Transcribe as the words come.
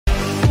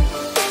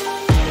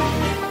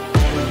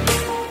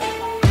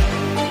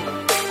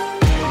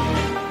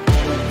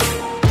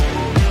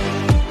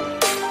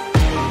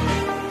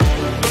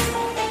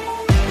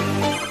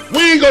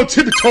gonna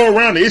tiptoe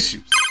around the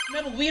issues.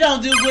 Remember, we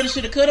don't do woulda,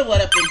 shoulda, coulda,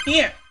 what up in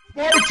here.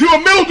 Barbecue a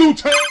mildew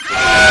time.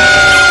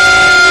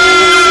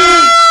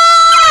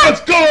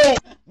 Let's go.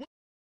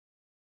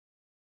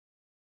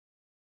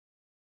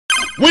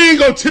 We ain't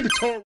gonna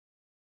tiptoe.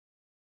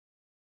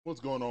 What's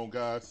going on,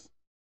 guys?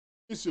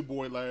 It's your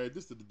boy Larry.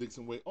 This is the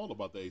Dixon Way, all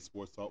about the A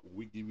Sports Talk, where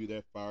we give you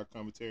that fire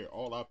commentary,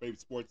 all our favorite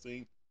sports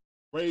teams,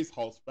 Braves,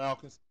 Hawks,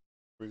 Falcons,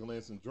 bringing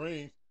in some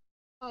dreams.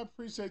 I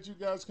appreciate you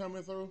guys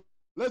coming through.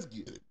 Let's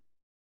get it.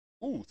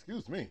 Ooh,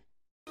 excuse me.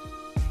 I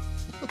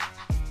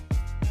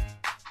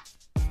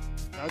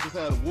just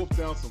had to wolf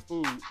down some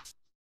food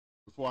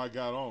before I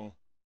got on.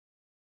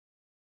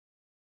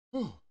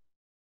 Whew. All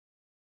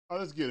right,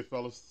 let's get it,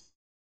 fellas.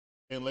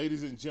 And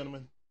ladies and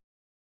gentlemen,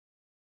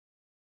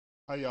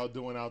 how y'all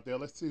doing out there?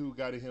 Let's see who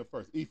got in here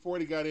first.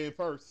 E40 got in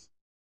first.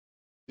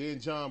 Then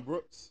John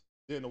Brooks.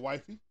 Then the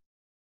wifey.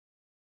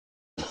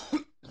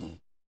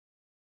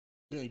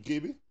 Then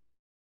Gibby.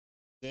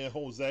 Then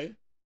Jose.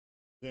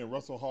 Then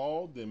Russell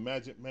Hall. Then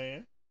Magic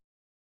Man.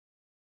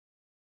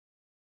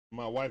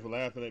 My wife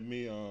laughing at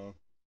me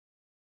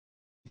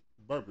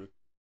burping.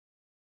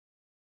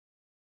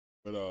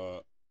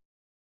 But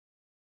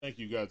thank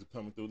you guys for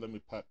coming through. Let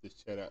me pop this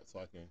chat out so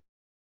I can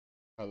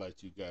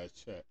highlight you guys'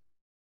 chat.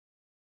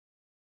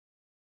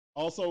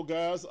 Also,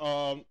 guys,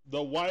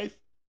 the wife,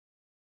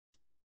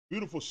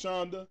 beautiful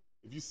Shonda.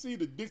 If you see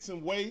the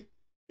Dixon Way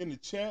in the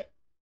chat,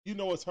 you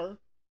know it's her.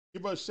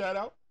 Give her a shout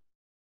out.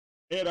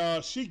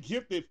 And she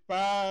gifted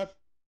 5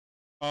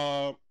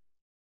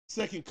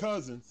 second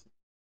cousins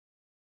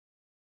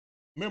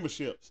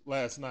memberships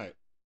last night.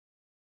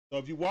 So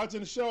if you're watching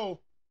the show,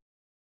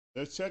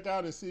 let's check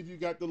out and see if you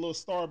got the little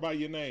star by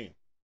your name.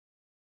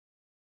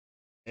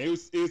 And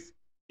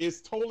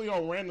it's totally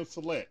on random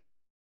select.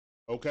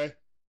 Okay?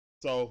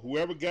 So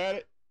whoever got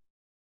it,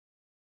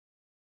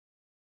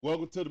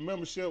 welcome to the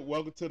membership.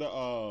 Welcome to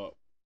the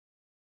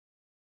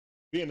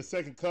being the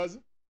second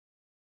cousin.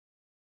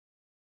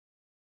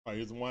 All right,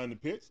 here's the one in the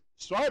pitch.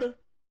 Strider,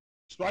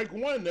 strike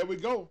one. There we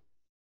go.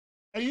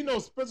 And you know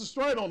Spencer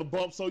Strider on the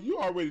bump, so you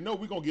already know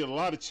we're gonna get a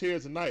lot of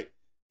chairs tonight.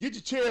 Get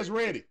your chairs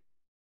ready.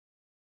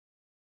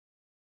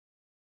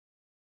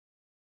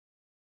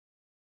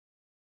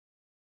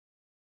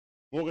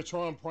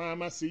 Morgatron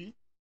Prime, I see you.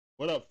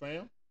 What up,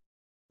 fam?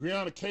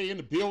 Brianna K in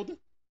the building.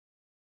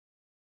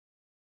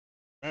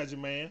 Magic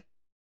Man.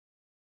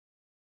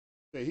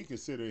 Say he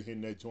considered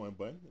hitting that join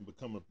button and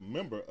becoming a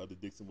member of the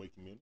Dixon Way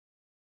community.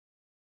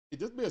 It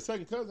just be a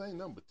second cousin ain't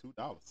nothing but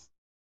 $2.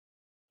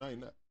 Ain't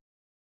nothing.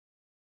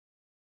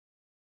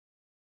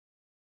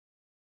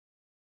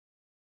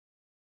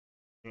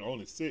 And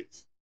only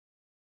 6.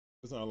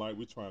 It's not like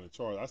we're trying to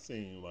charge. I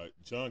seen like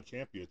John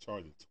Campier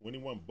charging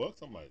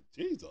 $21. I'm like,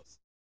 Jesus.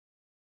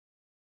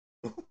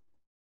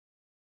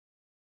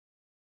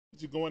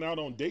 You going out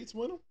on dates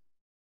with him?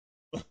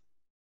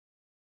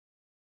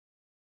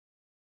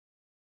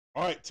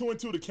 All right,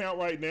 2-2 to count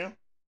right now.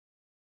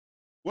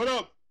 What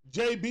up,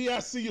 JB? I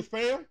see you,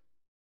 fam.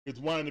 It's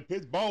winding the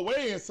pitch. Ball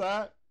way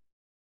inside.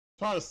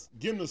 Trying to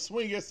get him to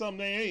swing at something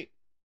they ain't.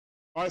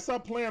 All right,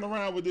 stop playing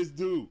around with this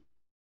dude.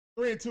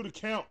 3-2 to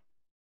count.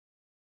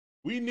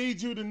 We need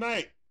you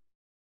tonight.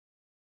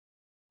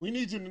 We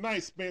need you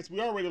tonight, Spence. We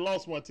already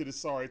lost one to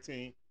this sorry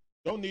team.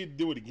 Don't need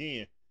to do it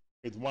again.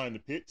 It's winding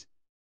the pitch.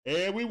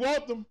 And we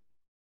walked them.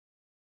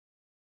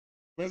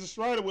 Spencer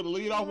Strider with a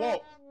lead-off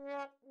walk.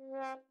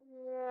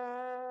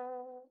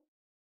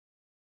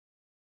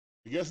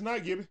 I guess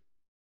not, Gibby.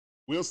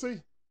 We'll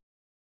see.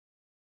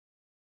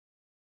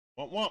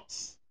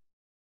 Wumps.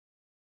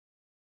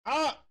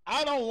 I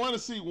don't want to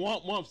see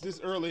wumps this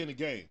early in the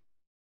game.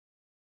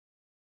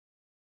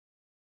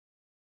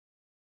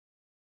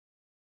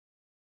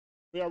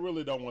 I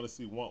really don't want to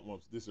see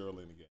wumps this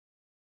early in the game.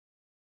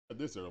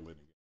 This early in the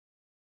game.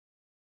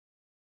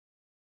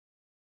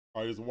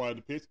 All right, here's a wide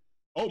the pitch.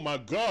 Oh, my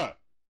God.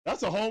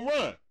 That's a home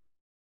run.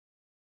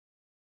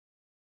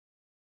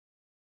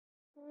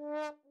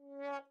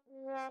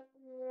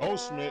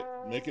 Schmidt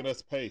making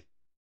us pay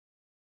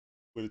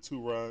with a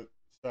 2-run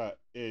shot.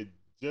 And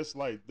just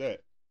like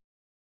that.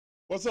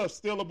 What's up,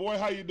 Steeler boy?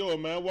 How you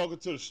doing, man? Welcome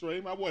to the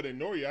stream. I wasn't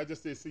ignore you. I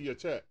just didn't see your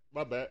chat.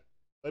 My bad.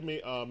 Let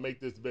me make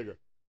this bigger.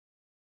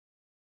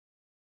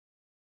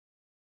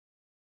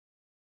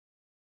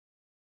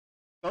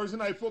 Thursday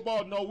night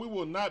football? No, we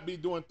will not be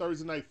doing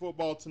Thursday night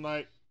football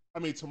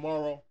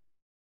tomorrow.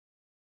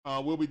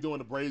 We'll be doing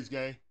the Braves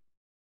game,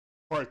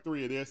 part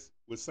 3 of this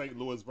with St.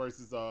 Louis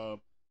versus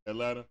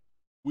Atlanta.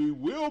 We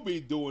will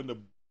be doing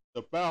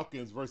the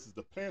Falcons versus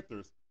the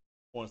Panthers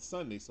on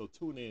Sunday, so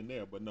tune in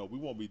there. But no, we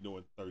won't be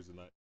doing Thursday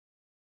night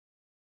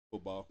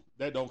football.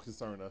 That don't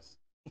concern us.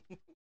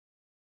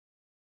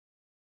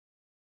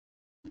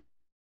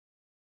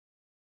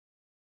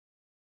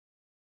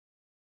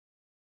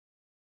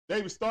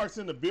 David Stark's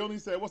in the building. He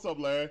said, "What's up,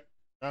 Larry?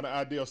 Not an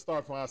ideal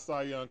start for our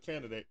Cy Young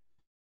candidate."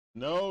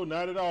 No,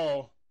 not at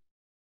all.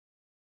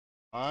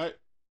 All right.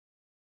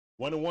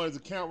 1-1 is the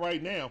count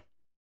right now.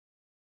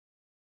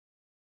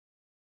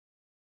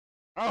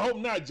 I hope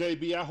not,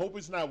 JB. I hope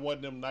it's not one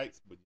of them nights,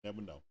 but you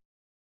never know.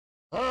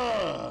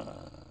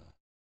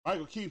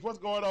 Michael Keith, what's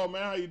going on,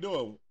 man? How you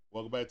doing?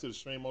 Welcome back to the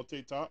stream on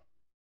TikTok.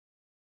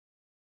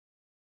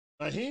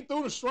 Now, he ain't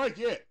thrown a strike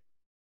yet.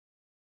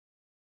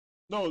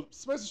 No,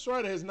 Spencer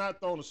Strider has not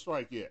thrown a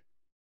strike yet.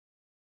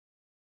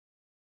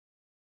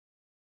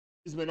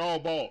 He's been all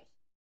balls.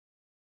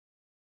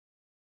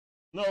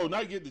 No,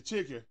 not get the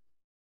chicken,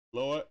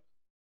 Lord.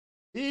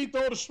 He ain't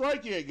thrown a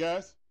strike yet,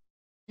 guys.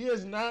 He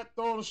has not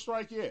thrown a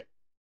strike yet.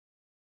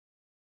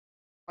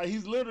 Like,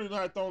 he's literally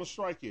not thrown a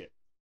strike yet.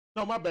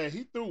 No, my bad.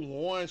 He threw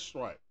one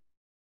strike.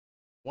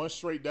 One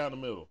straight down the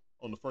middle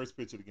on the first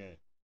pitch of the game.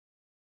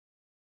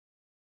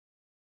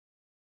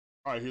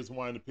 All right, here's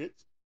one the pitch.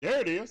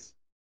 There it is.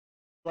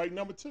 Strike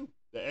number 2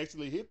 that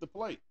actually hit the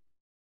plate.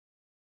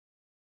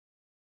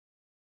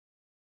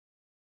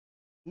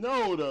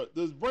 No,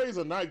 the Braves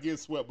are not getting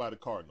swept by the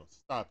Cardinals.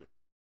 Stop it.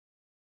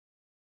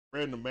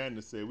 Brandon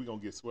Madden said we're going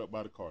to get swept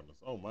by the Cardinals.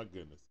 Oh, my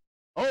goodness.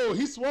 Oh,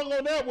 he swung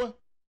on that one.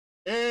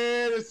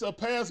 And it's a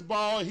pass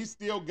ball. He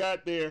still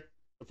got there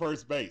to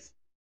first base.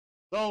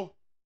 So,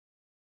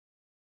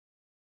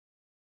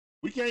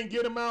 we can't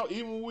get him out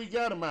even when we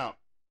got him out.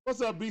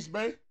 What's up, Beast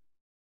Bay?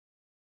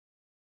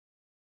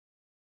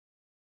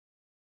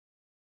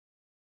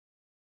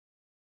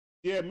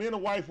 Yeah, me and the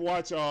wife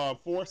watch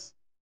Force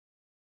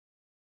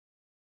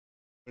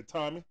with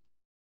Tommy.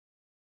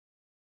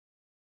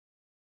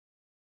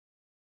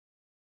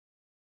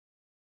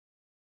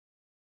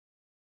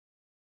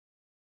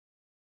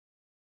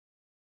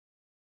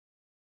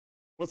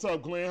 What's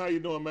up, Glenn? How you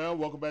doing, man?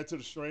 Welcome back to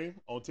the stream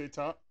on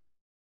TikTok.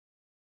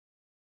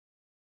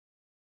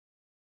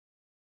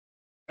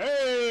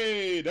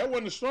 Hey, that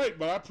wasn't a strike,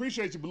 but I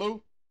appreciate you,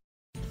 Blue.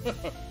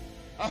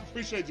 I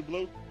appreciate you,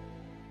 Blue.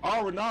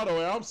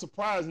 Arenado, I'm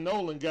surprised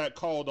Nolan got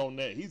called on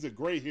that. He's a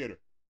great hitter.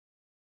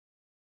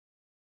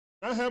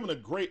 Not having a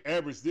great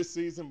average this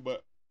season,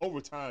 but over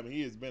time,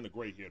 he has been a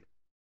great hitter.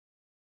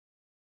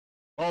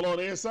 All on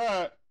the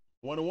inside,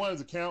 1-1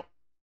 is a count.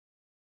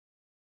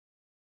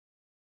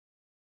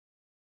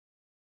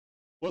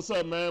 What's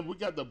up, man? We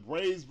got the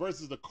Braves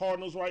versus the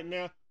Cardinals right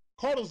now.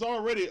 Cardinals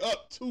already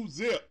up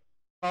 2-0,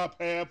 top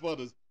half of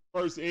the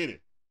first inning.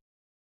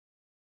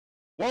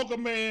 Walker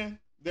man,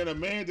 then a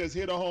man just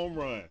hit a home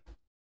run.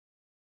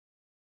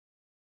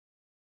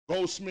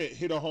 Goldschmidt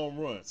hit a home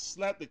run.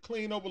 Slapped it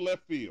clean over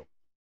left field.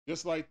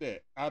 Just like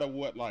that. Out of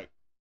what, like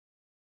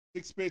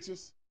 6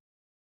 pitches?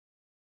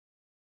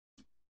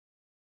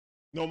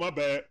 No, my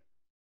bad.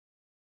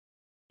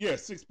 Yeah,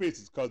 6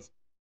 pitches, because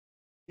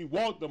he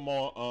walked them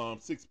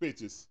on 6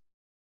 pitches.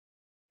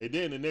 And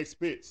then the next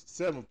pitch,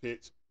 7th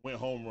pitch, went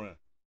home run.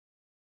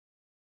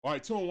 All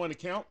right, 2-1 to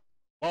count.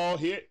 Ball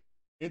hit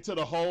into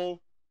the hole.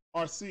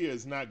 Arcia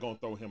is not going to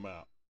throw him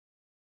out.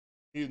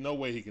 There's no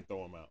way he can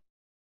throw him out.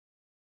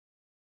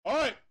 All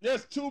right,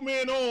 there's 2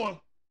 men on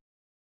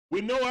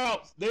with no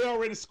outs. They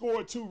already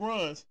scored 2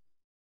 runs.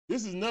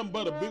 This is nothing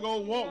but a big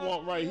old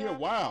womp right here.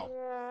 Wow.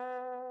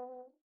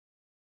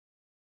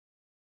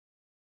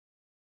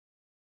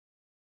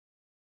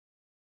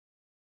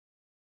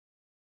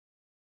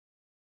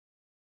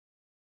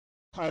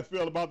 How I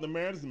feel about the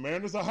Mariners? The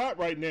Mariners are hot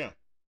right now.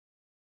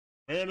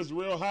 Mariners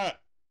real hot.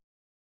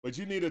 But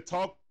you need to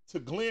talk to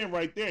Glenn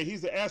right there.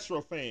 He's an Astro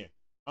fan.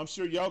 I'm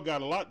sure y'all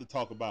got a lot to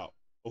talk about.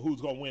 Or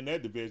who's going to win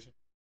that division.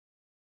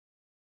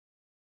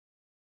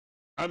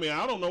 I mean,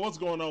 I don't know what's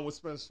going on with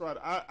Spencer Strider.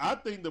 I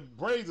think the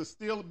Braves are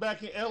still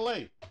back in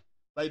L.A.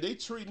 Like, they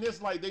treating this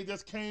like they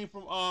just came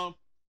from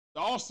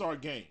the All-Star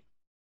game.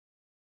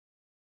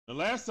 The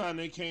last time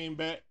they came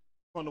back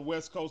from the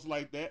West Coast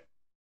like that,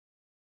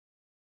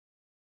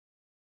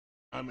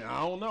 I mean,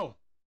 I don't know.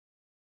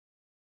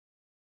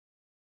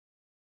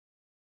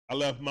 I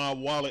left my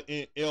wallet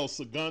in El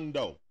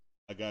Segundo.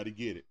 I got to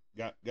get it.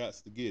 Got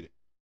to get it.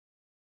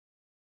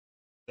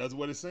 That's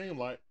what it seemed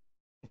like.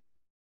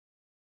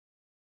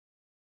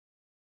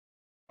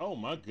 Oh,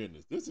 my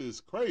goodness. This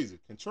is crazy.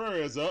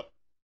 Contreras up.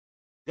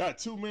 Got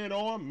 2 men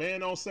on.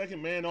 Man on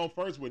second, man on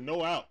first with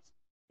no outs.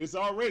 It's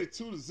already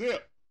 2-0.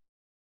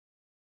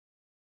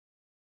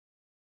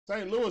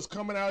 St. Louis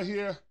coming out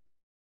here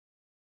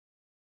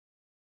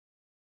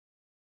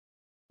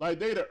like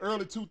they the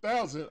early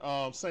 2000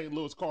 St.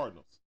 Louis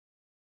Cardinals.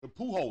 The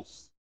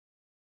Pujols.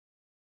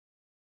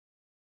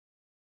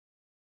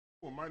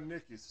 Well, my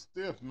neck is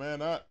stiff,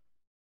 man. I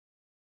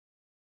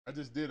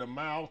just did a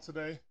mile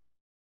today.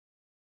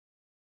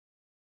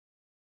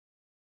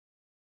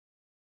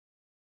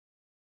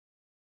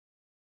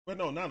 But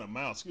no, not a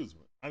mile, excuse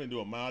me. I didn't do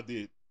a mile. I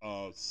did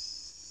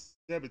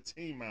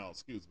 17 miles,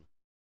 excuse me.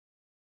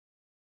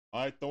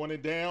 All right, throwing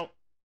it down.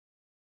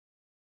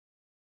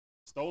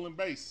 Stolen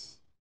base.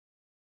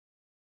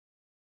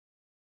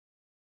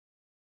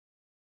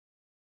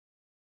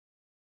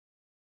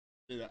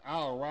 Did an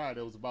hour ride.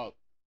 It was about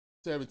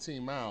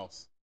 17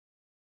 miles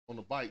on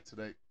the bike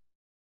today.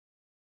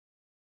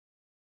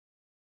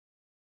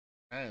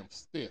 I am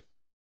stiff.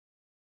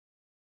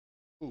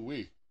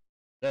 Ooh-wee.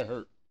 That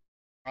hurt.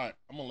 All right,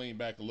 I'm going to lean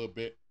back a little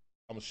bit.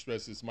 I'm going to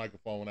stretch this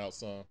microphone out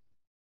some.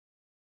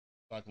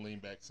 So I can lean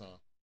back some.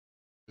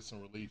 Get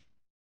some relief.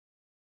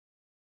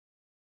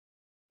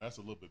 That's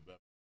a little bit better.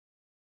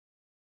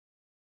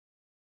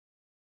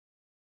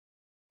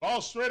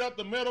 Ball straight up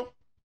the middle.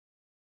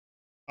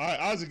 All right,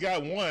 Ozzy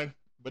got one,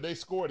 but they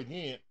scored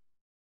again.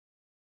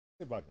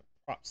 See if I can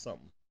prop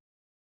something.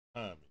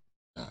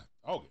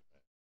 Okay.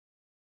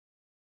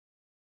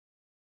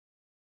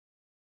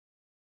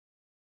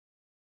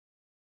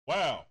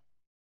 Wow.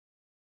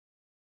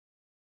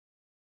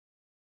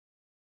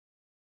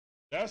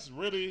 That's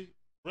really,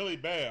 really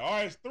bad. All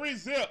right, it's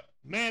 3-0.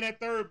 Man at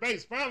third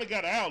base. Finally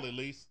got an out at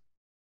least.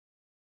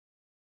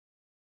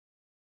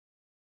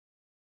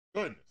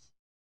 Goodness.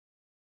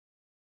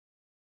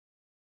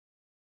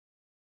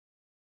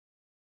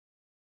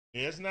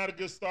 Yeah, it's not a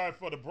good start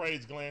for the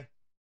Braves, Glenn.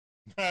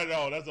 Not at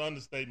all. That's an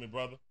understatement,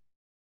 brother.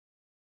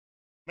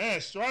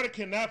 Man, Strider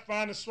cannot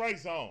find the strike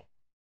zone.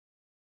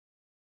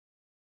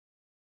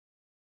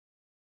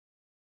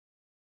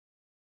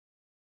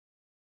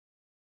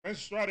 Man,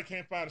 Strider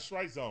can't find the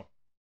strike zone.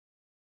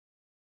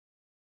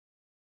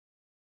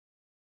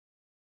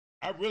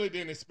 I really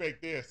didn't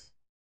expect this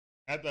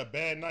after a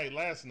bad night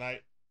last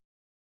night.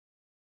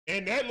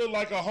 And that looked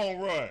like a home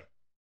run.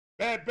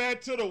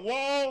 Bat to the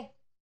wall,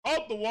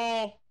 off the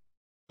wall.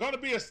 Gonna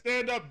be a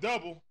stand-up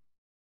double.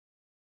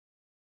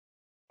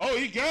 Oh,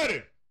 he got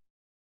it.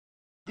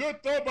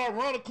 Good throw by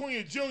Ronald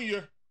Acuna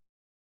Jr.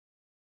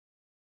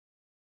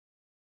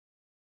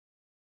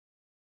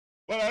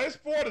 But it's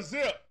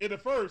 4-0 in the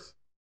first.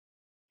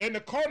 And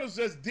the Cardinals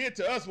just did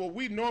to us what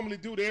we normally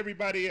do to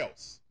everybody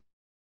else.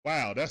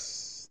 Wow,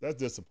 that's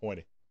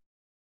disappointing.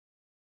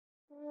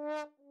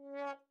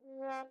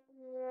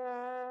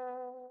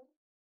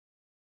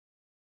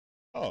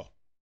 Oh,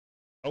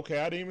 okay,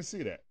 I didn't even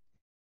see that.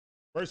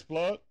 First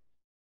plug.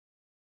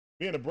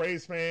 Being a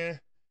Braves fan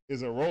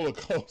is a roller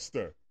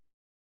coaster.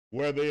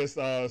 Whether it's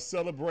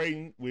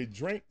celebrating with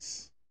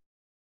drinks.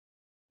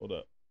 Hold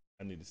up.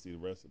 I need to see the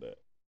rest of that.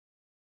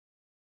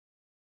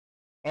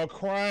 Or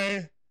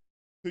crying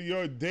to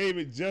your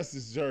David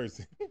Justice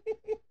jersey.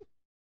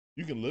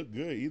 You can look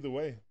good either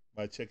way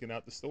by checking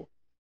out the store.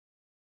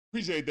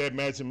 Appreciate that,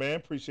 Magic Man.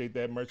 Appreciate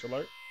that merch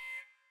alert.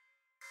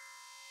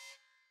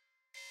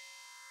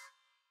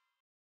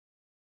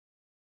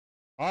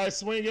 All right,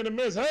 swing and a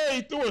miss. Hey,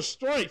 he threw a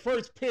strike.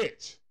 First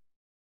pitch.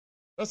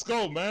 Let's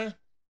go, man.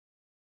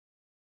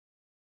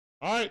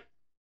 All right.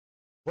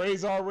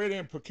 Braves already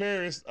in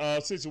precarious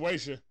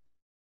situation.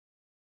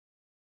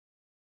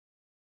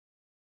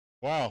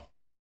 Wow.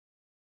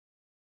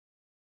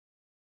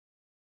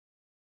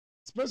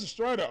 Spencer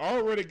Strider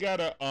already got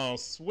a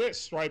sweat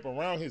stripe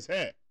around his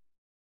hat.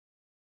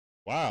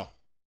 Wow.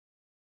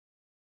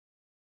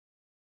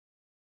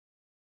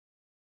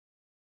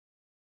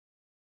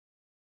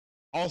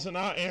 Austin,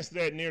 I'll answer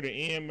that near the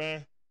end,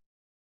 man.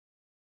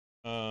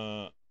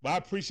 But I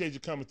appreciate you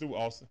coming through,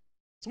 Austin.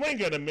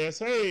 Swing and a miss.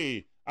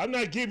 Hey, I'm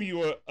not giving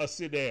you a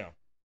sit down.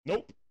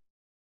 Nope.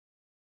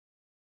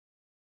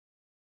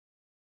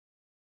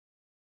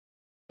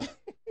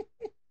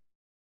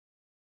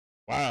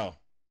 Wow.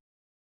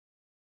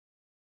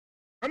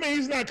 I mean,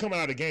 he's not coming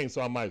out of the game,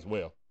 so I might as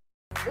well.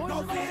 That's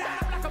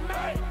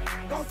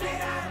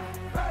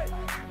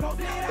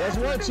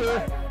one, Chill.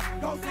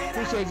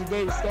 Appreciate you,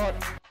 David Stark.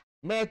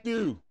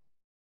 Matthew.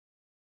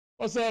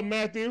 What's up,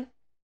 Matthew?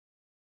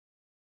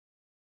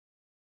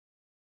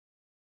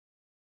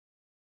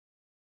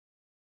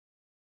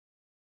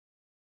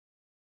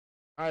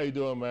 How you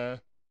doing,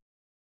 man?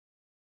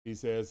 He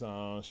says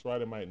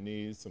Strider might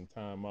need some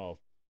time off.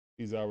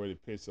 He's already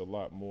pitched a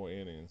lot more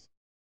innings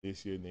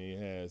this year than he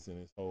has in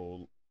his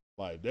whole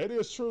life. That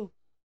is true.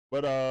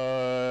 But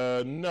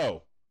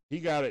no. He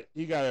gotta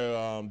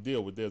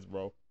deal with this,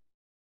 bro.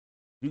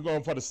 You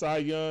going for the Cy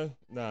Young?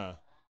 Nah.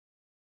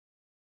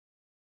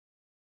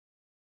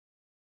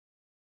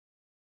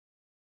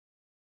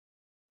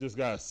 Just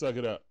gotta suck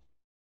it up.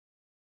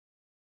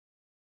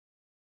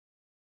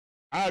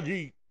 I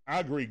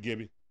agree,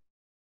 Gibby.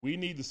 We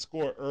need to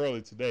score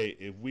early today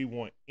if we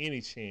want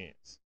any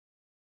chance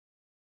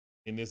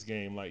in this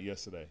game like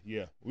yesterday.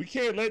 Yeah. We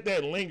can't let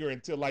that linger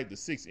until like the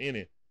 6th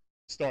inning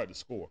start to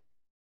score.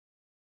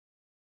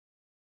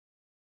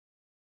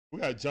 We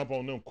gotta jump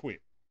on them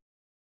quick.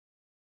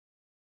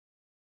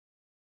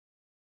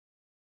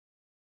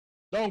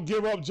 Don't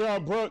give up,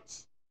 John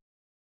Brooks.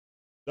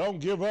 Don't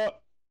give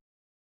up.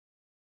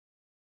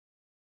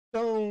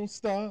 Don't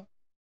stop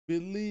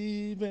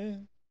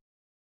believing.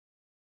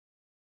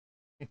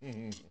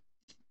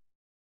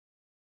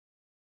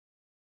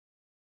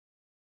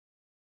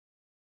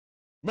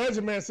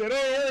 Magic Man said,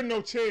 "There ain't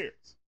no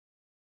chairs."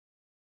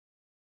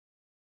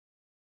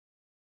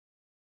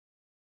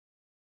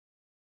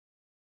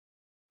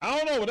 I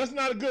don't know, but that's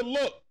not a good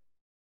look.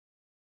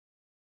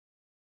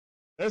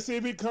 Let's see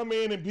if he come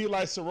in and be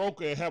like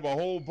Soroka and have a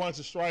whole bunch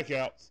of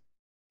strikeouts,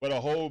 but a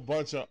whole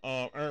bunch of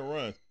earned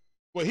runs.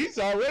 Well, he's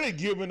already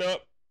given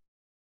up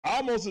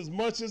almost as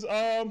much as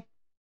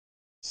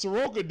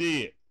Soroka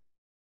did.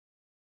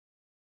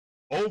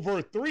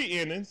 Over 3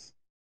 innings.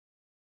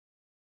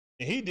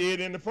 And he did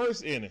in the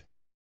first inning.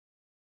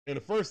 In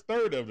the first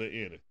third of the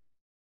inning.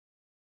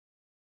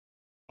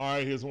 All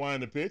right, here's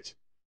wind the pitch.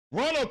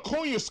 Ronald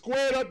Acuna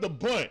squared up the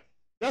bunt.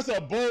 That's a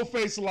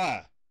bold-faced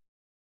lie.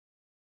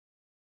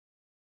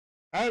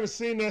 I haven't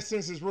seen that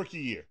since his rookie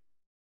year.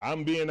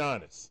 I'm being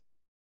honest.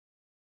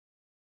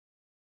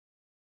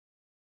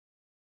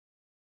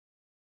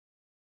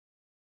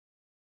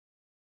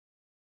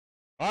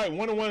 All right,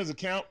 1-1 is a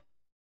count.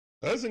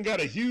 Hudson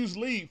got a huge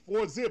lead,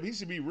 4-0. He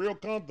should be real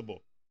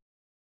comfortable.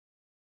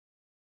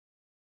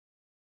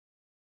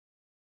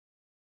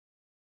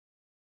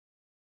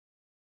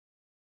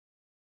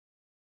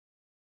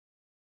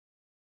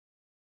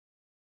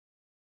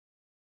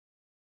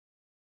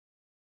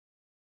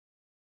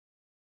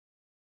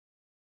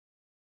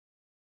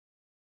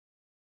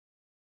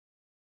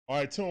 All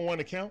right, 2-1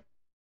 to count.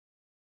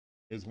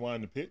 Is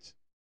one to pitch.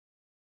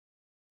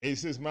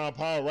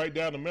 86-mile-per-hour right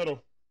down the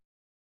middle.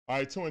 All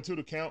right, 2-2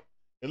 to count.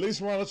 At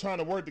least Ronald's trying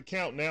to work the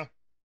count now.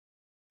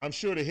 I'm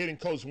sure the hitting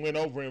coach went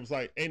over and was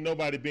like, ain't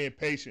nobody being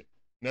patient.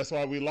 And that's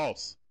why we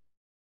lost.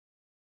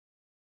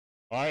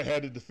 All right,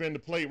 had to defend the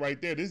plate right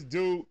there. This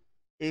dude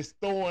is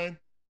throwing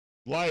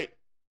like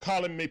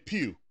Colin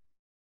McHugh.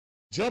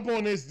 Jump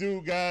on this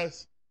dude,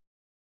 guys.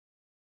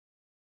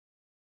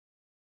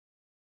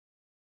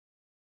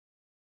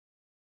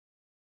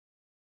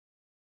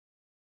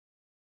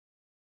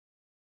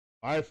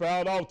 All right,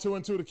 fouled off,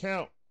 2-2 to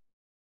count.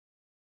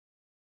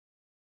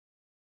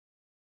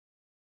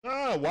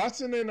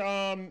 Watson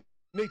and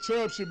Nick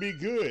Chubb should be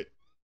good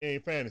in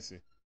fantasy.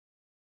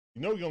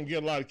 You know we're going to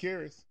get a lot of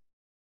carries.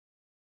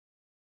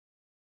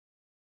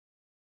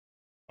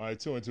 All right,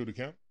 2-2 to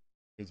count.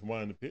 It's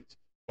 1 to pitch.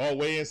 Ball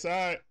way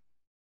inside.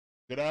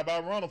 Good eye by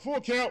Ronald. Full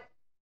count.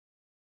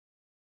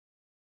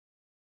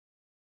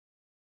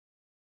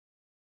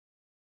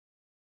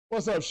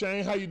 What's up,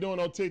 Shane? How you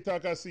doing on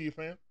TikTok? I see you,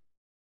 fam.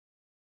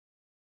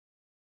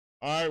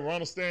 All right,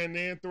 Ronald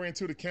standing in.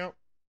 3-2 to count.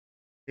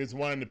 It's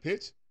 1 to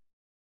pitch.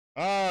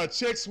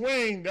 Check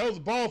swing. That was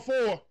ball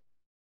 4,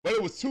 but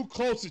it was too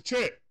close to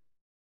check.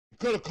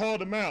 Could have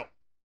called him out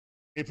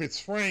if it's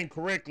framed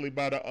correctly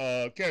by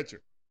the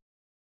catcher.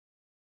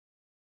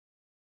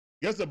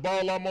 Guess the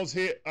ball almost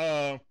hit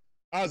Ozzy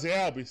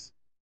Albies.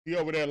 He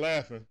over there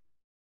laughing.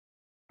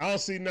 I don't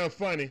see nothing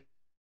funny.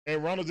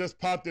 And Ronald just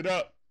popped it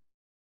up.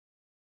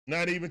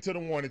 Not even to the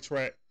warning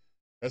track.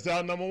 That's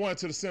out number 1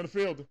 to the center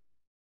fielder.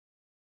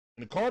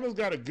 And the Cardinals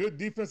got a good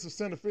defensive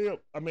center field.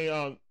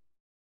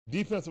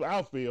 Defensive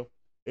outfield.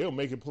 They were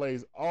making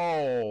plays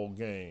all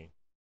game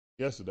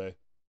yesterday.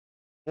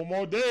 4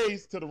 more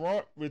days to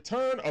the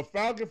return of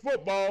Falcon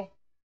football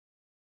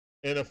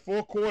and a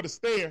 4-quarter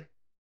stare.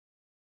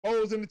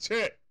 Holes in the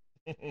chat.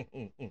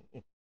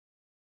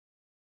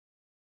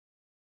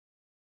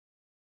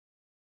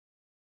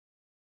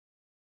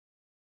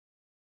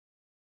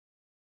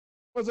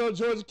 What's up,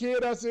 Georgia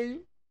kid? I see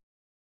you.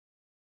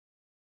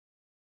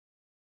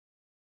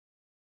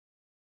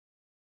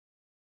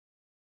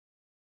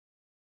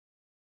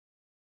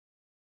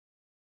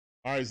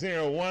 All right,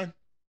 0-1.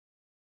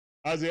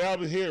 Ozzy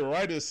Albies here,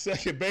 right at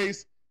second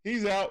base.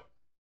 He's out.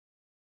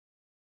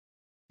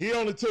 He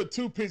only took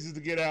 2 pitches to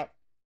get out.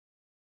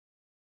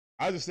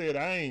 I just said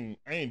I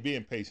ain't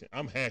being patient.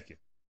 I'm hacking.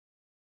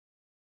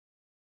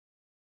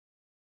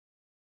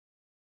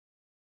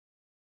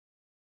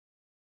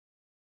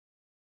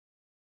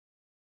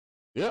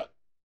 Yep.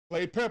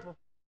 Clay Pepper.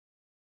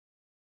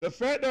 The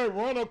fact that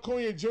Ronald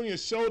Acuna Jr.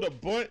 showed a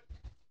bunt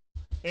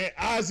and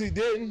Ozzy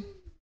didn't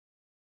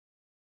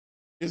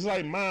is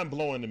like mind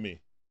blowing to me.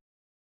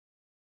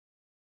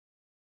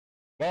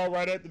 Ball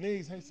right at the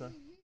knees. Hey, son.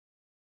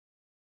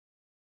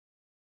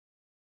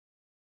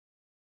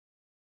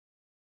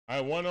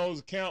 All right, 1 of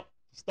those count.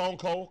 Stone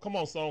Cold. Come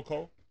on, Stone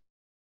Cold.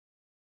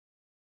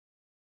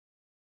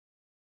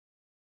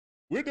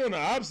 We're doing the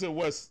opposite of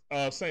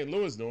what St.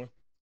 Louis doing.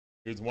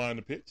 Here's 1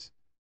 to pitch.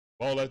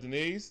 Ball at the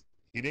knees.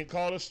 He didn't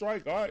call a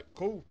strike. All right,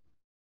 cool.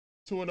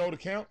 2-0 to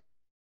count.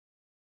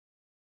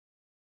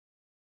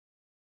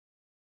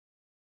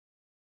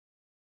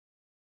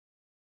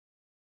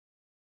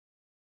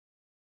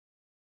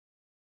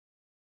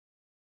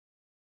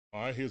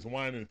 All right, here's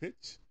 1 in the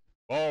pitch.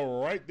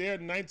 Ball right there,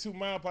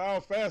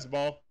 92-mile-per-hour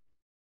fastball.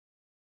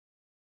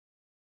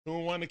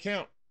 2-1 to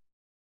count.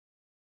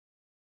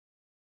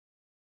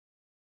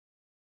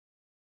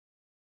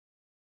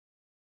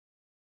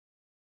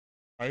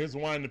 All right, here's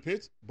 1 in the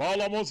pitch.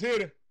 Ball almost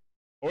hit him.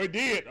 Or it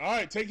did. All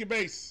right, take your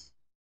base.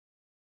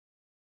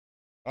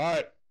 All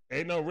right,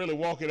 ain't no really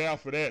walking out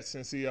for that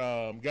since he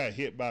got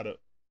hit by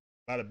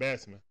the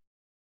batsman.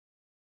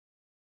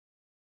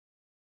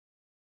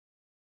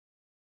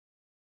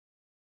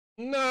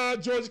 Nah,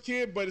 Georgia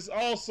kid, but it's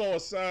also a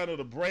sign of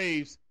the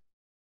Braves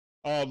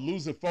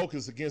losing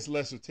focus against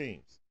lesser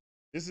teams.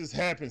 This has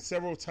happened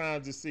several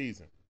times this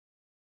season.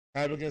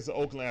 Happened against the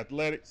Oakland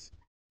Athletics.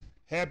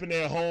 Happened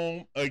at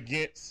home at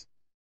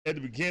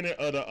the beginning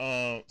of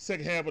the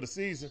second half of the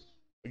season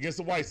against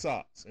the White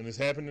Sox. And it's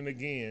happening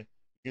again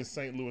against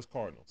St. Louis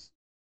Cardinals.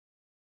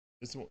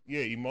 This one,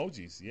 yeah,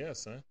 emojis. Yeah,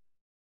 son.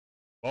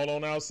 Ball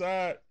on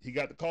outside. He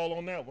got the call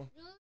on that one.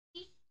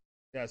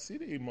 Yeah, I see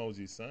the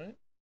emojis, son.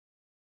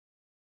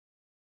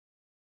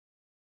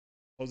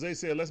 Jose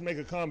said, let's make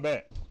a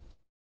comeback.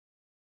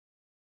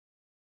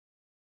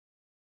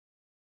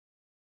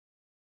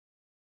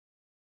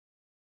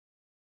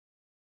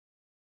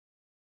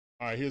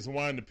 All right, here's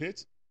Wine the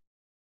pitch.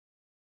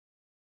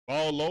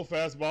 Ball low,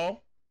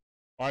 fastball.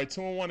 All right,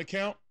 2-1 to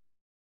count.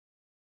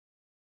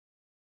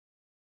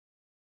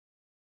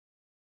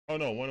 Oh,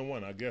 no,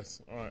 1-1, I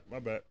guess. All right, my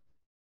bad.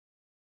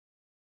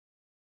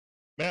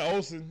 Matt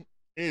Olson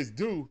is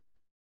due.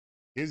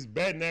 His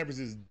batting average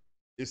is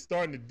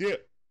starting to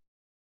dip.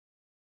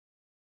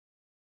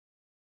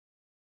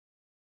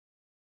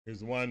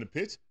 Here's the one in the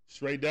pitch.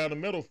 Straight down the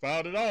middle.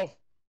 Fouled it off.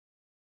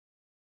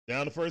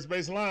 Down the first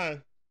base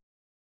line.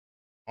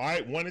 All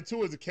right,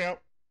 1-2 is the count.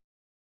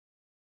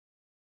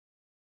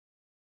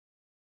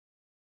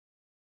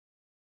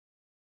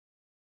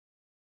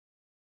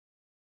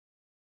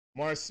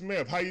 Mark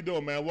Smith, how you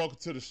doing, man? Welcome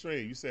to the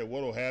stream. You said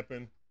what'll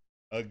happen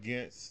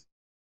against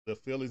the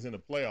Phillies in the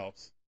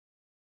playoffs.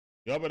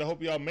 Y'all better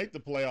hope y'all make the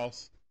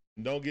playoffs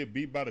and don't get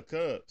beat by the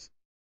Cubs.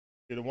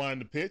 Get a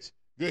wind the pitch.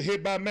 Good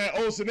hit by Matt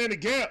Olson in the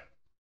gap.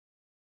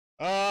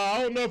 I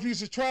don't know if you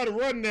should try to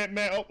run that,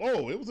 Matt.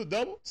 Oh, it was a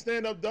double?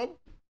 Stand-up double?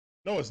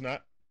 No, it's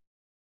not.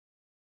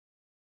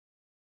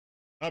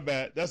 Not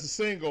bad. That's a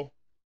single.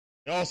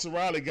 And also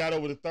Riley got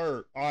over the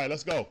third. All right,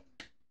 let's go.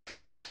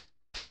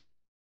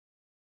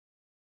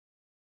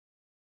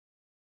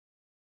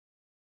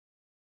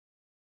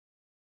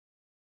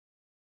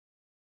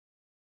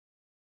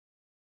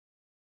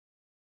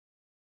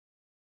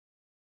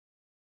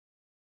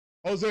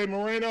 Jose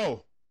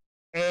Moreno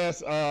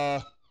asked,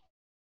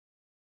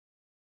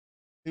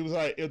 he was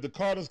like, if the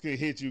Cardinals could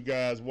hit you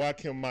guys, why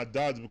can't my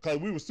Dodgers? Because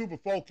we were super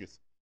focused.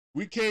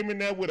 We came in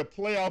there with a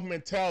playoff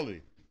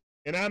mentality.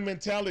 And our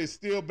mentality is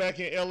still back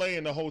in LA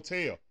in the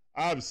hotel,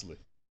 obviously.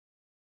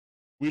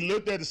 We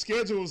looked at the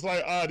schedule, it was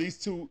like,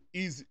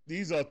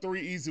 these are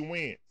 3 easy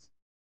wins.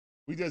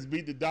 We just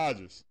beat the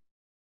Dodgers.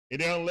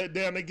 And they don't let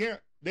down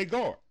their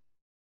guard.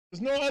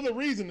 There's no other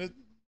reason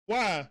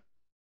why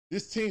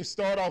this team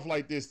start off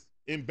like this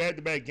in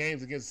back-to-back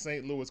games against the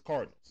St. Louis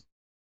Cardinals.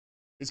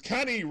 It's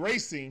kind of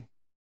erasing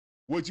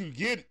what you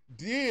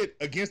did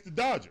against the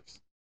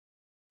Dodgers.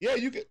 Yeah,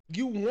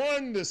 you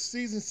won the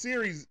season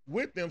series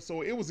with them,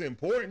 so it was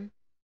important.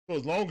 So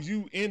as long as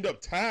you end up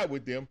tied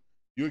with them,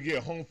 you'll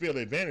get home field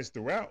advantage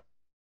throughout.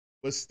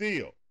 But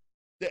still,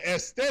 the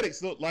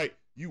aesthetics look like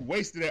you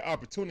wasted that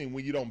opportunity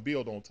when you don't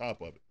build on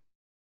top of it.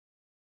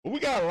 But we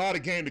got a lot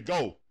of game to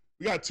go.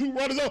 We got 2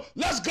 runners up.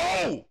 Let's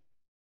go!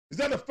 Is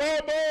that a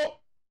foul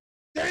ball?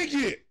 Dang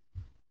it!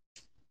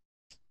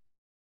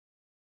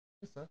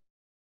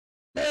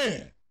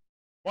 Man,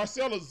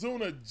 Marcell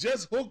Ozuna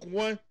just hooked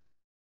one.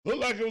 Looked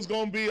like it was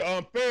going to be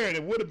unfair, and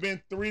it would have been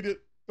 3-4.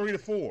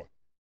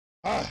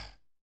 All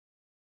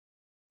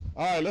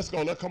right, let's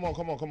go. Come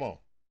on.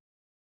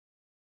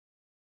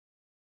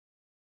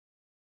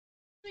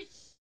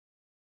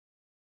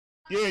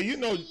 Yeah, you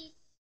know.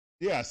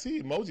 Yeah, I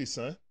see emoji,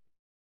 son.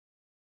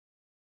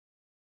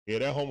 Yeah,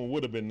 that homer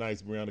would have been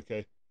nice, Brianna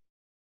K.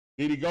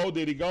 Did he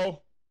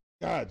go?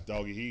 God,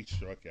 doggy, he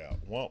struck out.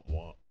 Womp,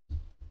 womp.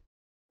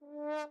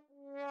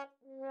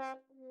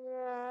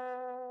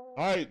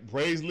 All right,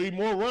 Braves leave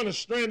more runners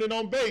stranded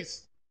on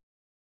base.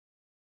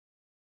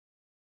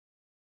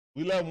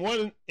 We left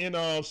one in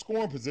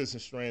scoring position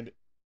stranded.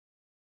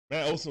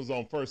 Matt Olson was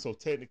on first, so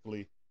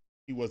technically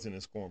he wasn't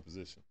in scoring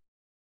position.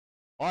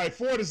 All right,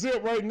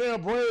 4-0 right now.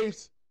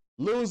 Braves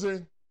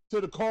losing to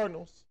the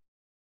Cardinals.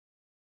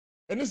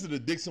 And this is the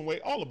Dixon Way,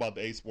 all about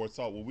the A Sports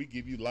Talk, where we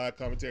give you live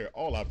commentary on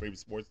all our favorite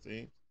sports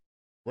teams.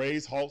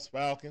 Braves, Hawks,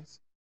 Falcons.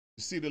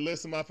 You see the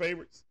list of my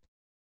favorites?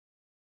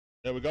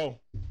 There we go.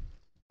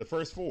 The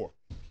first 4.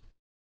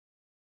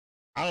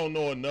 I don't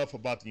know enough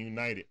about the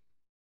United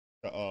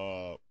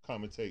to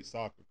commentate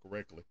soccer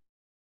correctly.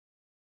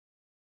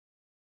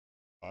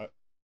 All right.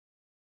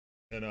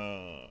 And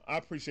I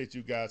appreciate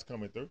you guys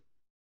coming through.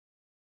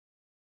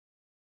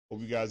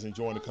 Hope you guys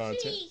enjoying the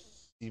content.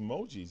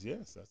 Emojis,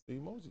 yes, that's the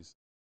emojis.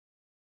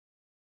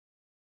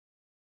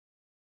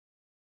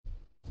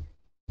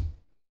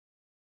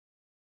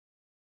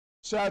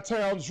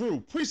 Chi-Town Drew,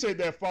 appreciate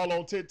that follow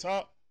on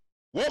TikTok.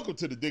 Welcome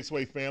to the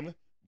Dixway family.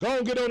 Go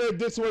and get on that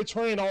Dixway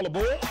train, all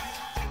aboard.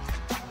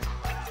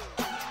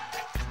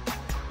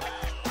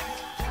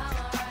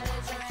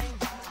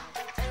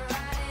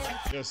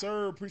 Yes,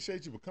 sir.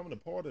 Appreciate you becoming a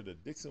part of the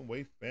Dixon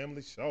Way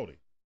family, shawty.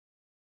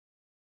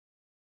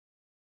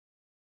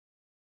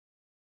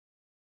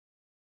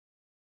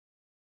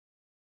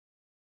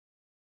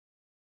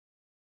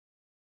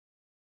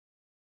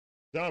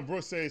 John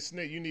Brooks says,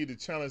 Snick, you need to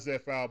challenge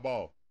that foul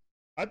ball.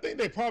 I think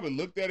they probably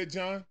looked at it,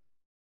 John,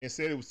 and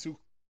said it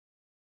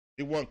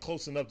wasn't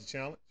close enough to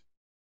challenge.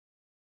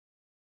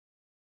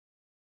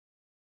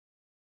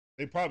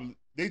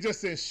 They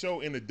just didn't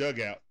show in the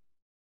dugout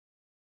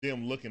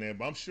them looking at it,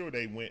 but I'm sure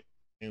they went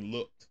and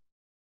looked.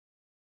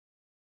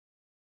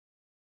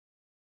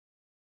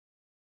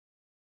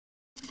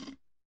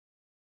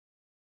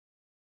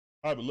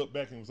 Probably looked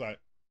back and was like,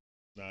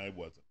 nah, it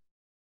wasn't.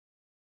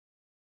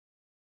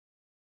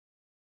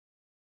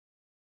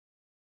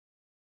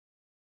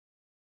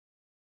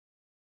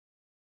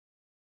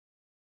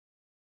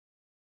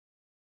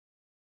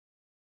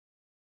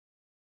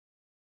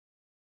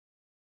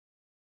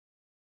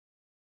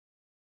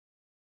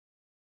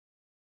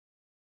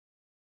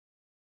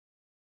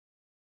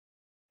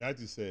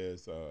 Matthew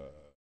says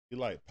he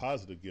like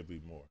positive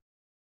Gibby more.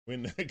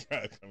 When that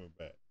guy coming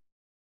back.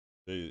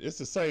 It's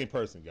the same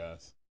person,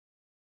 guys.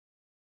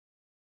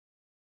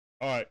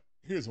 All right,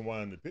 here's a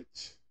wind the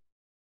pitch.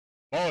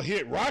 Ball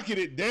hit,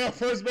 rocketed down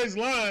first base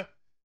line.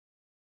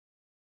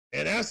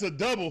 And that's a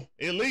double,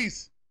 at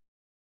least.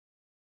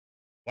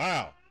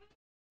 Wow.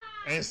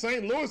 And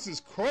St. Louis is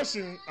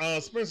crushing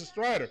Spencer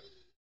Strider.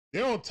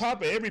 They're on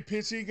top of every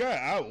pitch he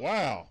got.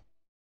 Wow.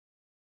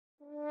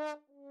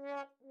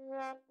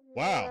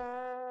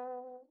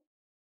 Wow.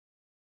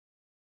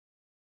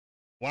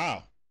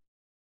 Wow.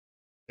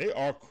 They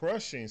are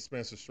crushing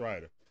Spencer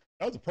Strider.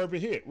 That was a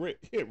perfect hit.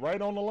 Hit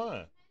right on the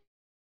line.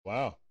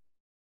 Wow.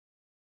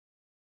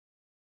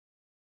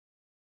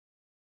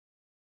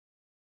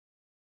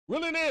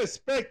 Really didn't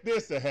expect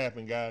this to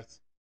happen, guys.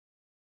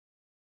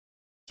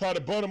 Try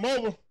to bunt him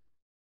over.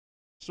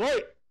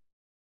 Straight.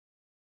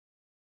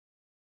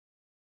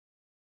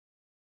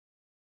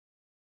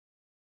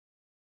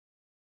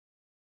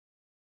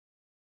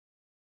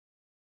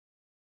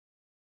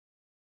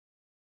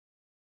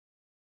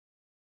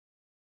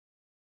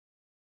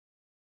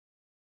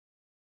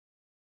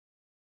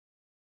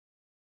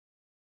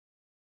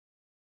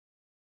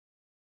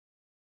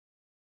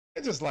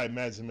 It's just like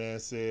Magic Man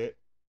said.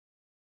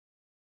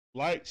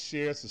 Like,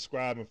 share,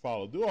 subscribe, and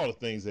follow. Do all the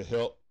things that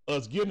help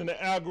us get in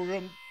the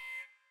algorithm.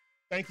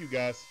 Thank you,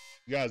 guys.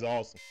 You guys are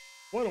awesome.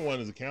 1-on-1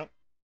 is a count.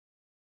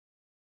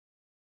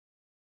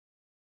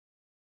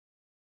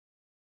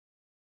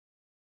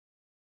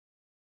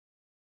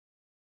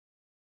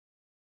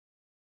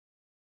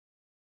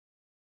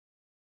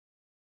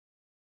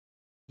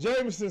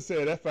 Jameson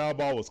said that foul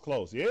ball was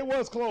close. Yeah, it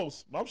was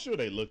close. I'm sure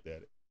they looked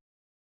at it.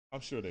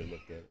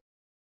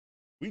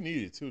 We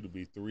needed two to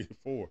be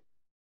 3-4.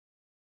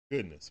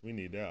 Goodness, we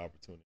need that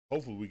opportunity.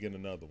 Hopefully we get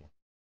another one.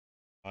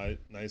 All right,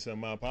 97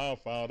 mile per hour,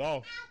 fouled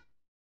off.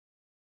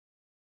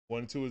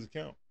 1-2 is a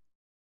count.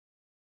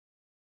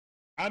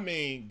 I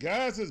mean,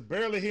 guys that's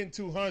barely hitting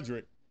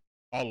 200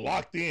 are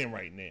locked in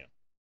right now.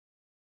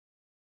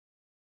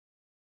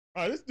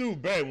 All right, this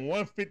dude batting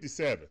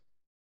 157.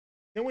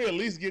 Can we at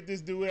least get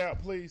this dude out,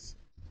 please?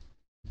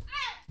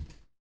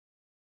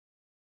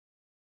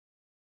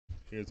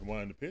 Here's the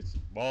one in the pitch.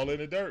 Ball in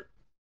the dirt.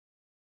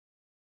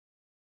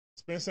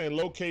 Spencer ain't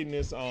locating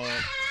this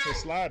his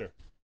slider.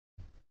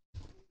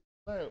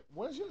 Man,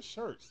 where's your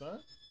shirt, son?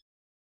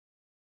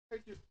 How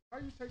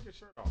you take your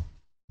shirt off?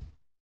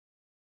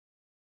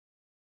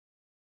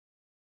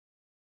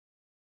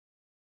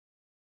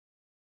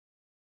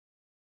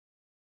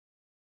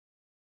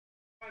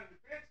 In the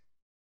pitch,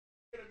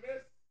 get a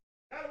miss.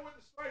 Now with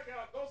the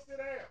strikeout, go sit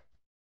down.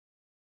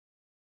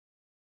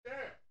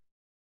 There.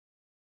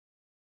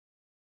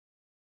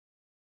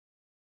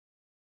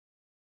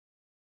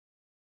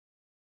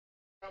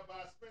 Out by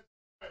Spencer.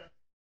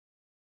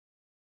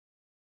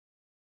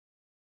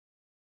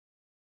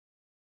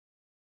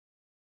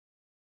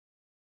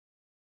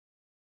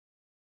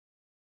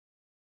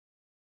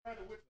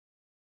 With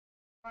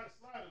the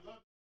slider, love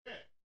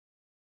that.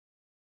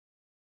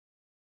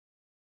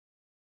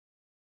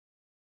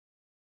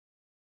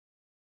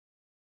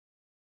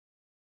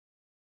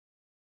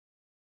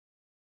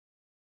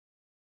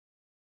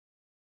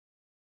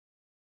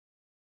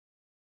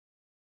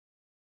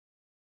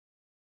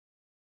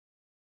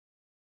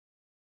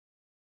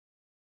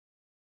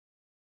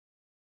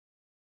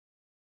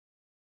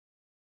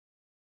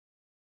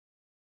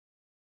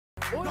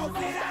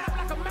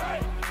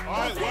 All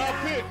right, wild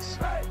pitch.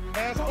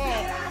 Pass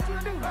ball.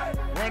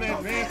 Run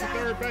advance to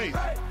third base.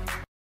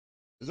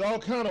 There's all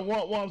kind of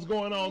womps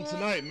going on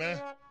tonight,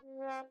 man.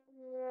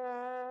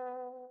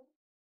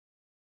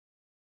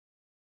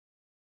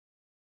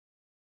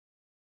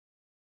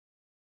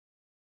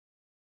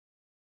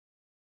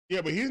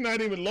 Yeah, but he's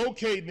not even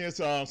locating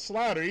his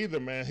slider either,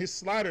 man. His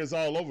slider is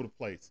all over the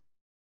place.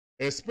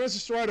 And Spencer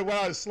Strider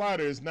without his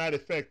slider is not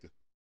effective.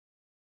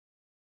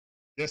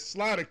 That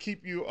slider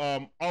keep you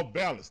off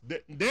balance.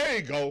 There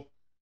you go.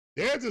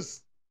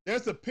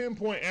 There's a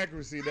pinpoint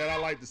accuracy that I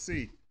like to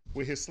see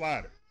with his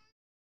slider.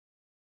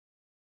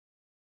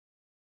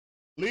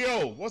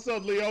 Leo, what's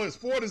up, Leo? It's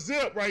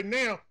 4-0 right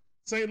now.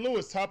 St.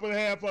 Louis, top of the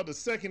half of the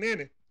second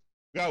inning.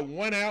 Got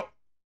one out.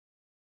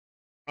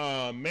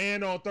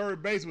 Man on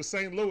third base with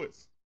St.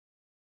 Louis.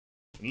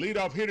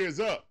 Leadoff hitter is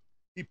up.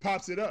 He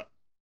pops it up.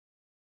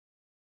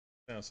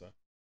 Now, son.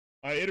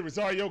 All right, Eddie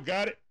Rosario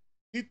got it.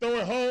 He throw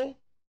it home.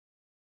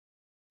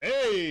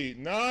 Hey,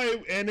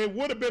 and it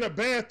would have been a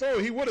bad throw.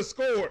 He would have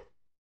scored.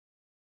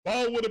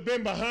 Ball would have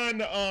been behind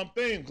the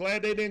thing.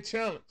 Glad they didn't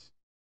challenge.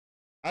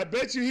 I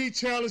bet you he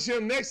challenged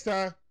him next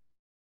time.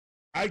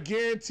 I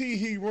guarantee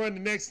he run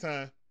the next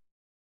time.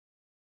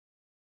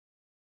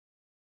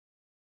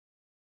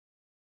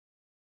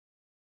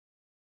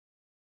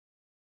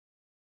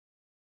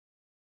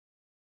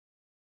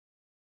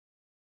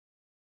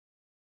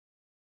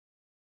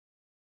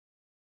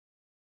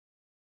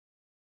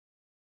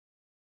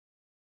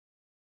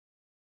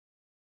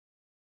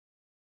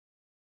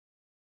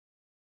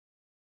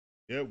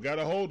 Yep, got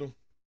to hold him.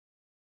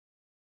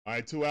 All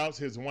right, 2 outs.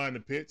 Here's one the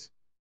pitch.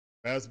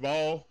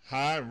 Fastball,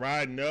 high and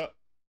riding up.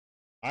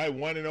 I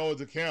 1-0 is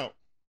the count.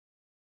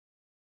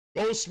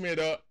 Goldschmidt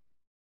up.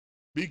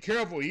 Be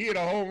careful. He hit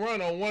a home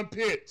run on one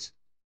pitch.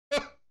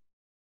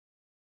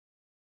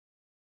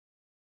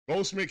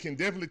 Goldschmidt can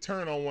definitely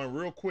turn on one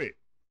real quick.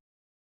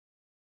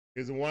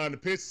 Here's a wind the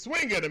pitch.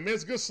 Swing at him.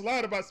 It's a good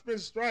slider by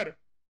Spencer Strider.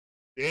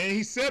 And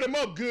he set him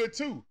up good,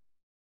 too.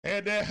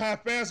 Had that high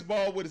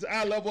fastball with his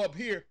eye level up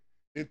here.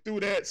 Then threw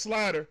that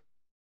slider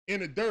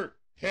in the dirt.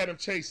 Had him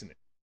chasing it.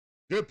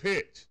 Good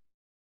pitch.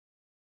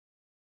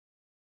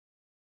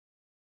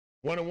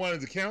 1-1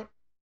 is the count.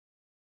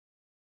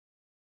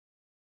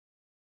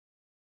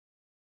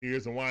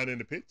 Here's a wind in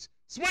the pitch.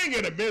 Swing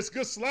and a miss.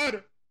 Good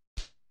slider.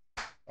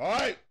 All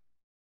right.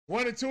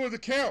 1-2 is the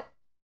count.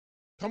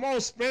 Come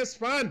on, Spence.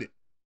 Find it.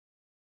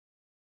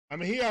 I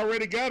mean, he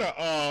already got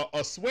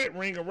a sweat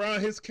ring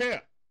around his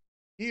cap.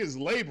 He is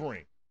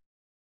laboring.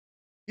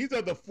 He's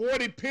up to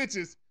 40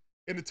 pitches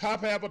in the top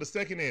half of the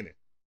second inning.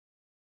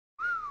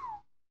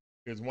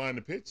 Here's wind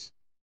the pitch.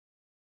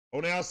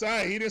 On the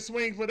outside, he didn't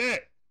swing for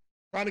that.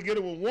 Trying to get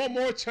it with one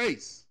more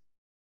chase.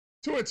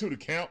 2-2 to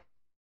count.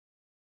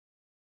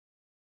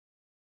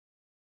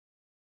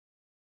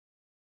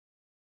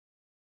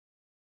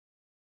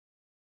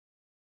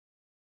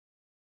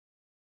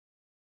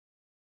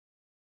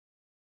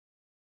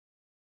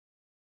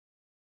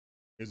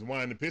 Here's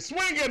wind the pitch.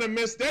 Swing and a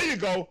miss. There you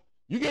go.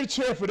 You get a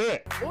chair for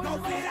that. Go sit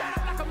down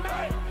like a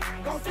man.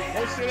 Go sit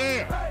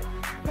down.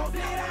 Go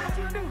sit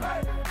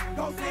down.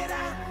 Go sit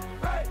down.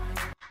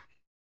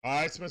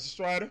 All right, Spencer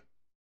Strider.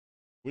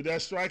 With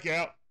that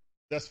strikeout,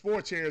 that's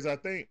 4 chairs, I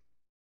think.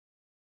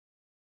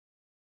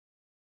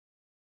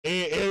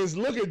 And it's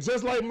looking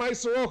just like Mike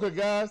Soroka,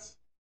 guys.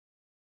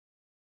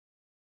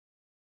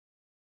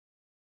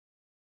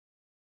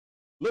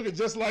 Looking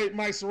just like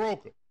Mike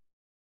Soroka.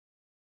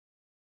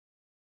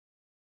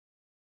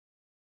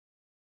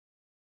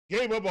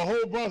 Gave up a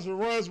whole bunch of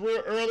runs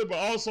real early, but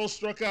also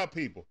struck out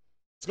people.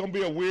 It's going to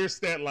be a weird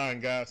stat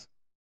line, guys.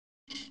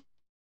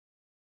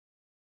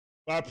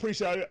 But I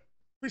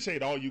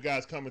appreciate all you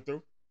guys coming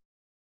through.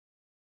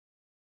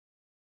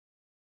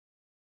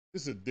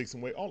 This is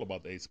Dixon Way, all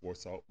about the A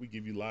Sports Talk. We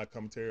give you live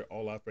commentary,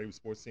 all our favorite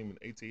sports team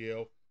in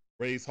ATL,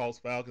 Rays, Hawks,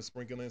 Falcons,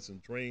 Sprinklings, and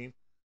Dream.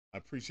 I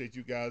appreciate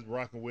you guys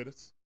rocking with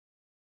us.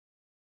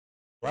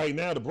 Right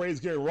now, the Braves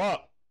getting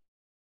rocked.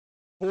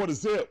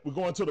 4-0. We're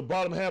going to the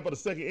bottom half of the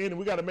second inning.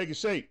 We got to make it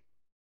shape.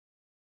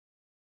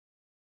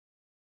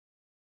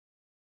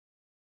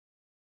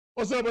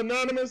 What's up,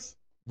 Anonymous?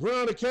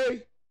 Brown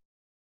K?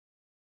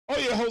 Oh,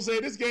 yeah,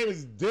 Jose, this game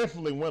is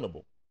definitely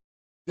winnable.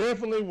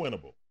 Definitely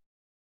winnable.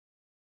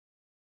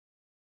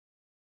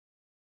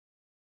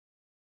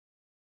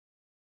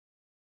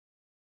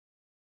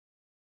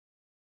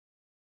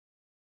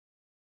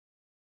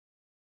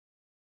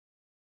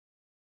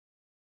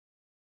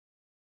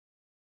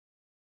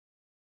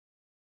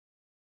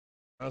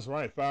 That's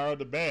right. Fire up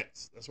the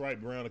bats. That's right,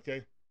 Brown,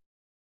 okay?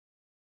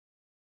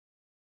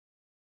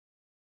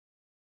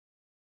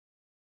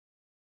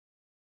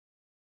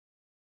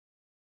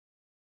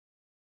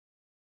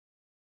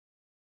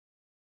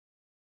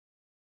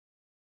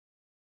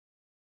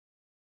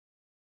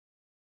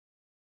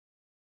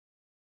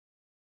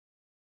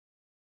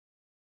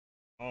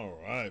 All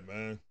right,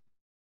 man.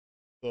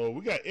 So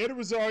we got Eddie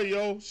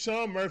Rosario,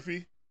 Sean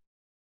Murphy.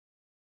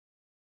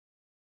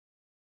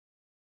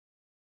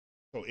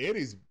 So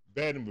Eddie's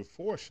batting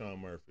before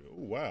Sean Murphy. Oh,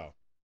 wow.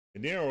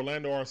 And then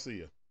Orlando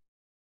Arcia.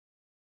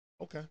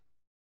 Okay.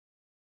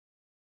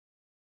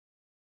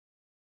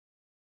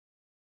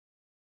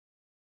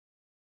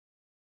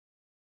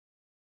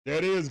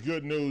 That is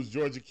good news,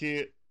 Georgia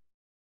kid.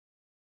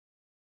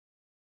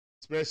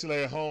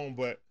 Especially at home,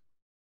 but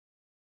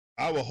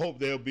I would hope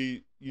they'll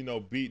be,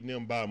 beating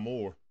them by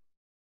more.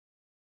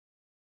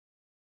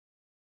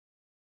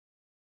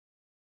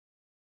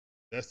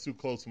 That's too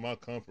close to my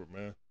comfort,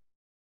 man.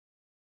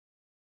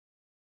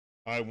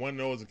 All right,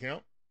 1-0 is a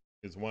count.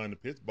 It's wind the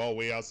pitch. Ball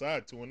way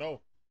outside, 2-0.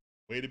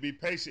 Way to be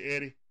patient,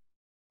 Eddie.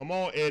 Come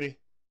on, Eddie.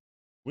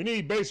 We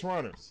need base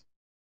runners.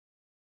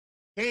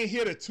 Can't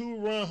hit a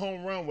 2-run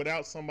home run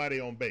without somebody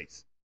on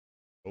base.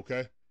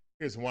 Okay?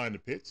 Here's wind the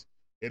pitch.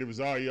 Eddie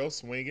Rosario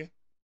swinging.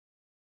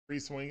 Free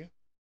swinging.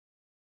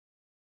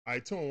 All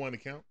right, 2-1 to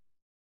count.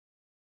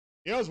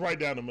 Yeah, I was right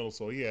down the middle,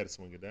 so he had to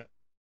swing at that.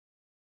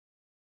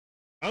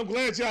 I'm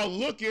glad y'all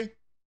looking.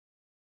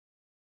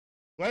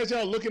 Glad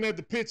y'all looking at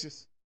the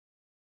pitches.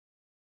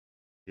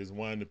 Here's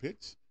wind the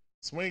pitch.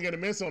 Swing and a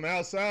miss on the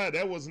outside.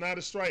 That was not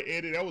a strike,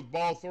 Eddie. That was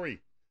ball 3.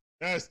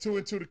 That's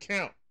 2-2 to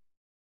count.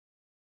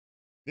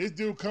 This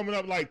dude coming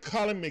up like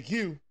Colin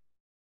McHugh.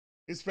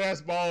 His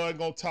fastball ain't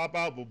going to top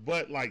out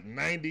but like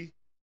 90.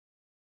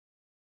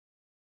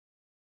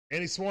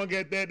 And he swung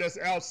at that. That's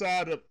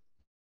outside of.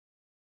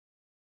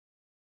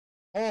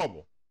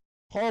 Horrible.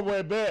 Horrible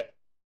at bat.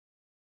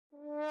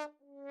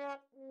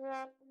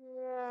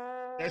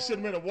 That should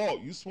have been a walk.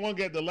 You swung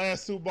at the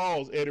last 2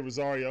 balls, Eddie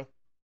Rosario.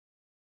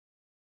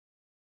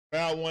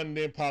 Fouled one and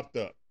then popped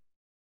up.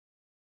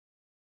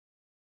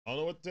 I don't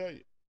know what to tell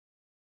you.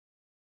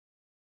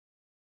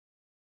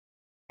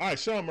 All right,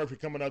 Sean Murphy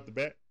coming out the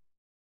bat.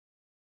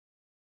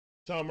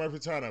 Sean Murphy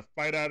trying to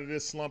fight out of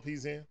this slump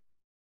he's in.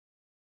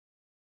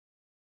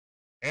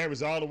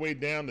 Average all the way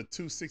down to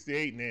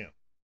 268 now.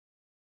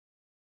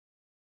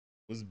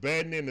 Was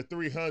batting in the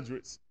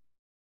 300s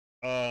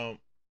all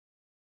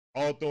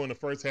through in the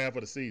first half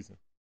of the season.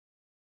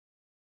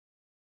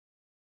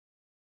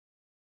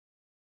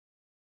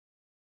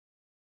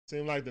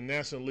 Seems like the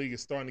National League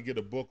is starting to get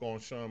a book on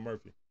Sean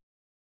Murphy.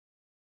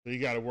 So he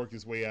got to work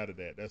his way out of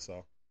that. That's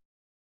all.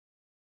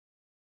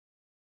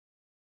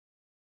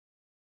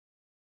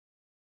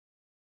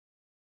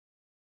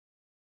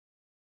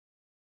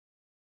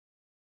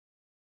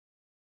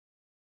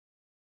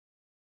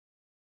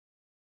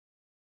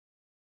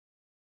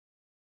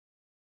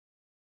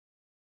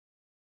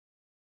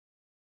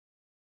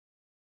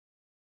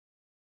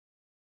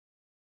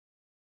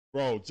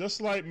 Bro,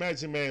 just like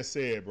Magic Man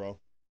said, bro.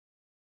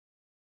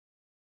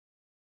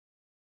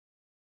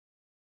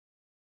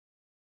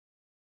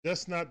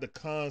 That's not the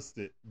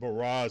constant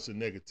barrage of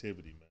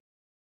negativity, man.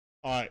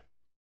 All right,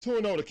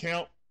 2-0 to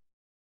count.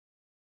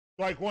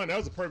 Strike one, that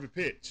was a perfect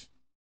pitch.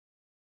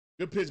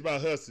 Good pitch by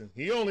Hudson.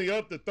 He only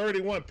up to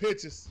 31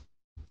 pitches.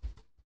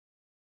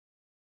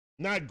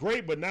 Not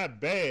great, but not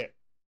bad,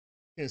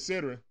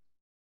 considering.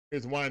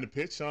 Here's winding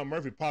pitch. Sean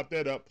Murphy popped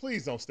that up.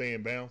 Please don't stay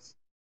in bounds.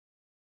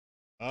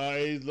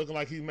 He's looking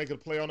like he's making a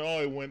play on the.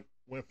 Oh, it went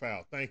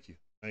foul. Thank you.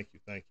 Thank you.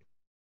 Thank you.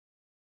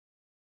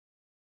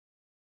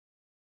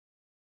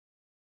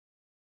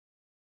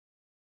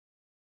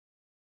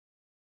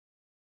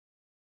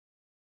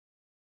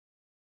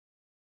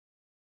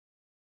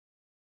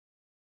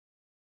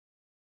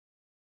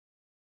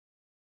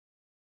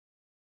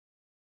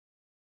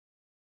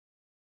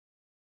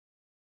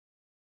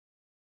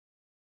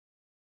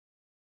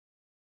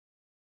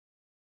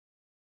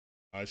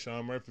 All right,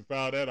 Sean Murphy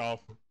fouled that off.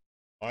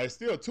 All right,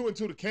 still 2-2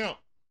 to count.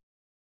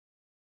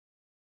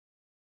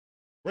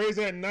 Rays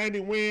at 90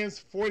 wins,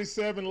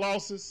 47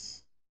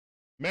 losses.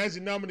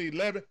 Magic number to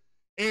 11.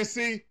 And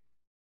see,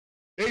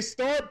 they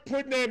start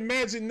putting that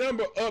magic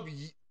number up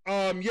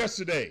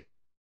yesterday.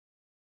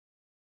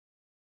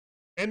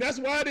 And that's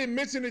why I didn't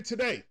mention it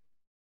today.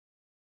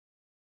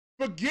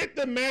 Forget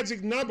the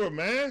magic number,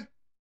 man.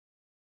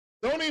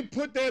 Don't even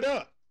put that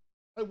up.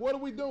 Like, what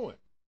are we doing?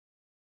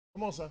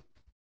 Come on, son.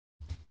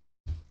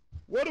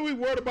 What are we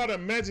worried about a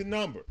magic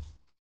number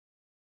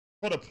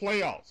for the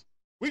playoffs?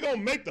 We're going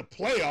to make the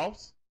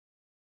playoffs.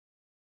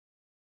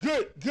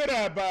 Good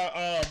eye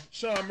by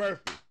Sean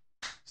Murphy.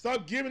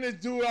 Stop giving this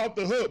dude out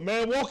the hook,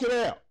 man. Walk it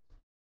out.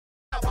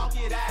 Walk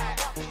it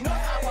out.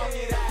 Now walk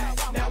it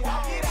out. Now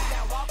walk it out.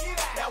 Now walk it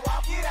out. Now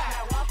walk it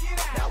out. Walk it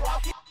out. Now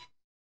walk it out.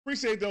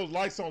 Appreciate those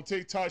likes on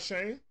TikTok,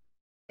 Shane.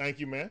 Thank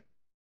you, man.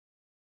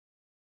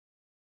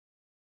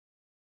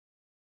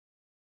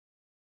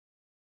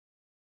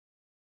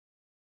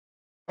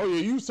 Oh,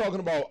 yeah, you was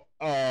talking about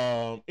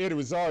Eddie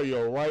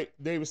Rosario, right?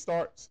 David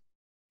Starks?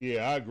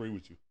 Yeah, I agree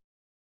with you.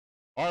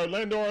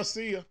 Orlando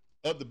Arcia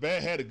up the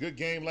bat, had a good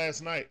game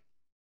last night.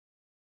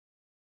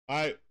 All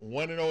right,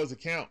 1-0 is a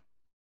count.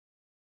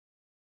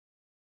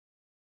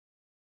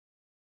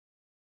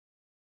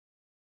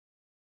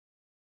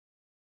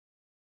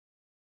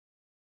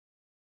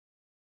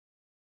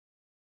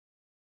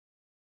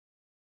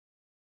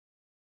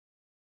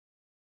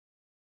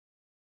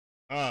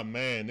 Ah,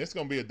 man, this is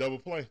going to be a double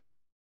play.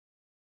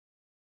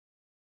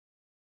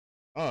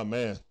 Oh,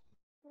 man.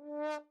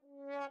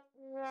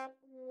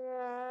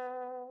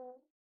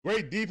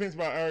 Great defense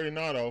by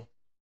Arenado.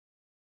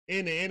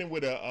 In the inning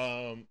with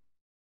a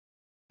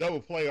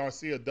double play.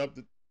 Arcia dumped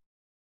it,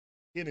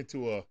 hit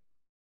into a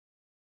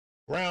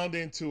ground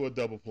into a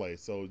double play.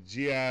 So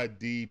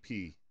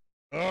GIDP.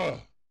 Ugh.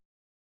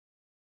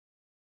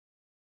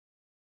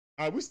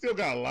 All right, we still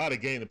got a lot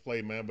of game to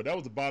play, man, but that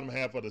was the bottom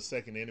half of the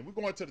second inning. We're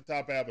going to the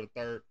top half of the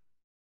third.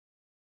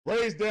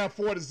 Rays down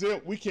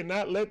 4-0. We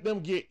cannot let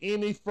them get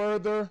any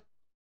further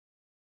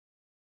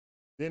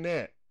than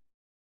that.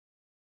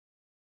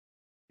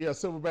 Yeah,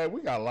 Silverback,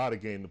 we got a lot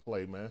of game to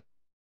play, man.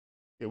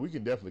 Yeah, we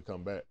can definitely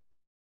come back.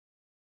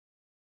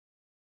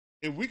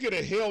 If we could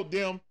have held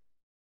them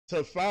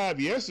to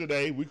 5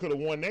 yesterday, we could have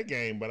won that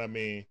game. But, I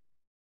mean,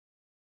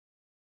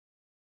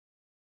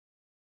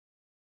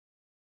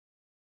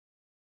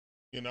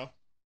 you know.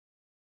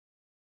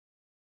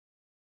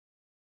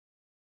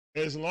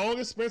 As long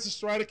as Spencer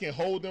Strider can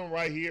hold them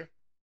right here,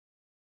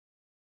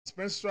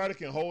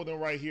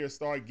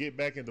 get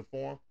back into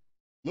form.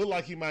 Look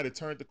like he might have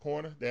turned the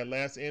corner that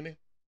last inning.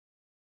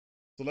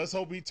 So let's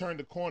hope he turned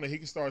the corner. He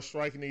can start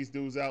striking these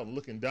dudes out and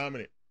looking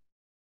dominant.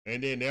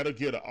 And then that'll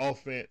give the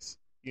offense,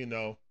 you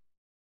know,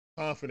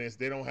 confidence.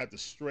 They don't have to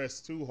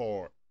stress too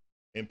hard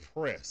and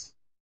press.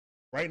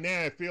 Right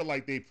now, I feel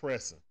like they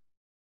pressing.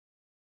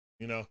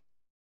 You know?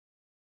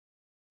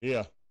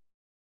 Yeah.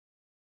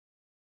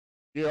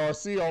 Yeah,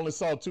 RC only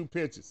saw 2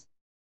 pitches.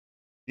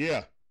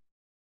 Yeah.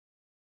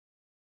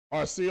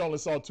 RC only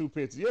saw 2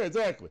 pitches. Yeah,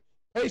 exactly.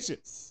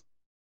 Patience.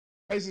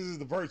 Patience is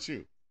the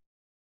virtue.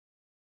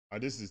 All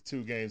right, this is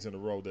 2 games in a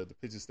row that the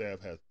pitching staff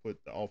has put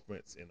the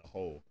offense in the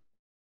hole.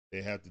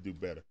 They have to do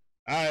better.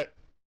 All right.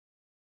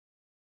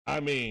 I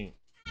mean,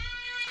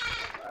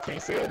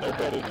 can't say it no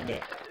better than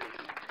that.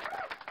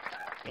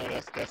 No,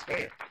 that's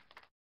fair.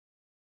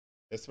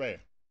 That's fair.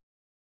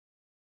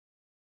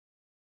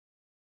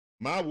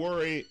 My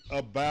worry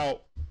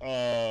about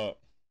my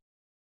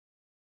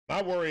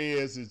worry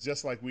is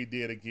just like we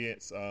did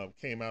against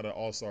came out of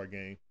All-Star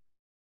game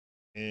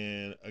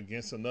and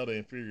against another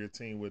inferior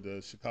team with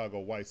the Chicago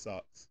White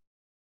Sox.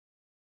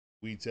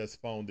 We just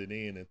phoned it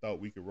in and thought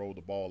we could roll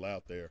the ball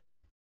out there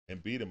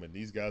and beat them. And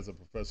these guys are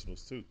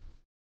professionals too.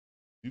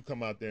 You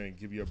come out there and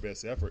give your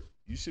best effort,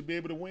 you should be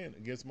able to win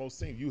against most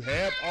teams. You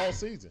have all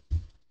season.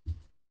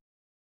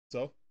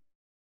 So,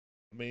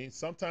 I mean,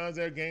 sometimes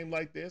they're a game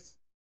like this,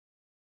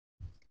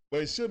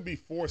 but it shouldn't be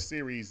 4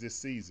 series this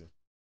season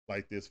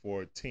like this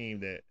for a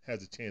team that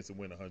has a chance to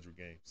win 100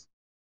 games.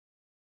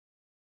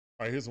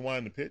 All right, here's the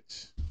wind to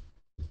pitch.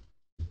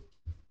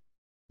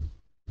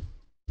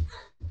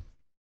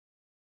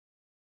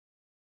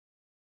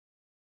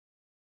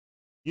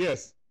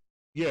 Yes,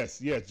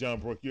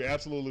 John Brook, you're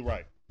absolutely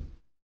right.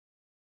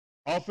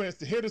 Offense,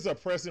 the hitters are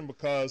pressing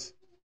because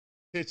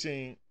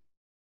pitching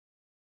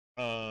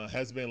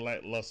has been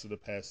lackluster the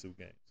past 2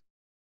 games.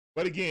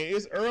 But again,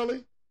 it's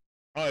early.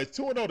 It's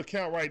 2-0 to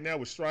count right now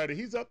with Strider.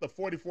 He's up to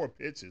 44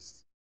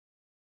 pitches.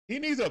 He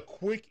needs a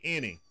quick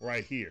inning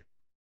right here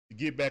to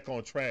get back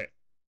on track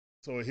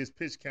so his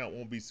pitch count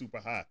won't be super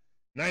high.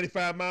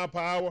 95 mile per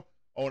hour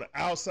on the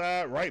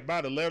outside, right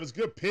by the levers.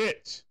 Good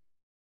pitch.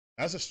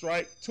 That's a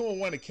strike.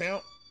 2-1 to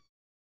count.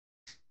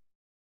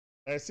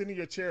 Sit in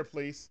your chair,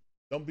 please.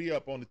 Don't be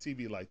up on the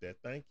TV like that.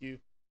 Thank you.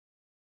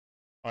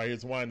 All right,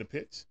 here's wind the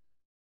pitch.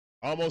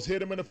 Almost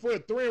hit him in the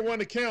foot. 3-1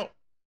 to count.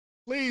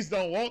 Please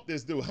don't walk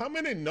this dude. How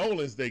many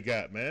Nolans they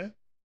got, man?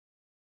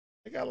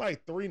 They got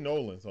like 3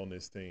 Nolans on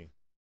this team.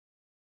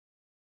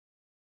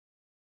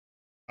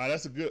 All right,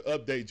 that's a good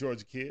update,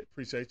 Georgia kid.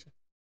 Appreciate you.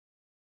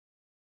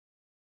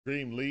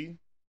 Dream lead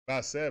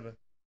by 7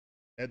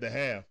 at the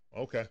half.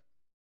 Okay.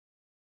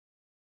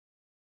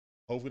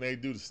 Hopefully they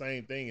do the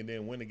same thing and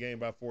then win the game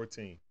by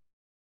 14.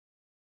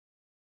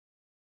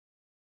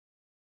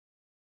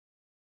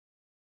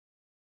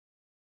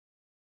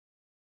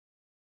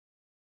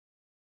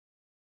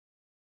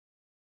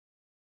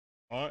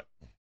 All right.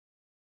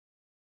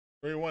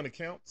 3-1 to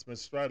count.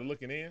 Spencer Strider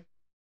looking in.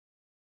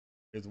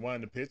 Here's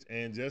wind the pitch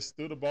and just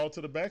threw the ball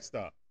to the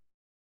backstop.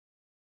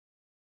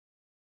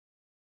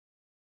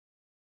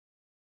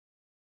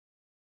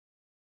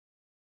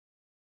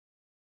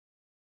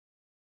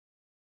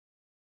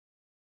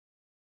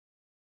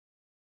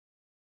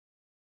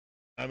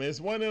 I mean,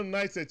 it's one of them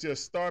nights that your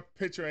star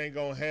pitcher ain't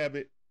going to have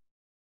it,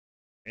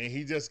 and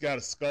he just got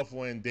to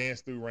scuffle and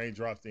dance through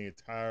raindrops the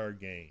entire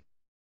game.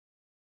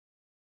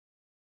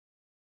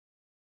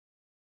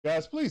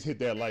 Guys, please hit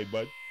that like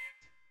button.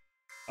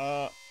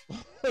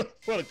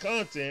 For the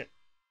content,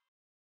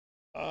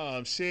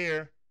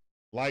 share,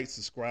 like,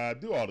 subscribe,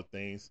 do all the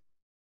things.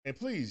 And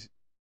please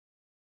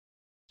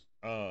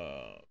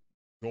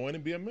join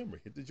and be a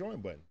member. Hit the join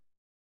button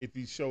if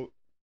you so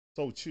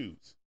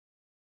choose.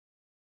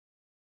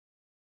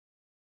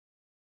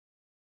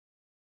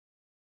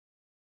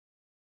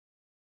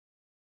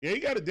 Yeah, he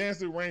got to dance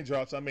through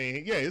raindrops. I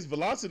mean, yeah, his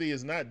velocity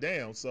is not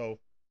down, so.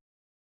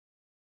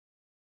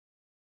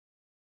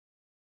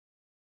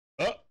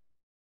 Up.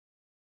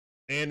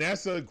 And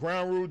that's a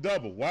ground rule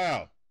double.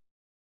 Wow.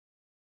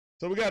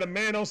 So we got a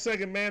man on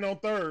second, man on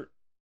third.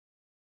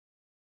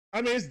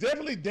 I mean, it's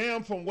definitely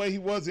down from where he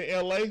was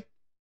in LA.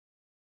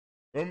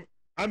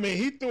 I mean,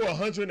 he threw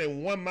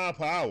 101 mile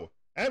per hour.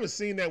 I haven't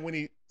seen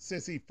that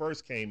since he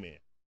first came in.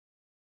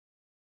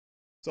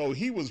 So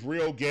he was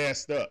real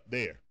gassed up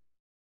there.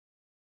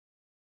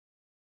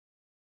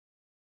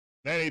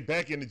 Now they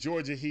back in the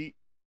Georgia heat.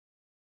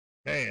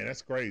 Man,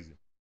 that's crazy.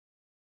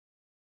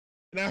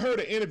 And I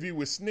heard an interview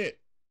with Snit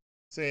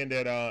saying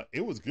that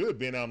it was good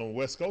being out on the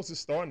West Coast.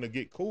 It's starting to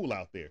get cool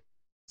out there.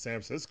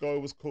 San Francisco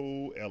was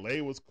cool.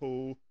 LA was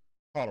cool.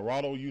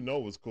 Colorado,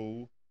 was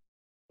cool.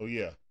 So,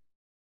 yeah.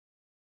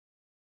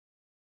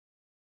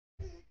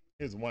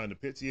 Here's one to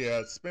pitch.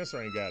 Yeah,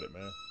 Spencer ain't got it,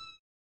 man.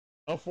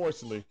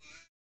 Unfortunately,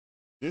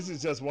 this is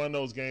just one of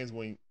those games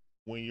when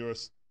your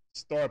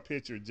star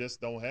pitcher just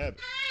don't have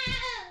it.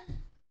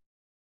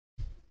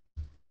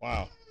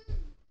 Wow.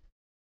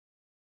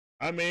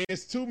 I mean,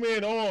 it's 2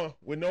 men on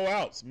with no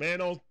outs.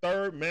 Man on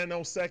third, man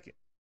on second.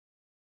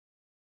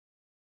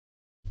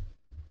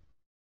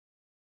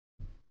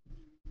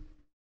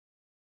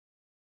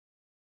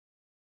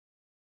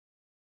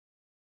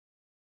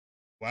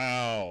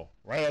 Wow.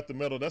 Right up the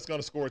middle. That's going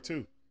to score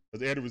 2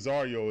 because Eddie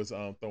Rosario is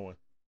throwing.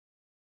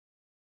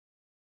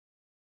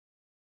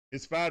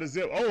 It's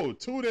 5-0. Oh,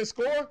 2 didn't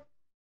score?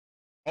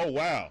 Oh,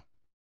 wow.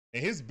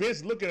 And his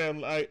bench looking at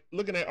him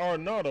looking at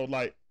Arenado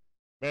like,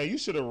 man, you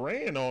should have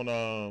ran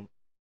on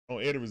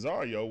Eddie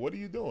Rosario. What are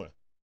you doing?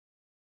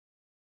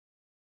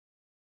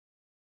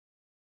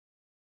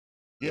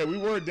 Yeah, we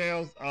were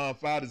down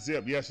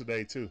 5-0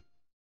 yesterday too.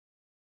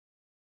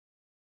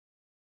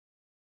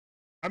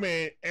 I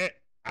mean,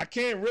 I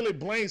can't really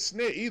blame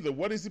Snit either.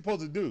 What is he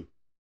supposed to do?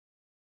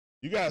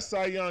 You got a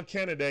Cy Young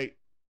candidate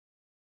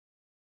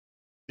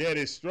that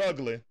is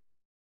struggling.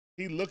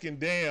 He looking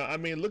down. I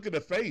mean, look at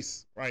the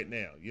face right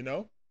now, you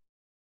know?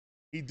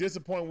 He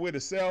disappointed with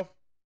himself.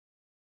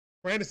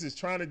 Prentice is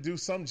trying to do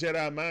some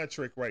Jedi mind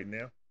trick right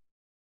now.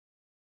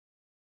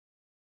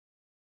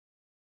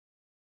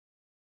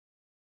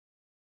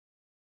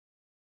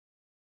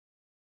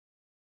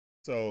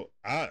 So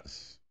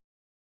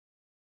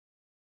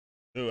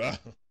dude,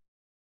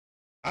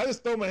 I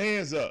just throw my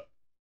hands up.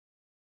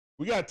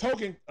 We got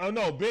token. Oh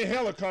no, Ben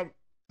Heller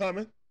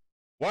coming.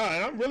 Wow,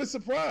 and I'm really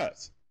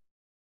surprised.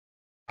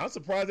 I'm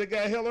surprised they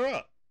got Heller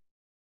up.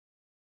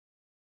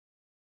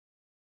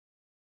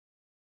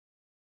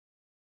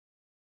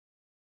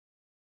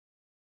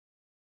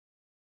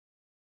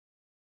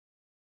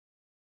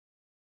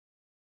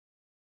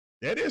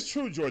 That is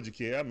true, Georgia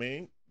Kid. I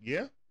mean,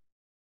 yeah.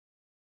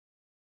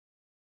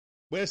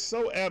 But it's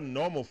so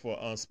abnormal for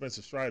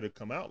Spencer Strider to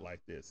come out like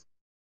this.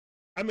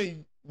 I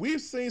mean, we've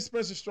seen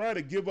Spencer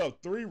Strider give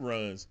up 3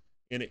 runs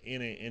in an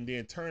inning and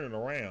then turn it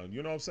around.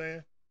 You know what I'm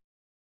saying?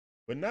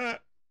 But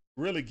not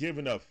really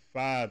giving up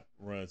 5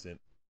 runs in,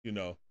 you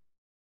know,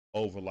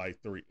 over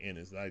like 3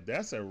 innings. Like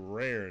that's a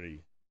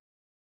rarity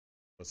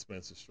for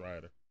Spencer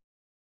Strider.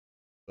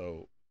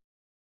 So,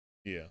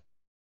 yeah.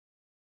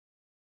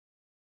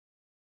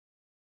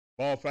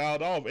 Ball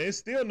fouled off, and it's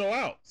still no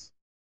outs.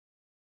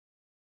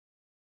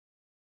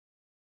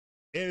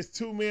 And it's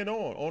 2 men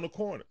on the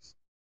corners.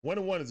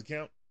 1-1 is the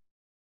count.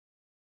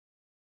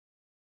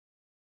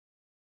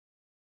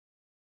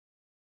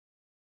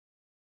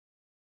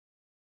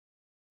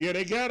 Yeah,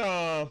 they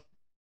got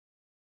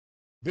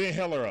Ben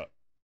Heller up.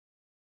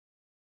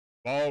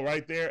 Ball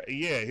right there.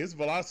 Yeah, his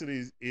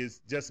velocity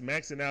is just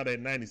maxing out at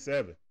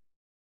 97.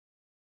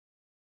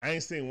 I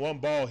ain't seen one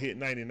ball hit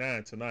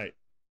 99 tonight.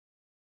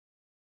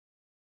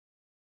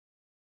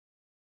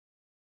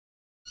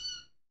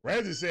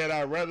 Ramsey said,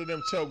 I'd rather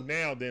them choke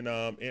now than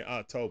in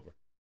October.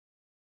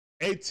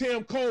 Hey,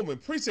 Tim Coleman,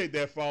 appreciate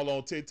that follow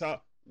on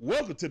TikTok.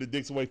 Welcome to the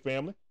Dixon Way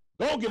family.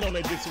 Go get on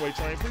that Dixon Way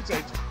train.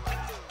 Appreciate you.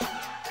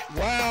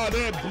 Wow,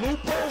 that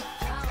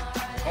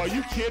blooper? Are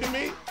you kidding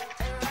me?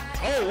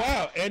 Oh,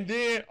 wow. And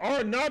then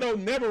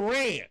Arnado never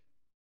ran.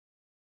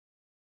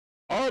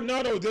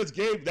 Arnado just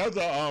gave, that was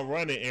a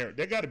running error.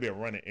 That got to be a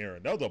running error.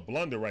 That was a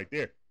blunder right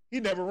there. He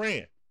never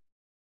ran.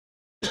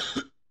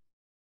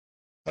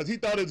 Because he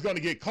thought it was going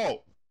to get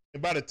caught.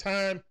 And by the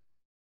time,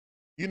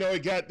 you know,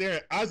 it got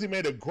there, Ozzie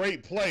made a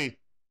great play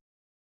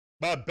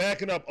by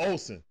backing up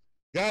Olsen.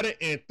 Got it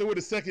and threw it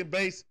to second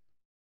base.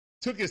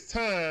 Took his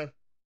time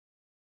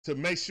to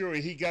make sure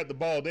he got the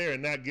ball there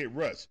and not get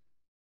rushed.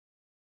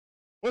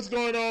 What's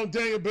going on,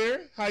 Daniel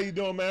Berry? How you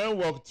doing, man?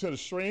 Welcome to the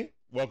stream.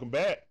 Welcome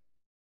back.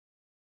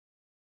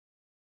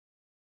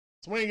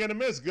 Swing and a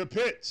miss. Good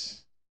pitch.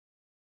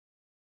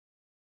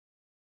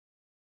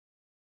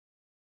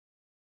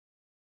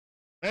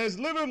 And it's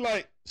literally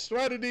like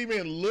Strider didn't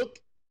even look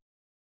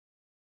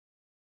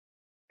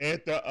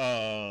at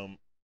the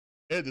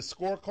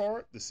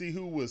scorecard to see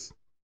who was,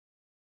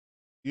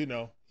 you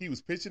know, he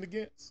was pitching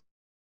against.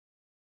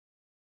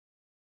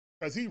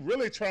 Because he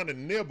really trying to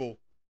nibble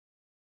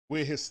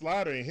with his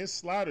slider, and his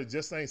slider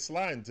just ain't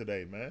sliding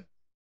today, man.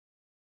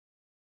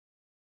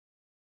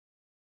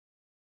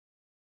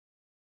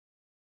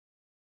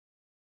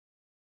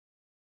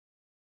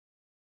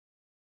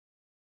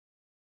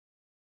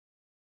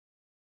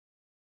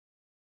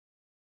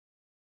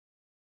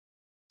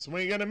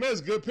 Swing and a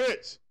miss, good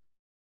pitch.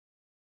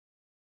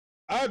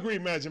 I agree,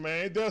 Magic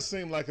Man. It does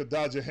seem like a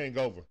Dodger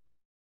hangover.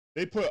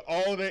 They put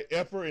all of their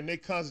effort and their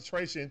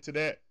concentration into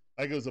that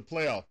like it was a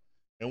playoff.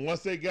 And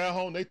once they got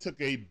home, they took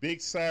a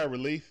big sigh of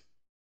relief.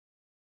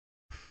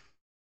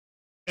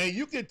 And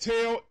you could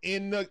tell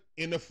in the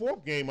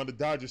 4th game of the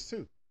Dodgers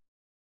too,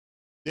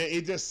 that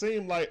it just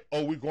seemed like,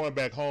 oh, we're going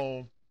back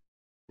home.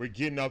 We're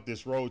getting off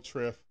this road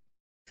trip.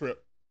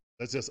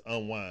 Let's just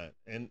unwind.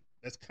 And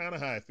that's kind of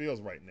how it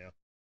feels right now.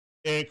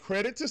 And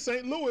credit to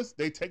St. Louis,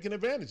 they taking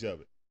advantage of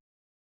it.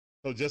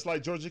 So just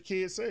like Georgia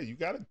Kid said, you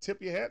got to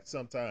tip your hat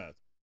sometimes.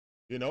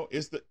 You know,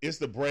 it's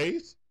the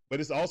Braves, but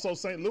it's also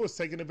St. Louis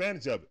taking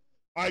advantage of it.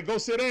 All right, go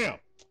sit down.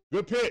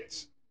 Good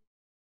pitch.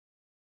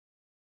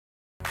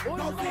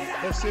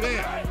 Go sit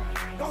down.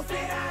 Go sit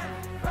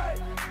down.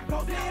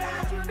 Go sit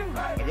down.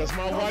 I guess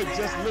my wife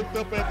just looked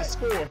up at the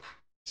score.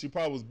 She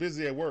probably was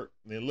busy at work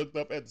and then looked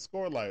up at the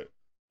score like,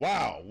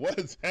 wow, what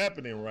is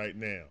happening right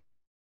now?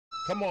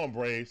 Come on,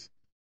 Braves.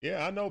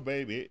 Yeah, I know,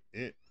 baby.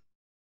 The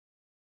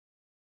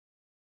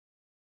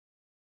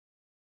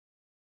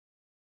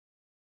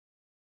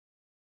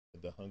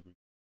hungry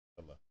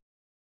fella.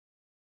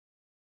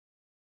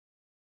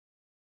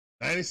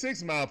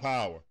 96 mile per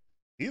hour.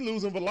 He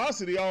losing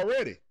velocity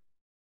already.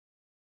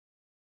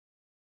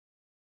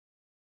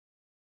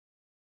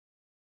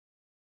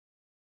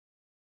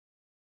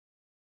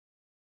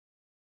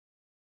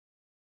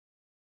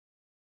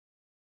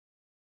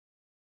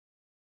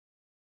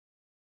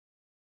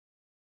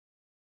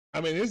 I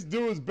mean, this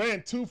dude's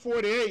batting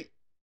 248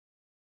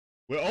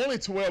 with only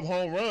 12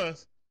 home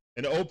runs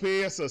and the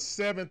OPS of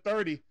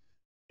 730,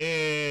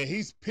 and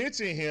he's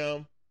pitching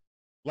him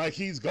like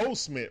he's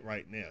Goldsmith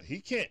right now.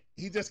 He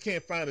just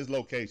can't find his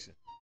location.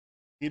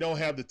 He don't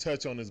have the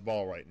touch on his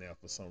ball right now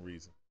for some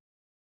reason.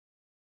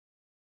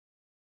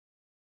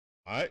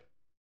 All right.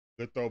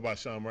 Good throw by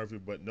Sean Murphy,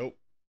 but nope.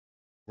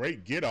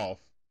 Great get off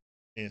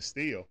and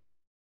steal.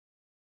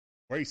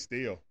 Great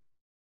steal.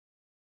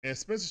 And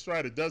Spencer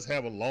Strider does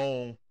have a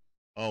long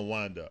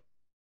wind up.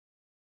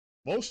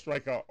 Most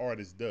strikeout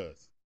artists does,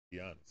 to be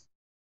honest.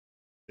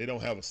 They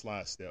don't have a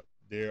slide step.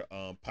 Their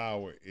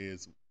power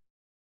is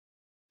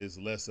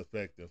less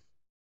effective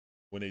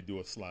when they do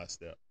a slide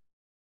step.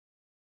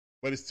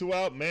 But it's 2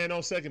 out, man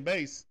on second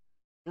base.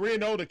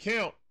 3-0 to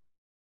count.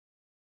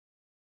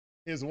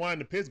 Here's winding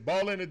the pitch,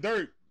 ball in the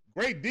dirt.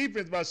 Great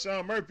defense by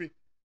Sean Murphy.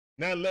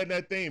 Not letting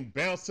that thing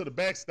bounce to the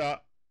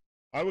backstop.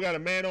 All right, we got a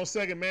man on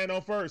second, man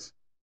on first.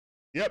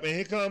 Yep, and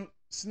here comes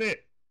Snit.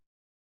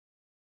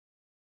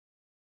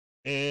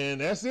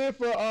 And that's it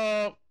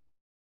for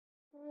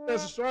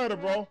Spencer Strider,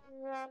 bro.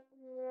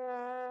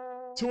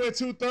 2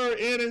 2/3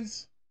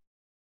 innings.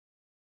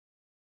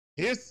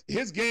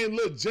 His game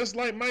looked just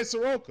like Mike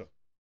Soroka.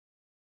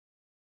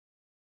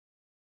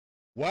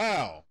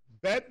 Wow.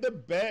 Back to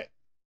back,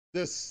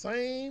 the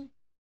same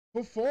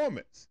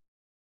performance.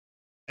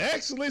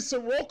 Actually,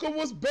 Soroka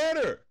was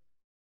better.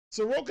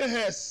 Soroka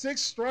had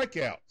 6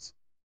 strikeouts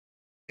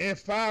and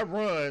 5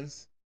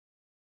 runs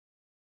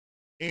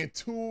in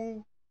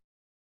 2.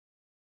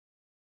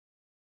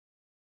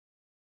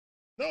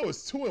 No,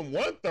 it's 2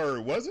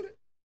 1/3, wasn't it?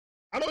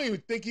 I don't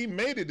even think he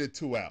made it to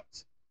 2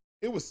 outs.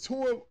 It was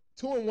 2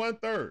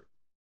 1/3.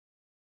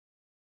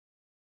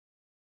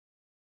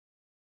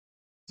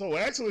 So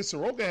actually,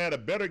 Soroka had a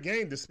better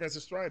game than Spencer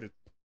Strider.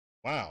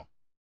 Wow.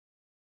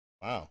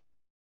 Wow.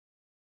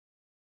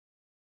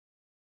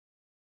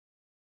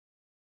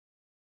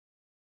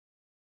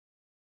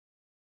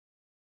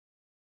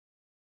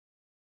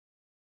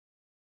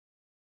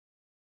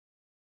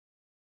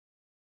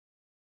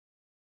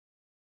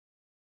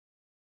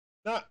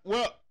 Not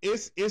well,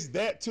 it's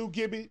that too,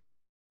 Gibby,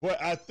 but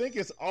I think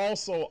it's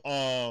also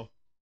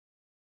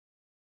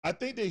I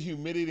think the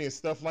humidity and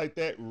stuff like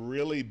that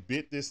really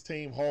bit this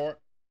team hard.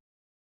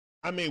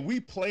 I mean, we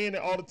play in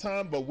it all the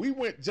time, but we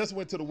just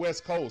went to the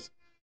West Coast,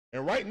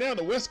 and right now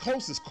the West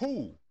Coast is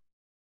cool.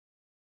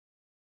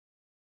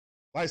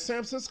 Like San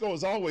Francisco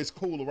is always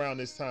cool around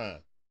this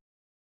time.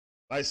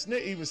 Like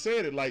Snit even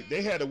said it, like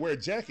they had to wear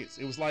jackets.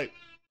 It was like,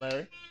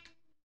 Larry,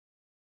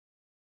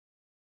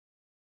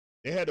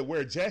 they had to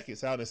wear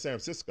jackets out in San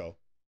Francisco.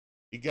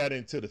 It got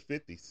into the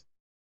 50s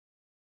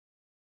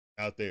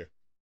out there.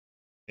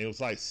 And it was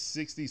like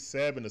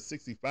 67 to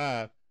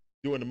 65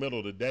 during the middle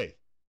of the day.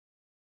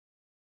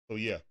 So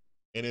yeah,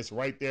 and it's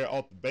right there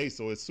off the base,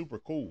 so it's super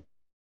cool.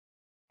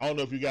 I don't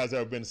know if you guys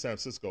ever been to San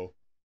Francisco,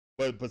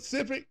 but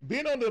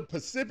being on the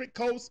Pacific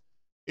coast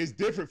is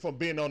different from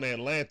being on the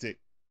Atlantic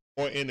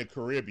or in the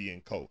Caribbean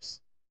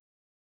coast.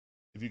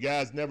 If you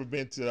guys never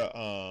been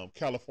to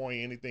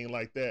California, anything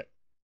like that,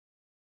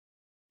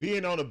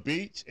 being on the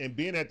beach and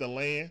being at the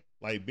land,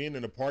 like being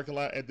in the parking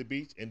lot at the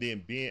beach and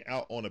then being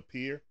out on a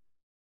pier,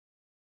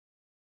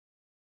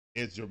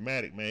 it's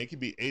dramatic, man. It can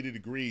be 80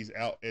 degrees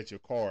out at your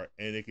car,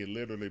 and it can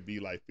literally be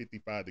like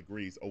 55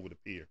 degrees over the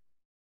pier.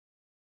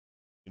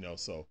 You know,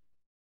 so.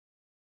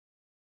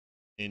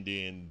 And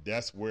then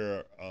that's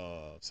where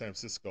San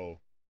Francisco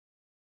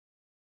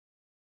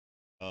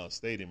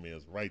Stadium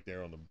is, right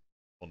there on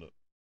the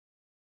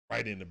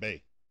right in the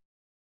bay.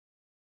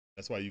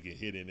 That's why you can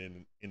hit it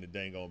in the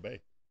dang on bay.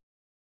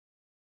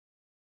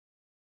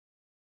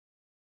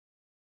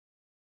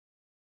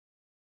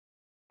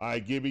 All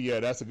right, Gibby,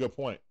 yeah, that's a good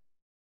point.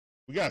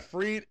 We got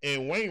Freed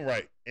and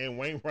Wainwright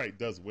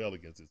does well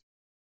against this.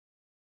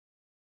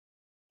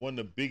 One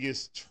of the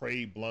biggest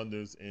trade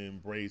blunders in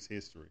Braves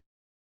history.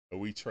 But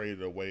we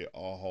traded away a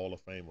Hall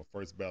of Famer,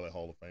 first ballot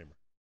Hall of Famer.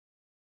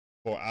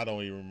 For I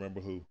don't even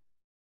remember who.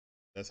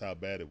 That's how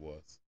bad it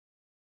was.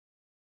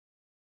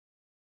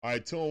 All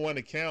right, 2-1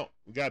 to count.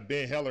 We got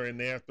Ben Heller in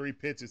there, 3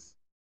 pitches,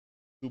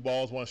 2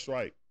 balls, 1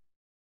 strike.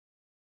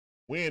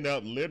 We end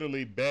up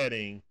literally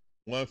batting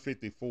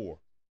 154.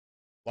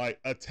 Like,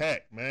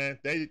 attack, man.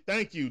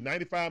 Thank you.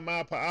 95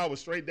 mile per hour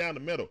straight down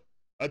the middle.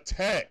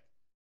 Attack.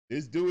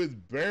 This dude is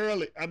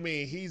barely,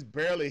 he's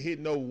barely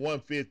hitting no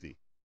 150.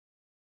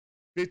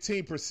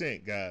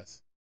 15%,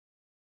 guys.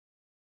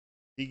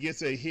 He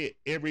gets a hit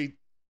every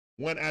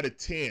 1 out of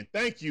 10.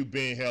 Thank you,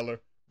 Ben Heller.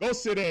 Go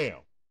sit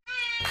down.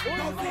 Go sit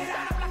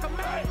down like a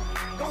man.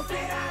 Go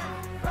sit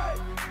down.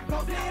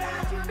 Go sit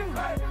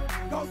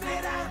down. Go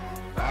sit down.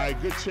 All right,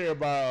 good chair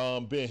by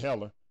Ben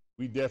Heller.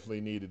 We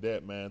definitely needed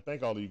that, man.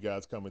 Thank all of you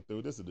guys coming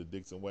through. This is the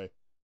Dixon Way.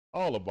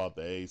 All about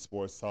the A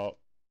Sports Talk.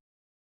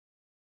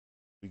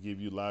 We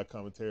give you live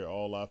commentary,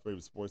 all our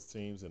favorite sports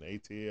teams in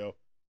ATL,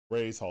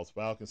 Braves, Hawks,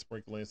 Falcons,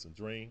 sprinkle in some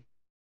Dream.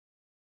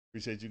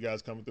 Appreciate you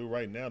guys coming through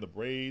right now. The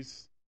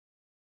Braves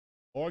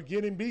are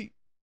getting beat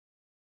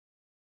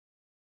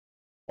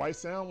quite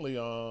soundly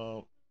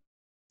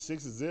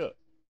 6-0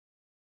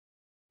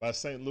 by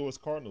St. Louis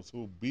Cardinals,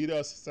 who beat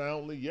us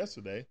soundly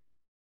yesterday,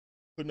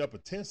 putting up a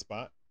 10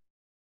 spot.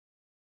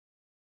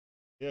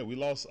 Yeah, we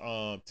lost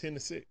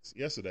 10-6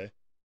 yesterday.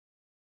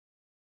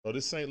 So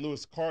this St.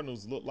 Louis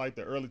Cardinals look like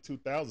the early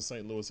 2000s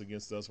St. Louis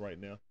against us right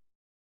now.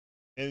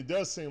 And it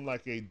does seem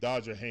like a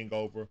Dodger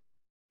hangover.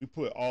 We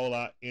put all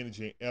our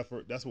energy and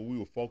effort. That's what we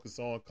were focused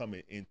on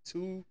coming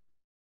into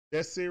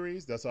that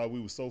series. That's why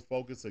we were so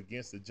focused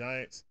against the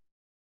Giants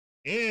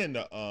and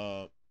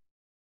the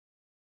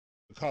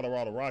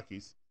Colorado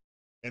Rockies.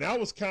 And I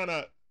was kind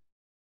of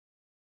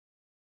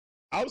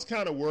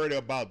worried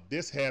about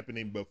this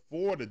happening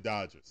before the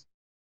Dodgers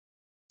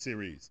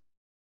series.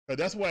 Because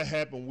that's what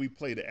happened when we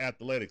played the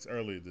Athletics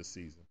earlier this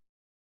season.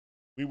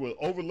 We were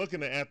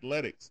overlooking the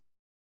Athletics,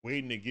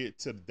 waiting to get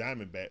to the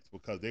Diamondbacks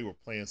because they were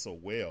playing so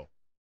well.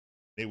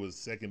 They were the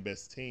second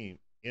best team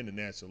in the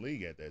National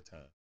League at that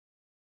time.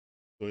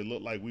 So it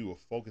looked like we were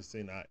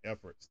focusing our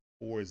efforts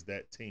towards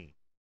that team,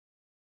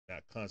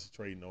 not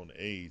concentrating on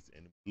the A's.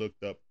 And we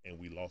looked up and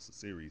we lost the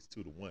series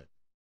 2-1.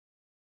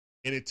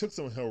 And it took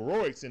some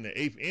heroics in the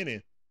 8th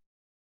inning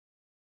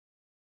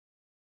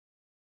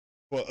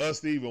for us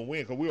to even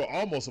win because we were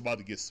almost about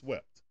to get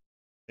swept.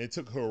 And it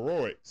took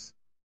heroics,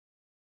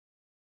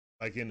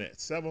 like in the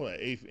 7th or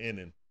 8th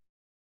inning,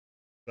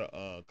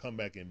 to come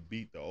back and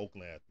beat the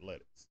Oakland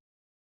Athletics.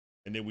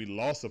 And then we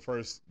lost the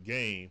first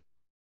game.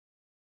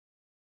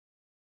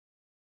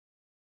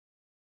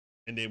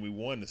 And then we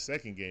won the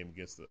second game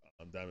against the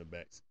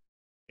Diamondbacks.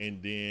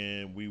 And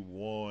then we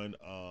won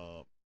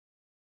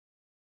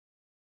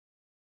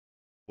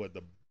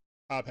the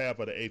top half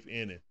of the 8th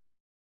inning.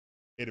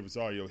 Eddie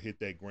Rosario hit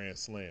that grand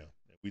slam.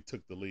 And we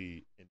took the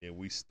lead, and then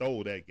we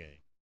stole that game.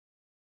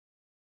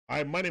 All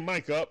right, Money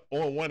Mike up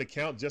on one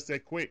account, just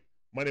that quick.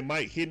 Money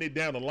Mike hitting it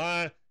down the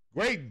line.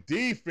 Great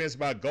defense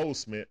by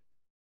Goldsmith.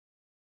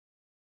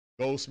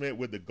 Goldsmith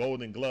with the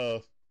golden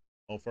glove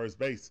on first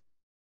base.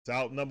 It's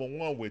out number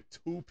 1 with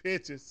 2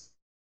 pitches.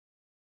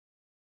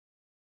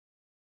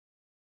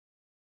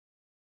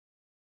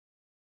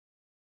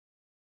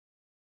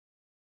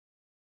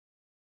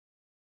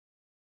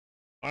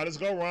 All right, let's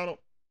go, Ronald.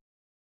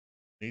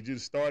 Need you to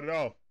start it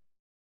off.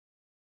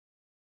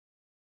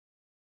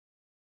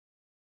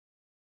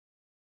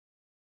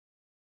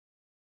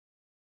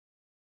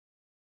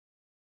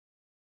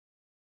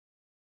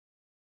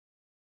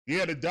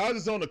 Yeah, the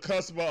Dodgers on the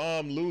cusp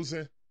of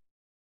losing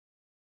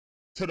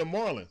to the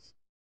Marlins,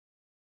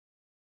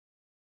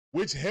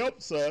 which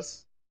helps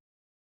us,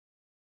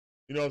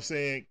 you know what I'm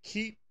saying,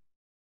 keep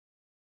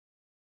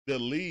the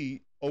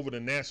lead over the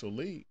National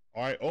League.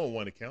 All right,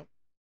 0-1 account.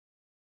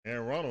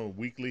 Aaron Ronald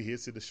weekly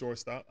hits at the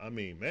shortstop. I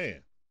mean,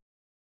 man.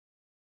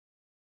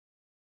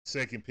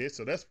 Second pitch.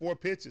 So that's 4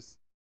 pitches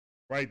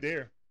right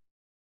there.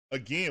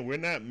 Again, we're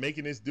not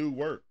making this dude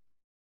work.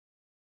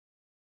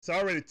 It's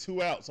already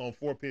 2 outs on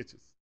 4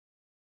 pitches.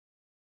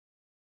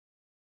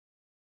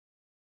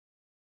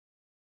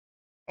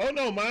 Oh,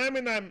 no,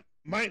 Miami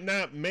might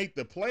not make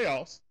the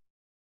playoffs.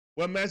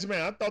 Well, Magic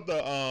Man, I thought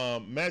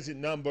the magic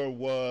number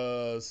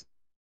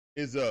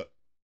is the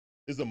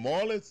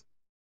Marlins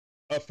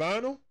a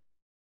final?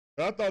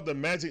 I thought the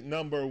magic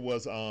number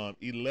was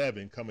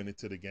 11 coming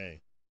into the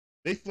game.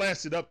 They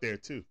flashed it up there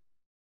too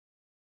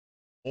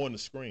on the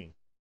screen.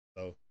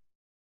 So,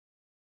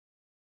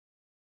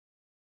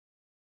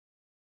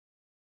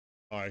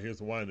 all right, here's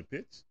the wind of the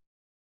pitch.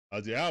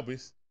 Ozzie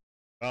Albies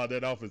fouled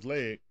that off his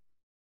leg.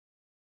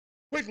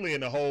 Quickly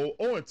in the hole,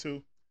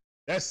 0-2.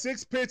 That's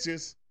 6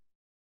 pitches,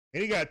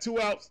 and he got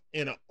 2 outs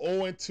in an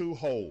 0-2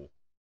 hole.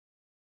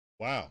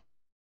 Wow.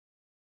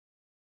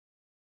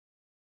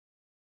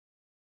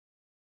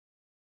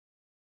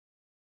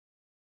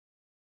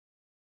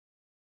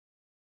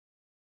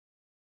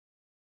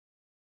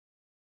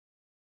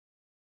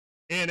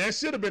 And that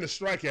should have been a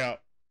strikeout.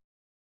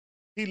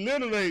 He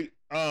literally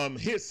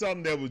hit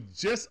something that was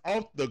just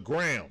off the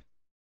ground.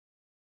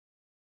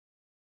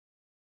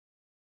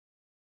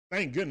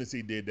 Thank goodness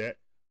he did that.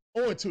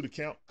 0-2 to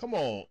count. Come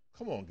on,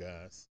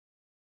 guys.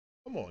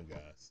 Come on,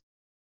 guys.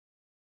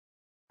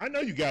 I know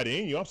you got it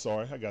in you. I'm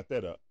sorry, I got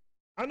that up.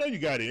 I know you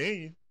got it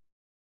in you.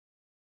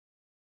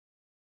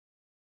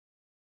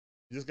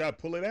 You just got to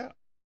pull it out.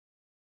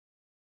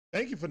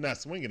 Thank you for not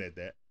swinging at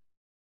that.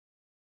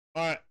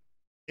 All right.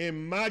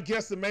 In my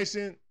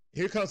guesstimation,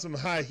 here comes some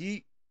high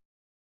heat.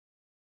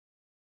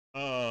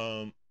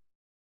 Ozzy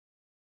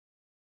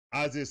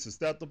is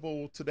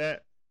susceptible to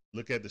that.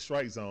 Look at the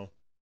strike zone.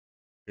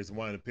 Here's the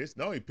wind of pitch.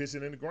 No, he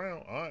pitching in the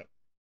ground. All right.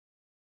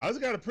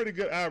 Ozzy got a pretty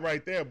good eye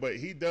right there, but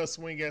he does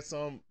swing at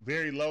some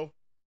very low.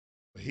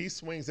 But he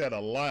swings at a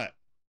lot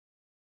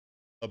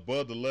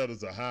above the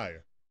letters or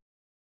higher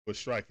for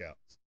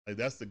strikeouts. Like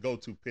that's the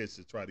go-to pitch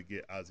to try to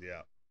get Ozzy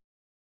out.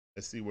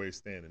 Let's see where he's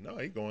standing. No,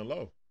 he's going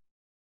low.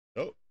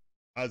 Nope.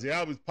 Ozzy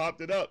Albies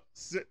popped it up.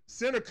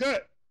 Center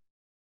cut.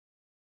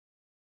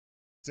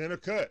 Center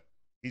cut.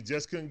 He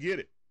just couldn't get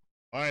it.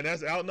 All right,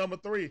 that's out number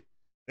 3.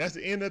 That's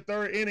the end of the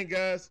 3rd inning,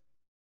 guys.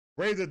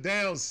 Braves are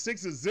down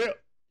 6-0,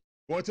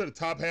 going to the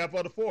top half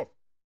of the 4th.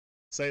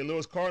 St.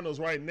 Louis Cardinals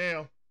right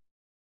now,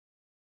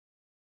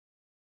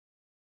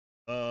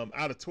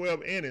 out of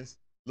 12 innings,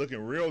 looking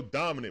real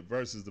dominant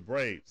versus the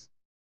Braves.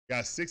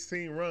 Got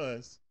 16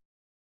 runs.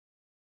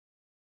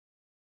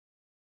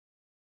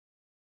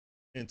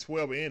 in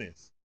 12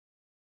 innings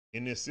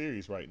in this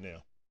series right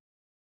now.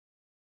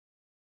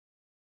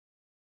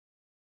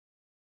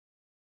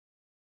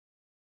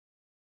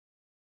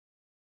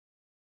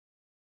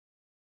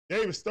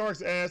 David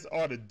Starks asks,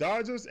 are the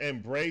Dodgers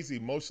and Braves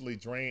emotionally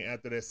drained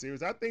after that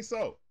series? I think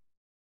so.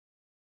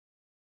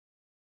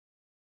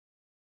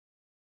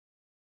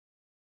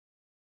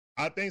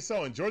 I think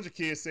so. And Georgia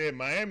Kid said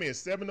Miami is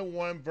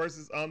 7-1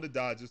 versus the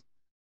Dodgers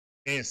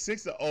and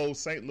 6-0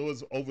 St.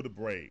 Louis over the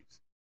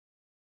Braves.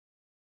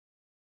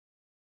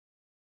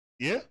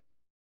 Yeah.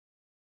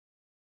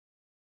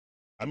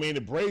 I mean,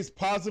 the Braves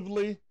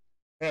possibly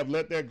have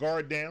let their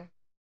guard down,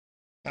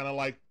 kind of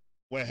like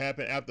what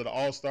happened after the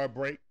All-Star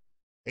break.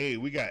 Hey,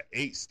 we got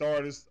 8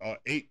 starters or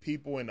 8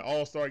 people in the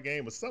All-Star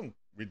game or something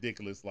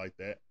ridiculous like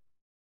that.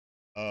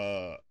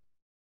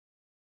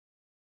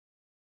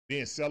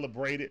 Being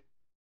celebrated.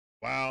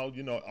 Wow,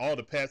 you know, all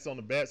the pats on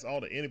the bats,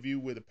 all the interview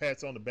with the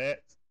pats on the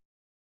bats.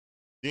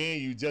 Then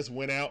you just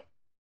went out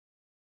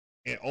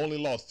and only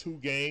lost 2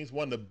 games.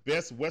 One of the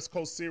best West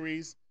Coast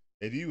series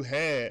that you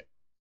had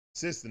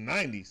since the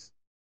 90s.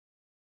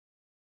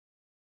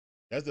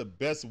 That's the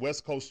best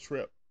West Coast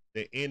trip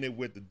that ended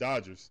with the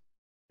Dodgers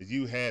that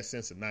you had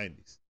since the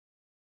 90s.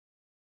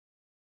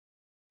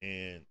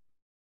 And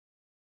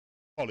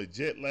call it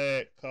jet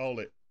lag, call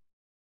it,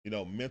 you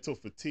know, mental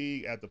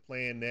fatigue after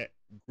playing that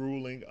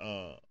grueling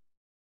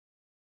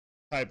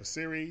type of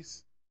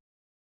series.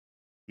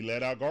 We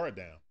let our guard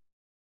down.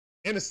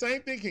 And the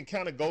same thing can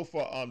kind of go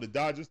for the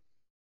Dodgers.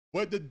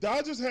 But the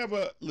Dodgers have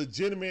a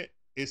legitimate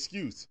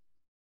excuse.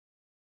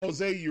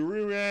 Jose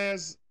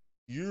Urias,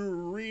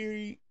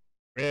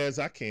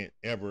 I can't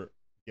ever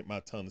get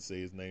my tongue to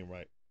say his name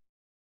right.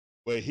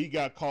 But he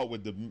got caught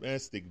with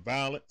domestic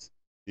violence,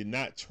 did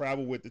not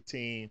travel with the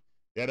team.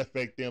 That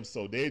affected them.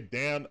 So they're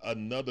down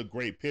another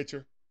great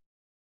pitcher.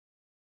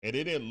 And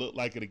it didn't look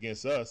like it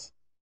against us.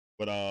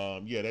 But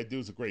yeah, that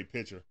dude's a great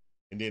pitcher.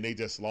 And then they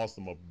just lost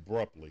him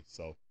abruptly.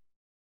 So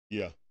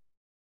yeah.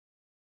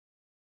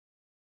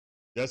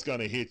 That's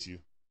gonna hit you,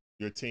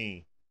 your team.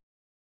 You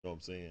know what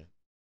I'm saying?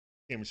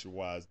 Chemistry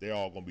wise, they're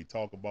all gonna be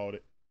talking about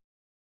it.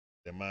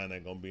 Their mind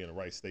ain't gonna be in the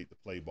right state to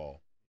play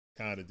ball.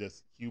 Kind of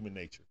just human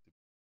nature.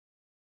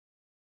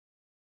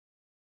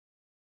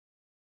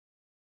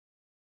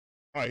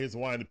 All right, here's the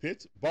wind the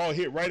pitch. Ball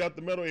hit right up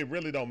the middle. It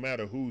really don't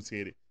matter who's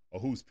hit it or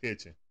who's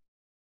pitching.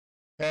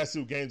 Past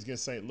 2 games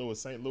against St.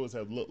 Louis. St. Louis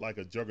have looked like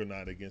a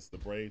juggernaut against the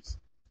Braves.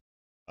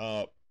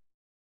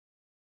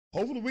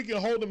 Hopefully we can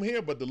hold them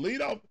here, but the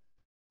leadoff,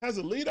 has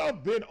the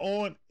leadoff been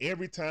on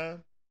every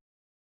time?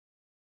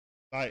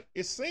 Like,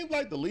 it seems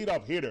like the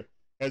leadoff hitter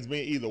has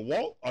been either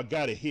walked or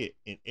got a hit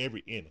in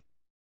every inning.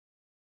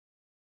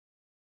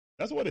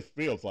 That's what it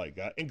feels like,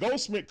 guys. And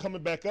Goldsmith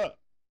coming back up.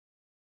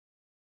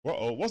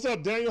 Uh-oh. What's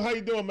up, Daniel? How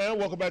you doing, man?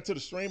 Welcome back to the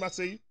stream. I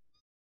see you.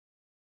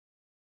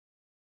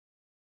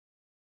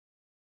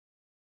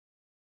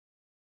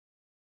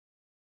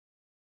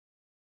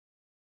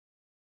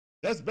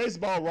 That's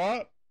baseball,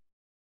 Rob.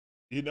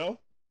 You know?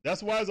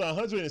 That's why it's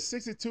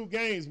 162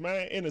 games,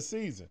 man, in a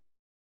season.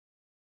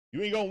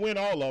 You ain't going to win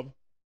all of them.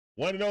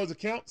 One of those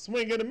accounts,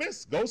 swing and a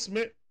miss.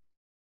 Goldsmith,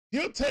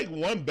 he'll take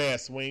one bad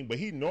swing, but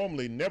he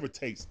normally never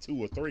takes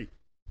 2 or 3.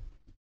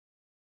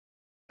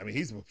 I mean,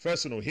 he's a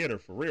professional hitter,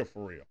 for real,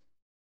 for real.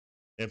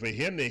 And for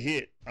him to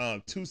hit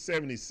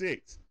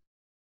 276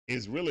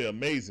 is really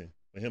amazing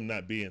for him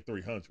not being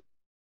 300.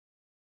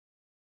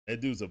 That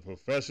dude's a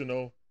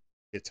professional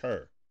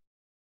hitter.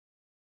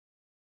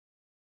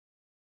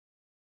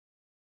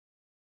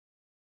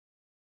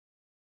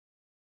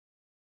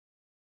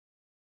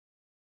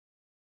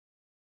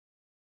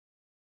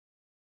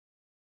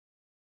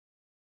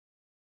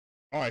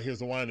 All right, here's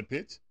the wind and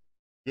pitch.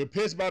 Good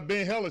pitch by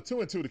Ben Heller,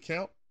 2-2 to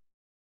count.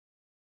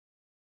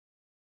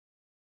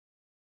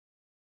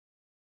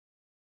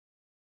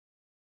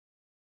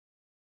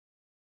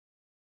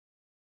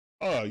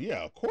 Oh, yeah,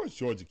 of course,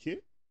 Georgia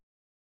Kid.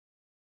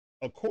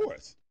 Of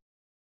course.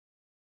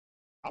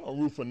 I don't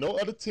root for no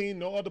other team,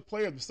 no other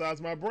players besides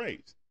my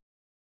Braves.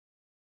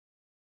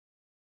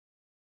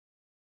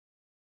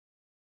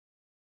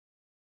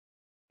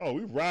 Oh,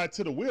 we ride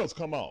till the wheels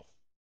come off.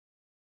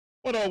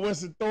 What up,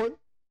 Winston Thornton?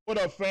 What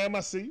up, fam?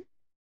 I see you.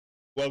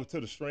 Welcome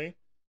to the stream.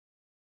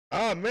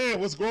 Ah, man,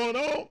 what's going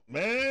on,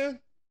 man?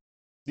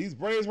 These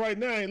Braves right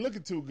now ain't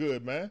looking too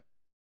good, man.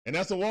 And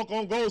that's a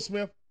walk-on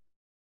Goldsmith.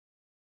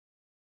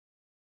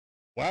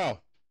 Wow.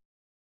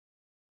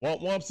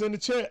 Want wumps in the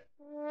chat.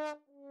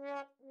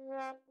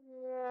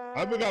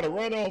 I've got a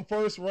run on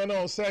first, run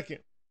on second.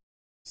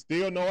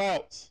 Still no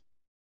outs.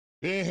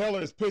 Ben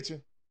Heller is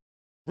pitching.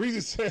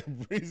 Breezy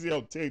said, Breezy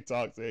on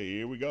TikTok said,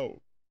 here we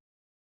go.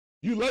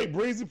 You late,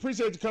 Breezy.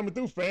 Appreciate you coming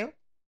through, fam.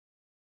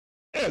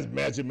 As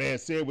Magic Man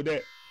said with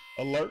that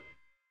alert,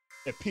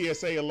 that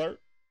PSA alert,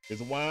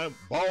 is wine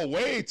ball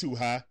way too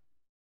high.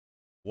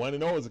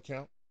 1-0 is a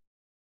count.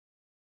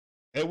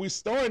 And we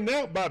starting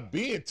out by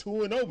being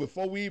 2-0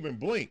 before we even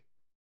blink.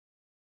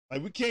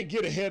 Like, we can't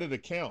get ahead of the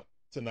count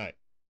tonight.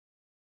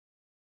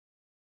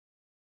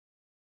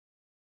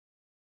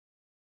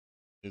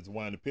 It's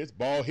wine the pitch.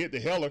 Ball hit the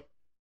Heller.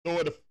 Throw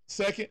it a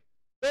second.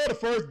 Throw it a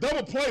first.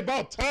 Double play,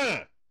 about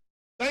time.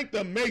 Thank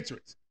the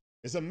Matrix.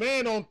 It's a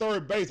man on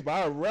third base, but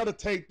I'd rather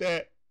take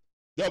that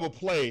double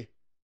play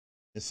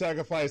and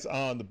sacrifice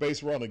on the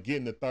base runner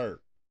getting the third.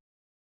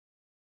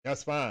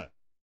 That's fine.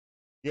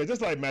 Yeah,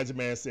 just like Magic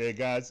Man said,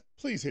 guys,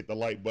 please hit the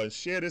like button.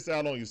 Share this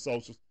out on your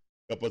socials.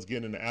 Help us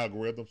get in the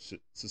algorithm.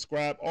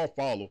 Subscribe or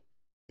follow,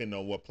 depending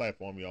on what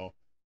platform you're on.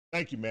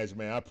 Thank you, Magic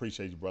Man. I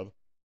appreciate you, brother.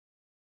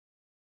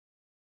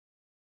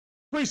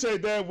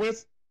 Appreciate that,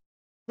 Winston.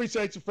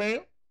 Appreciate you,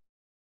 fam.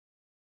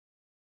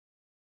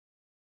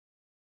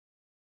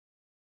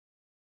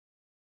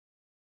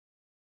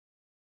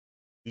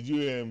 Did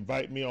you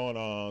invite me on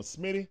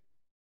Smitty?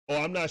 Oh,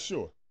 I'm not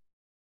sure.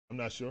 I'm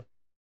not sure.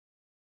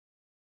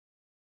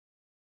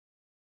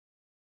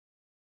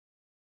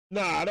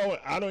 Nah,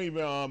 I don't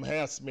even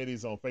have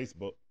Smitty's on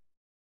Facebook.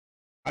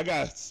 I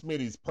got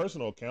Smitty's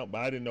personal account,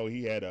 but I didn't know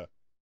he had a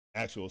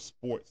actual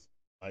sports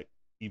like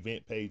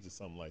event page or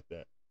something like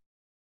that.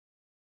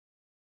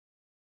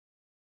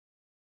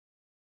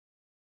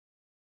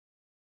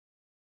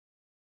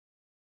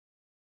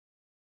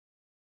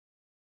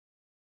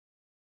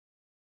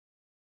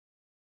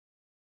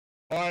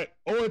 All right,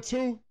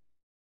 0-2.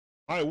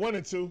 All right,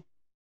 1-2.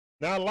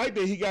 Now I like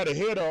that he got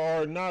ahead of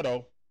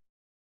Arenado.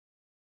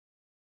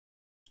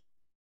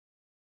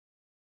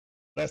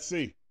 Let's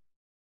see.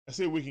 Let's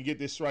see if we can get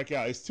this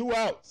strikeout. It's 2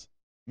 outs.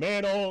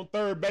 Man on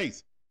third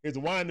base. Here's a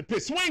wind the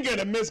pitch. Swing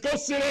and a miss. Go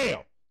sit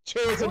down.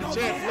 Chairs in the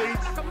chat,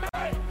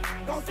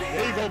 please.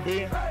 There you go,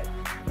 Ben.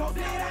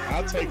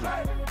 I'll take it.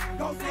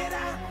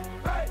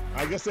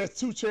 I guess that's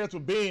 2 chairs for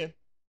Ben.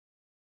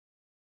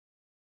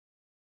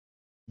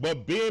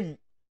 But Ben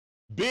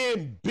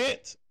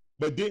bent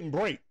but didn't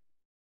break.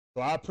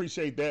 So I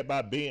appreciate that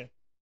by Ben.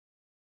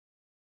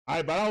 All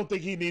right, but I don't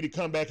think he need to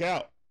come back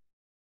out.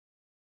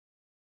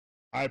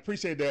 I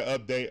appreciate that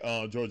update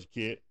on Georgia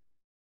Kid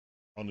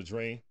on the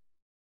drain.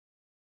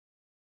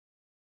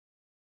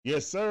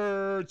 Yes,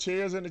 sir.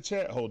 Cheers in the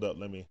chat. Hold up.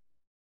 Let me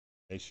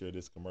make sure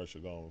this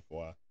commercial going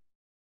before I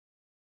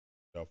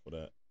go for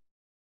that.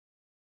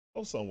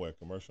 Go somewhere,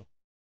 commercial.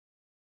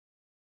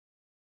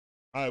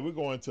 All right, we're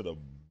going to the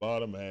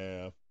bottom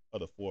half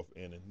of the 4th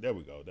inning. There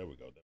we go. There we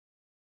go.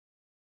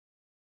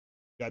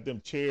 Got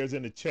them chairs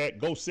in the chat.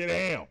 Go sit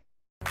down.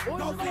 Go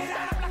sit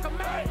down like a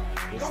man.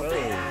 Yes,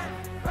 sir.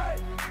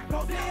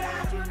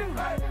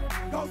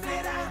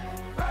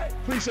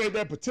 Appreciate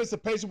that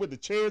participation with the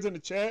chairs in the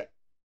chat.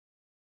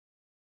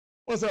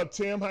 What's up,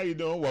 Tim? How you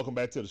doing? Welcome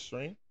back to the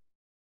stream.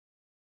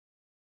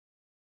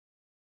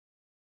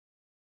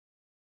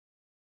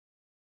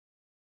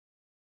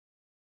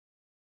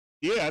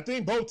 Yeah, I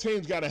think both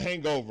teams got a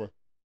hangover.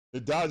 The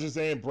Dodgers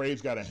and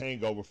Braves got a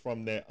hangover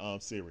from that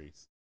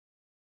series.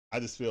 I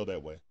just feel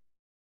that way.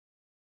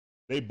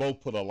 They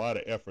both put a lot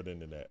of effort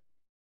into that.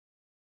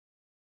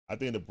 I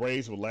think the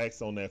Braves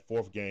relaxed on that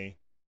 4th game.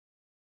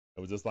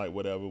 It was just like,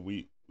 whatever,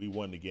 we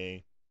won the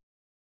game.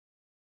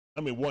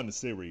 I mean, won the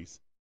series.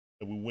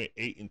 And we went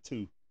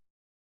 8-2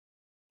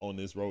 on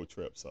this road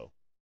trip. So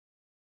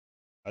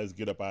I just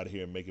get up out of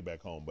here and make it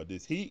back home. But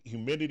this heat,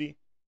 humidity,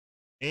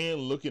 and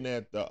looking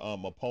at the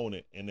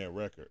opponent and their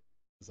record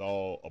is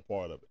all a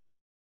part of it.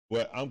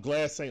 Well, I'm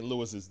glad St.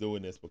 Louis is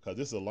doing this because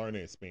this is a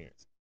learning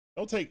experience.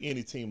 Don't take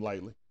any team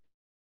lightly.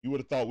 You would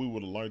have thought we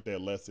would have learned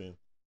that lesson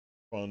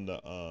from the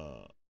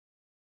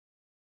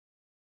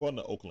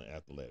Oakland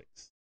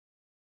Athletics.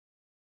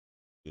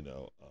 You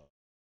know,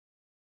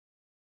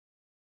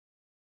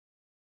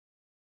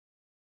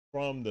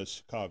 from the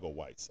Chicago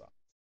White Sox.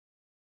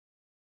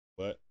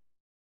 But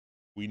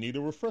we need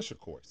a refresher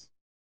course.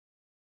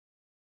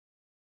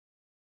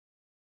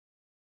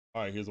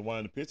 All right, here's a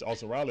wind the pitch.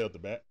 Austin Riley up the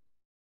bat.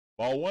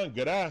 Ball 1,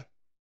 good eye.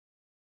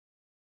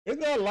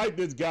 It's not like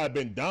this guy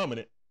been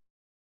dominant.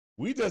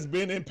 We just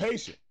been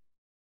impatient.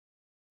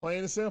 Plain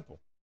and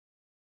simple.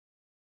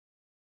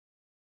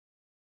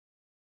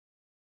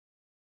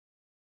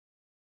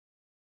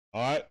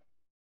 All right,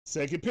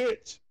 second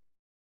pitch.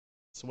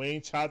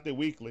 Swing, chopped it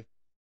weakly.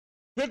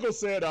 Pickle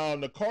said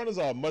the Cardinals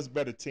are a much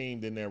better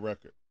team than their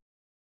record.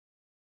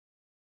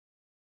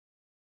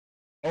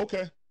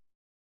 Okay.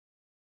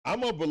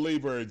 I'm a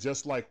believer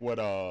just like what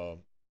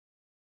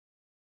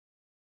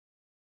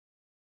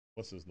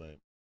what's his name?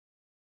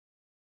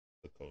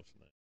 The coach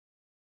name.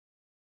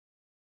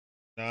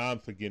 Nah, I'm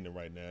forgetting it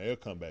right now. It'll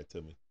come back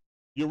to me.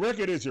 Your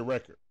record is your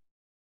record.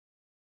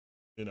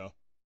 You know.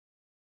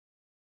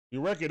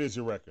 Your record is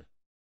your record.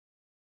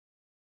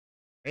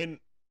 And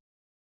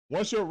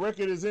once your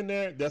record is in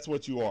there, that's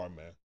what you are,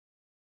 man.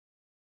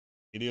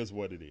 It is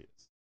what it is.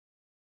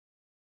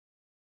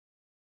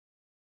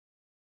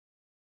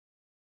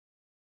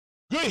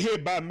 Good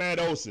hit by Matt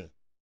Olson.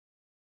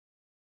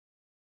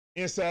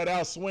 Inside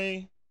out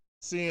swing.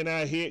 Seeing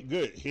that hit.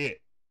 Good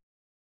hit.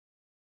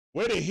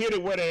 Where they hit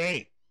it, where they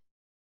ain't.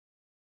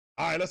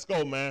 All right, let's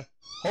go, man.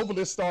 Hopefully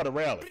this start a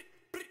rally.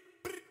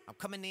 I'm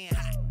coming in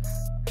hot.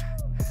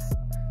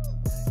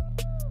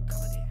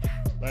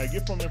 All right,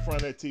 get from in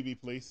front of that TV,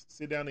 please.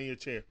 Sit down in your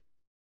chair.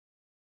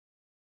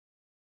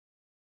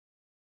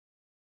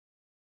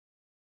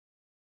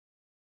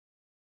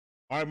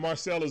 All right,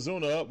 Marcell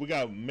Ozuna up. We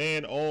got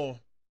man on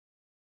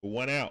for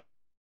 1 out.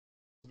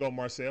 Let's go,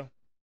 Marcell.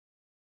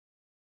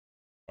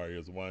 All right,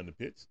 here's the 1 in the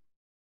pitch.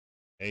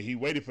 And he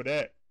waited for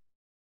that.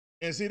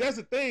 And see, that's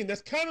the thing.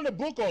 That's kind of the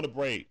book on the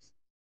Braves.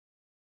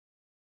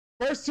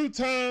 First 2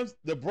 times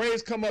the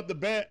Braves come up the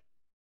bat,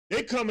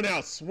 they coming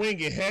out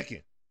swinging,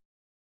 hecking.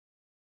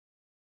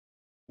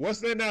 Once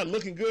they're not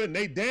looking good and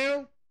they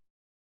down,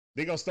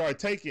 they're going to start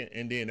taking.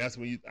 And then that's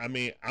when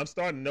I'm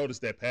starting to notice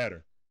that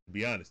pattern, to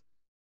be honest.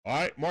 All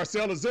right,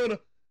 Marcell Ozuna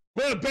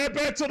going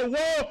back to the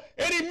wall,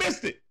 and he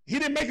missed it. He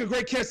didn't make a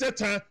great catch that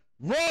time.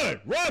 Run,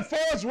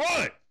 Forrest,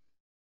 run.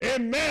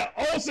 And Matt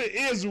Olson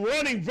is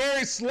running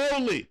very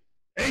slowly.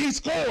 And he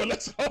scored.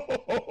 Let's go.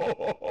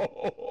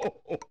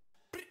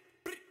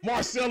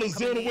 Marcell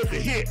Ozuna with the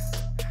hit.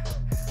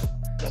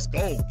 Let's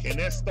go. Can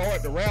that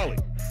start the rally?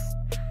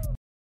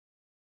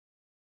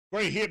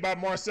 Great hit by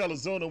Marcell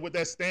Ozuna with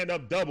that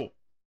stand-up double.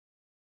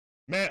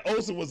 Matt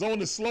Olson was on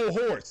the slow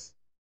horse.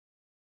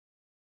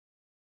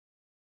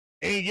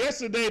 And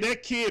yesterday,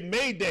 that kid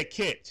made that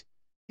catch.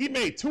 He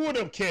made 2 of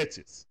them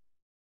catches.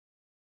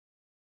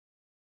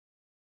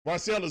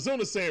 Marcell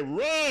Ozuna said,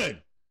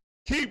 run.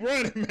 Keep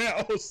running,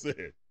 Matt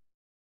Olson.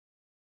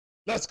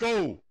 Let's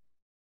go.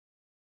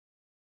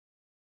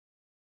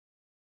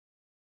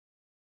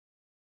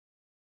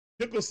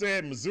 Pickle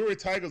said Missouri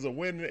Tigers are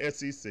winning the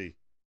SEC.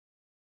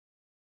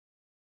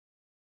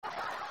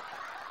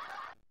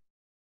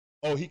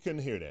 Oh, he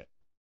couldn't hear that.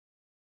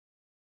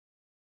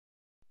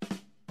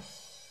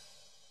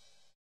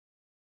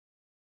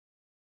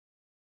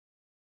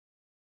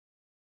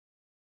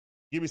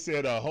 Gibby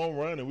said home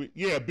run. And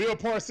Bill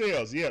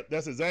Parcells. Yeah,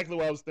 that's exactly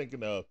what I was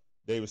thinking of.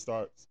 David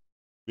Starks.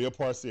 Bill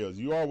Parcells.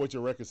 You are what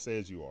your record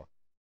says you are.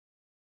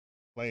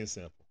 Plain and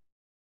simple.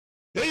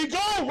 There you go.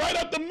 Right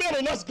up the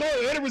middle. Let's go.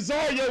 Eddie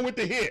Rosario with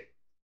the hit.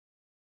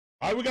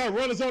 All right, we got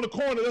runners on the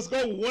corner. Let's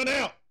go. 1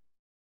 out.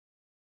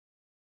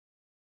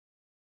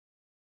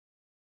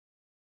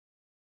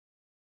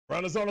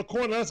 Runners on the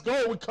corner. Let's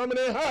go. We're coming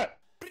in hot.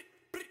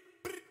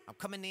 I'm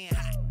coming in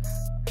hot.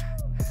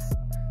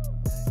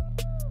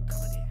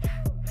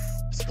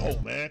 Let's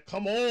go, man.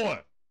 Come on.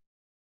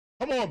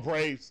 Come on,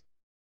 Braves.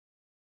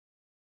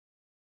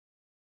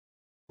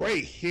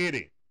 Great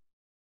hitting.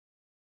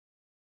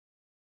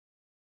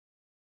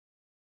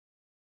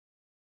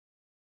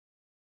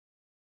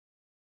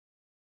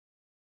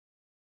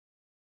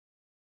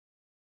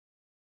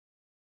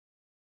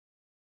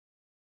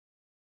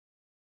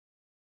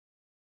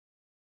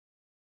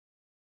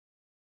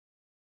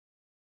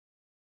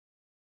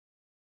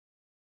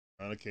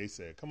 Ronald K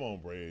said, come on,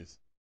 Braves.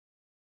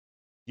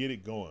 Get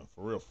it going.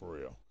 For real, for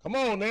real. Come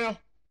on now.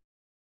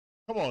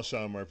 Come on,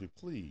 Sean Murphy,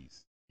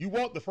 please. You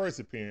walked the first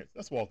appearance.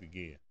 Let's walk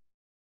again.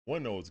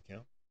 1 nose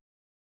account.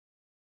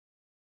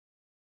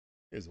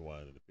 Here's a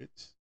wind of the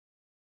pitch.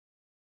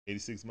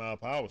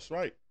 86-mile-per-hour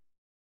strike.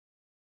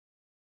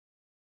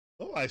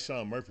 Look like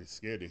Sean Murphy's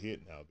scared to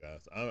hit now,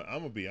 guys. I'm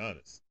going to be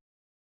honest.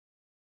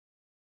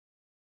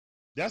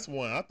 That's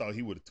one I thought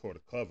he would have tore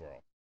the cover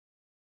off.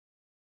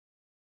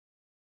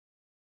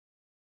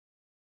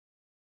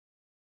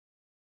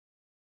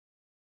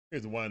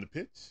 Here's the wind of the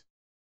pitch.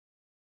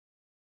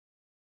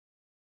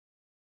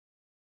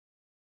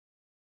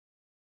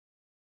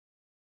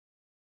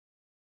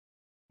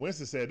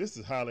 Winston said, this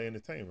is highly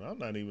entertaining. I'm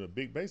not even a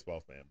big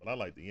baseball fan, but I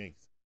like the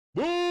Yankees.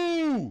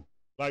 Boo!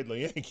 Like the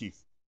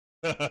Yankees.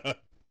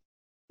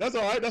 That's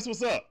all right. That's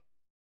what's up.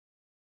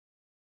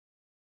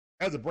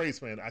 As a Braves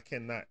fan, I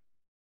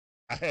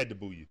had to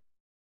boo you.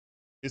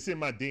 It's in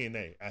my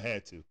DNA. I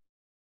had to.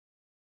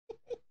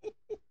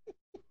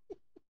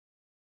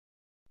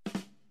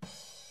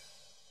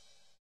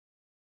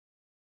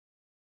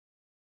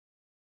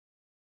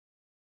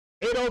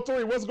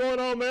 803, what's going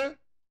on, man?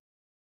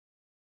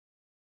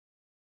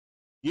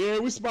 Yeah,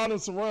 we spotted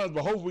some runs,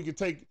 but hopefully we can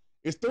take.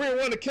 It's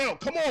 3-1 to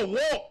count. Come on,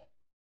 walk.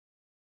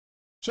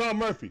 Sean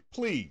Murphy,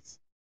 please.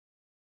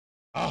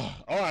 All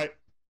right.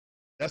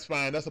 That's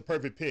fine. That's a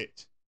perfect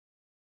pitch.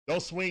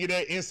 Don't swing it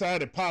that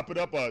inside and pop it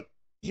up or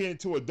hit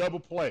into a double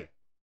play.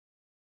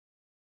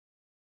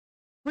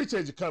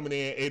 Appreciate you coming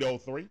in,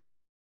 803.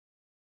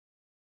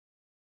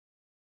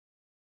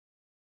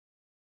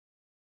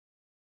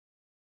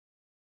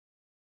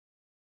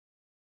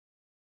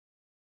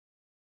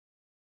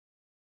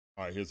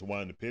 All right, here's the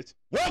one in the pitch.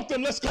 Walk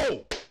them, let's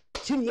go.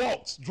 2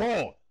 walks,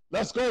 drawn.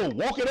 Let's go.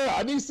 Walk it out.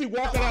 I need to see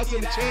walk it outs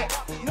in the chat.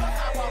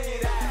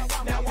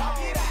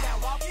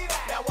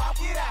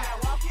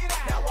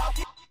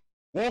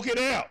 Walk it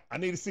out. I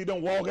need to see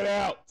them walk it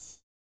out.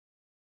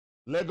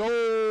 Let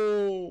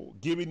go.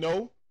 Gibby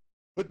no.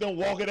 Put them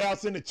walk it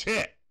outs in the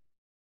chat.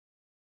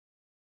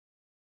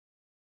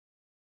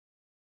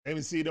 Let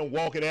me see them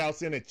walk it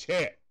outs in the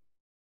chat.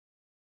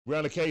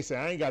 Brianna K said,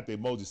 I ain't got the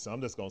emoji, so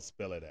I'm just going to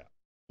spell it out.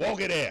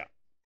 Walk it out.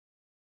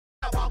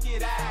 Walk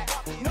it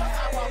out.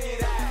 Now walk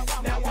it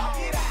out. Now walk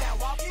it out. Now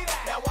walk it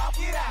out. Now walk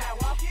it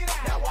out. Walk it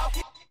out. Now walk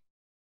it out.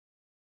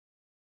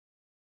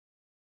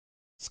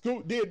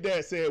 Scoot did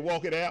that, said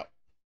walk it out.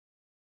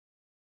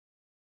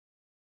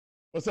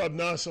 What's up,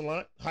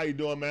 Nonchalant? How you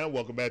doing, man?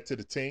 Welcome back to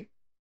the team.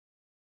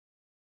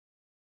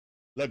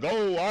 Let's go.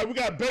 All right, we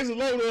got bases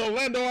loaded.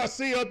 Orlando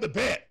RC up the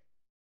bat.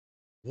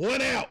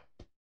 1 out.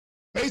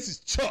 Bases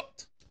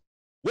chucked.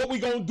 What we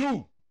gonna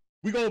do?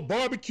 We gonna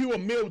barbecue or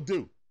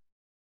mildew?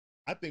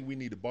 I think we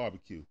need a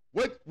barbecue.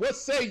 What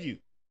say you?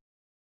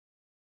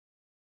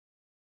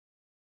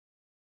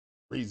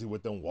 Breezy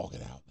with them walk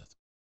it out.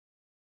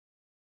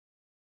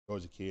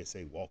 Georgia kids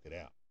say walk it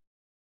out.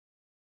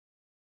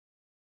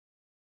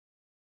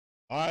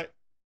 All right.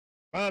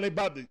 Finally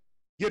about to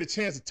get a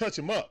chance to touch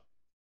him up.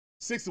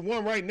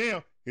 6-1 right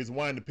now. Here's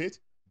winding the pitch.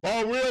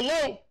 Ball real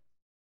low.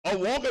 A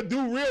Walker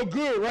do real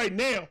good right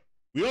now.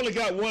 We only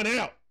got 1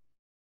 out.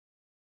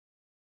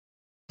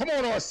 Come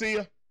on,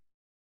 Arcia.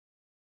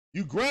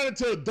 You grounded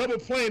to a double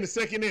play in the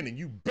second inning.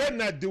 You better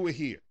not do it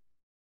here.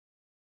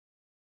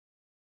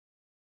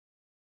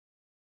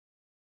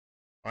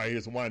 All right,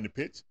 here's a winding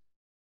pitch.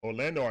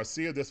 Orlando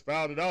Arcia just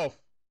fouled it off.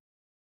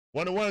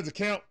 1-1 is the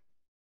count.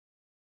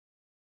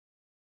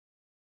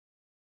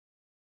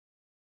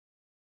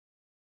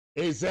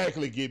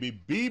 Exactly, Gibby.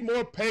 Be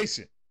more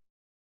patient.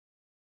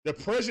 The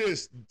pressure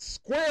is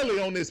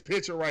squarely on this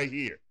pitcher right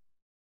here.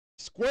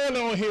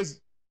 Squarely on his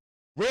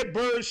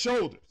Redbird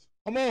shoulders.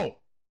 Come on.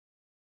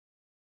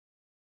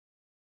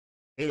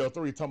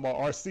 803 talking about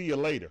Arcia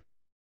later.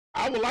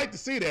 I would like to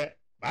see that.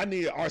 I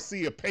need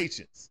Arcia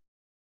patience.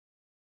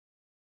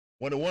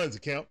 1-1 is the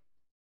count.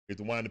 Here's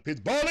the wind the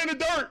pitch. Ball in the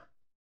dirt.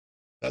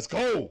 Let's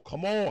go.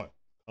 Come on.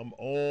 Come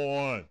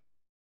on.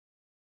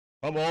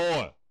 Come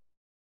on.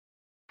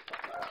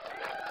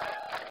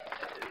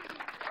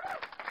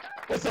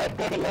 What's up,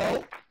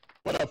 Bubba?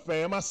 What up,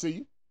 fam? I see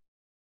you.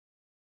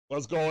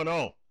 What's going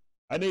on?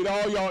 I need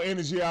all y'all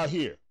energy out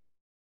here.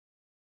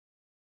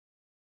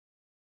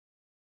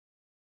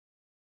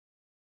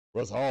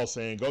 Russ Hall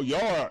saying, go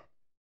yard.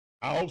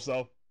 I hope so.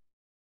 All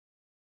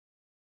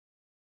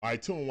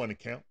right, 2-1 to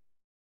count.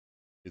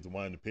 Here's the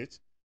wind the pitch.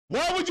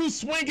 Why would you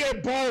swing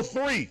at ball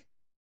 3?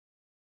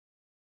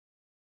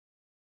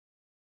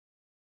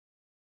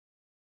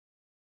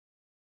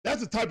 That's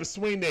the type of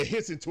swing that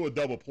hits into a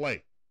double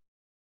play.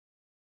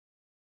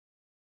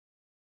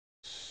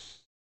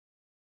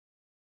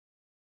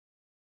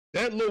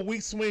 That little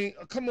weak swing.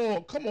 Come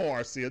on,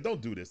 Arcia. Don't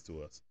do this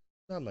to us.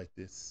 Not like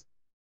this.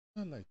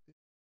 Not like this.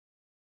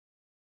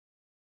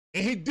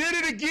 And he did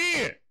it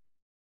again.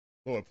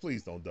 Lord,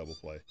 please don't double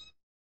play.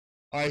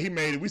 All right, he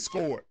made it. We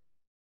scored.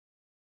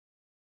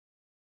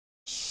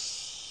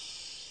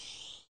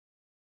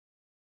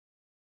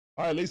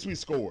 All right, at least we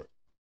scored.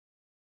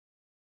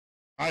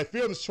 All right,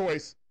 fielder's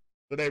choice,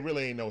 but they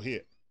really ain't no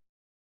hit.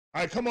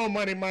 All right, come on,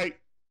 Money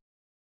Mike.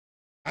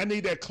 I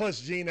need that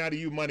clutch gene out of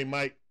you, Money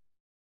Mike.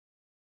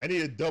 I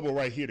need a double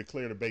right here to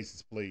clear the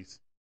bases, please.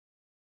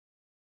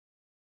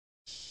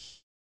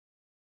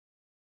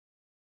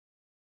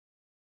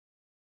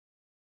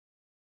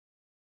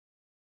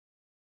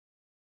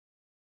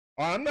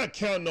 All right, I'm not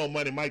counting on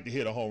Money Mike to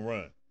hit a home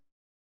run.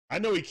 I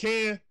know he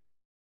can.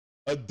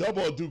 A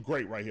double will do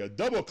great right here. A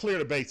double will clear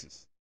the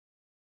bases.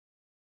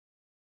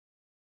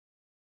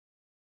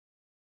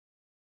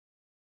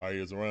 All right,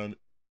 here's a run.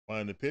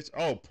 Find the pitch.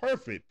 Oh,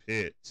 perfect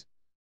pitch.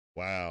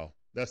 Wow,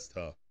 that's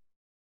tough.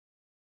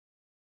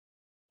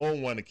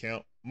 0-1 to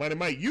count. Money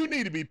Mike, you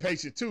need to be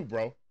patient too,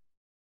 bro.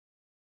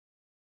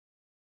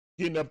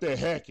 Getting up there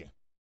hacking.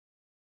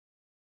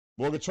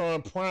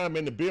 Morgatron Prime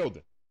in the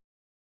building.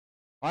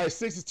 All right,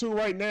 6-2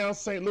 right now.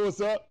 St. Louis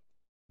up.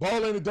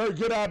 Ball in the dirt.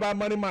 Good eye by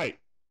Money Mike.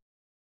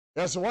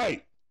 That's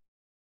right.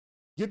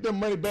 Get them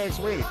money bags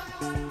ready.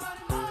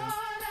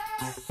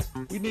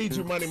 We need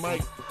you, Money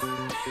Mike.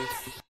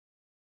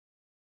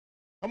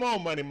 Come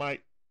on, Money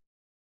Mike.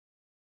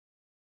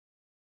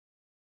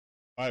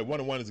 All right,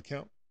 1-1 is the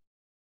count.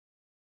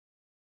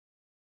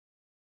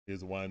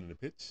 Here's the wind in the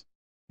pitch.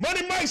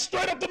 Money Mike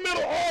straight up the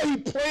middle. Oh, he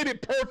played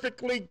it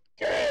perfectly.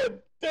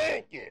 God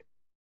dang it.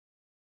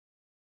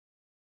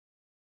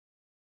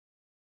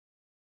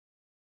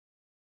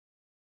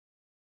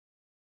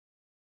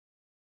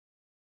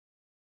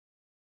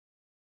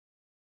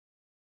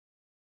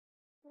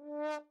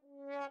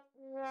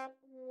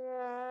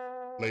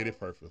 Played it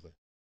perfectly.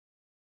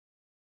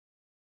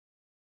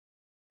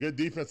 Good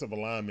defensive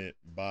alignment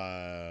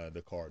by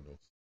the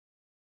Cardinals.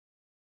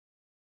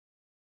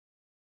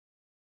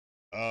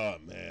 Oh,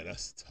 man,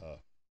 that's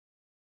tough.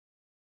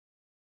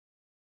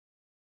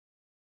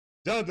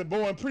 Jonathan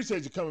Bowen,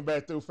 appreciate you coming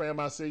back through, fam.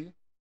 I see you.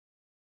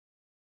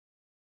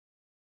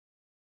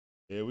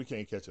 Yeah, we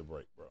can't catch a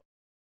break,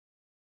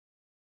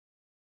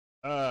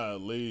 bro.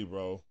 Lee,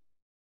 bro.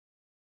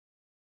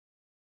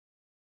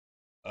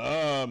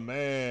 Oh,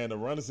 man, the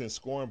runners in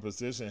scoring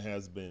position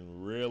has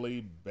been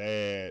really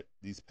bad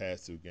these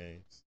past 2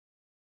 games.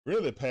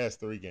 Really the past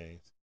 3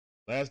 games.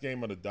 Last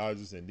game of the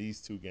Dodgers and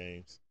these 2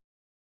 games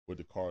with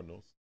the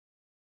Cardinals.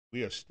 We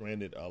have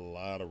stranded a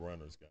lot of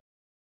runners, guys.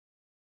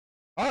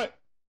 All right.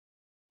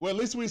 Well, at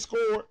least we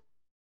scored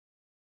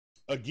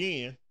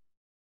again.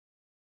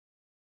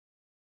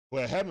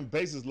 Well, having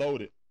bases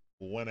loaded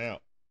with 1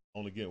 out,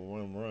 only getting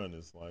 1 run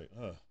is like,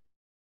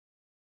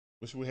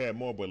 Wish we had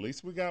more, but at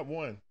least we got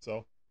one.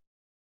 So,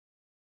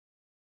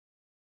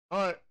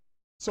 all right.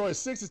 So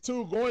it's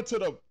 6-2 going to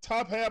the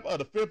top half of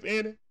the fifth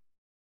inning.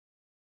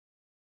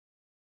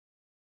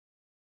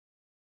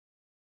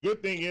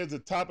 Good thing is the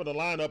top of the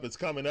lineup is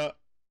coming up.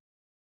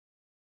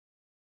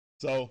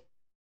 So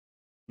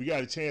we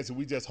got a chance if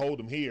we just hold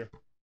them here.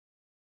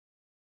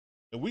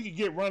 And we can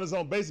get runners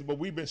on bases, but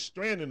we've been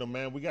stranding them,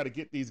 man. We got to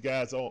get these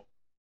guys on,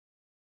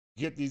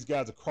 get these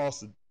guys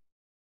across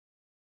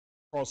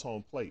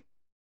home plate.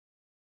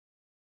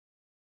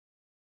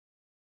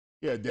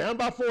 Yeah, down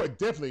by 4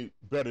 definitely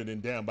better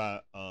than down by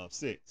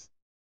 6.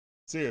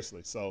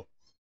 Seriously. So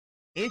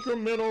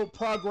incremental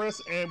progress,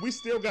 and we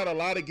still got a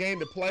lot of game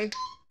to play.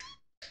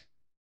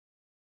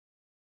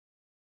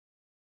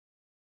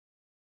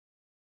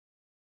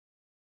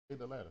 Hit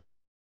the ladder.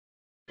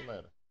 The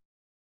ladder.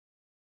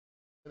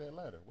 Hit that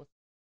ladder. What's...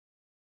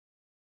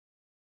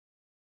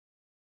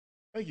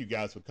 Thank you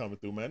guys for coming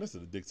through, man. This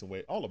is the Dixon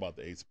Way, all about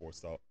the A Sports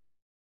Talk.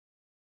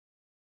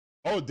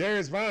 Oh,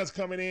 Darius Vine's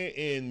coming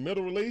in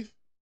middle relief.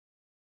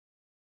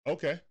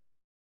 Okay.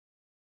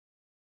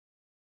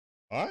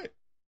 All right.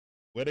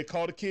 Well, they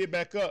called the kid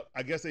back up.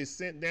 I guess they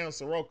sent down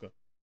Soroka.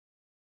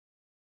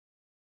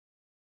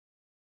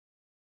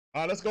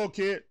 All right, let's go,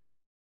 kid.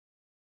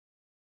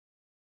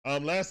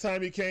 Last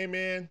time you came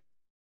in,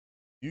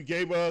 you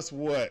gave us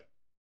what?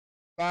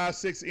 5,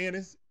 6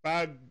 innings?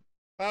 5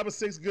 or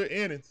 6 good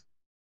innings.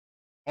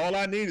 All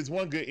I need is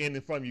one good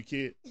inning from you,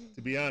 kid,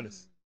 to be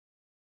honest.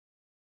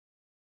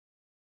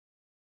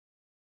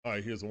 All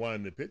right, here's one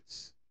in the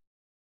pitch.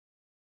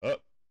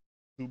 Up.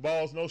 2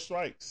 balls, no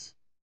strikes.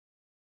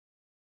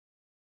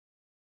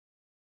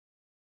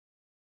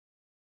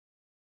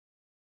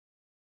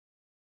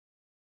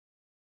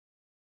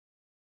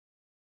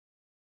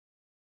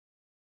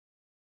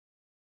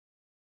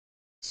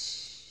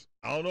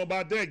 I don't know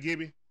about that,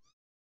 Gibby.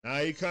 Now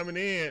he coming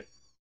in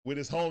with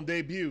his home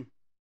debut.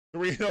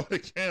 3-0 to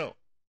count.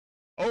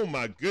 Oh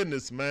my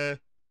goodness, man.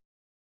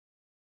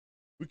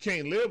 We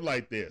can't live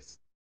like this.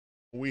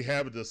 We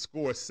have to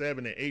score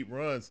 7 and 8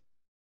 runs.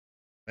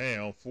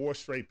 Man, on 4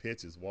 straight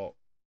pitches, walk.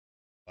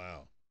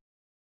 Wow.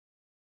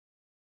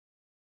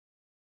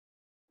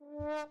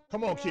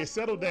 Come on, kid,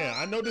 settle down.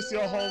 I know this is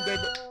your home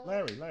debut.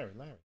 Larry. Let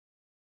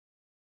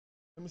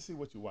me see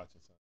what you're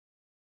watching, son.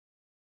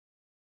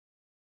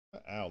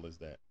 What owl is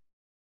that?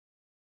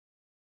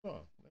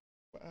 Oh,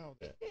 what owl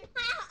is that?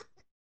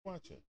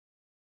 Watch it.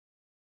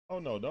 Oh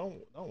no,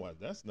 don't watch.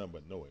 That's nothing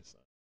but noise,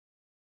 son.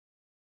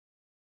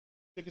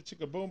 Chicka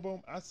chicka boom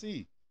boom. I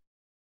see.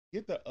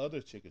 Get the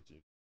other chicka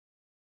chicka.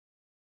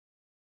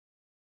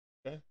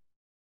 Okay.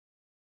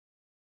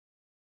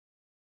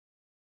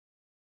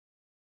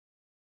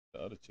 The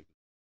other chicka.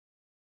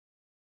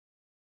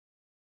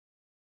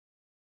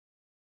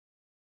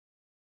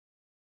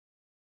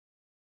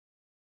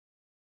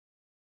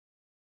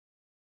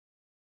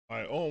 All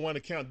right, on 1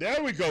 account.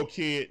 There we go,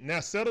 kid. Now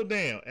settle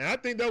down. And I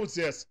think that was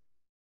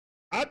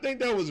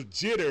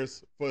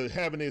jitters for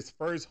having his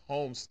first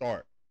home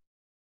start.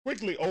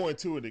 Quickly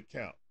 0-2 in the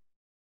count.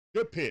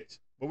 Good pitch.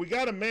 But we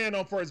got a man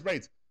on first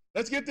base.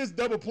 Let's get this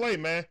double play,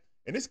 man.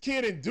 And this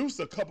kid induced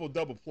a couple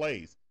double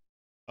plays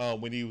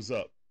when he was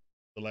up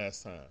the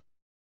last time.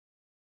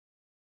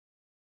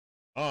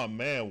 Oh,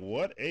 man,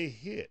 what a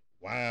hit.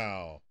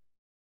 Wow.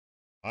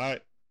 All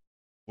right.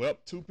 Well,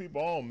 2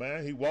 people on,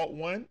 man. He walked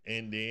 1,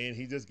 and then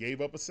he just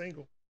gave up a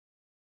single.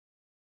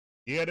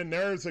 Yeah, the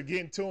nerves are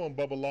getting to him,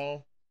 Bubba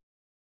Long.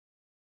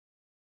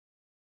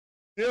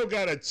 Still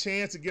got a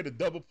chance to get a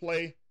double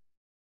play,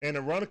 and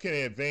the runner can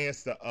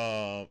advance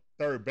to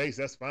third base.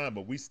 That's fine,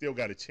 but we still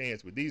got a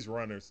chance with these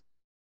runners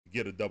to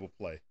get a double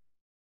play.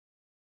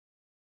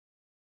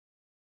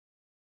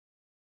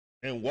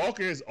 And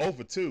Walker is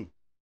 0-2,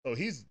 so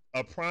he's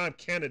a prime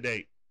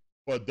candidate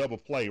for a double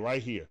play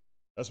right here.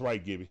 That's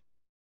right, Gibby.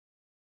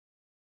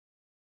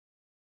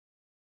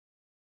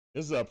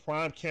 This is a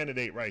prime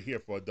candidate right here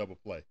for a double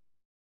play.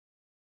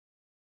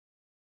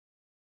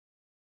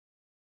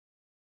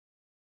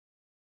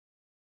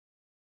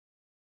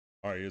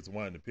 All right, here's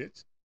one in the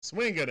pitch.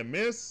 Swing and a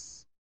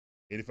miss.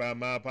 85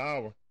 mile per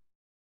hour.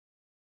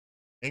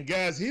 And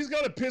guys, he's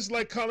going to pitch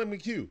like Colin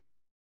McHugh.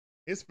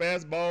 His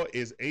fastball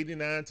is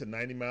 89 to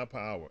 90 mile per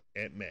hour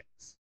at max.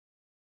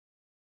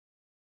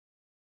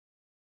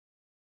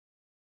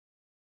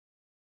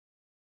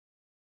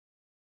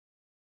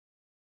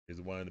 Here's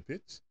one in the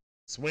pitch.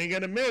 Swing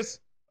and a miss.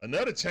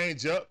 Another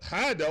changeup.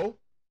 High though.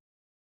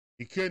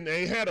 He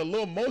had a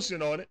little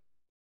motion on it.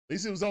 At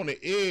least it was on the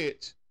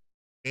edge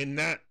and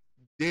not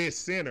dead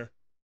center.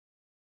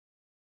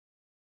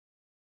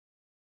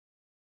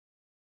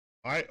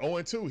 All right,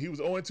 0-2. He was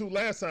 0-2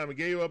 last time and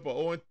gave up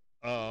a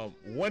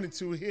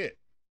 1-2 hit.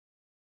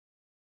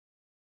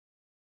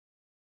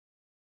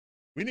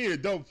 We need a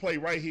double play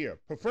right here.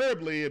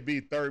 Preferably it'd be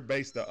third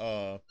base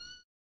to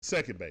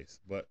second base,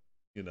 but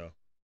you know,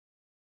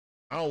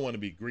 I don't want to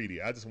be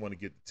greedy. I just want to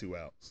get the 2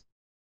 outs.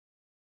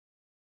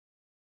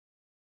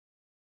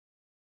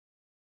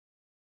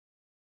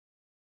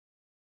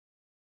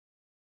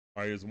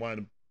 All right, here's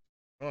one.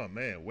 Oh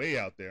man, way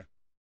out there.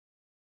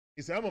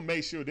 He said, I'm going to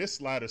make sure this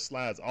slider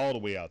slides all the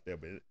way out there.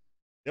 But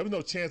there was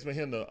no chance for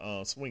him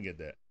to swing at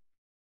that,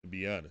 to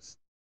be honest.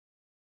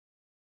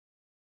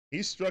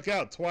 He struck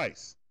out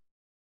twice.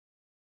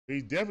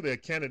 He's definitely a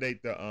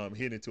candidate to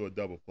hit into a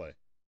double play.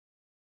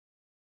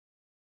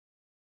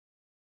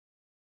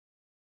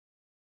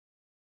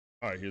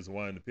 All right, here's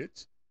one in the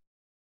pitch.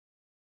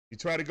 He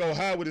tried to go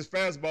high with his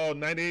fastball,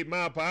 98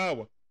 mile per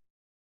hour.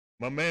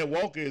 My man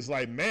Walker is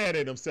like mad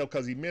at himself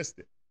because he missed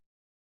it.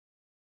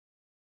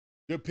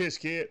 Good pitch,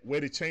 kid.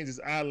 Way to change his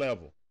eye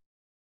level.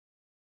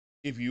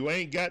 If you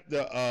ain't got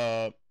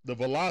the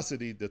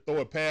velocity to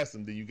throw it past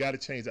him, then you got to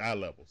change eye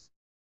levels.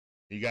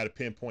 You got to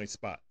pinpoint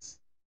spots.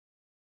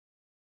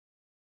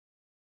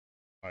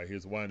 All right,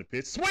 here's one in the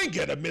pitch. Swing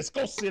at a miss.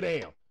 Go sit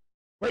down.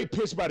 Great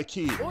pitch by the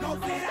kid. Go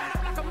sit down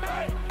like a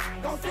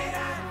man. Go sit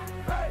down.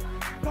 Hey.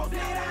 Go sit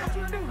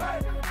down.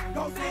 Hey.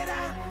 Go sit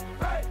down.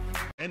 Hey.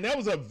 And that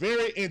was a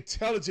very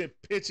intelligent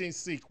pitching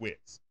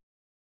sequence.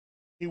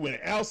 He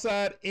went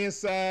outside,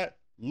 inside,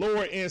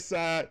 lower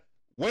inside,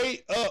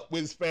 way up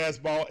with his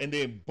fastball, and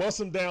then bust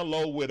him down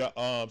low with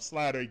a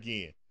slider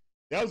again.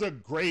 That was a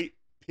great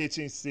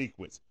pitching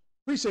sequence.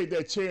 Appreciate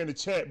that chair in the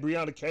chat,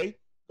 Brianna K.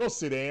 Go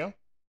sit down.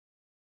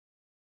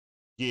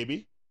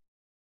 Gibby.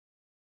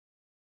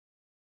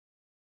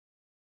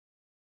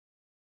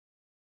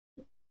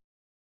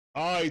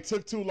 Oh, he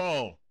took too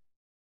long.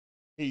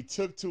 He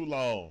took too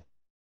long.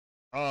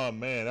 Oh,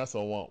 man, that's a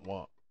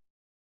womp-womp.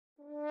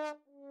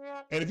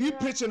 And if you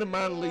pitch in the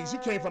minor leagues, you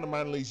came from the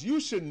minor leagues, you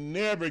should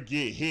never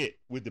get hit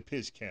with the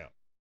pitch count.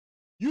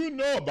 You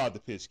know about the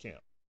pitch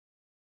count.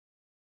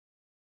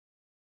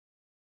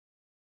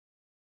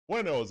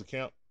 1-0 is the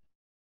count.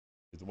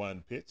 It's the one in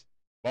the pitch.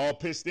 Ball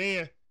pitched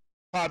in,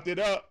 popped it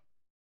up.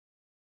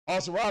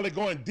 Austin Riley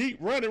going deep,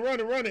 running.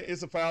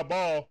 It's a foul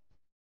ball.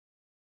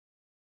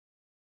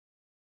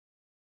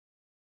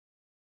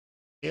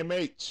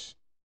 MH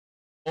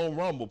on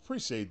Rumble.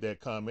 Appreciate that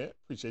comment.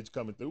 Appreciate you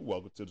coming through.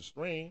 Welcome to the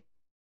stream.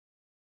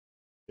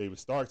 David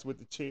Starks with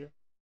the chair.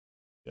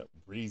 Yep.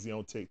 Breezy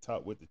on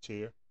TikTok with the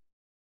chair.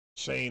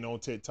 Shane on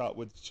TikTok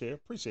with the chair.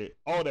 Appreciate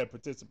all that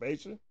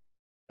participation.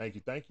 Thank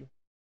you.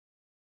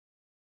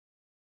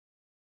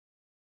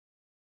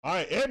 All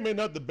right, Edmund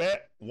up the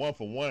bat, 1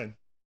 for 1.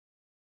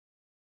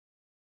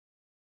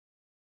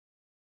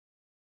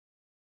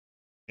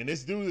 And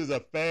this dude is a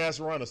fast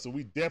runner, so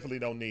we definitely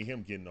don't need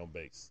him getting on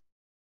base.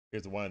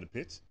 Here's the one in the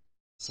pitch.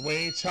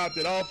 Swing, chopped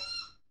it off.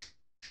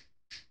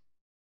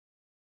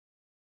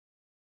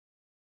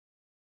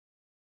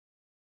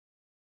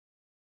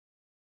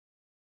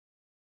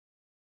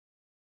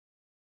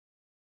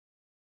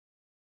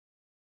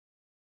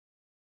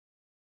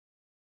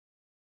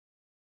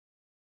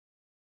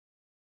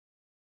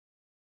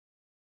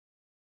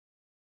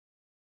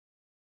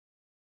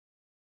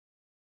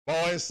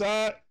 Ball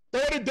inside,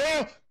 throw it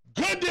down,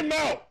 gunned him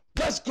out.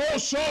 Let's go,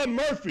 Sean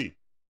Murphy.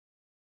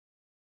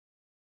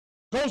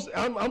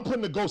 I'm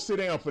putting the go sit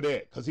down for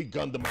that because he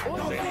gunned him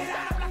out.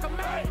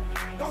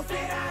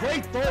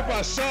 Great throw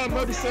by Sean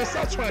Murphy. Says,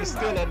 stop trying to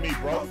steal on me,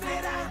 bro.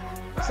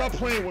 Stop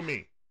playing with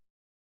me.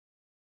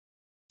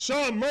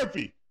 Sean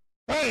Murphy,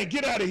 bang,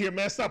 get out of here,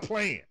 man. Stop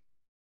playing.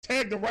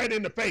 Tagged him right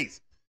in the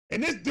face.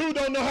 And this dude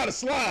don't know how to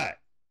slide.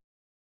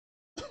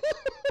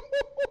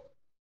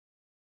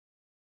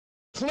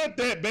 Clip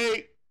that,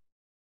 babe.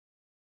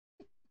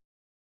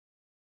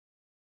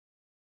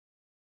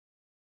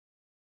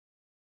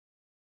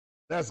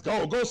 Let's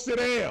go. Go sit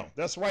down.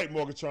 That's right,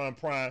 Morgatron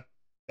Prime.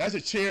 That's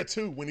a chair,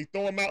 too. When he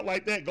throw him out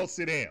like that, go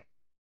sit down.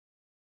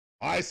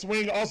 All right,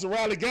 swing. Austin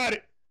Riley got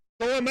it.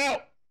 Throw him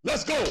out.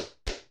 Let's go.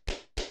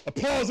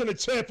 Applause in the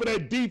chat for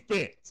that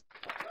defense.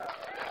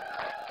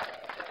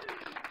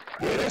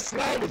 Yeah, that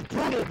slide was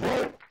brutal,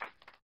 bro.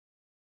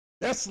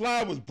 That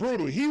slide was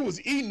brutal. He was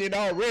eating it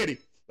already.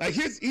 Like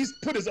he's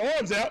put his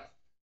arms out,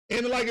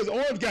 and like his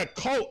arms got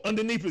caught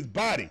underneath his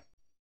body.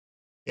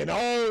 And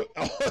all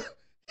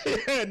he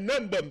had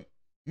nothing but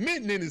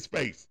mitten in his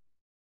face.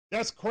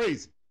 That's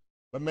crazy.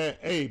 But man,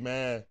 hey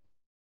man,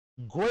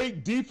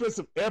 great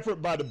defensive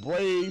effort by the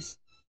Braves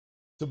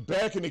to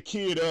backing the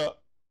kid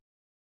up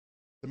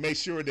to make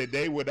sure that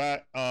they would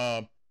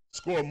not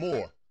score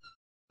more.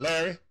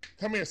 Larry,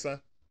 come here, son.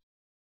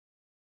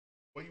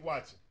 What are you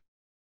watching?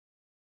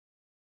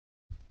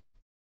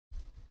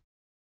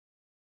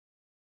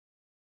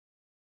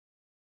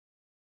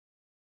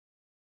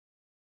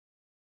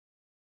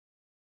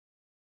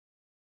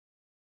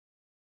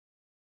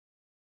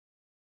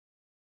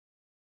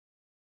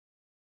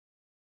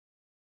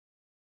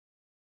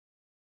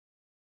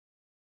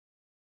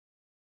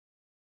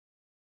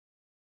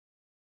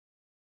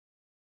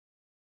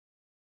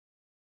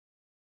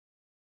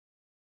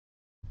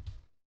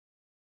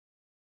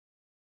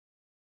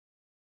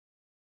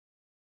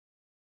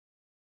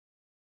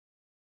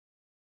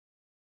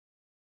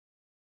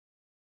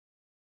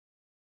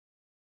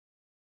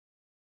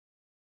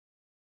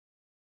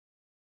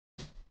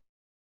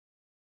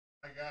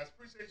 All right, guys.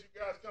 Appreciate you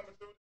guys coming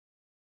through.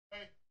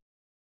 Hey,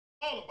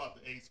 all about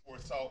the A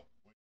Sports Talk.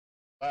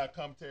 Live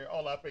commentary,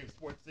 all our favorite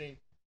sports team.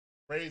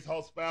 Braves,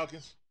 Hawks,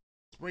 Falcons.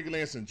 Sprinkle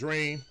in some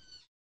Dream.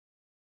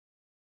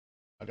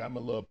 I got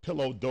my little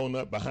pillow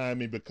donut behind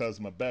me because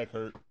my back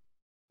hurt.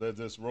 I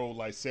just rode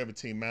like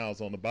 17 miles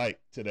on the bike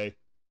today,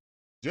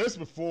 just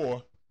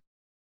before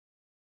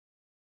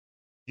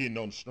getting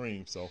on the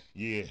stream. So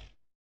yeah,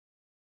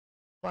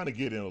 trying to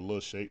get in a little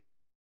shape,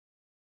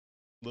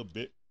 a little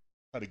bit.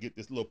 Try to get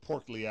this little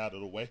porkly out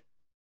of the way.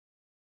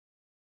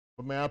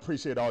 But man, I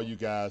appreciate all you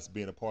guys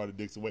being a part of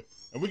Dixon Way.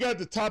 And we got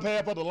the top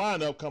half of the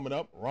lineup coming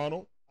up: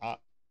 Ronald, Ozzy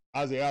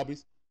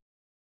Albies,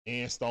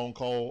 and Stone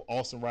Cold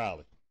Austin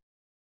Riley.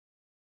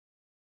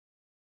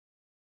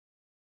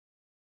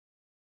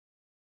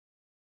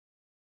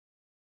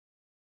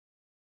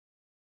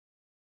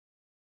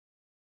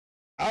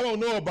 I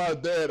don't know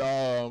about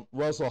that,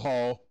 Russell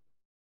Hall.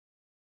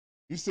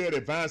 You said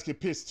that Vines could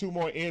pitch 2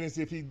 more innings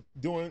if he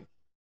doing.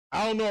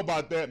 I don't know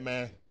about that,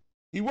 man.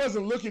 He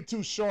wasn't looking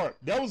too sharp.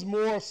 That was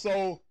more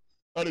so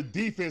of the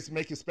defense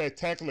making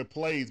spectacular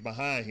plays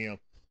behind him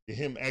than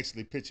him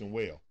actually pitching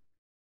well.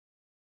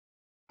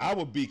 I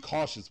would be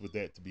cautious with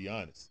that, to be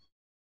honest.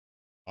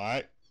 All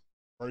right.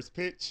 First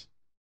pitch,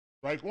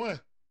 strike 1.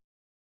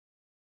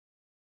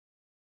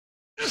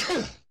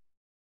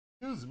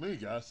 Excuse me,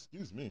 guys.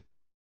 Excuse me.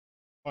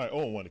 All right,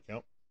 0-1 to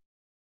count.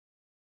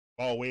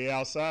 Ball way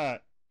outside.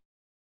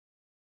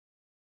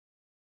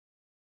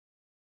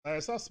 All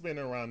right, stop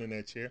spinning around in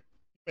that chair.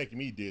 You're making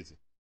me dizzy.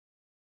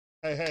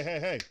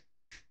 Hey.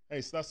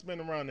 Hey, stop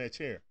spinning around that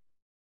chair.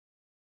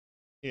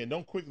 Yeah,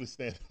 don't quickly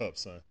stand up,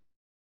 son.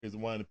 Here's the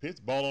one in the pitch.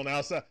 Ball on the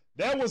outside.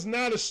 That was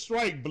not a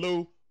strike,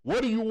 Blue.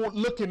 What are you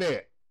looking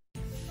at?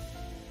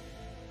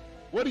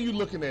 What are you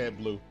looking at,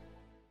 Blue?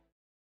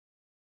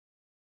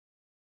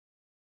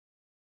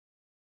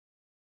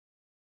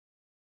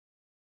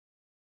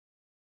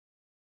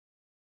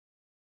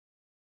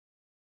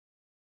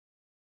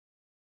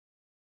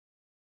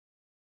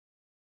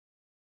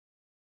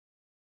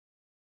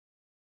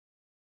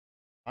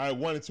 All right,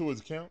 1-2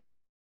 is the count.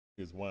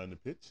 Here's one in the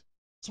pitch.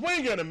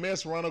 Swing and a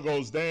miss. Runner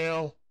goes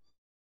down.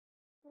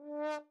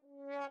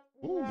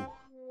 Ooh.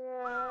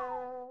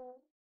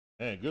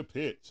 Man, good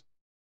pitch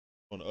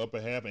on the upper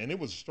half. And it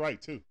was a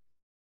strike, too.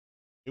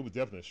 It was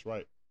definitely a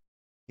strike.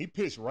 He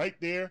pitched right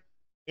there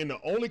in the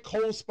only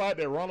cold spot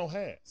that Ronald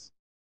has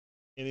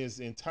in his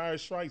entire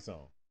strike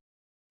zone.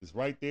 It's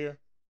right there,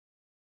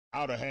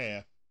 outer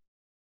half.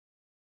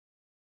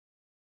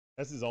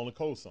 That's his only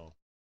cold zone.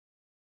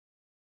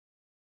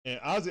 And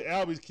Ozzy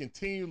Albies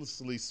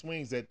continuously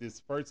swings at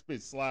this first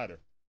pitch slider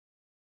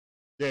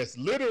that's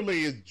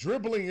literally is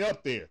dribbling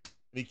up there,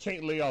 and he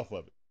can't lay off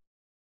of it.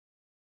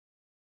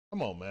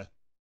 Come on, man.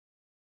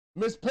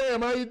 Miss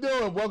Pam, how you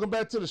doing? Welcome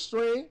back to the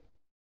stream.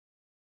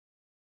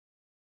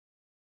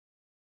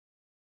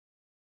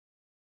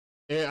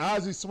 And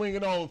Ozzy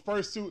swinging on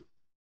first 2.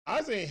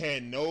 Ozzy ain't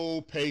had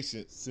no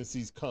patience since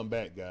he's come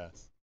back,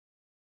 guys.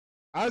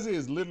 Ozzy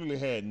has literally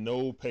had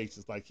no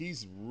patience. Like,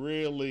 he's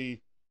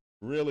really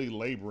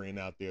laboring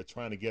out there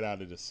trying to get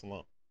out of this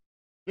slump.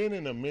 Been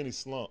in a mini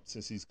slump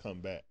since he's come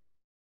back.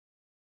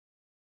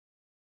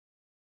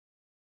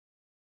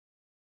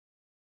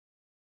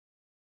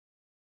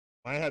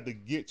 I had to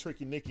get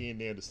Tricky Nicky in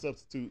there to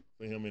substitute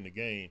for him in the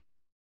game.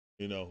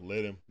 You know,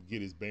 let him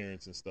get his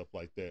bearings and stuff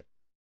like that.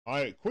 All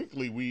right,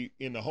 quickly, we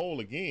in the hole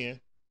again.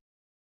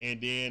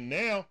 And then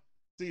now,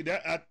 see,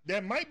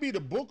 that might be the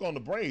book on the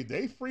Braves.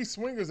 They free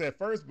swingers at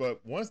first, but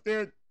once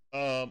they're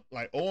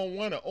like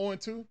 0-1 or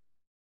 0-2,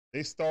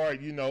 they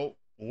start, you know,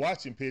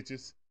 watching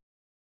pitches.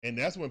 And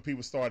that's when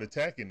people start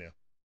attacking them.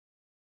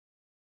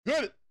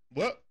 Good.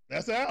 Well,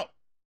 that's out.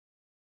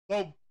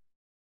 So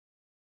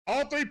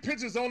all 3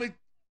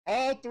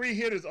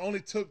 hitters only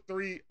took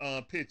 3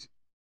 pitches.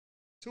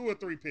 2 or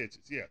 3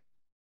 pitches. Yeah.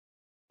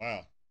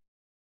 Wow.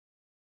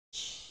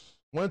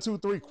 1, 2,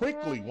 3.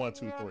 Quickly. 1,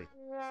 2, 3.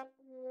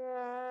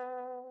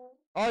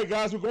 All right,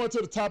 guys, we're going to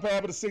the top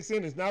half of the 6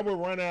 innings. Now we're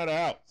running out of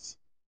outs.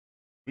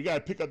 We got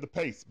to pick up the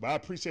pace. But I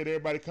appreciate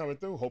everybody coming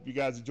through. Hope you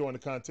guys enjoying the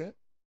content.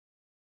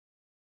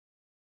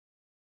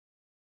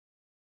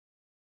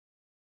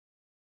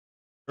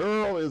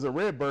 Earl is a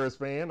Redbirds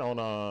fan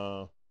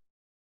on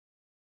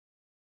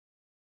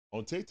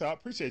TikTok.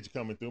 Appreciate you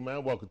coming through,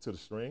 man. Welcome to the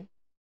stream.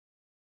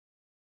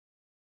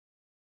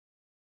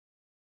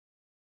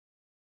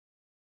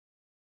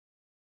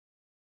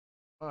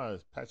 I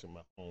was patching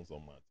my phones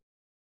on my.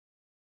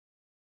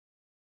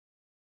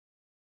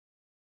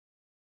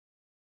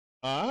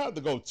 I have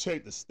to go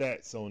check the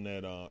stats on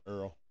that,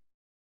 Earl.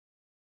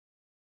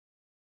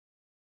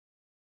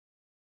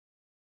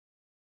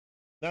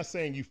 Not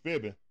saying you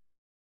fibbing.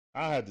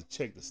 I had to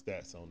check the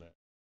stats on that.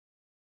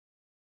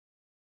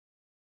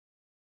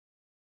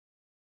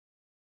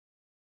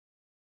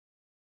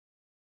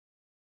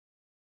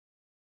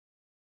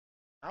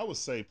 I would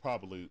say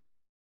probably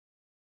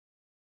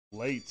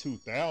late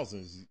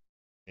 2000s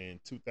and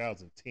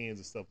 2010s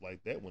and stuff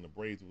like that when the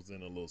Braves was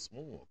in a little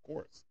smooth, of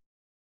course.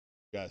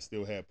 You guys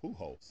still had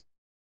Pujols,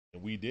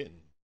 and we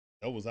didn't.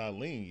 That was our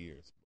lean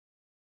years.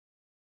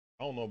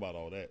 I don't know about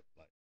all that.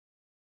 Like,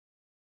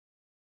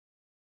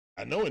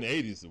 I know in the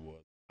 80s it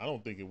was. I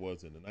don't think it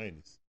was in the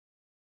 90s.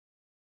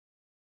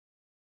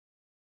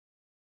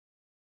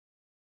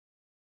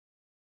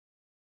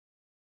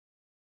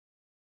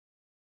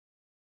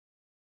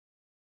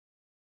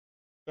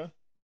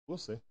 We'll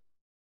see.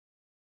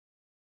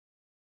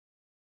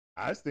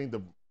 I just think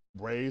the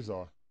Braves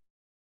are.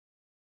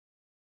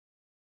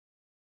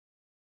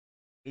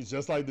 It's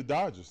just like the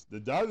Dodgers. The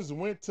Dodgers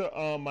went to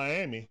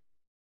Miami,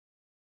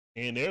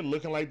 and they're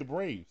looking like the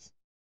Braves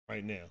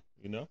right now.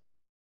 You know,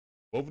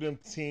 both of them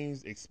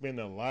teams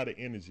expending a lot of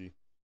energy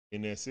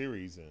in their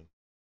series, and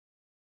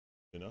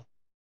you know,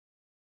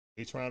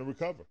 they're trying to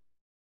recover.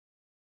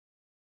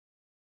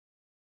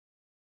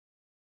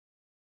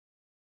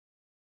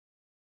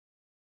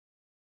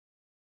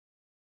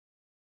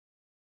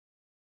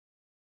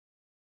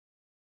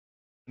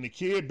 And the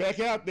kid back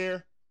out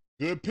there,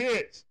 good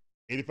pitch,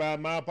 85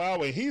 mile per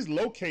hour. He's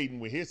locating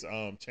with his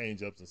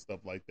changeups and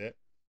stuff like that.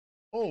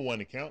 On 1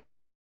 account.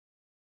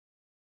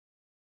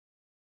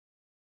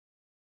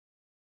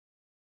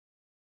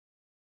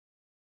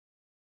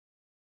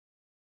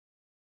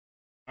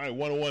 All right,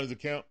 1-1 is the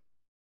count.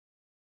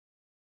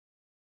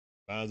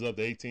 Lines up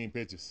to 18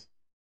 pitches.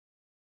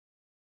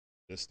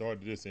 Just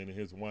started this in, and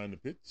here's one the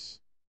pitch.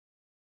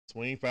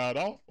 Swing fouled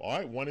off. All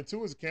right,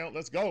 1-2 is the count.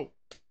 Let's go.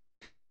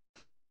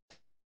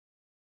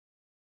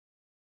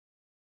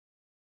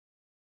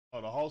 Oh,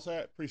 the Hawks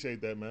hat?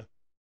 Appreciate that, man.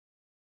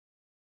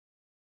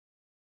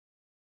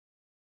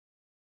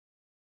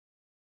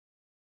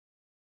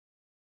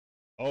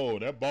 Oh,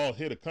 that ball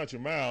hit a country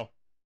mile.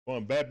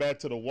 Going back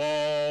to the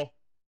wall.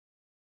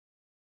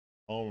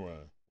 Home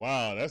run.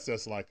 Wow, that's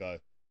just like a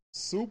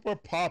super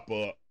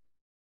pop-up.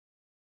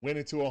 Went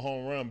into a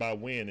home run by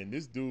Wynn, and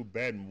this dude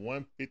batting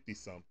 150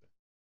 something.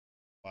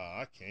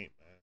 Wow, I can't,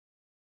 man.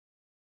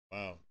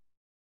 Wow.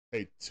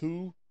 Take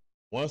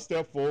one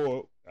step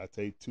forward. I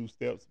take 2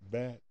 steps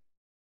back.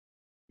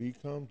 We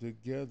come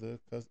together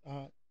because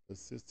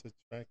opposites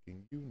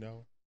attracting, you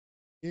know.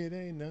 It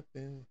ain't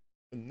nothing,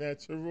 a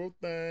natural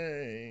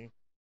thing.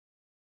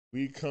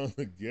 We come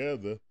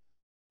together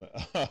for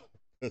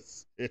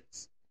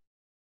opposites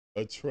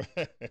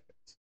attract.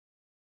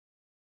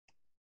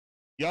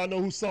 Y'all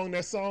know who sung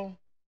that song?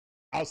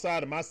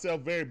 Outside of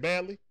myself very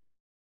badly?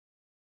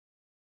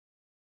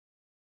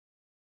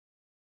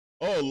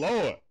 Oh,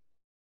 Lord.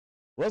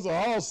 Russell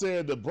Hall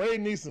said the Braves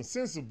need some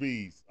sensible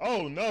bees.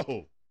 Oh,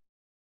 no.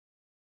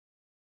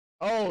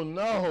 Oh,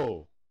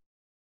 no.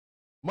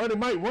 Money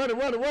Mike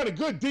running.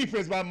 Good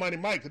defense by Money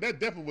Mike, because that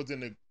definitely was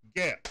in the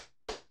gap.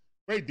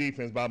 Great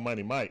defense by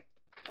Money Mike.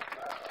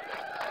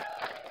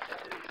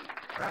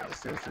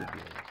 Sensible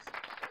bees.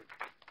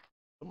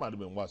 Somebody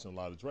been watching a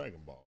lot of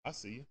Dragon Ball. I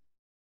see you.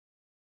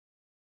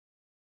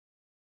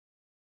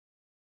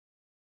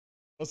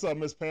 What's up,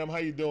 Miss Pam? How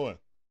you doing?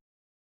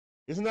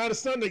 It's not a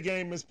Sunday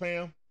game, Miss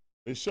Pam.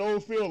 It sure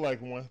feel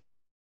like one.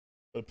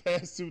 For the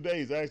past 2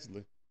 days,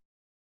 actually.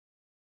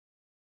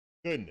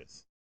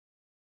 Goodness.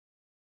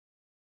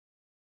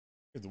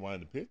 Here's the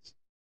wind the pitch.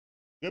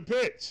 Good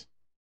pitch.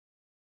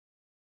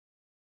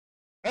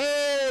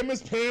 Hey,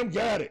 Miss Pam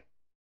got it.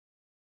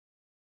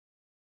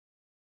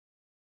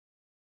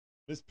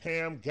 Miss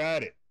Pam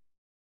got it.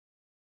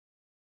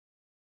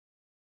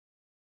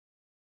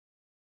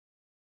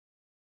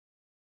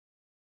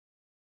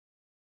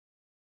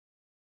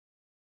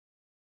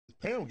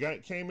 Pam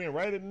came in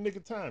right at the nick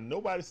of time.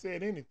 Nobody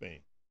said anything.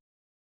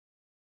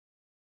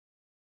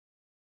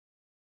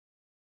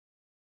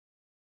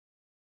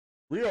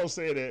 Rio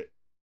said that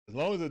as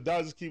long as the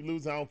Dodgers keep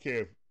losing, I don't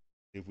care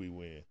if we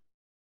win.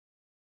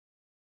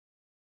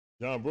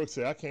 John Brooks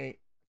said, I can't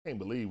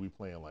believe we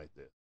playing like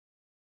that.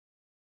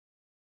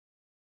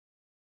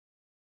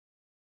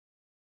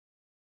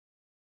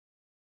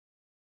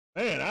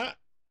 Man,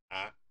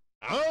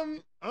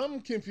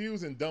 I'm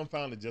confused and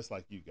dumbfounded just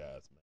like you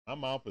guys, man. My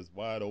mouth is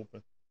wide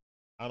open.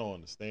 I don't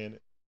understand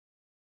it.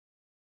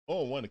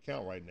 0-1 to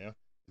count right now.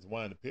 He's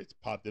winding the pitch,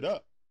 popped it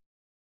up.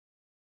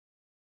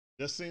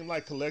 Just seemed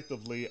like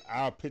collectively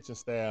our pitching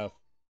staff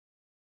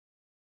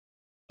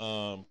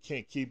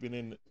can't keep it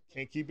in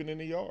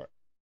the yard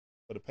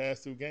for the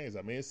past 2 games.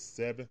 I mean, it's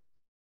 7.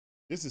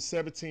 This is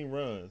 17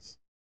 runs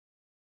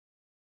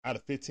out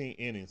of 15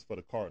 innings for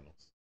the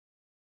Cardinals.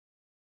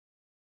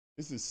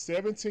 This is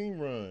 17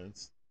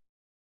 runs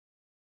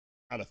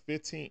out of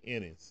 15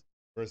 innings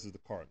versus the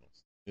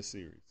Cardinals in this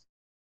series.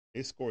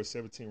 They scored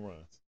 17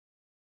 runs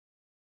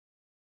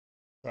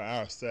for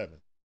our 7.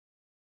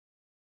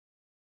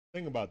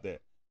 Think about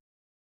that.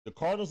 The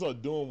Cardinals are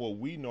doing what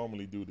we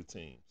normally do to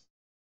teams.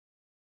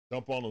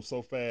 Dump on them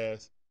so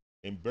fast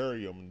and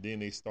bury them, and then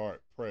they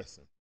start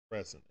pressing,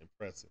 and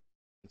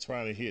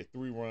trying to hit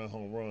 3-run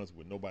home runs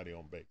with nobody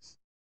on base.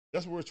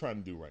 That's what we're trying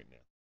to do right now.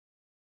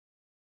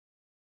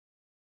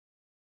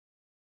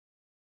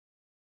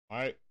 All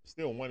right,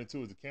 still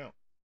 1-2 is the count.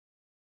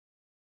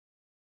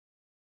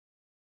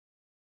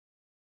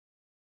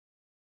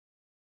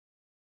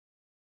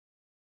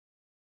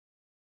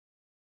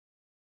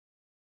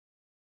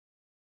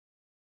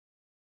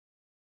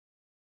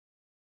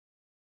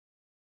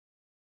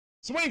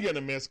 Swing and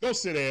a miss. Go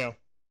sit down.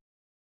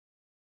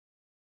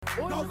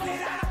 Go sit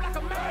down like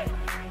a man.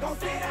 Go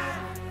sit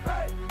down.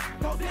 Hey.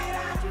 Go sit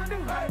down.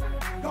 Hey.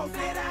 Go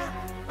sit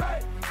down.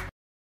 Hey.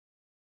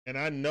 And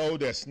I know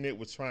that Snit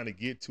was trying to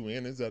get 2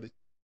 innings of it.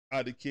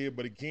 out the kid,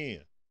 but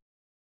again,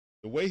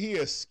 the way he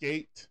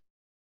escaped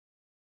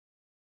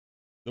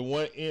the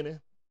one inning,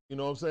 you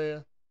know what I'm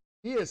saying?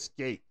 He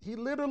escaped. He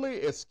literally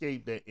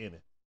escaped that inning.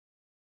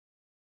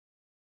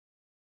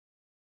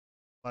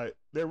 Like,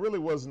 there really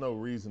was no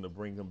reason to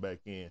bring him back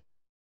in.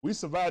 We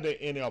survived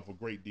that inning off a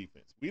great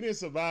defense. We didn't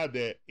survive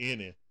that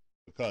inning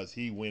because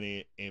he went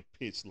in and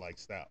pitched like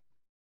stout.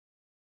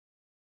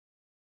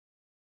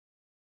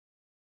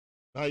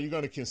 Now you're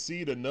going to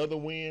concede another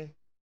win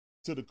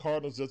to the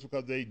Cardinals just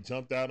because they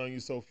jumped out on you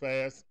so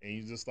fast and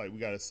you just like, we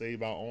got to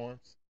save our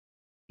arms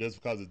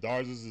just because the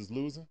Dodgers is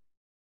losing?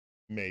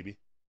 Maybe.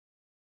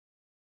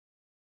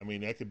 I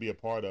mean, that could be a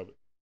part of it.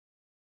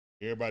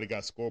 Everybody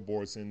got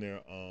scoreboards in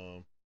their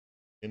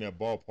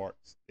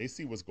ballparks. They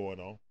see what's going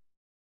on.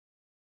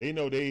 They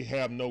know they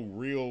have no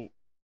real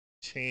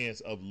chance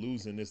of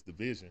losing this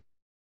division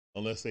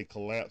unless they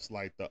collapse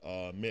like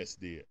the Mets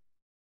did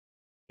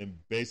and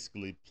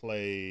basically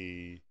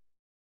play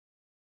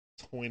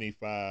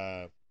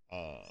 25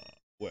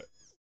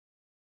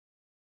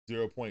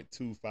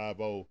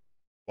 0.250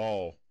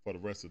 ball for the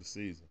rest of the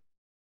season.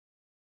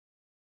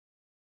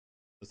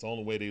 It's the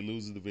only way they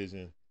lose the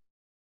division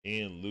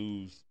and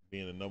lose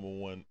being the number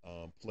one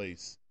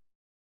place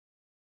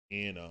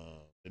in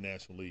the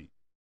National League.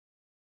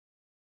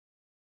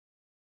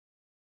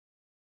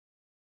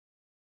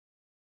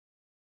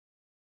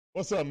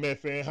 What's up, Met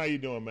fan? How you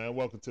doing, man?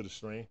 Welcome to the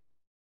stream.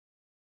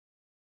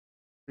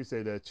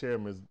 Appreciate that chair,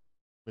 Ms.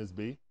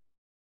 B.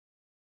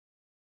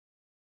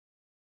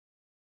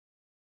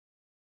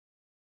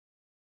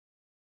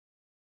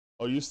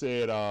 Oh, you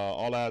said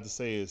all I have to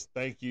say is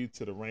thank you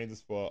to the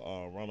Rangers for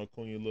Ronald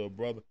Acuna, little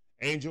brother.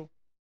 Angel?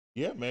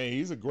 Yeah, man,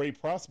 he's a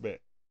great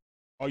prospect.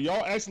 Are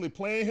y'all actually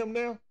playing him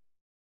now?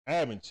 I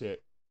haven't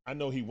checked. I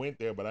know he went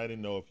there, but I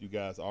didn't know if you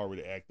guys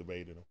already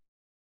activated him.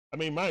 I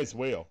mean, might as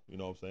well, you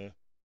know what I'm saying?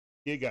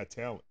 He got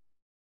talent.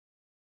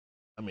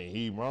 I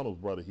mean, Ronald's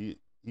brother, he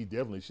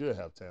definitely should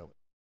have talent.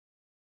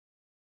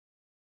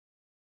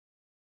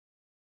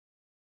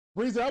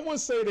 Breezy, I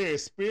wouldn't say they're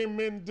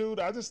experimenting, dude.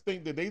 I just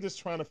think that they just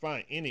trying to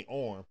find any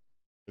arm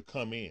to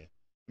come in.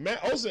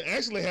 Matt Olson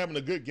actually having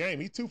a good game.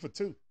 He's 2 for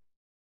 2.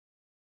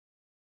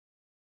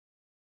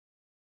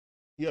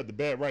 He at the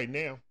bat right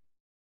now,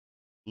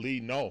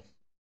 leading off.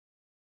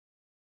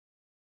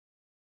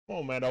 Come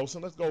on, Matt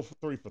Olson. Let's go for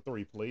 3 for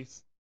 3,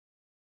 please.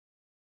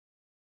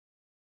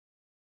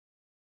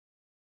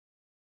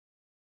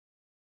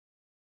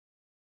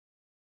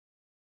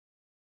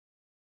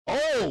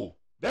 Oh,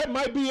 that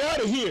might be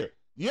out of here.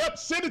 Yep,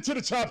 send it to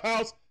the chop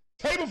house.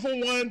 Table for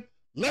 1.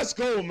 Let's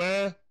go,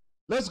 man.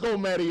 Let's go,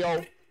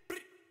 Matty-O.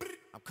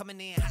 I'm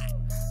coming in hot.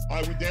 All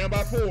right, we down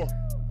by 4.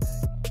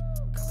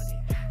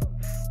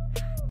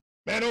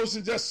 Matt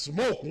Olson just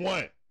smoked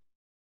 1.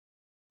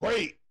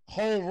 Great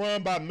home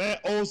run by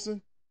Matt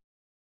Olson.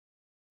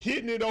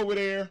 Hitting it over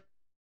there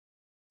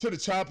to the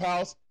chop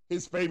house,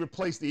 his favorite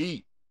place to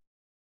eat.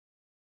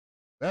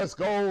 Let's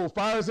go.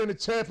 Fires in the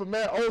chat for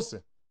Matt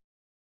Olson.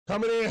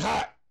 Coming in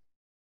hot.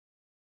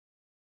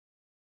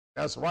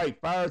 That's right.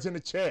 Fires in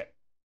the chat.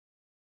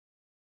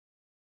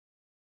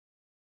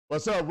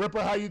 What's up,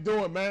 Ripper? How you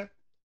doing, man?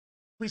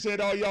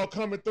 Appreciate all y'all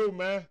coming through,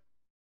 man.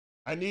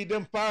 I need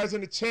them fires in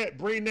the chat.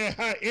 Bring that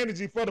high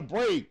energy for the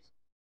Braves.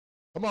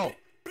 Come on.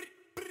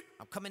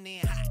 I'm coming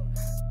in hot.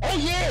 Oh,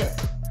 yeah.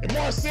 And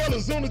Marcell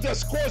Ozuna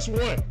just scorched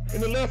 1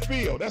 in the left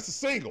field. That's a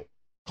single.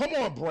 Come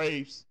on,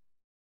 Braves.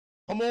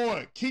 Come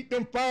on. Keep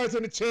them fires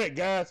in the chat,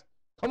 guys.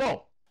 Come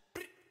on.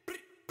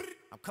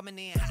 I'm coming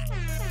in hot.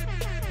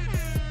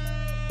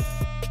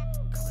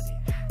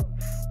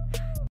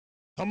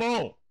 Come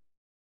on.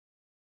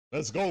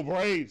 Let's go,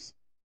 Braves.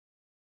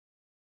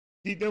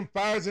 Keep them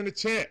fires in the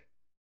chat.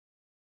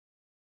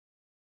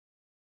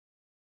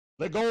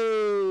 Let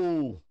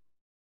go.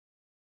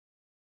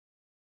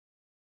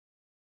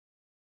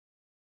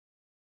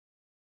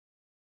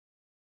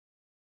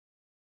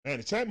 Man,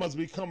 the chat must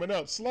be coming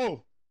up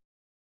slow.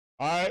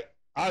 All right.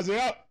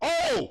 Isaiah.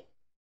 Oh!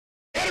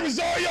 Eddie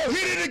Rosario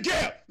hit it in the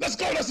gap. Let's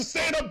go. That's a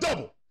stand-up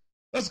double.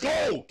 Let's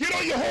go. Get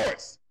on your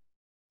horse.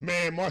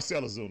 Man,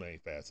 Marcell Ozuna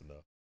ain't fast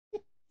enough.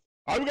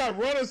 All right, we got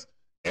runners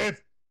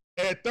at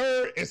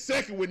third and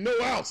second with no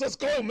outs. Let's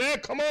go, man.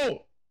 Come on.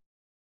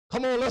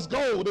 Come on, let's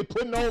go. They're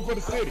putting on for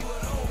the city.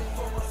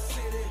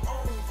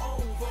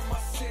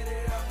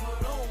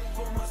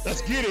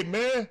 Let's get it,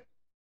 man.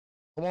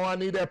 Come on, I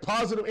need that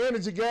positive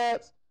energy,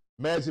 guys.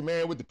 Magic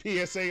Man with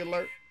the PSA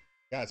alert.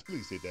 Guys,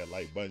 please hit that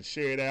like button,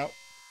 share it out,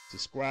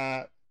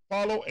 subscribe,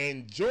 follow,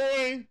 and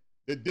join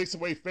the Dixon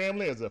Way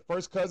family as a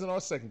first cousin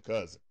or second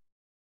cousin.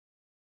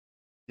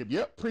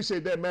 Yep,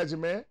 appreciate that, Magic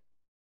Man.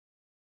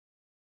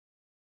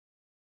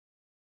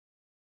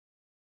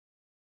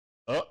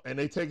 And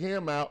they take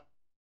him out.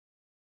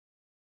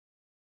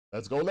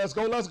 Let's go, let's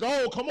go, let's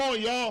go. Come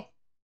on, y'all.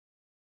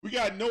 We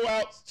got no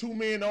outs, 2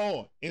 men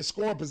on in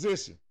scoring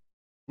position.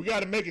 We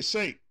got to make it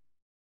shake.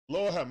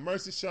 Lord have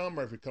mercy, Sean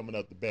Murphy coming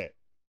up the bat.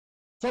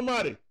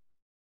 Somebody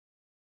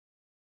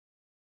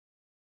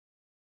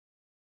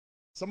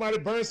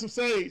burn some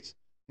sage.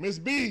 Miss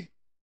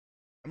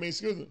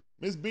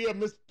Miss B or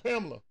Miss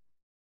Pamela.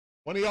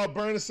 One of y'all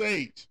burn the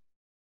sage.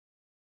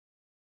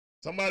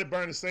 Somebody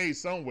burn the sage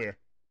somewhere.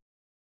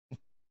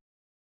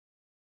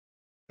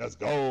 Let's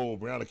go.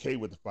 Brianna K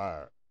with the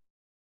fire.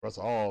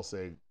 Russell Hall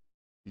said,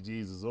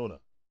 GG Zazuna.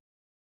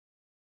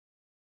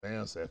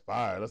 Sam said,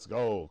 fire. Let's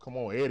go. Come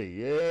on, Eddie.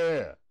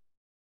 Yeah.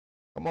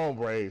 Come on,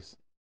 Braves.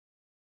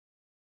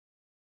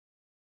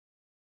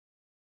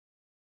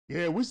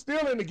 Yeah, we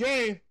still in the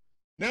game.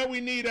 Now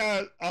we need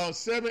our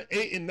 7,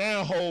 8, and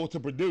 9 hole to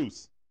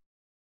produce.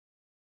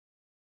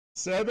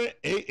 7,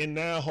 8, and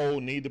 9 hole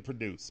need to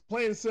produce.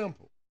 Plain and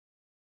simple.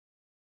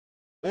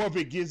 Or if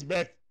it gets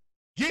back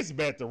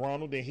to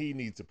Ronald, then he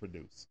needs to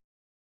produce.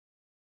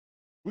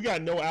 We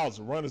got no outs,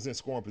 runners in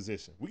scoring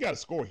position. We got to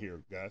score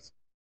here, guys.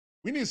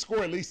 We need to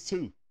score at least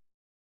 2.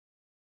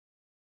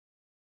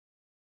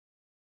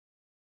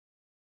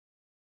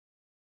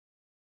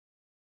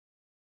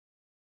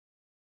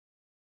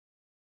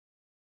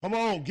 Come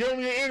on, give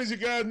them your energy,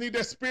 guys. Need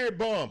that spirit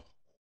bomb.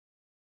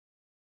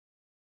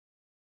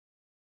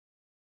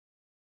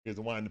 Here's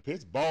the wind the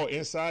pitch. Ball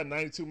inside,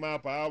 92 mile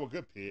per hour.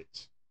 Good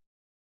pitch.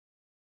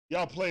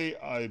 Y'all play,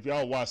 if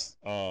y'all watch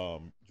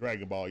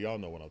Dragon Ball, y'all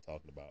know what I'm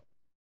talking about.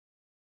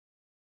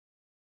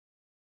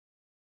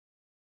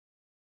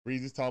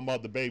 Breezy's talking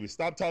about the baby.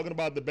 Stop talking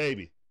about the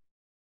baby.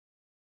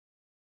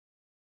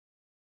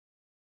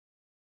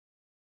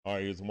 All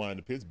right, here's the wind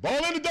the pitch.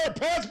 Ball in the dirt.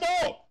 Pass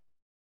ball.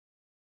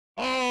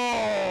 Oh,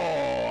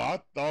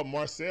 I thought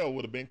Marcel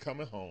would have been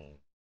coming home.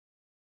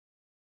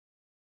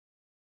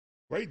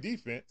 Great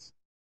defense.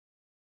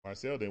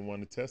 Marcel didn't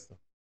want to test him.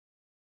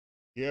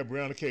 Yeah,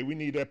 Brianna K, we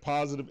need that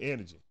positive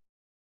energy.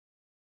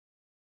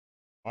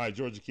 All right,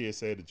 Georgia Kid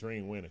said the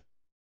dream winning.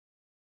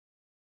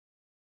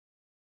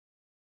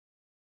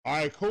 All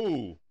right,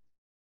 cool.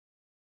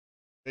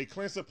 They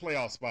clinched the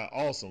playoff spot.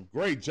 Awesome.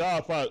 Great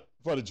job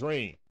for the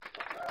dream.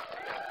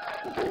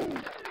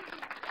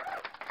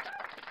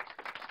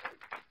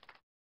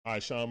 All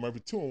right, Sean Murphy,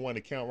 2-1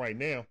 to count right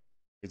now.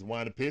 It's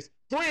wind the pitch.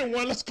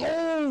 3-1, let's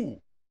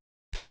go.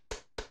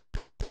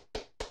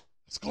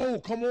 Let's go,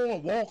 come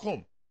on, walk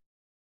him.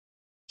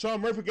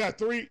 Sean Murphy got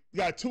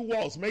 2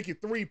 walks. Make it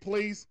 3,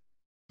 please.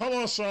 Come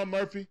on, Sean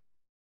Murphy.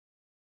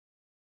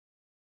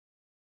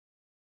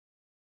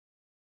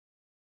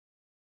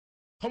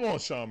 Come on,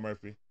 Sean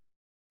Murphy.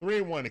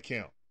 3-1 to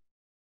count.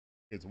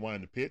 It's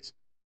wind the pitch.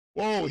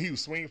 Whoa, he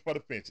was swinging for the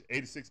fence.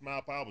 86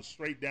 mile per hour,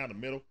 straight down the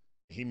middle.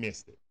 He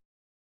missed it.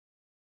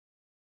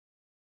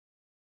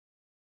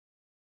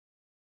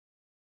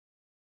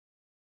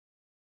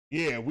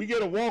 Yeah, we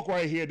get a walk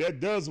right here. That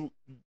does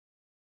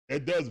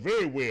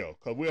very well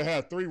because we'll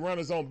have 3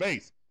 runners on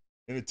base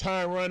and a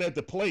time run at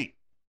the plate.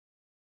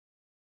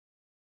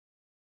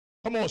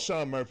 Come on,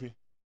 Sean Murphy.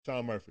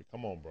 Sean Murphy,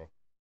 come on, bro.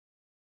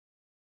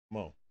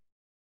 Come on.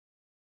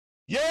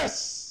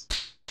 Yes!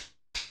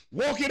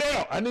 Walk it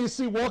out. I need to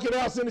see walk it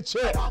outs in the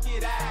chat. Walk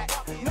it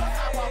out. No,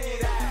 I walk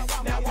it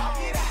out. Now walk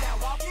it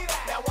out. Walk it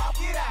out. Now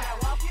walk it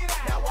out. Walk it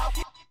out. Now walk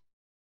it.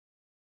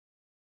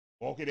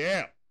 Walk it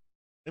out.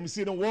 Let me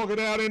see them walk it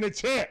out in the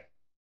chat.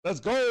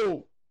 Let's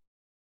go.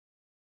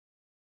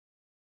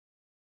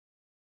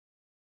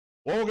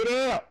 Walk it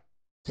out.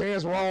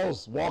 Terrence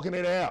Ross walking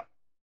it out.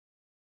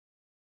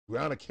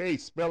 Brianna K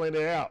spelling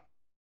it out.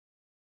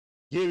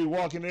 Gibby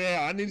walking it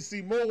out. I need to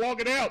see more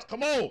walking outs.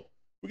 Come on.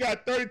 We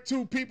got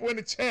 32 people in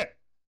the chat.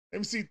 Let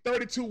me see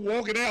 32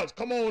 walking outs.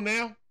 Come on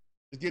now.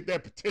 Let's get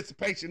that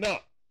participation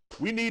up.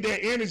 We need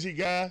that energy,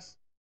 guys.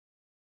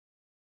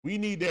 We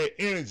need that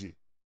energy.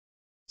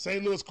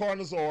 St. Louis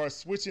Cardinals are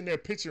switching their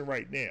pitching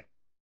right now.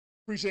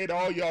 Appreciate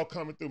all y'all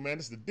coming through, man.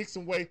 This is the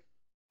Dixon Way,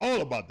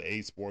 all about the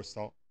A Sports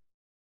Talk.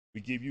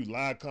 We give you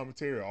live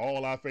commentary on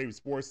all our favorite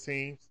sports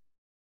teams.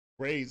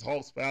 Braves,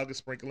 Hawks, Falcons,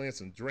 sprinkle in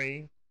some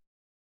Dream.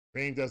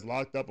 Dream just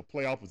locked up a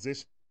playoff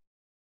position.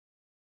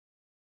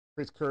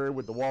 Chris Curry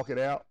with the walk it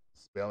out.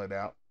 Spell it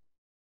out.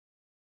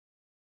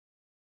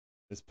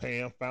 Miss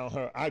Pam found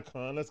her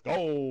icon. Let's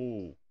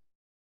go.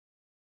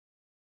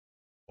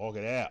 Walk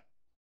it out.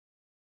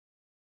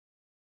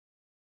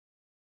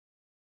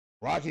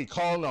 Rocky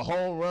calling a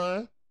home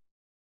run.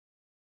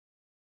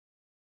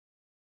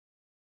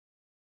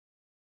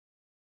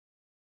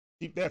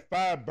 Keep that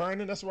fire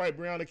burning. That's right,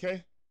 Brianna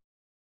K.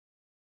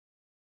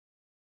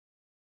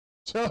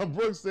 John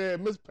Brooks said,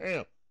 Miss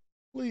Pam,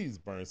 please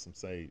burn some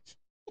sage.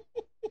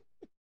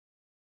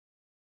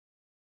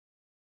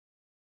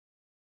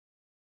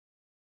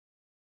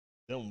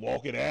 Then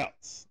walk it out.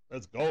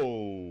 Let's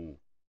go.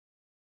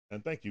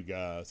 And thank you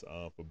guys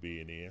for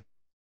being in.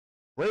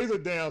 Braves are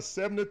down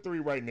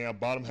 7-3 right now,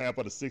 bottom half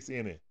of the 6th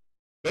inning.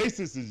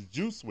 Basis is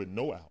juice with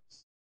no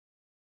outs.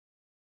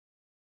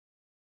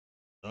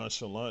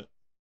 Nonchalant.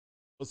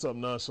 What's up,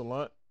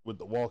 Nonchalant? With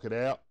the walk it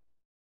out.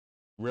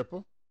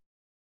 Ripper.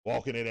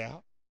 Walking it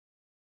out.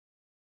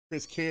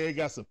 Chris Carey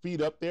got some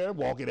feet up there.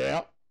 Walk it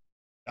out.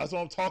 That's what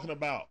I'm talking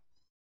about.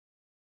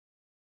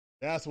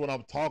 That's what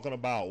I'm talking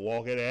about.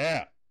 Walk it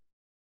out.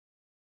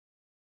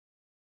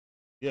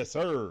 Yes,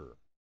 sir.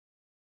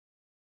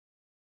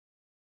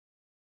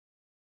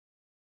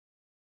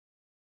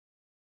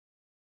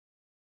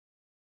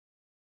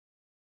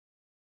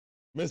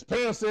 Miss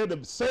Pam said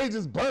the sage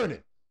is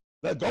burning.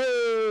 Let's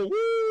go.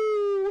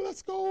 Woo!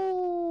 Let's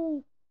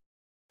go.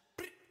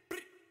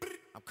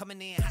 I'm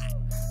coming in hot.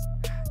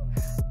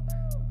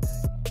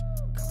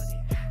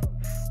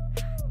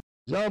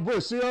 John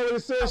Bush, she already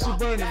said she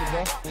burning it,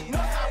 bro.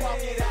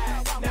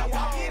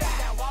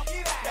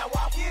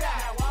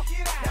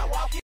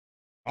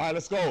 All right,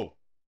 let's go.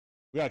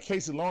 We got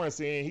Casey Lawrence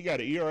in. He got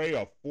an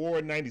ERA of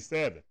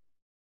 4.97.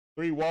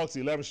 3 walks,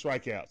 11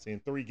 strikeouts in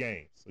 3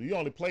 games. So you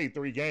only played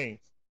 3 games.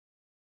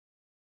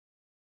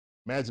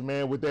 Magic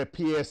Man with that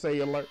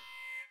PSA alert.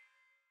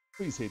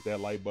 Please hit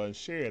that like button.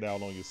 Share it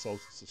out on your social.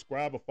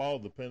 Subscribe or follow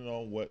depending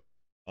on what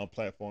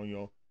platform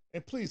you're on.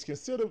 And please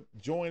consider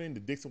joining the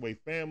Dixon Way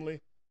family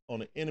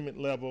on an intimate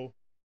level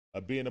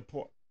of being a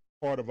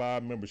part of our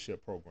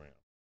membership program.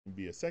 You can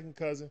be a second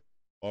cousin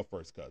or a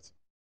first cousin.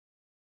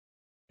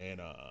 And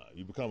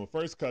you become a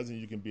first cousin,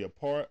 you can be a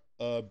part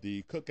of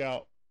the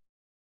Cookout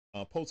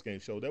post-game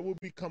show that will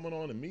be coming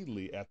on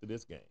immediately after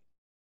this game.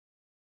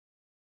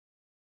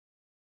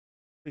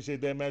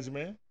 Appreciate that, Magic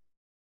Man. All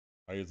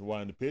right, here's the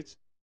wide in the pitch.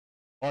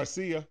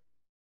 Arcia,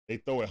 they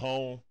throw it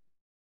home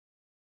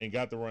and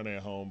got the run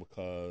at home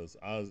because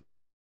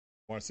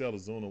Marcell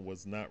Ozuna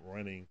was not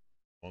running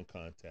on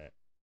contact.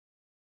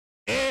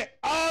 And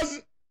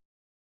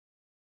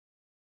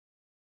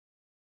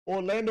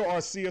Orlando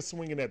Arcia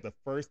swinging at the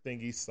first thing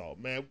he saw.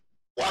 Man,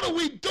 what are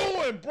we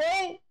doing,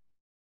 bro?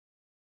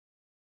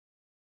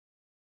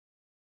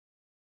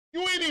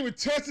 You ain't even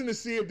testing to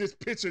see if this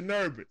pitcher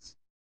nervous.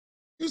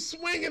 You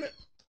swinging it.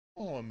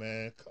 Come on,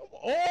 man.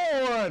 Come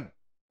on.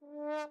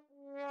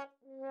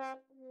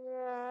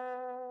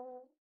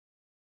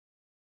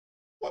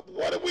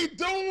 What are we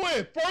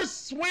doing?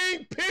 First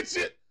swing, pitch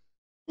it.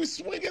 We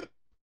swing it.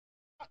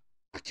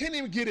 I can't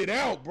even get it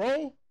out,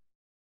 bro.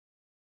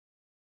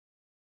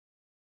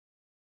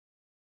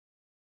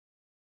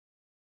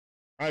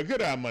 All right,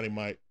 good eye, Money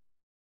Mike.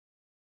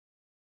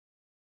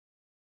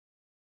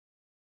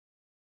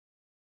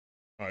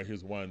 All right,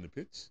 here's one in the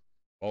pitch.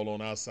 Ball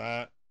on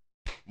outside.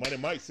 Money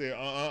Mike said,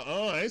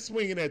 I ain't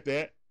swinging at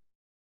that.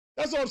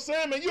 That's what I'm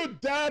saying, man. You're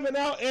diving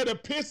out at a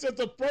pitch at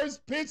the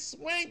first pitch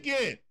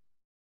swinging.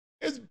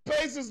 It's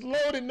bases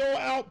loaded, no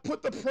out.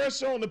 Put the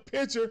pressure on the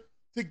pitcher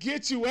to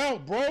get you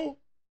out, bro.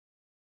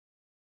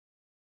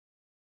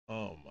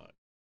 Oh, my.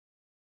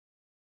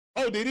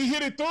 Oh, did he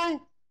hit it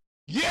through?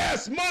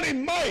 Yes, Money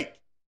Mike.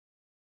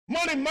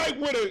 Money Mike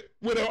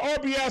with an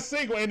RBI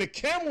single, and the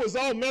camera was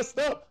all messed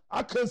up.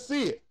 I couldn't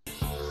see it.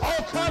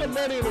 All kind of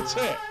money in the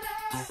chat.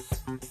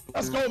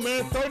 Let's go,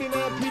 man.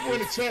 39 people in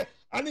the chat.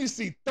 I need to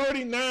see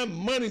 39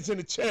 monies in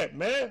the chat,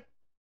 man.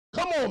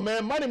 Come on,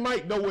 man. Money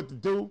Mike know what to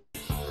do.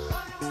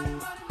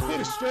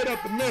 Hit it straight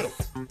up the middle.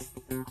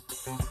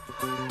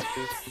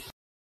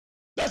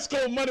 Let's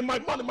go, Money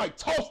Mike. Money Mike,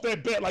 toss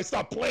that bat like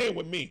stop playing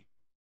with me.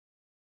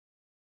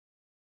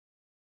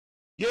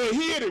 Yeah,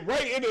 he hit it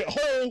right in the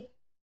hole.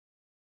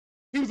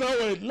 He was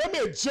always, let me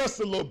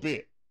adjust a little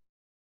bit.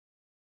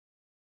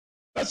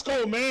 Let's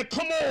go, man.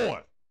 Come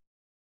on.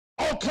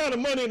 All kind of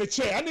money in the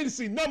chat. I need to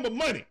see number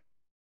money.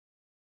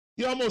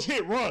 He almost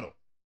hit Ronald.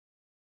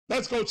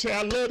 Let's go, chat.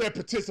 I love that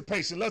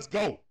participation. Let's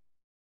go.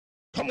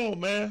 Come on,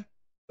 man.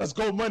 Let's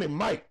go, Money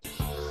Mike.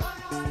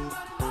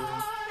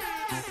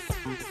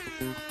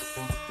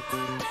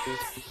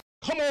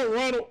 Come on,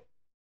 Ronald.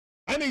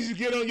 I need you to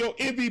get on your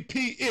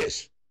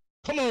MVP-ish.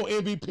 Come on,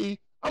 MVP.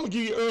 I'm going to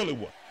give you an early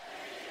one.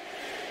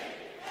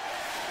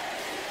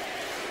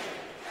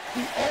 He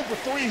over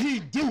 3, he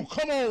do.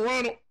 Come on,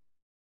 Ronald.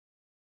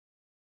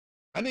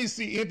 I need to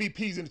see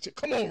MVPs in the chat.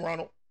 Come on,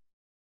 Ronald.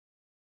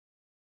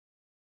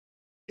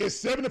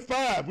 It's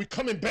 7-5. We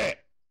coming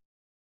back.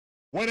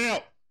 1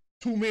 out,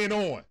 2 men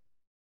on.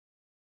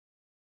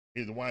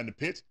 Here's the wind the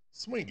pitch.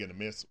 Swing and a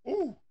miss.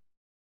 Ooh.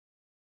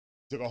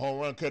 Took a home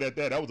run cut at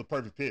that. That was a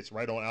perfect pitch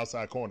right on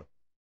outside corner.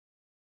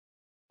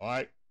 All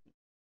right.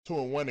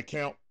 2-1 to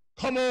count.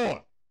 Come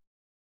on.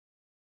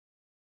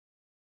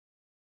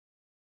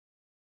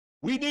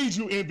 We need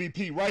you,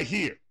 MVP, right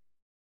here.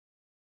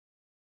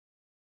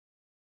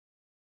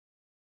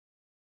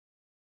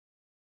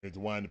 Here's the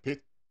wind the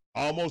pitch.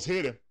 Almost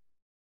hit him.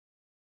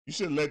 You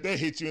should have let that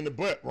hit you in the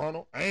butt,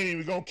 Ronald. I ain't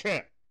even going to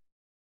count.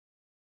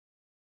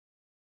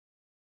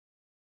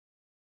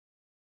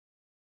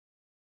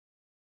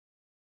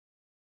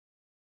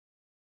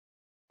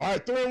 All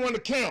right, 3-1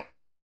 to count.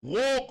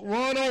 Walk,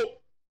 Ronald.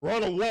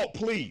 Ronald, walk,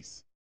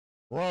 please.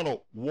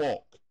 Ronald,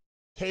 walk.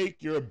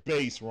 Take your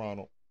base,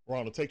 Ronald.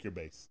 Ronald, take your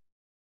base.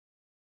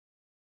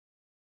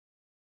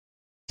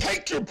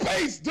 Take your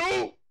base, dude.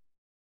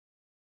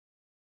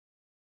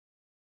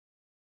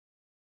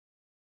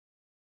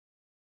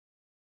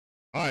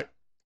 All right,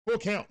 full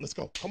count. Let's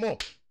go. Come on.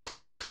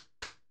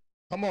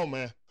 Come on,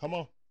 man. Come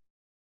on.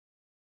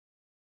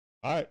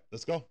 All right,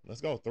 let's go.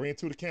 Let's go. 3-2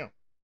 to count.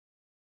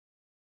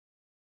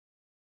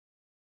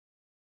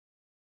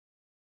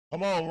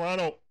 Come on,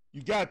 Ronald.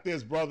 You got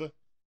this, brother.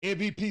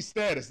 MVP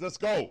status. Let's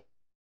go.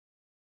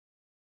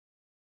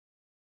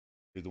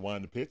 Here's the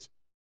wind the pitch.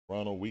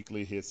 Ronald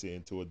weakly hits it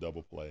into a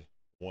double play.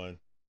 1,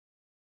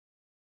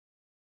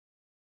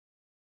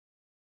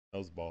 That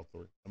was ball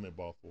 3. I meant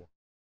ball 4.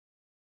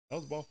 That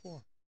was ball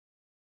 4.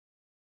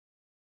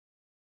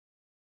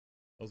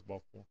 That was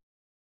ball 4.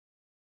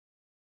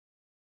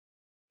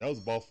 That was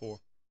ball 4.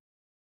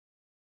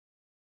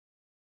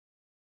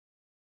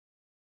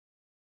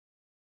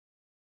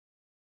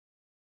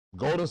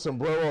 Golden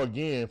sombrero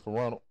again for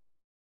Ronald.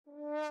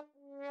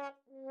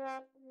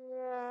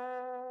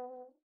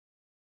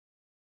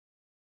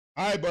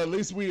 All right, but at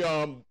least we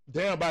down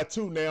by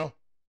 2 now.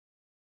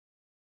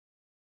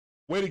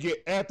 Way to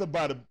get after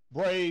by the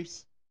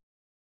Braves.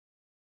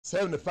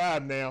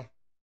 7-5 now.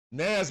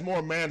 Now it's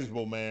more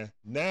manageable, man.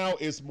 Now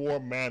it's more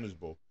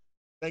manageable.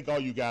 Thank all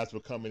you guys for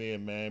coming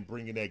in, man.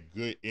 Bringing that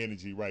good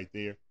energy right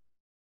there.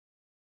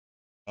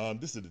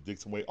 This is the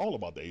Dixon Way, all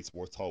about the A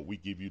Sports Talk. We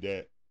give you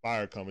that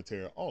fire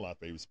commentary on all our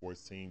favorite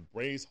sports team.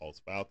 Braves,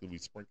 Hawks, Falcons. We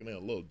sprinkle in a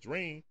little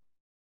dream.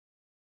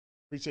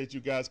 Appreciate you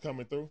guys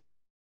coming through.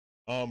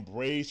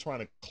 Braves trying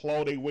to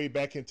claw their way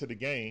back into the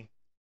game.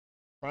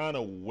 Trying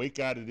to wake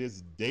out of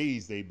this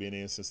daze they've been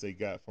in since they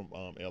got from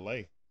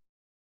LA.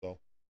 So,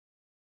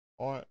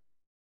 all right.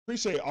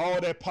 Appreciate all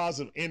that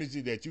positive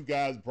energy that you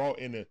guys brought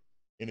in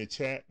the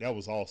chat. That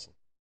was awesome.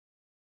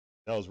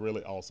 That was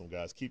really awesome,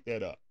 guys. Keep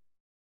that up.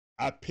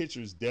 Our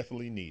pitchers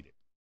definitely need it.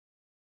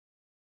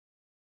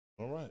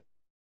 All right.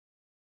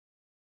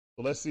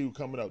 So let's see who's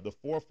coming up. The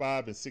 4,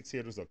 5, and 6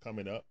 hitters are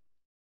coming up.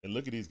 And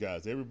look at these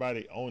guys.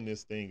 Everybody on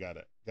this thing got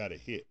a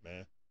hit,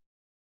 man.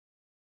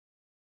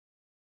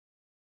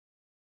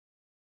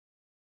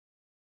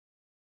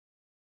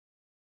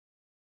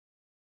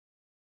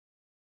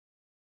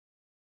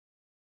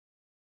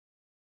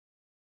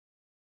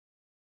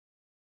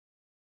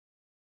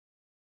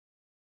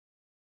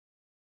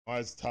 All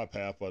right, it's the top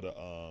half of the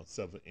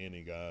 7th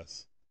inning,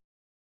 guys.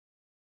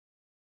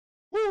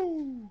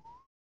 Woo!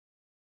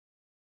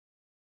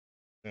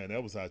 Man,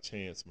 that was our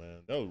chance, man.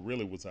 That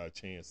really was our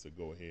chance to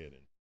go ahead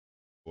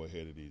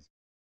of these.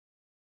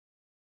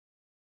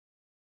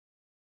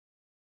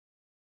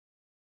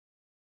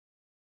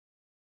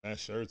 My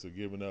shirts are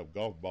giving up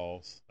golf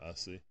balls, I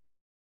see.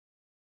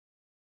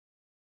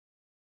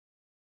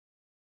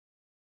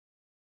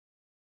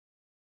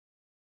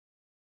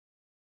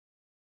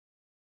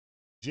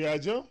 G.I.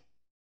 Joe?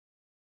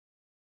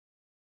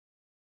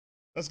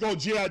 Let's go,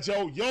 G.I.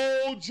 Joe.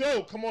 Yo,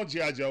 Joe. Come on,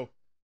 G.I. Joe.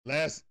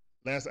 Last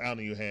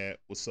outing you had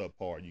was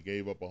subpar. You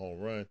gave up a home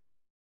run.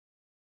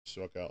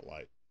 Struck out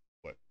like,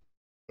 what,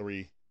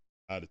 3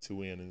 out of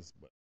 2 innings.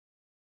 But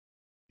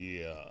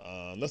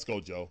yeah, let's go,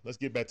 Joe. Let's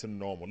get back to the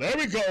normal. There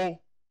we go.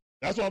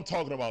 That's what I'm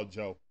talking about,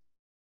 Joe.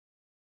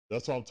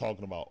 That's what I'm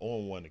talking about.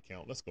 0-1 to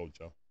count. Let's go,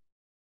 Joe.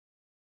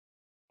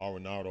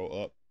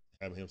 Arenado up,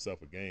 having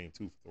himself a game,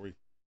 2 for 3.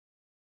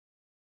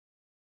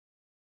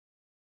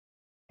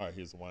 All right,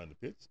 here's the wind of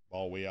the pitch.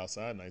 Ball way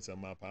outside, 97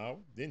 mile per hour.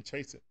 Didn't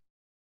chase it.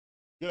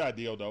 Good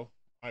idea, though.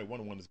 All right,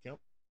 1-1 is the count.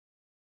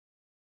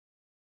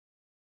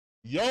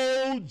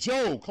 Yo,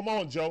 Joe. Come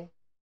on, Joe.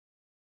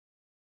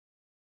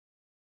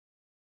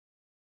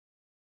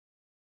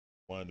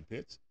 Wind the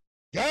pitch.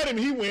 Got him.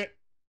 He went.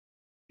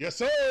 Yes,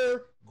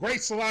 sir.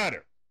 Great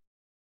slider.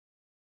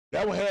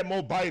 That one had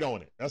more bite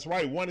on it. That's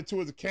right. 1-2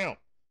 is the count.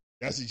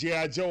 That's the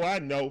G.I. Joe I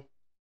know.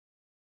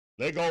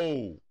 Let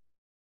go.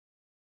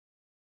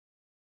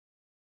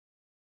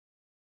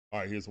 All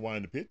right, here's the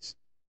wind the pitch.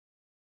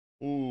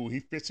 Ooh, he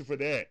fishing for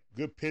that.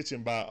 Good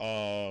pitching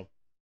by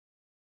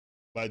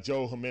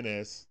Joe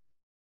Jimenez.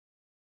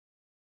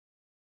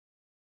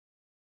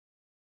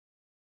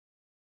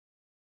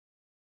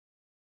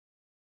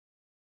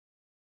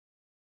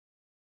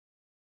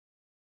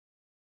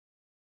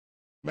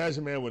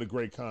 Imagine Man with a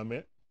great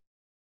comment.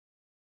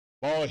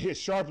 Ball hit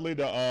sharply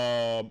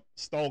to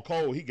Stone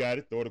Cold. He got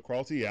it. Throw it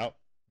across. He out.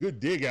 Good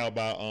dig out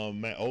by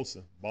Matt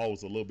Olson. Ball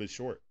was a little bit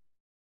short.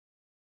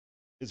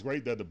 It's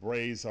great that the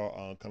Braves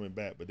are coming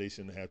back, but they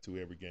shouldn't have to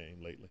every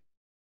game lately.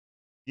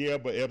 Yeah,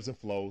 but ebbs and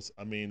flows.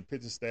 I mean,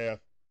 pitching staff,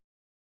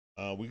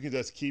 we can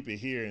just keep it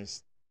here and,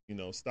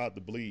 stop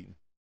the bleeding.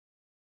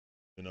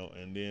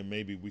 And then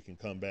maybe we can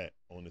come back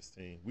on this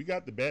team. We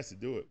got the bats to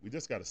do it. We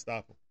just got to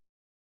stop them.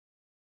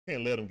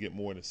 Can't let them get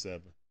more than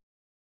 7.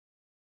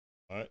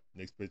 All right,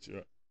 next pitcher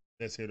up.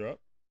 Next hitter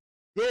up.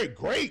 Good,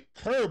 great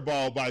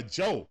curveball by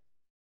Joe.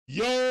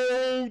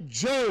 Yo,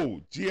 Joe.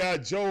 G.I.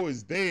 Joe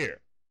is there.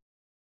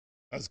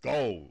 Let's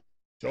go.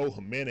 Joe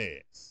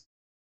Jimenez.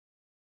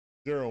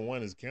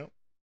 0-1 is count.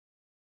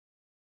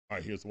 All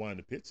right, here's one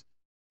the pitch.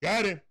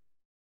 Got him.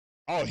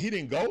 Oh, he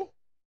didn't go?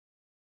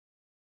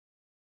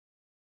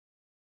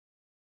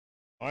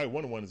 All right,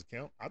 1-1 is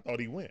count. I thought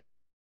he went.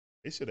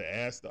 They should have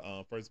asked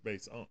the first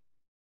base ump.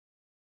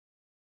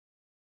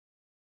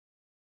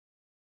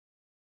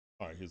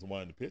 All right, here's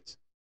one the pitch.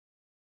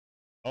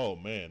 Oh,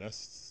 man,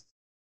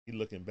 he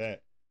looking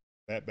back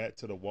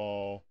to the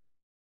wall.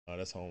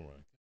 That's home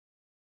run.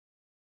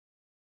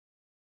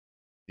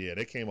 Yeah,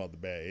 they came out the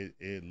bat.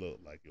 It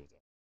looked like it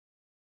was.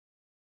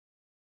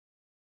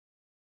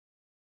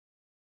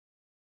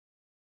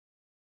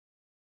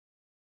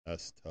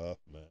 That's tough,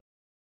 man.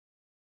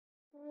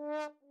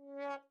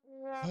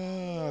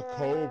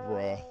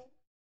 Cobra.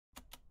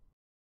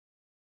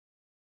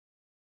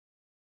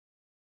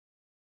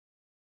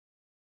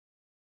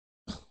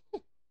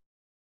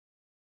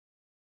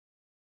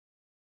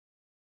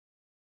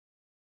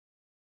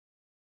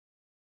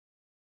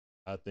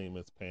 I think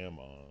Miss Pam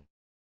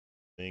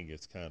thing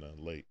is kind of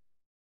late.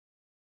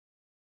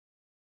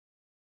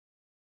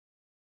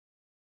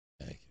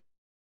 Thank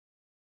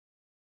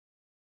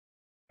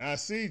you. I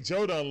see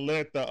Joe done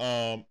let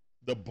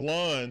the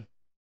blonde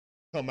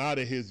come out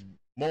of his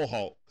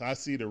mohawk. I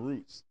see the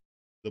roots,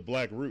 the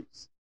black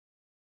roots.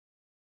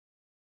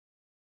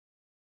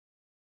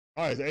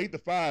 All right, it's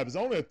 8-5. It's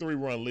only a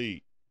 3-run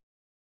lead.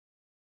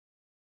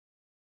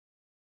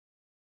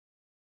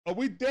 But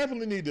we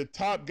definitely need the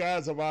top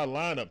guys of our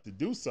lineup to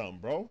do something,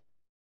 bro. All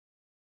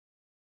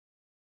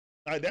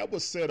right, that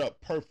was set up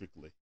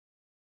perfectly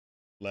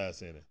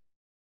last inning.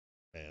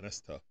 Man, that's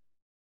tough.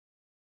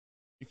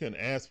 You couldn't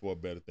ask for a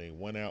better thing.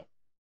 1 out.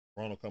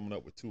 Ronald coming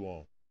up with 2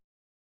 on.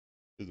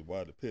 This is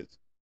wide the pitch.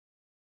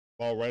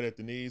 Ball right at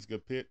the knees.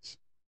 Good pitch.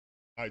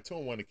 All right,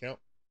 2-1 to count.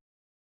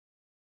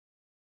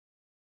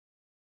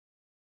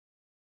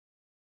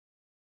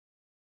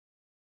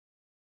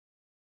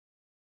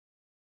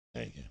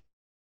 Thank you.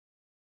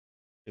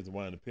 Here's the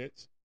wind the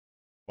pitch.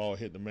 Ball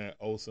hit the Matt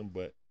Olson,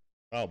 but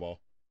foul ball.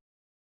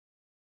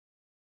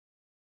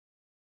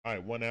 All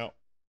right, 1 out.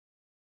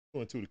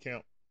 2-2 to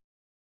count.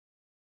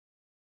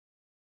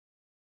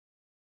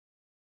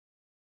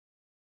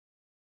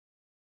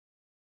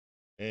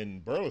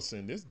 And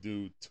Burleson, this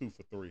dude, 2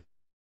 for 3.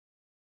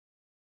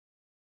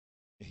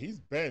 He's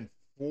been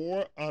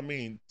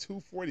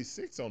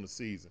 246 on the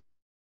season.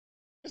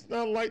 It's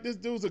not like this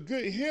dude's a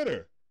good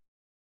hitter.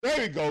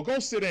 There you go. Go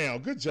sit down.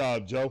 Good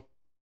job, Joe.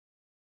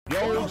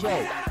 Yo, Joe. Go sit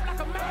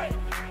down. Hey,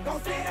 go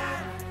sit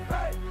down.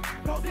 Hey,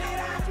 go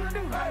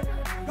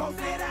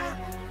sit down.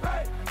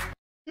 Hey.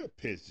 Good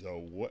pitch, Joe.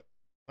 What?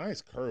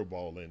 Nice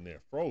curveball in there.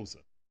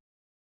 Frozen.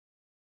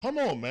 Come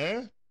on,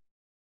 man.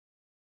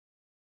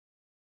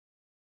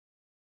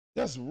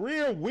 That's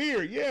real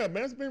weird. Yeah,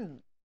 man. It's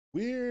been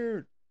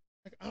weird.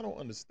 Like, I don't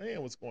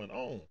understand what's going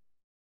on.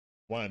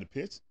 Wind the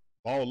pitch.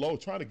 Ball low.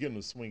 Trying to get him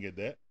to swing at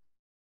that.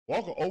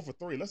 Walker 0 for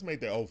 3. Let's make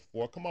that 0 for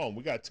 4. Come on.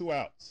 We got 2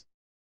 outs.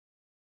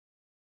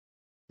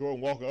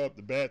 Jordan Walker up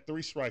the bat.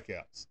 3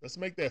 strikeouts. Let's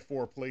make that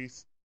 4,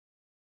 please.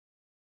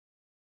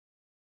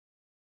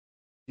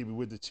 Keep it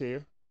with the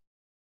chair.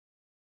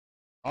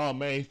 Oh,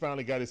 man. He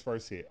finally got his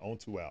first hit on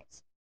 2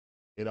 outs.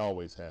 It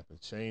always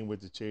happens. Shane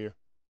with the chair.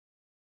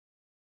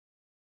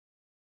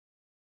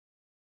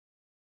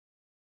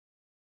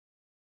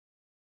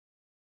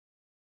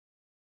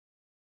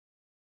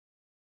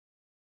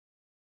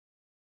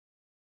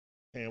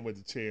 Hand with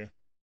the chair.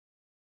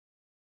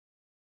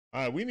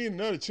 All right, we need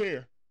another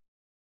chair.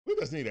 We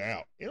just need an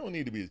out. It don't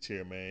need to be a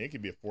chair, man. It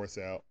could be a force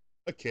out,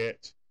 a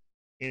catch,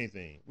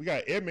 anything. We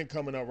got Edmund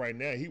coming up right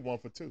now. He 1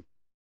 for 2.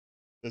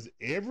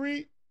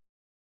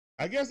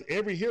 I guess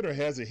every hitter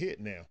has a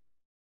hit now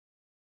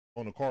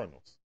on the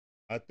Cardinals.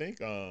 I think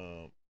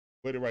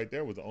Buddy right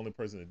there was the only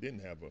person that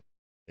didn't have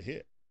a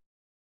hit.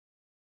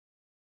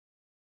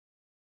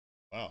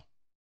 Wow.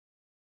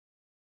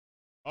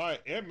 All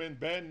right, Edmund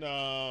batting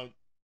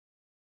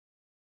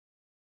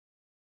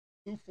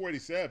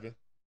 247.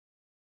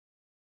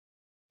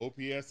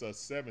 OPS of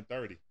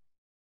 730.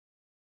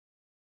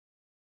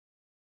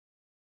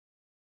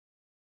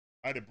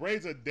 All right, the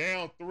Braves are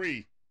down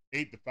 3,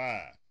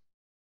 8-5.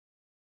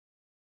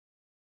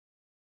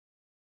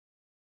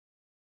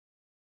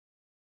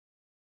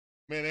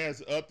 Man,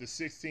 that's up to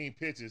 16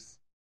 pitches.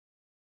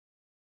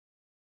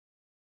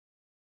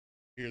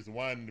 Here's the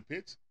wind in the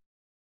pitch.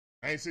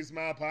 96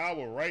 mile per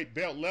hour, right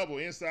belt level,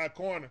 inside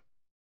corner.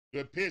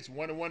 Good pitch.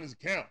 1-1 is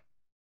the count.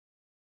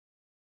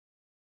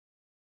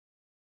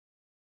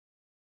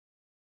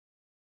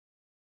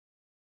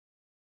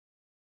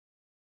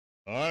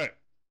 All right.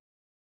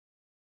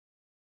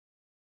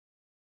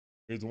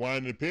 Here's the wind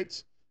in the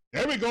pitch.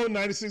 There we go.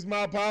 96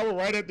 mile per hour,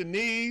 right at the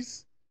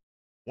knees.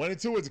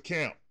 1-2 is the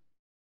count.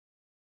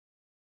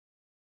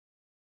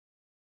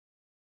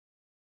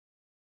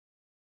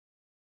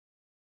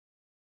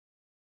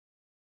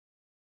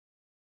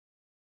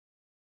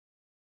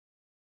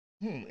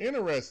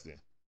 Interesting.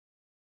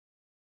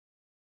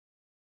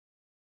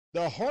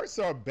 The hearts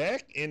are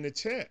back in the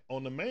chat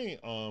on the main.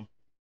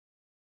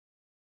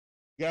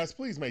 Guys,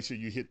 please make sure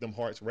you hit them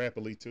hearts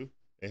rapidly too.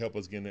 They help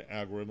us get in the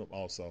algorithm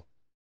also.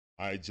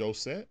 All right, Joe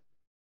set.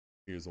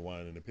 Here's the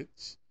wind in the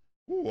pitch.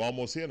 Ooh,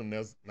 almost hit him.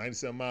 That's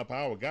 97 mile per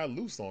hour. Got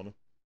loose on him.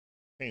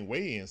 Came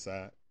way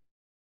inside.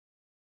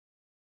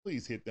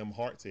 Please hit them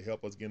hearts to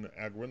help us get in the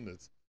algorithm.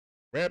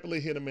 Rapidly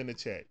hit them in the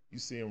chat. You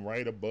see them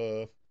right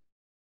above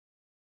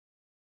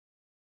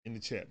in the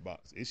chat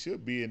box. It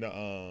should be in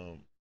the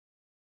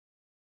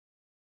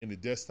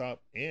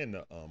desktop and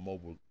the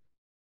mobile.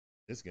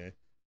 This game.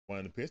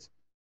 Wind the pitch.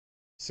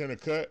 Center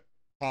cut.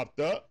 Popped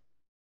up.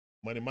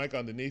 Money Mike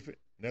underneath it.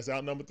 And that's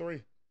out number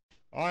 3.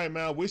 All right,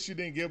 man. I wish you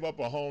didn't give up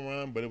a home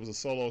run, but it was a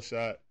solo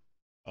shot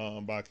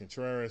by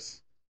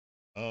Contreras.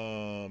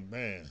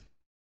 Man,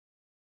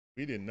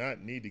 we did not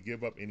need to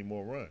give up any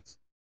more runs.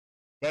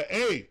 But,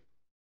 hey,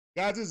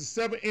 guys, this is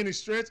a 7-inning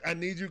stretch. I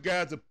need you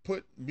guys to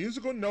put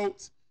musical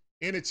notes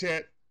in the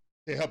chat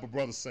to help a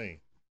brother sing.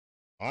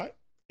 All right?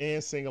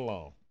 And sing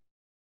along.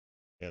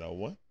 And a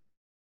 1.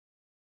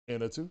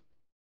 And a 2.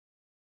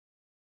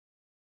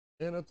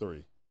 and a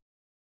 3.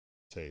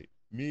 Take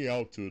me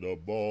out to the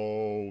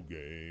ball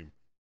game.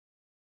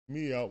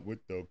 Me out with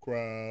the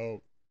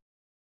crowd.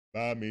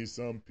 Buy me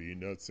some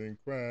peanuts and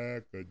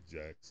Cracker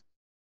Jacks.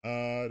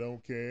 I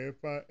don't care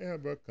if I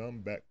ever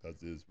come back, 'cause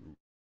it's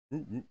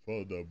root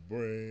for the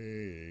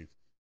Braves.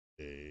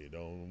 They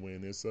don't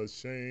win, it's a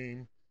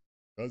shame,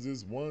 'cause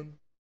it's 1,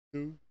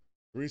 2,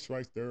 3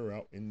 strikes, they're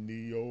out in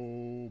the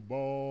old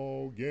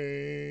ball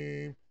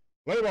game.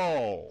 Play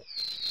ball.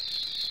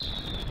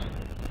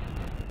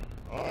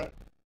 All right.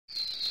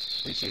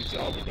 Appreciate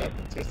y'all with that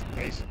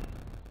participation.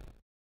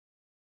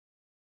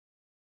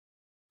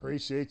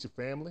 Appreciate your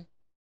family.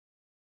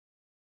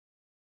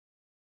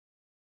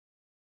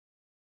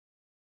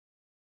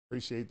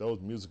 Appreciate those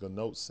musical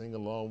notes. Sing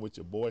along with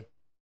your boy.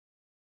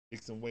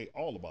 Dixon Way,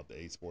 all about the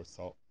A Sports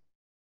Talk.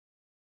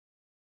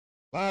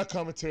 Live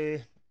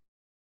commentary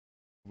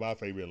of our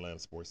favorite Atlanta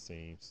sports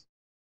teams.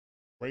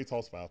 Braves,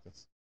 Hawks,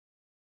 Falcons.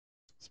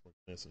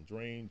 And some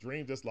Dream.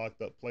 Dream just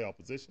locked up playoff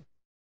position.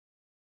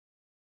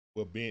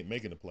 Well,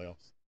 making the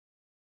playoffs.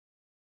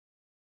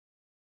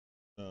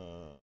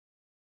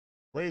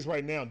 Braves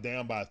right now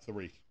down by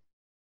 3.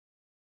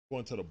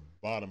 Going to the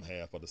bottom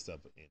half of the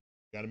 7th inning.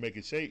 Got to make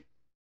it shape.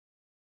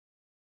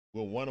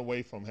 We're 1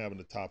 away from having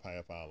the top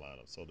half of our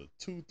lineup. So the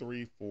 2,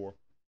 3, 4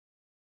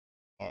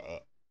 are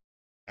up.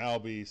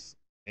 Albies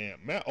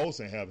and Matt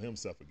Olson have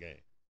himself a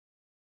game.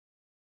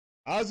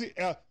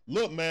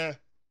 Look, man,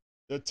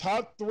 the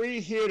top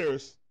 3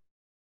 hitters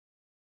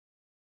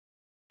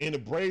in the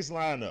Braves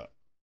lineup: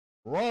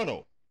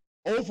 Ronald,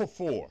 0 for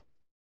 4.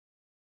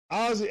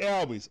 Ozzie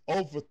Albies,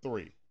 0 for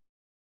 3.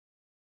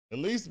 At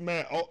least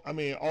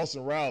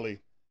Austin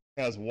Riley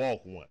has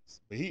walked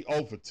once, but he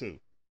 0 for 2.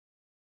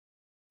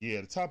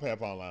 Yeah, the top half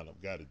of our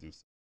lineup got to do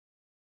something.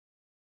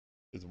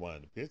 It's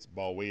one the pitch.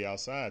 Ball way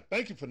outside.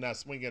 Thank you for not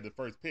swinging at the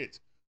first pitch.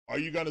 Are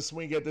you going to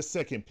swing at the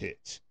second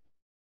pitch?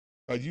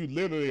 Because you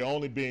literally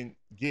only been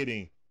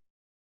getting,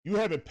 you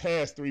haven't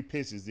passed 3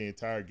 pitches the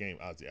entire game,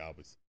 Ozzie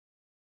Albies.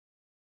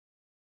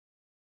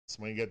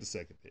 Swing at the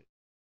second pitch.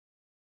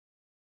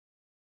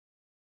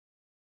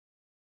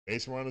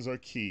 Base runners are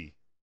key.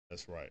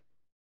 That's right.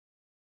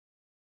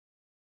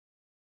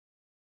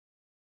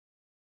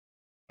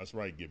 That's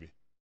right, Gibby.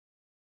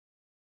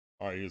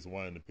 All right, here's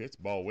one in the pitch.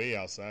 Ball way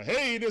outside.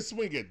 Hey, he didn't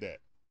swing at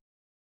that.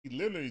 He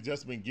literally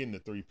just been getting the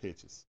 3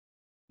 pitches.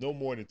 No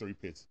more than 3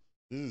 pitches.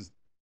 This is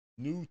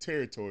new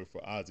territory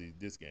for Ozzie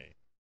this game.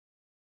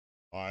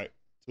 All right,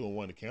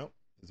 2-1 to count.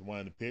 There's one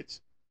in the pitch.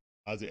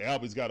 Ozzie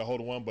Albies got a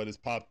hold of one, but it's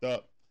popped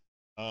up.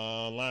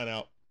 Line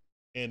out.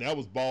 And that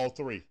was ball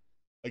 3.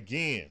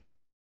 Again.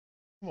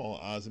 Come on,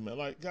 Ozzie, man.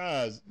 Like,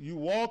 guys, you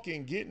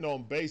walking, getting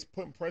on base,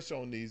 putting pressure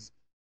on these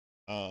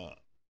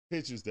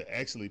pitchers to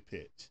actually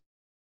pitch.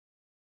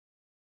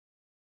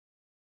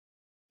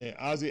 And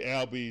Ozzie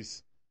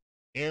Albies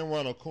and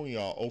Ronald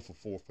Acuna are 0 for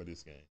 4 for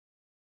this game.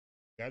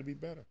 Got to be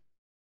better.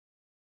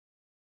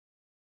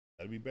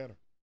 Got to be better.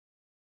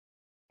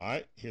 All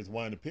right, here's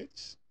one in the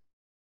pitch.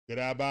 Good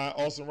eye by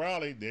Austin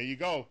Riley. There you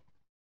go.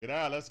 Good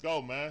eye. Let's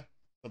go, man.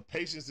 Some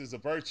patience is a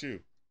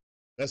virtue.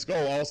 Let's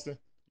go, Austin.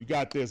 You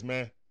got this,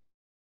 man.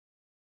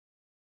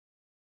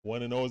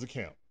 1-0 is a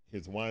count.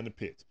 Here's one in the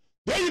pitch.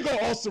 There you go,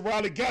 Austin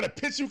Riley. Got a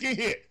pitch you can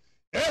hit.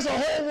 There's a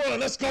home run.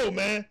 Let's go,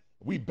 man.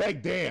 We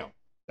back down.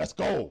 Let's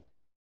go.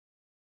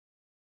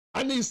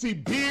 I need to see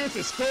beards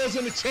and skulls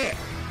in the chat.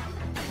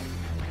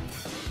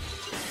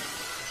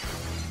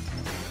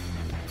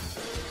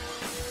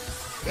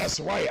 That's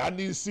right. I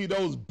need to see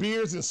those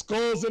beards and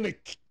skulls in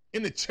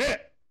the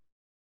chat.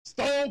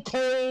 Stone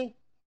Cold,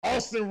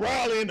 Austin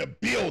Riley in the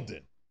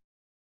building.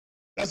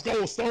 Let's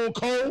go, Stone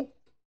Cold.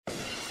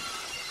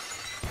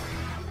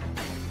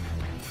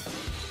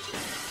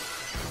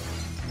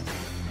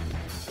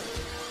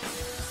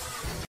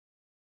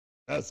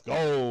 Let's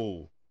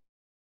go.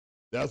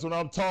 That's what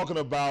I'm talking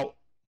about.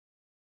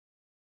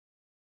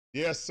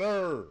 Yes,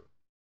 sir.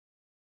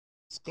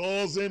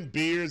 Skulls and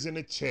beards in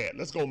the chat.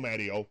 Let's go,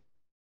 Matty-O.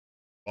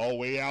 All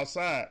way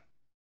outside.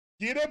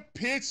 Get a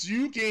pitch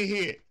you can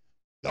hit.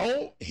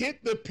 Don't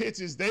hit the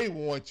pitches they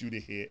want you to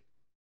hit.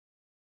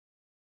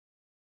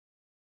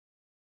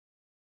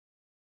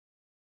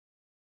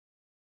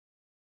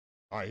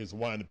 All right, here's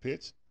one in the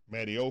pitch.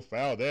 Matty-O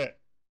fouled that.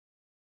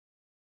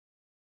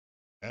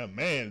 And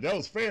man, that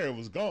was fair. It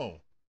was gone.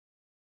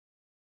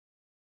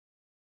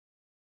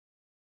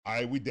 All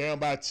right, we down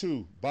by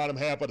 2. Bottom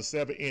half of the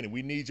 7th inning.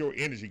 We need your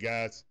energy,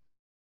 guys.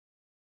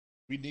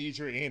 We need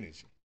your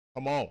energy.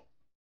 Come on.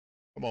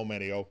 Come on,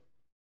 Matty-O. All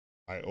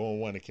right,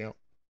 0-1 to count.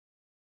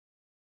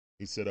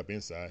 He set up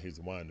inside. Here's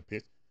the one in the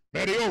pitch.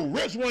 Matty-O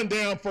rips one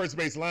down first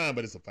base line,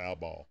 but it's a foul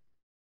ball.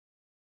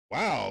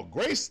 Wow,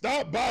 great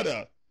stop by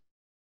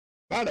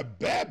the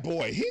bad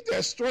boy. He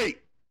just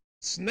straight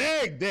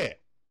snagged that.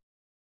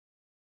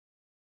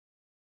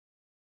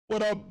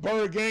 What up,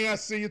 Bird Gang? I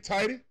see you,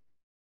 Tighty.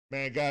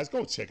 Man, guys,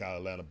 go check out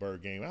Atlanta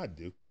Bird Game. I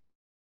do.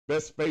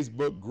 Best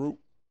Facebook group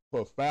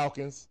for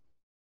Falcons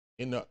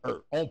in the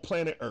earth, on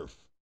planet Earth.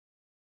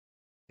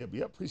 Yep,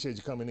 appreciate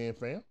you coming in,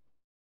 fam.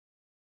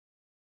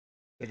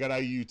 Check out our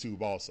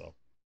YouTube also.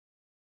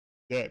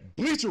 that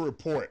Bleacher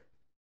Report.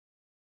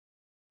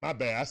 My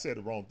bad, I said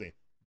the wrong thing.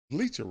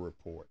 Bleacher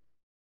Report.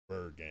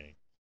 Bird game.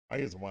 All right,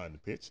 here's a wind the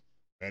pitch.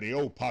 Matty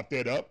O popped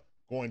that up.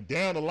 Going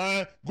down the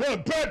line.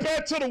 Going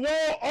back to the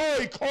wall. Oh,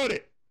 he caught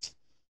it.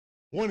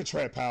 Warning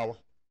track power.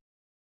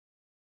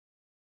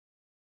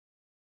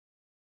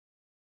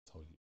 So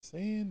you're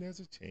saying there's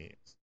a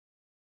chance.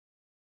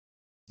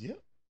 Yep.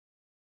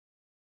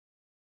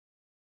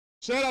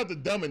 Shout out to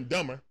Dumb and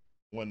Dumber.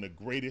 One of the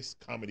greatest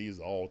comedies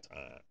of all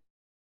time.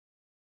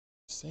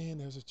 Saying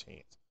there's a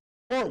chance.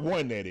 Part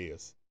 1, that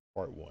is.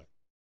 Part 1.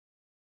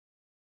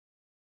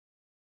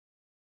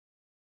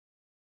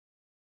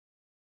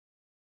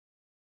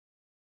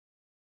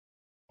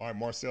 All right,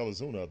 Marcell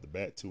Ozuna at the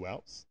bat, 2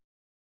 outs.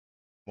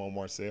 Come on,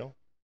 Marcell.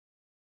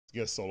 Let's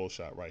get a solo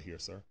shot right here,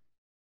 sir.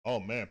 Oh,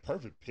 man,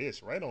 perfect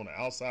pitch right on the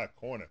outside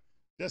corner.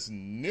 Just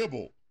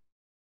nibbled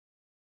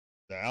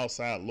the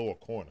outside lower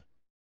corner.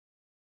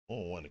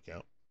 0-1 to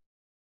count.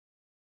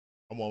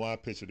 I want my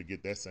pitcher to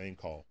get that same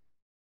call.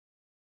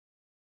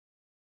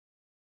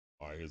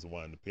 All right, here's the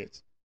one in the pitch.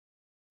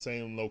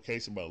 Same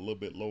location, but a little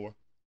bit lower.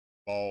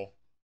 Ball,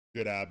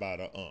 good eye by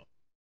the ump.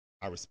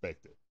 I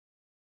respect it.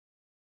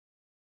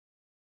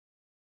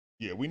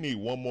 Yeah, we need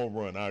one more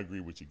run. I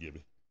agree with you,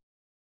 Gibby.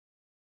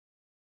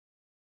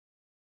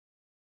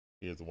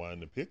 Here's the one in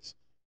the pitch.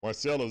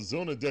 Marcell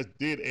Ozuna just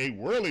did a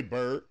whirly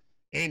bird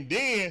and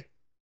then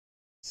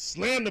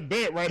slammed the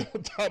bat right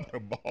on top of the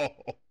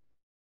ball.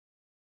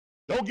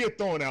 Don't get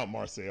thrown out,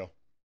 Marcell.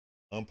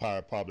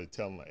 Umpire probably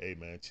telling him, hey,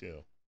 man,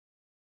 chill.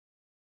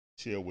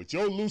 Chill. With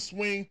your loose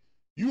swing,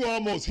 you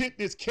almost hit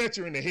this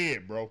catcher in the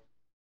head, bro.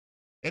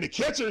 And the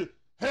catcher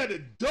had to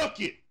duck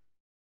it.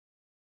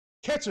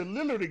 Catcher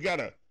literally got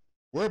to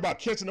worry about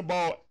catching the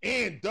ball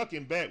and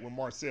ducking back with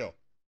Marcell.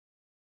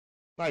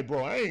 Like,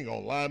 bro, I ain't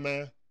going to lie,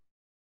 man.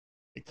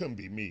 It couldn't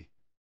be me,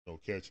 no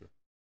catcher.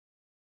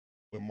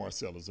 With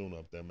Marcell Ozuna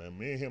up there, man.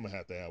 Me and him will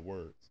have to have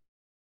words.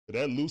 But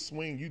that loose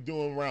swing you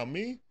doing around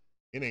me,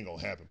 it ain't going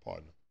to happen,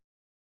 partner.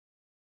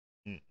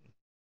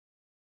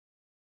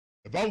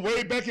 If I'm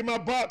way back in my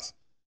box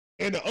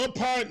and the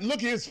umpire,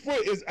 look at his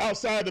foot, is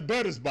outside the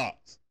batter's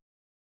box.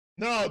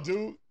 No,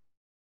 dude.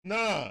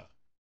 Nah.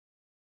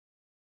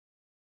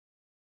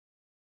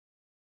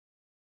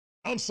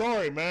 I'm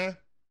sorry, man.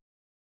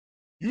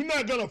 You're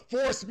not going to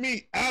force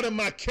me out of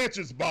my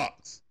catcher's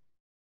box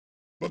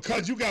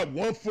because you got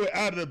 1 foot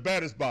out of the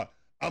batter's box.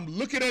 I'm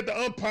looking at the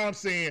umpire, I'm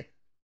saying,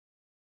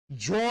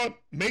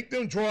 make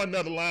them draw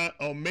another line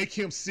or make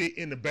him sit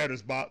in the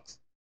batter's box.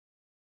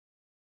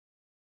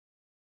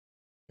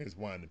 Here's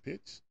one in the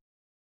pitch.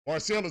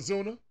 Marcell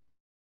Ozuna,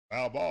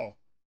 foul ball.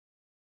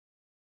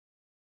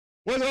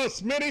 What's up,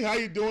 Smitty? How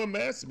you doing,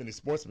 man? Smitty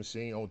Sports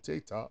Machine on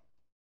TikTok.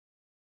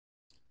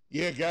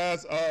 Yeah,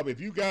 guys, if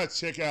you guys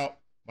check out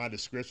my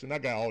description, I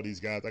got all these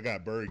guys. I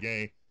got Bird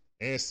Game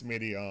and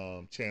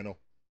Smitty channel.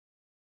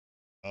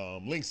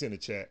 Links in the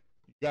chat.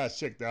 You guys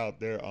checked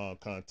out their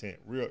content.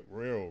 Real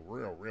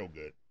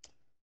good.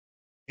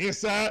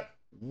 Inside,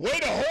 way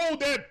to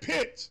hold that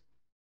pitch.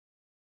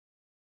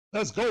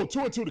 Let's go.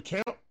 2-2 to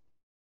count.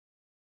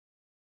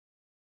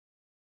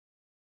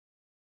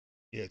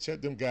 Yeah,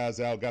 check them guys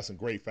out. Got some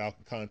great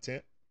Falcon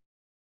content.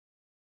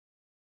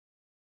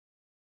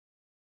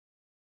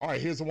 All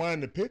right, here's the one in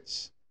the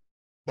pitch.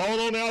 Ball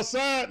on the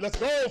outside. Let's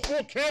go.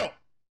 Full count.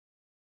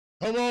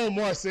 Come on,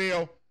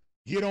 Marcell.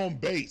 Get on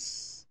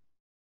base.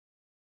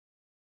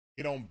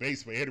 Get on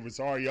base for Eddie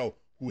Rosario,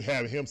 who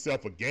have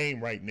himself a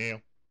game right now.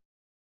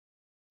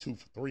 2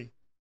 for 3.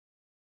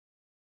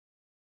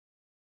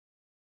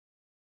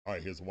 All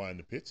right, here's one in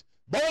the pitch.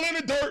 Ball in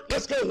the dirt.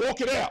 Let's go.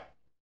 Walk it out.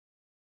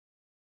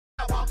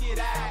 Walk it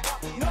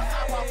out. No,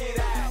 I walk it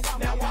out.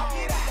 Now walk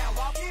it out. Now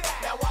walk it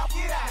out. Now walk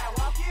it out.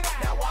 Walk it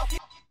out. Now walk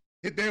it out.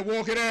 Hit that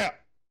walk it out.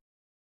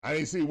 I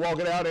didn't see walk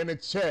it out in the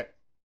chat.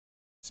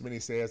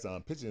 Smitty says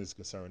pitching is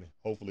concerning.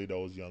 Hopefully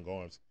those young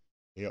arms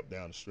help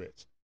down the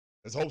stretch.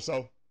 Let's hope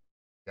so.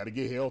 Got to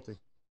get healthy.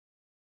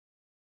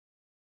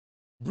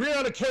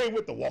 Brianna K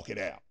with the walk it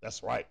out.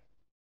 That's right.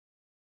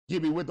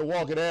 Gibby with the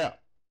walk it out.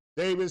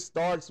 David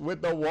Starks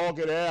with the walk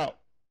it out.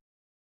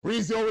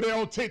 Breezy over there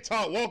on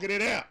TikTok walking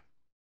it out.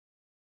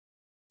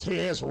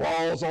 Terrence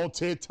Rawls on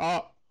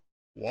TikTok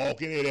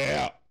walking it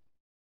out.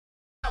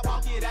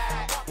 Walk it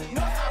out.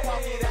 No, I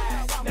walk it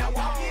out. Now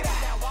walk it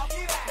out. Now walk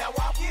it out. Now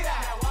walk it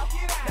out. Now walk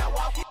it out. Now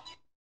walk it out.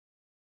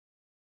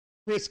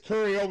 Chris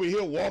Curry over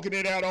here walking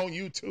it out on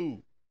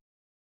YouTube.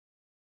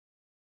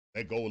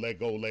 Let go, let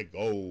go, let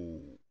go.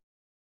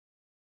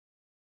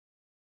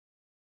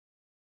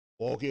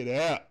 Walk it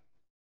out.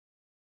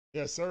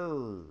 Yes,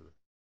 sir.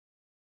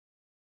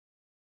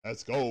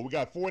 Let's go. We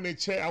got 4 in the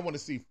chat. I want to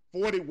see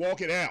 40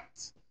 walk it out.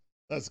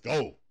 Let's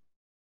go.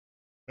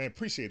 Man,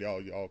 appreciate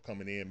y'all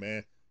coming in,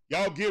 man.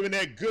 Y'all giving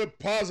that good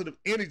positive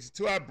energy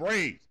to our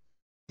brains.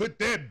 Put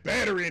that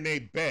battery in their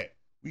bat.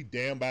 We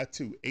down by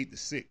 2,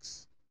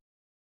 8-6.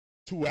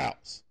 2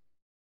 outs.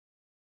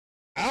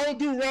 I don't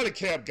do rally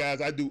cap,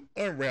 guys. I do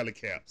unrally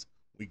caps.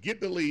 We get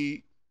the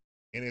lead,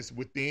 and it's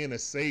within a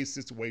save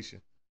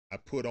situation. I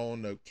put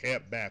on the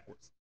cap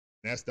backwards.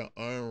 That's the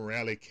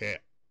unrally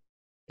cap.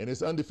 And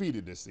it's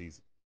undefeated this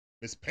season.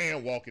 Miss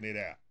Pam walking it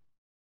out.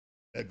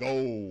 Let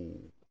go.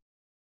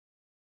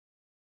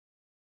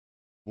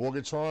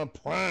 Morgatron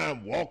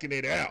Prime walking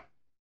it out.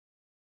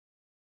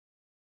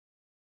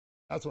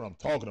 That's what I'm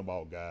talking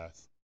about,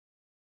 guys.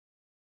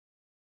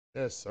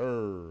 Yes,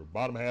 sir.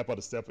 Bottom half of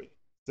the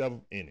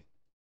seventh inning.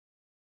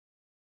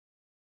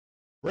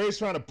 Ray's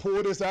trying to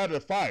pull this out of the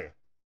fire.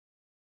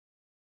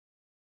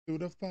 To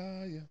the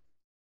fire,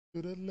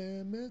 to the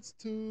limits,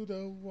 to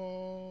the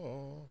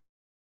wall.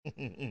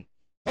 Come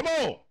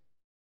on.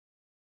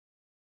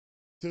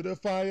 To the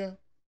fire,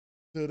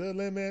 to the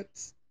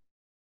limits,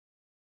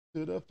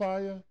 to the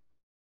fire,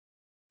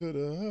 to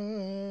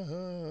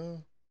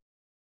the...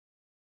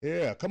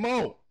 Yeah, come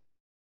on.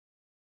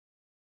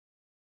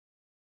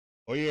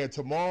 Oh, yeah,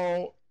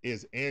 tomorrow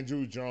is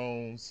Andrew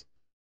Jones'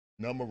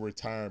 number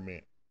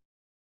retirement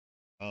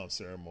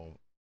ceremony.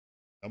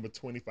 Number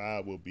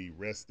 25 will be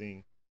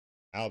resting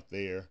out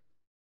there,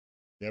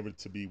 never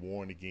to be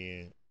worn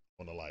again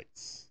on the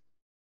lights.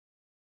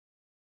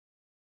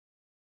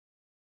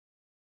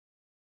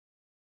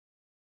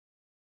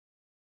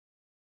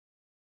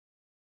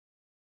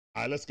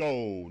 All right, let's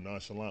go.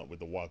 Nonchalant with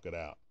the walk it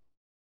out.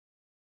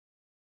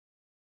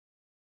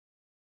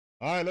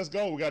 All right, let's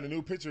go. We got a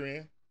new pitcher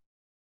in.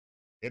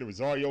 Eddie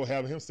Rosario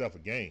having himself a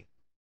game.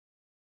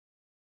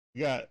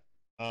 We got,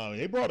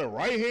 they brought a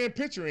right-hand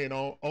pitcher in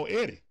on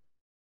Eddie.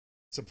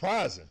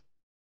 Surprising.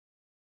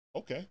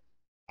 Okay.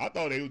 I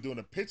thought they were doing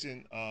a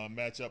pitching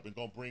matchup and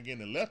going to bring in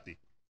the lefty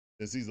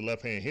since he's a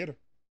left-hand hitter.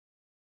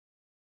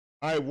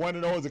 All right,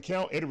 1-0 is a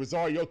count. Eddie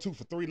Rosario, 2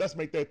 for 3. Let's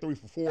make that 3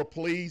 for 4,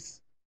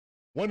 please.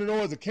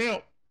 1-0 is a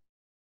count.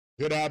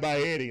 Good eye by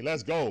Eddie.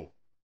 Let's go.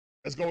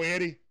 Let's go,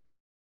 Eddie.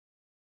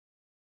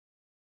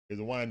 Here's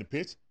a wind the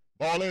pitch.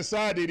 Ball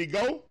inside. Did he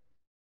go?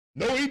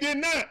 No, he did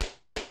not.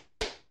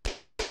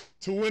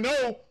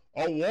 2-0.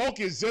 A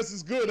walk is just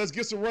as good. Let's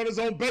get some runners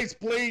on base,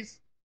 please.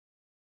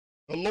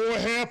 The lower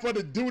half of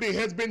the duty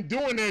has been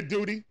doing their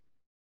duty.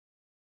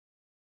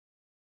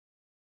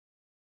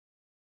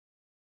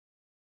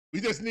 We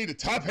just need the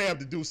top half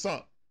to do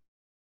something.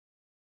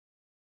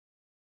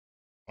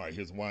 All right,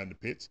 here's wind the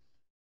pitch.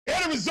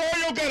 Eddie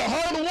Rosario got a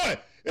hold of one.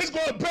 It's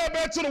going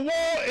back to the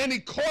wall, and he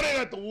caught it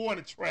at the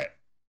warning track.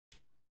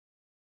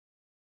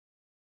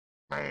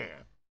 Man.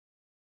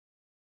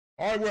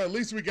 All right, well, at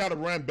least we got a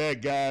run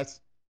back, guys.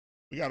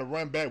 We got a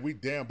run back. We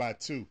down by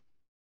 2.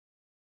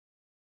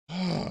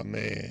 Oh,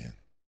 man.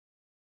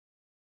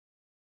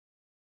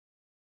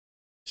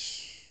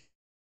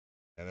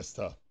 And it's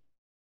tough.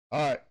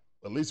 All right,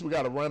 at least we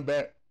got a run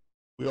back.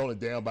 We only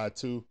down by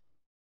 2.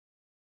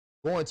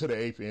 Going to the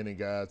 8th inning,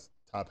 guys.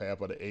 Top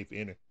half of the 8th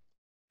inning.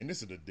 And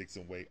this is the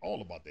Dixon way,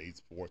 all about the 8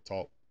 Sport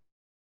talk.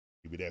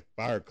 Give you that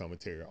fire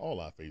commentary, all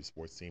our favorite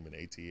sports team in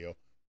ATL.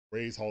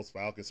 Rays, Hawks,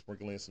 Falcons,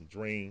 sprinkling in some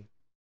dream.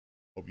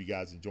 Hope you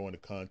guys enjoying the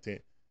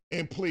content.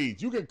 And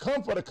please, you can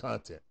come for the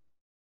content.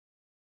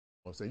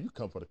 I'm saying you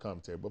come for the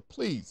commentary, but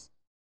please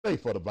stay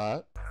for the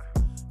vibe.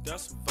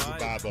 That's a vibe.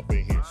 There's a vibe up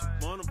in here.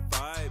 Want a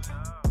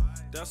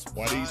vibe. That's a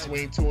Why did he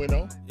vibe. swing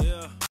 2-0?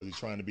 Yeah. He's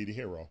trying to be the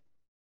hero.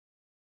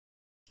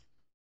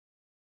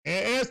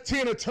 And as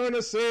Tina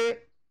Turner said,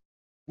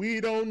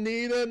 we don't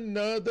need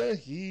another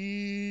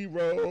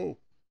hero.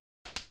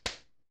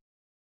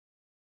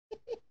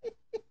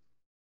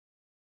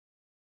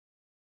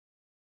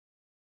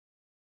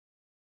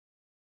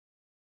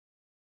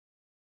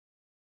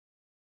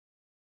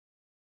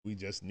 We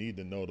just need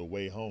to know the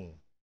way home.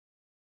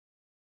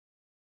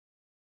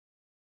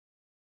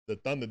 The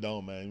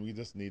Thunderdome, man. We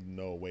just need to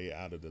know a way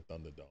out of the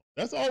Thunderdome.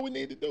 That's all we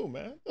need to do,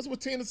 man. That's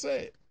what Tina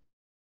said.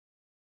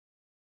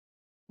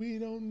 We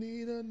don't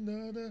need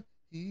another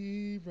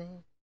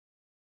hero.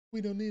 We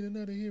don't need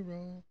another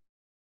hero.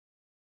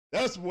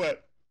 That's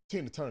what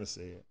Tina Turner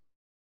said.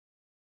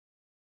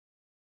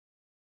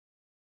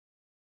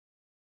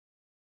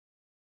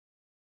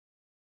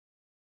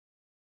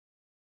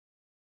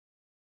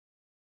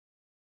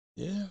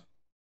 Yeah.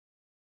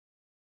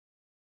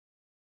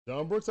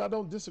 John Brooks, I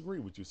don't disagree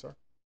with you, sir.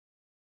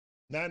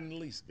 Not in the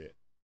least bit.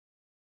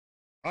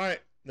 All right,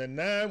 the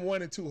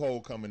 9-1-2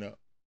 hole coming up.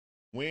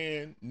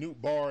 Win,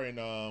 Newt Barr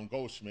and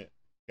Goldschmidt.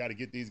 Got to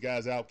get these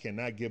guys out.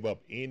 Cannot give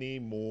up any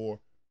more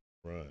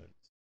runs.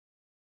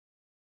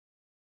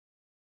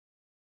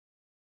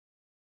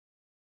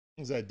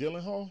 Is that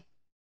Dylan Hall?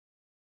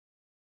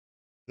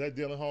 Is that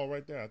Dylan Hall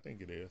right there? I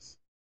think it is.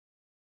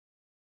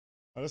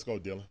 All right, let's go,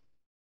 Dylan.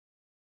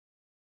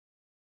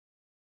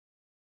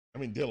 I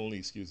mean, Dylan Lee,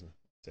 excuse me.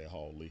 I said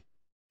Hall Lee.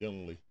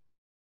 Dylan Lee.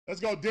 Let's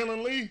go,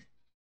 Dylan Lee.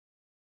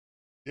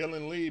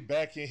 Dylan Lee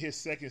back in his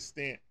second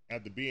stint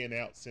after being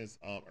out since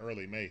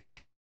early May.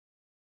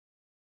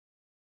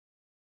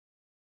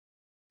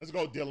 Let's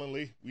go, Dylan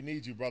Lee. We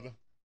need you, brother.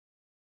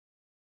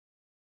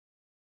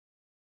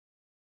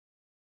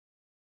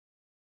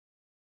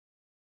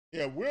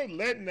 Yeah, we're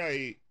letting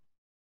a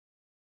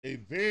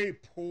very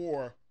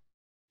poor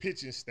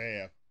pitching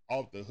staff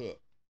off the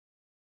hook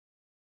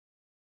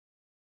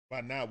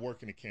by not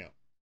working the count.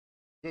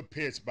 Good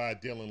pitch by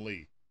Dylan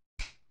Lee.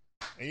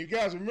 And you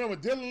guys remember,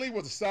 Dylan Lee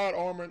was a side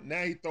armor.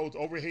 Now he throws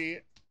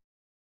overhead.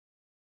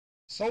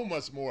 So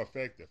much more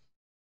effective.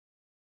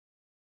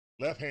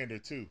 Left-hander,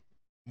 too.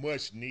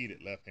 Much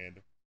needed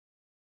left-hander.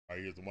 All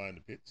right, here's the wind,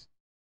 the pitch.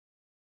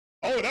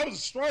 Oh, that was a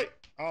strike.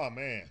 Oh,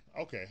 man.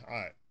 Okay, all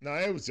right. No,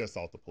 it was just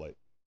off the plate.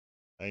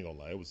 I ain't going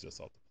to lie. It was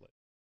just off the plate.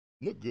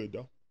 Look good,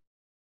 though.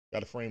 Got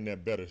to frame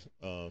that better,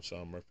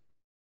 Sean Murphy.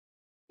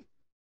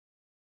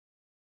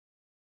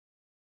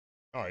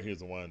 All right, here's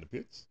the wind, the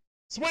pitch.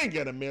 Swing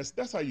and a miss.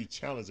 That's how you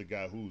challenge a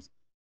guy who's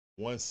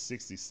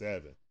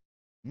 167.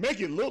 Make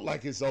it look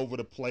like it's over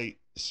the plate,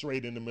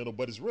 straight in the middle,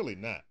 but it's really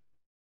not.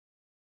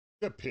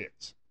 Good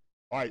pitch.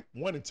 All right,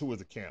 1-2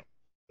 is a count.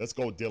 Let's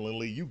go, Dylan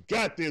Lee. You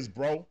got this,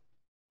 bro.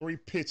 3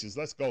 pitches.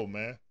 Let's go,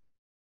 man.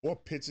 4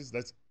 pitches.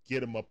 Let's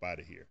get him up out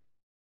of here.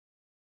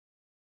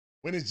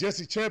 When is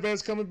Jesse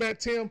Chavez coming back,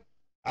 Tim?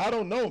 I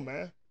don't know,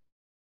 man.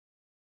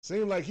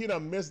 Seems like he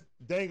done missed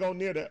dang on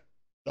near the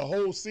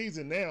whole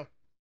season now.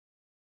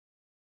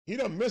 He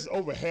done missed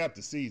over half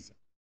the season.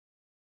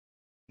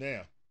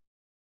 Now,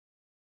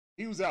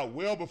 he was out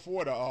well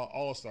before the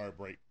All-Star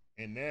break,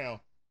 and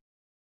now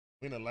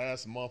in the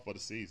last month of the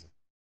season.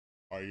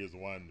 All right, here's the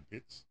wind in the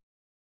pitch.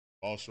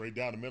 Ball straight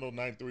down the middle,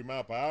 93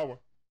 miles per hour.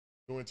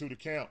 2-2 to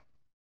count.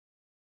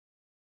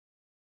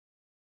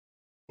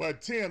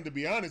 But Tim, to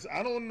be honest,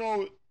 I don't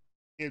know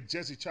if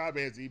Jesse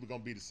Chavez is even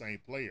going to be the same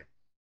player,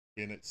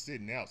 being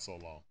sitting out so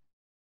long.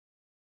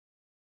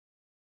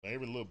 But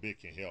every little bit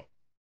can help.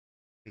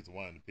 Here's the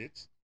wind in the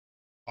pitch.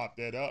 Pop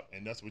that up,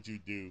 and that's what you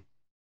do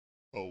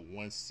for a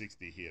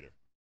 160 hitter.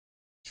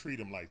 Treat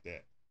him like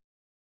that.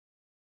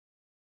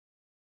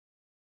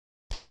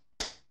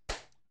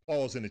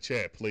 Pause in the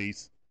chat,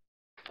 please.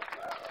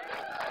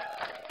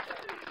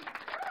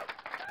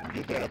 And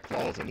get that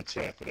applause in the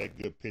chat for that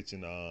good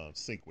pitching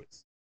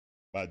sequence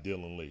by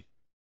Dylan Lee.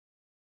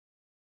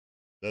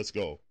 Let's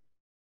go.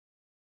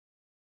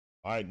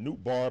 All right,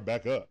 Newt Bar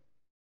back up.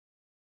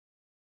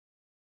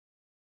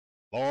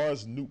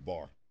 Lars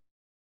Nootbaar.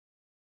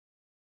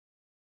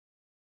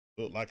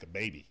 Looked like a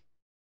baby.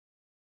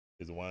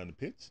 Is the wind the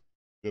pitch?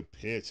 Good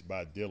pitch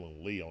by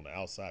Dylan Lee on the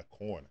outside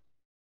corner.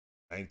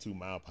 92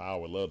 mile per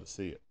hour. Love to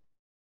see it.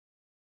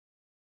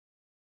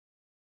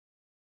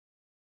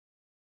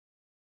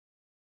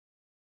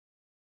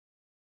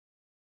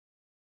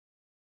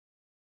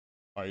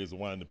 All right, here's the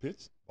wind the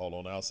pitch. Ball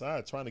on the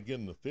outside. Trying to get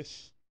him to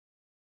fish.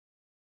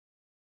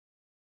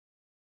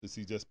 Since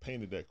he just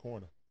painted that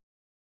corner.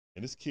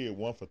 And this kid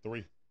 1 for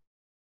 3.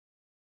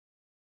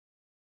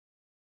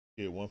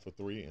 Kid 1 for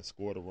 3 and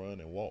scored a run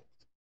and walked.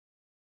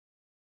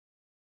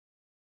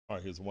 All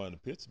right, here's the wind the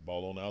pitch.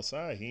 Ball on the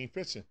outside. He ain't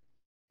fishing.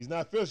 He's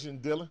not fishing,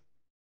 Dylan.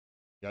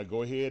 Got to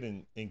go ahead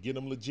and get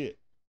him legit.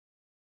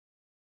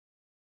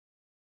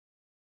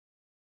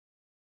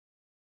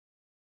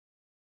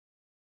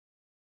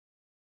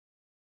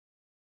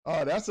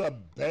 Oh, that's a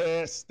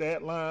bad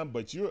stat line,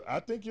 but I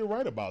think you're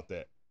right about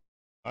that.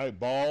 All right,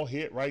 ball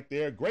hit right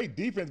there. Great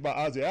defense by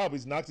Ozzie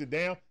Albies. Knocks it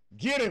down.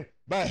 Get him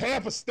by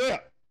half a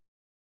step.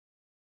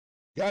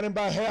 Got him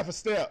by half a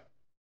step.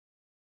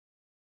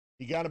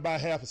 He got him by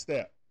half a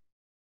step.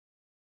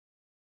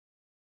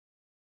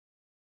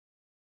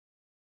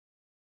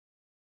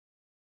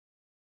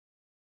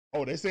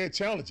 Oh, they said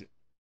challenge it.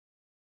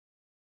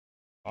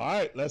 All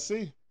right, let's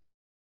see.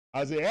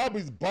 Ozzie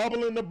Albies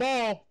bobbling the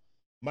ball.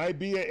 Might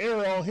be an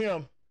error on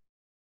him.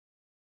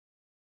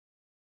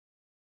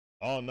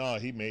 Oh, no,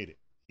 he made it.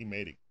 He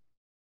made it.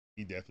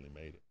 He definitely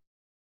made it.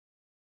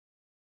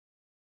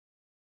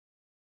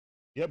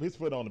 Yep, his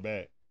foot on the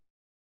bat.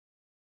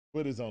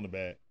 Foot is on the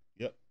bat.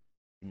 Yep,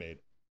 he made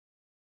it.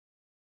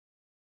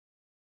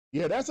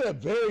 Yeah, that's a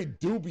very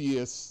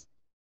dubious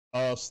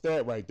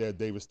stat right there,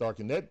 David Stark.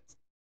 And that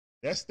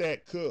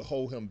stat could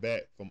hold him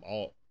back from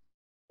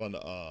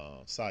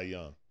the Cy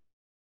Young.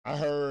 I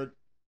heard,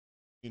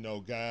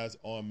 guys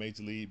on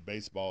Major League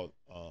Baseball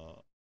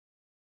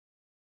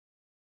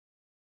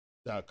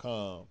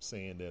 .com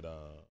saying that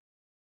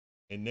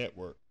in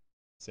network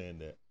saying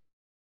that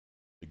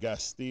the guy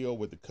Steele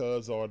with the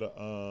Cubs or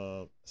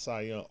the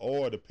Cy Young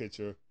or the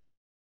pitcher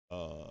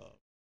out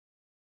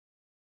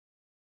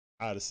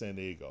of San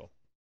Diego.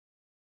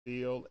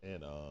 Steele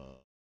and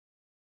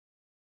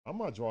I'm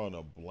not drawing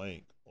a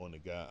blank on the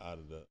guy out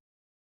of the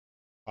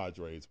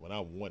Padres when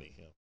I wanted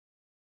him.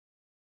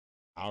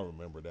 I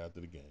remembered after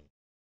the game.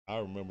 I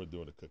remember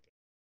doing the cooking.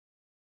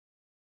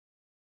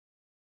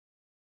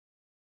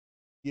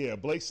 Yeah,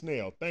 Blake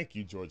Snell. Thank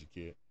you, Georgia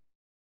Kid.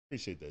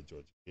 Appreciate that,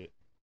 Georgia Kid.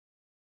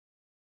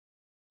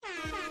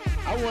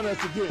 I want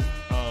us to get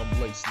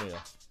Blake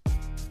Snell.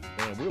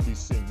 Man, we'll be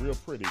sitting real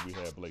pretty if we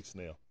had Blake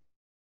Snell.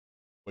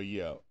 But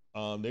yeah,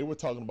 they were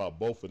talking about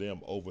both of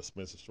them over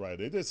Spencer Strider.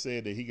 They just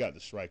said that he got the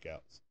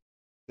strikeouts.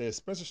 They said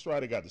Spencer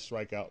Strider got the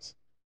strikeouts,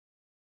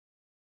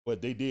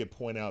 but they did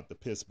point out the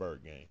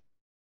Pittsburgh game,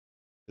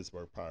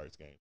 Pittsburgh Pirates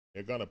game.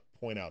 They're going to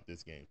point out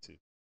this game too.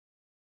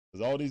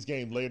 Because all these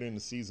games later in the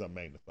season are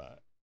magnified.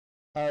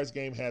 Pirates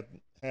game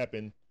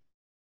happened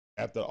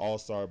after the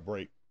All-Star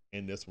break,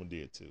 and this one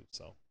did too.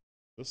 So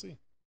we'll see.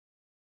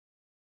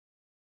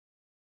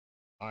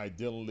 All right,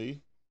 Dylan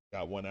Lee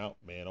got one out,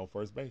 man on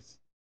first base.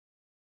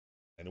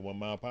 91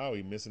 mile per hour,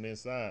 he missing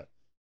inside.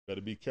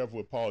 Better be careful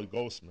with Paul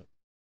Goldschmidt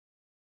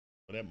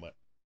for that much.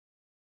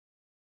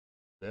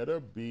 Better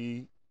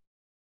be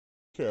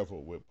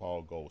careful with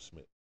Paul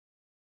Goldschmidt.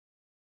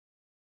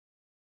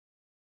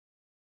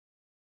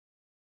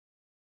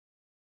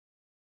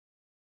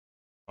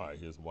 All right,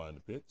 here's one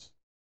the pitch.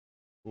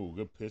 Ooh,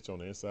 good pitch on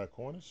the inside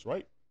corner,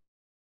 right?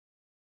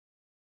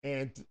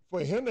 And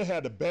for him to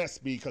have the bat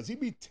speed, because he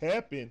be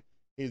tapping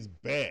his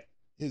back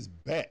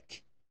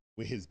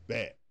with his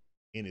bat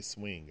in his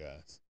swing,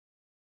 guys.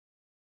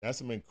 That's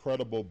some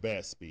incredible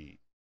bat speed.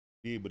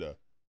 Be able to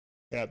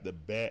have the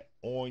bat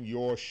on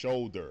your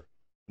shoulder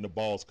when the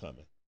ball's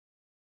coming.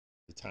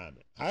 To time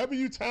it. However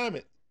you time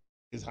it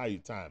is how you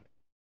time it.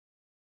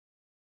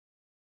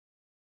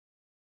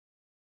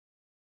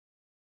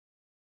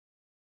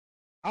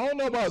 I don't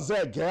know about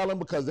Zach Gallen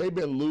because they've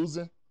been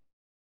losing.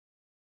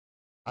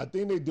 I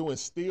think they're doing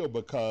still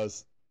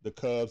because the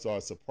Cubs are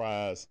a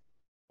surprise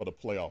for the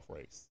playoff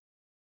race.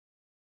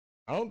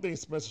 I don't think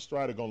Spencer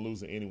Strider going to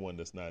lose to anyone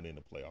that's not in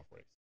the playoff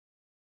race.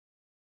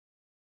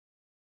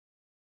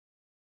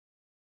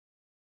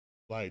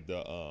 Like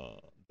the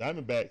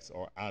Diamondbacks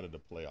are out of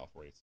the playoff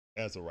race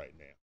as of right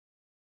now.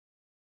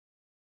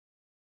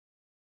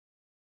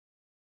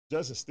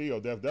 Justin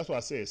Steele, that's why I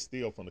said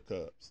Steele from the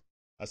Cubs.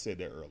 I said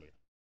that earlier.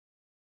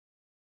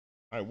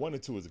 All right,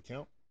 1-2 is a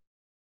count.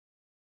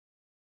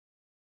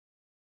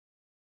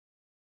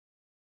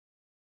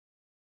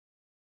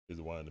 Here's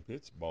the one in the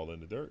pitch, ball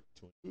in the dirt,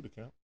 2-2 to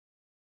count.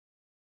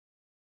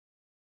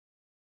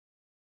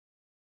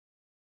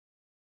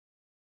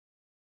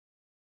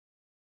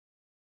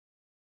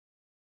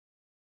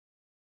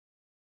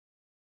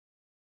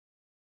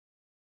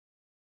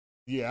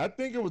 Yeah, I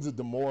think it was a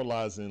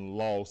demoralizing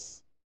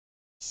loss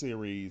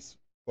series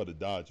for the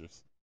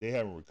Dodgers. They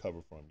haven't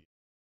recovered from yet.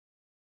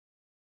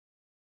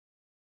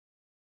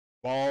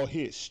 Ball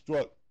hit,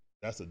 struck.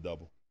 That's a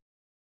double.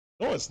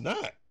 No, it's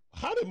not.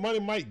 How did Money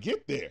Mike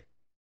get there?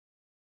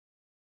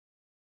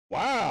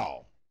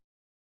 Wow.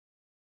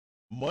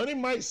 Money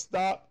Mike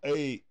stopped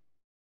a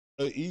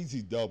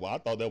easy double. I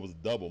thought that was a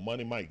double.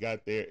 Money Mike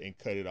got there and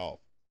cut it off.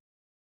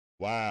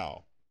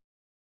 Wow.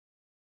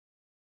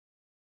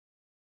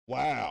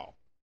 Wow.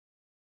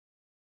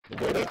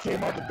 The way that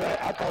came out the bat,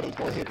 I thought it was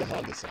going to hit the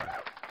Honda sign.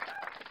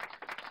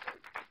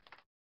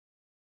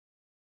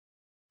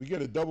 We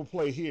get a double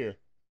play here.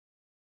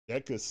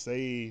 That could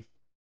save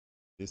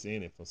this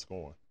inning from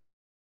scoring.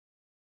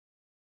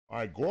 All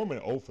right,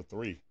 Gorman 0 for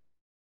 3.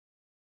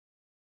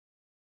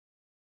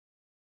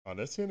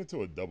 Let's hit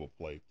into a double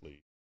play,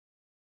 please.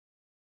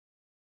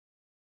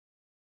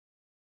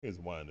 Here's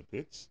one the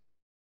pitch.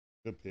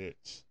 Good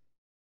pitch.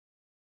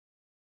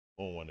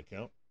 0-1 to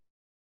count.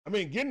 I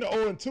mean, getting to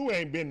 0-2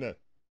 ain't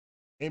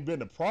been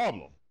the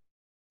problem.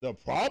 The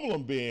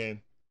problem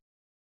being,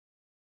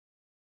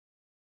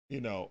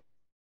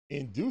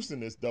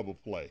 inducing this double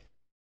play.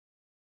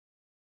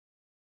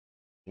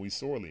 We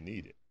sorely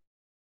need it.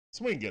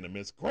 Swing and a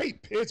miss.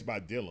 Great pitch by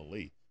Dylan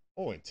Lee.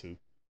 0-2.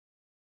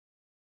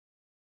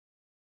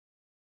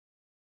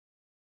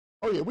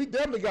 Oh, yeah, we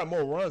definitely got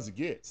more runs to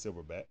get,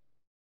 Silverback.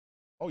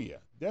 Oh, yeah,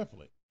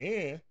 definitely.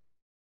 And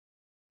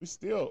we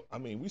still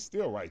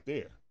right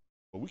there.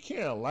 But we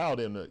can't allow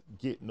them to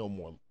get no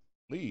more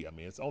lead. I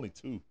mean, it's only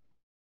 2.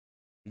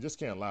 We just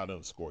can't allow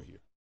them to score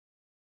here.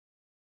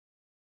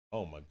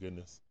 Oh, my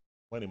goodness.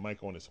 Money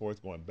Mike on his horse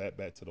going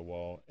back to the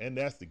wall. And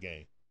that's the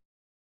game.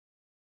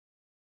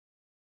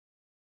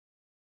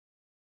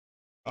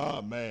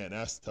 Oh, man,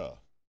 that's tough.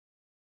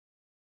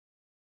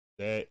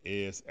 That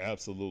is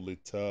absolutely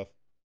tough.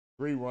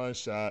 3-run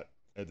shot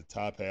at the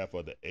top half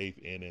of the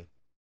 8th inning.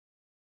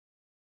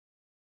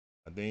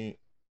 I think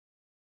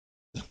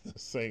the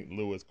St.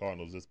 Louis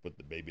Cardinals just put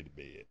the baby to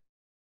bed.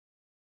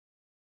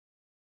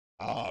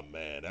 Oh,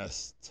 man,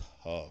 that's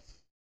tough.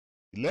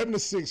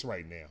 11-6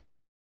 right now.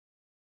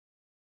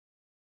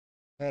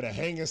 Had a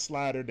hanging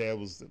slider that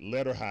was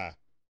letter high,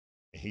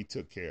 and he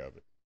took care of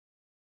it.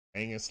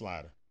 Hanging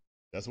slider.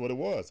 That's what it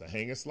was, a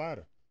hanging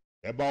slider.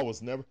 That ball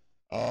was never.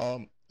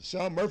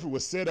 Sean Murphy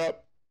was set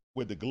up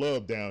with the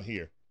glove down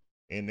here,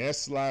 and that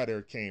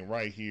slider came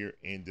right here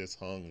and just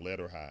hung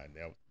letter high, and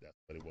that's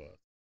what it was.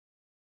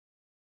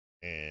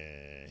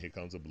 And here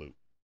comes a blue.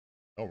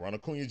 Oh,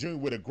 Ronald Acuna Jr.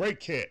 with a great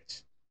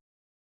catch.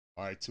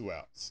 All right, 2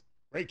 outs.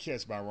 Great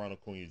catch by Ronald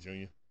Acuna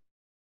Jr.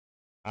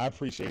 I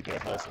appreciate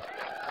that hustle.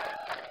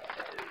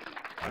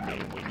 I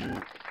mean, when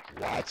you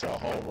watch a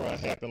home run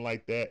happen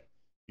like that,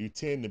 you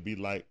tend to be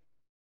like,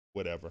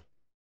 whatever.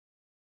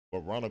 But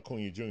Ronald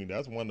Acuna Jr.,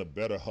 that's one of the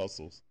better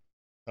hustles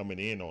coming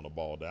in on the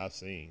ball that I've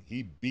seen.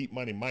 He beat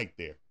Money Mike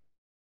there.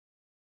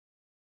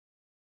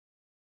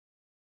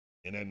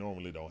 And that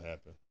normally don't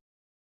happen.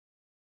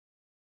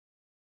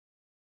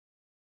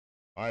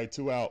 All right,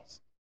 2 outs,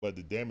 but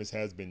the damage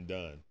has been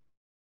done.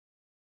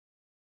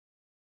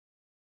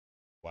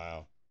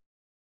 Wow.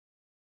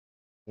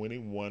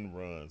 21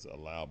 runs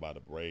allowed by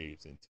the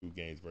Braves in 2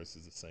 games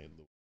versus the St.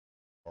 Louis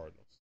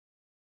Cardinals.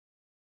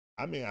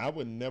 I mean, I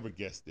would never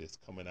guess this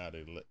coming out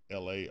of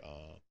LA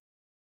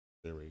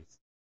series.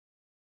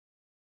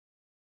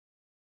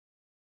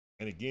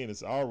 And again,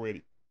 it's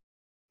already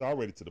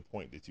to the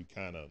point that you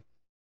kind of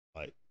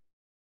like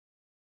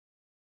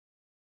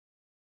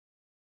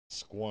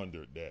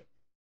squandered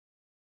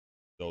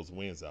those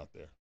wins out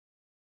there.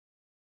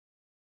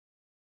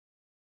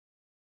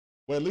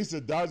 Well, at least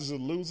the Dodgers are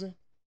losing,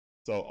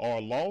 so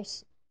or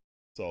lost.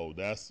 So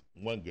that's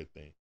one good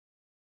thing.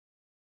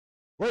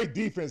 Great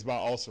defense by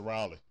Austin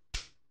Riley.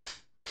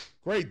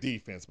 Great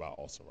defense by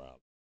Austin Riley.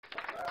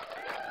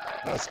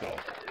 Let's go.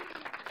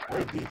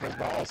 Great defense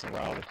by Austin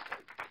Riley.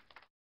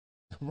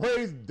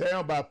 Rays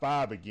down by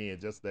 5 again,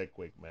 just that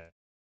quick, man.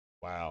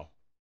 Wow.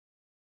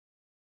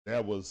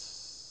 That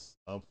was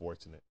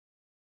unfortunate.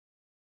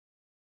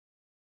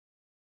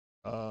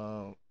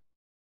 I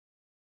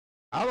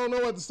don't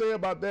know what to say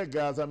about that,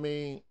 guys. I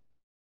mean,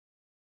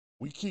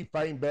 we keep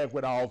fighting back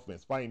with our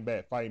offense, fighting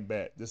back, fighting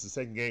back. This is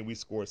the second game we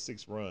scored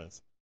 6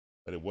 runs,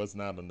 but it was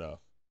not enough.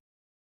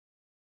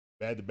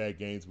 Back-to-back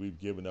games, we've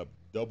given up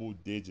double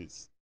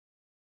digits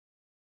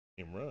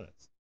in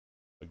runs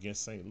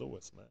against St.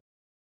 Louis, man.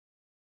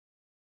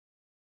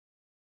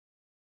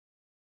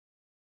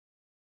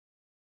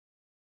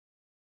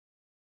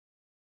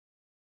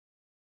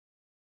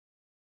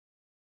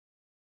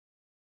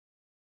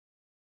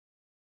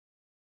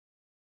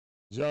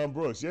 John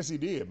Brooks, yes, he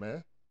did,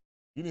 man.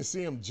 You didn't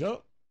see him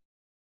jump?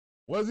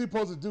 What was he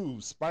supposed to do?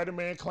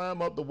 Spider-Man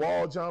climb up the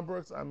wall, John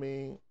Brooks? I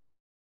mean,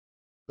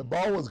 the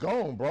ball was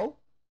gone, bro.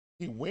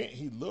 He went,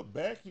 he looked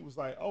back, he was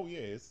like, oh, yeah,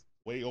 it's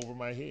way over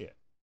my head.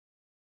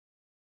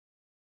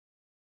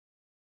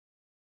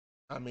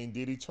 I mean,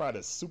 did he try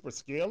to super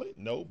scale it?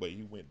 No, but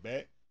he went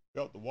back,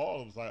 felt the wall,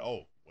 and was like,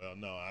 oh, well,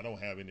 no, I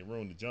don't have any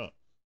room to jump.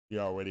 He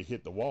already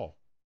hit the wall.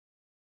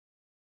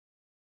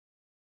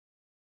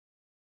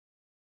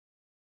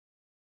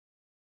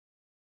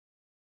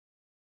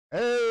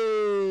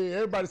 Hey,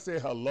 everybody say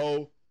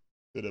hello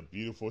to the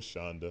beautiful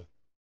Shonda.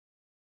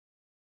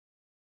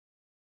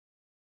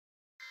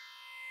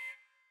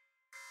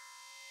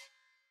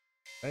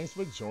 Thanks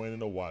for joining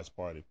the watch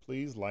party.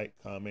 Please like,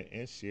 comment,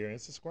 and share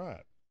and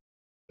subscribe.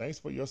 Thanks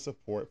for your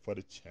support for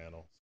the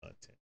channel's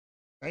content.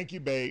 Thank you,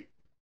 babe.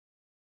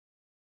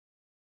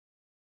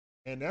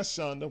 And that's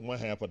Shonda, one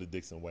half of the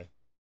Dixon Way.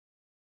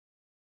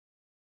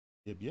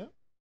 Yep, yep.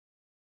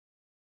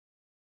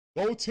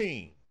 Go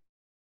team.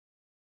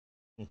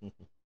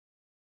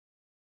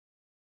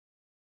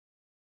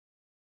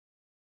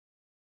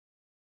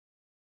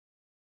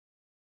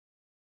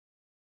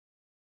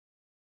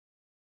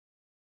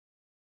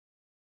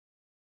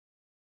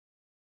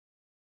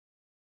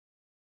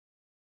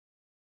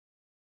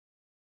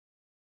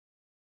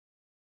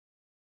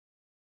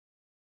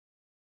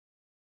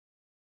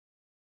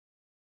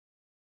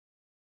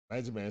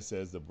 Magic Man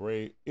says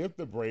if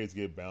the Braves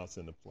get bounced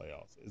in the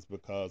playoffs, it's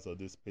because of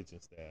this pitching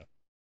staff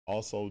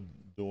also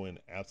doing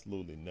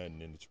absolutely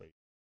nothing in the trade.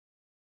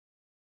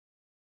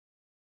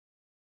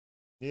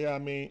 Yeah, I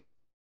mean,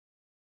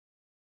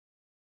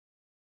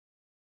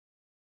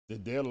 the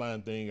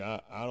deadline thing,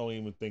 I don't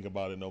even think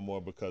about it no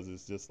more because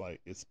it's just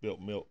like it's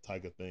spilt milk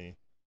type of thing,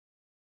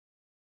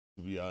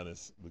 to be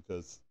honest,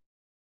 because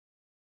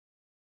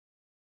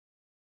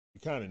you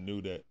kind of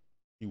knew that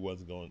he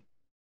wasn't going.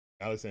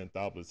 Alex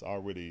Anthopoulos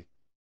already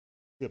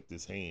tipped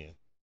his hand.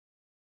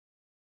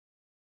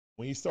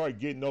 When he started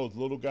getting those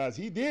little guys,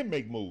 he did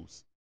make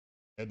moves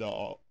at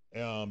the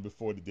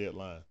before the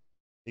deadline.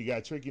 He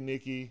got Tricky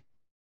Nicky.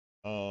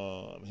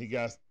 He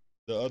got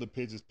the other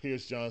pitchers,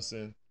 Pierce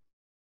Johnson.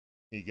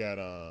 He got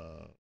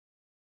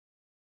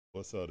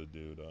what's the other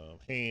dude?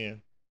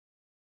 Han.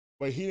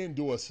 But he didn't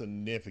do a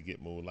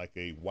significant move, like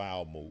a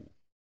wow move.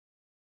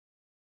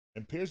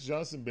 And Pierce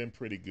Johnson been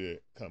pretty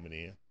good coming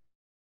in.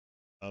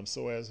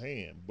 So has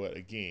Han. But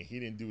again, he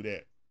didn't do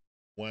that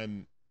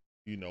one,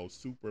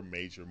 super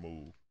major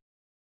move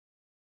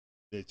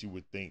that you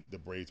would think the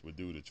Braves would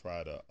do to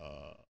try to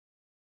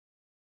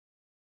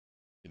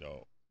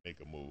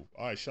make a move.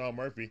 All right, Sean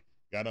Murphy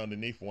got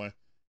underneath one.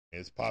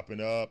 It's popping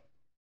up.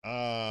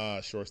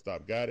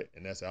 Shortstop got it,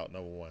 and that's out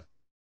number 1.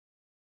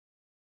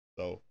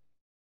 So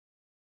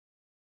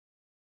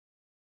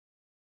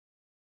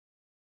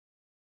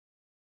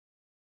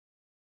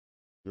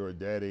your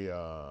daddy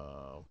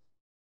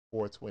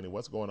 420.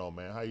 What's going on,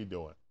 man? How you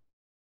doing?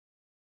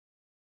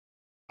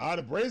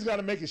 The Braves got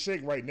to make it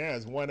shake right now.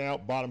 It's 1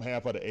 out, bottom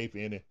half of the 8th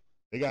inning.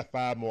 They got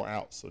 5 more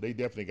outs, so they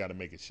definitely got to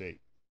make it shake.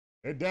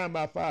 They're down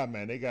by 5,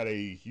 man. They got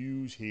a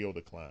huge hill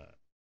to climb.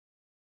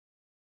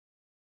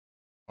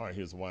 All right,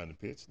 here's the winding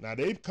pitch. Now,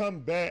 they've come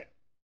back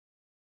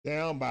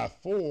down by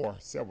 4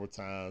 several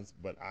times,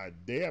 but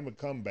they haven't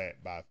come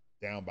back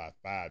down by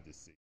 5 this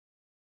season.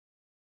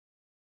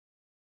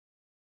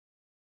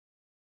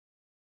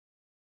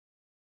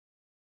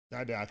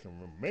 Not that I can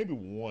remember. Maybe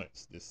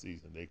once this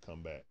season they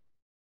come back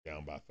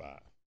down by 5.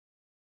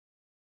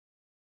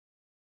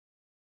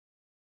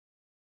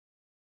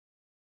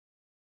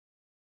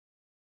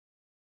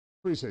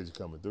 Appreciate you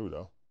coming through,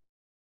 though.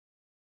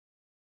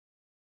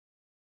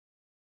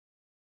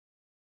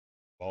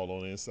 Ball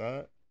on the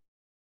inside.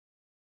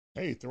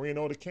 Hey,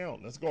 3-0 to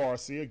count. Let's go,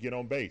 Arcia. Get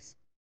on base.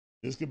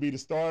 This could be the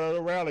start of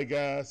the rally,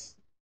 guys.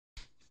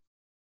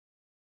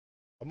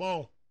 Come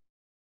on.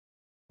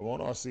 Come on,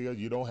 Arcia.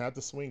 You don't have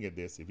to swing at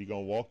this. If you're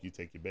going to walk, you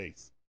take your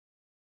base.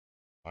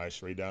 All right,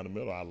 straight down the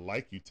middle. I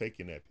like you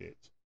taking that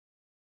pitch.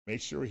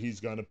 Make sure he's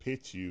going to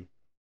pitch you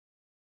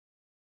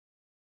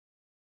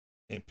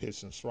and pitch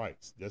some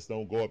strikes. Just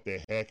don't go up there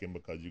hacking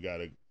because you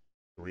got a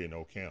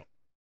 3-0 count.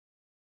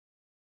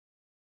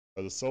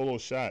 Because a solo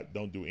shot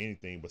don't do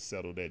anything but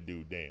settle that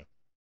dude down.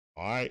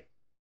 All right.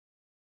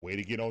 Way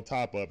to get on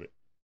top of it.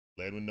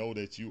 Let him know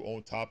that you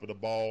on top of the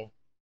ball.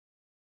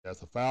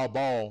 That's a foul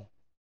ball,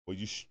 but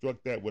you struck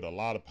that with a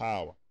lot of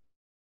power.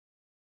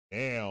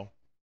 Now,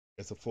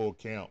 it's a full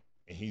count,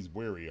 and he's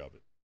wary of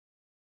it.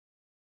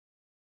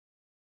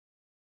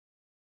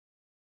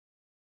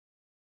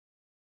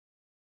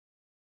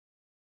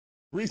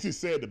 Breezy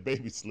said the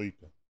baby's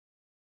sleeping.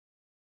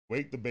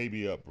 Wake the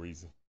baby up,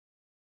 Breezy.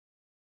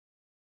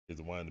 Is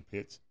it one to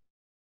pitch?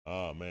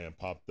 Oh, man,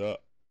 popped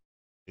up.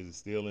 Is it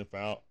still in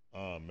foul?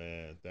 Oh,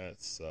 man,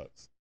 that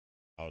sucks.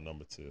 Out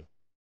number 2.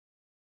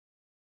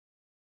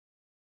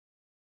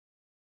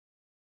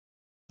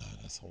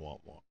 That's a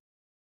womp-womp.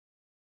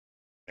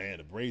 Man,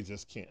 the Braves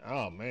just can't.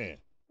 Oh, man.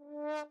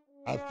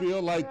 I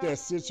feel like that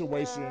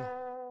situation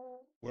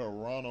where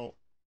Ronald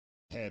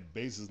had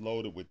bases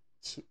loaded with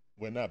two,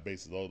 well, not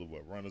bases loaded,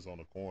 but runners on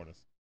the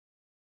corners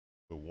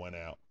with 1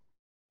 out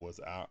was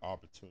our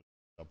opportunity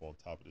up on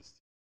top of this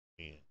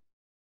team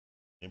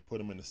and put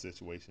them in a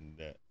situation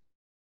that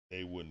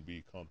they wouldn't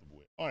be comfortable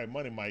with. All right,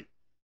 Money Mike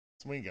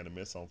swing and a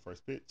miss on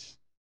first pitch,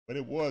 but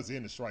it was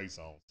in the strike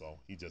zone, so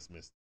he just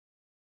missed.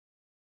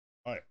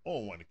 All right,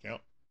 0-1 to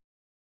count.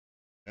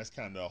 That's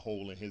kind of a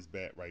hole in his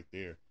bat right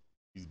there.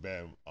 He's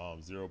batting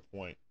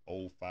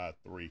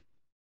 0.053.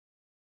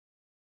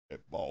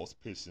 That ball's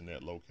pitched in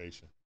that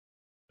location.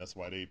 That's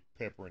why they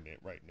peppering it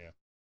right now.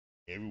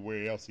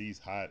 Everywhere else, he's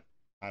hotter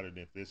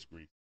than fish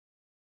grease.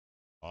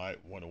 All right,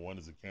 1-1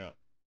 is a count.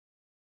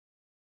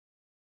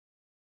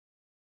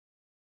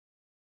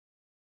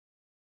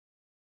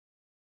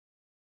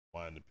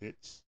 Wind the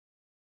pitch.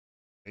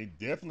 They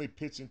definitely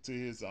pitching to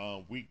his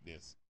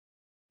weakness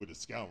with a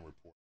scouting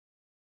report.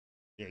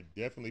 They're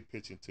definitely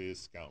pitching to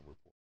his scouting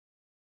report.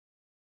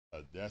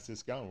 That's his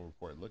scouting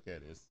report. Look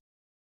at it.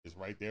 It's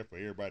right there for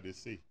everybody to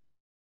see.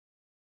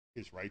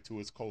 Pitch right to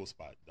his cold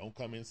spot. Don't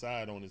come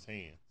inside on his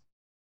hands.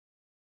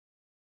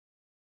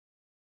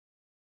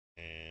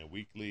 And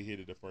Weekly hit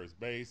it to first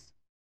base.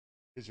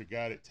 Pitcher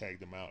got it,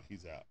 tagged him out.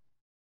 He's out.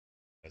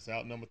 That's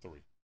out number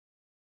 3.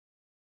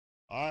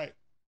 All right.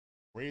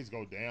 Braves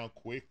go down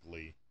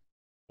quickly.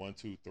 1,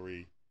 2,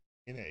 3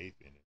 in the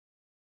 8th inning.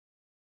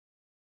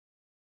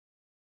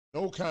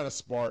 No kind of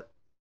spark.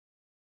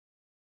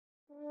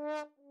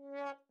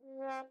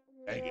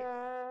 Dang it.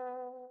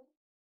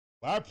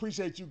 Well, I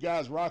appreciate you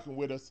guys rocking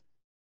with us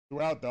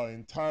throughout the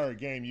entire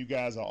game. You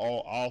guys are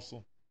all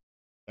awesome.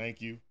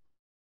 Thank you.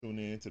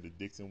 Tuning in to the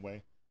Dixon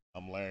Way.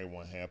 I'm Larry,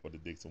 one half of the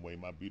Dixon Way.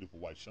 My beautiful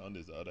wife Shonda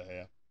is the other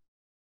half.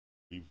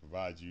 We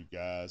provide you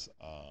guys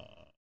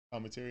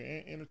commentary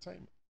and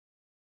entertainment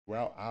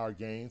throughout our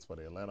games for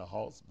the Atlanta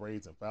Hawks,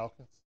 Braves, and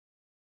Falcons.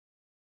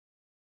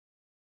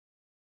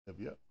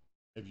 Yep.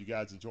 If you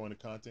guys enjoying the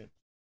content,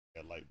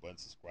 hit that like button,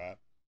 subscribe,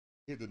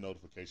 hit the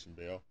notification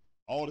bell.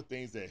 All the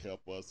things that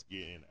help us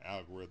get in the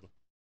algorithm.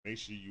 Make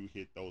sure you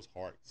hit those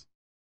hearts.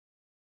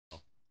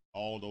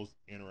 All those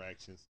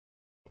interactions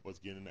help us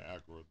get in the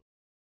algorithm.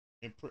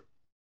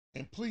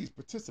 And please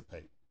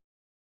participate.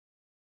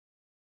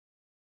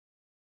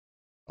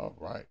 All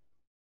right.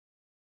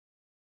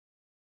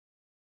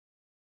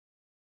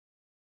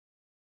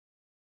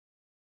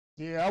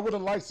 Yeah, I would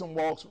have liked some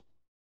walks.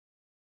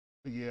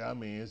 But yeah, I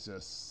mean, it's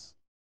just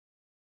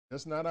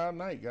not our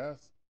night,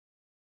 guys.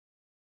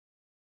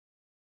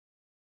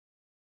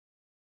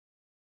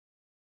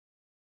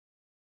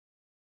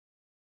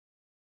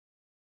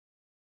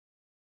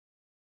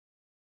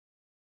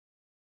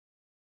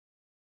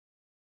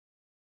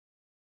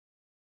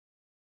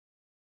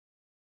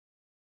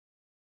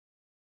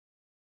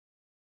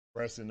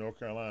 Preston, North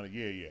Carolina,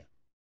 yeah.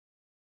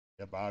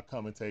 Yep, I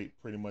commentate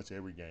pretty much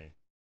every game.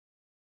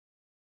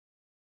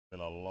 Been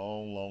a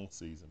long, long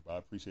season, but I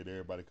appreciate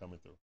everybody coming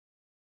through.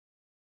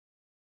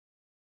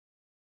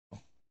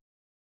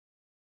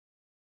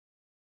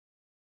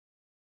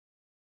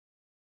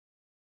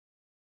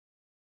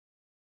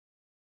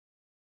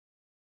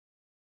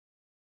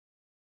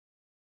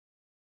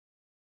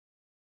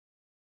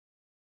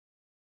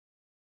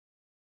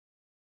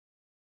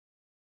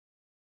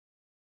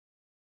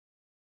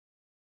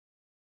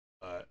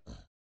 All right.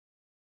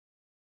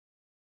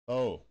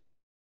 Oh.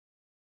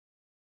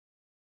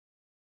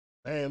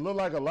 Man, look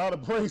like a lot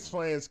of Braves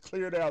fans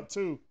cleared out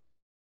too.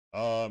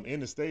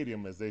 In the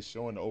stadium as they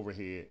showing the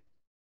overhead.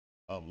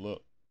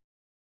 Look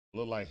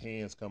like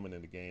hands coming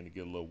in the game to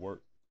get a little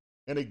work.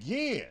 And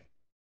again,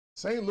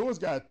 St. Louis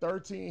got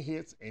 13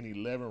 hits and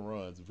 11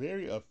 runs.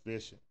 Very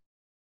efficient.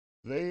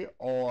 They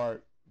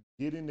are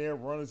getting their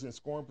runners in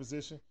scoring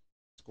position,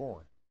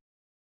 scoring.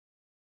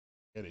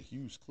 at a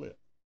huge clip.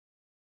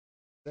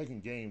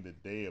 Second game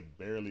that they have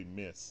barely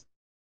missed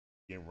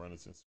getting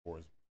runners in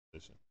scoring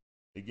position.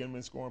 They get them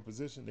in scoring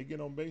position, they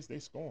get on base, they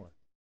scoring.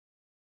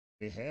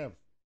 They have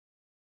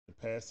the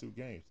past 2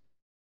 games.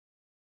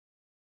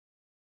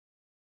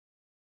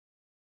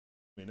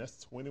 I mean,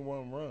 that's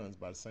 21 runs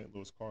by the St.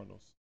 Louis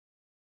Cardinals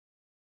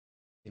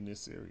in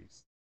this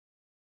series.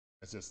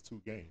 That's just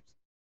 2 games.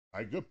 All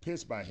right, good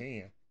pitch by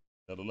Hand,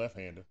 another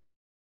left-hander.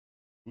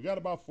 We got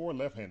about 4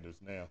 left-handers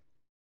now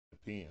to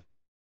pin.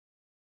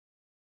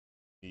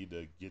 Need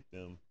to get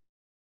them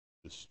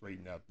to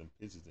straighten out them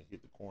pitches and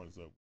hit the corners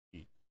up.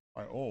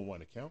 All right, 0-1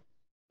 to count.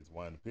 It's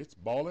winding the pitch.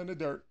 Ball in the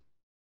dirt.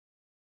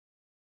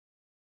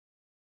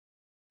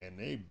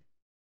 And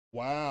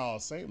wow,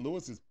 St.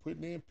 Louis is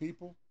putting in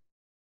people.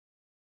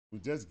 We're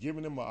just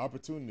giving them an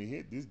opportunity to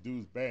hit. This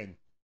dude's batting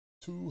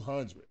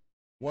 200.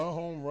 1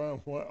 home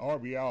run, 1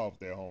 RBI off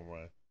that home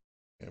run,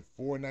 and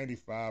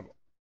 495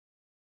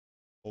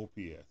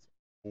 OPS.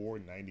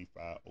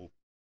 495 OPS.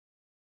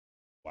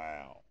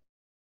 Wow.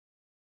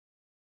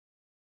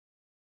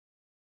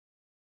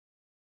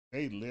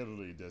 They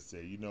literally just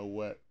said, you know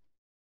what,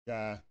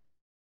 guy,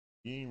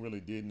 you ain't really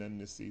did nothing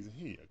this season.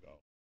 Here you go.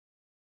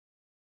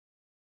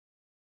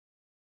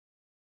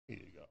 Here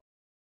you go.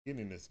 Get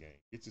in this game.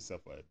 Get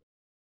yourself a.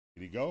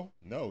 Did he go?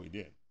 No, he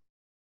didn't.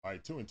 All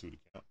right, 2-2 to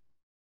count.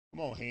 Come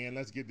on, Hand.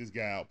 Let's get this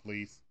guy out,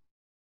 please.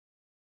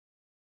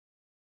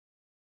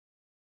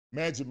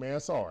 Magic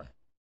Man, sorry.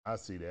 I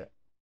see that.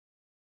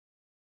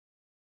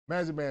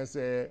 Magic Man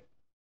said,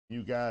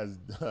 you guys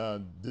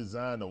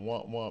designed a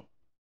Womp Womp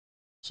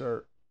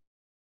shirt.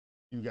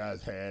 You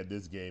guys had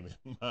this game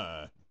in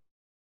mind.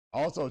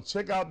 Also,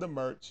 check out the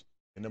merch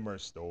in the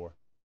merch store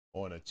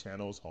on the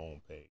channel's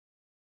homepage.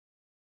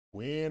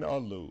 Win or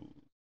lose,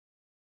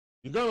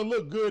 you're going to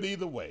look good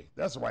either way.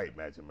 That's right,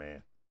 Magic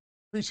Man.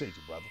 Appreciate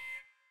you, brother.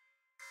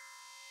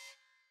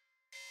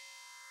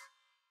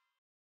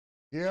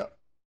 Yep.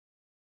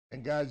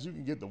 And guys, you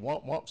can get the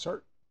Womp Womp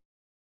shirt.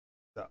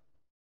 Womp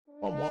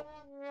Womp.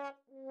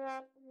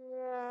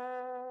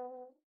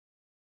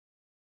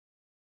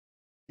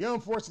 Yeah,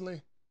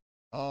 unfortunately,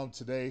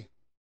 today,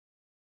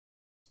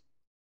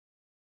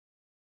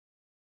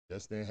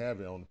 just didn't have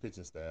it on the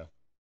pitching staff.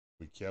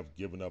 We kept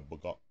giving up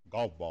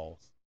golf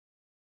balls.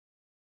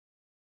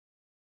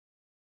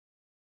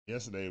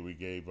 Yesterday we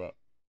gave up.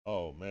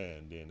 Oh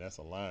man, then that's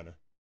a liner.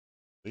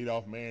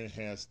 Leadoff man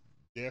has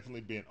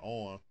definitely been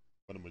on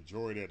for the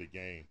majority of the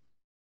game.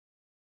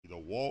 Either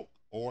walk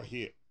or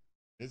hit.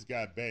 This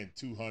guy batting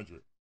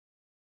 200.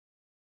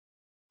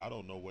 I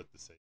don't know what to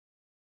say.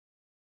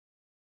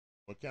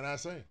 What can I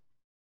say?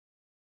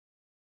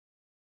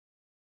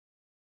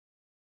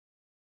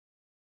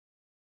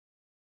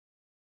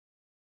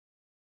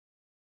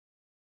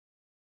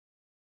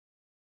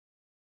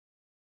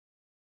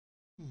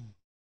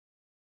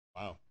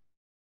 Wow.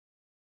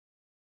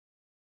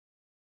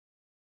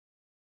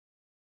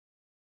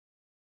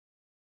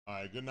 All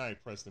right, good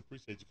night, Preston.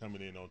 Appreciate you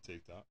coming in on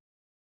TikTok.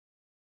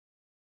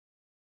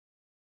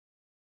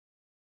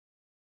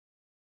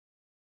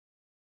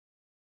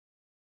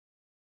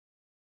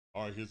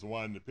 All right, here's the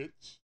one in the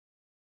pitch.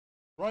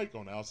 Strike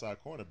on the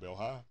outside corner, bell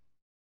high.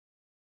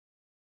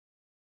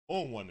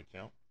 0-1 to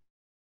count.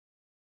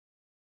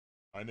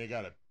 All right, they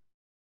got a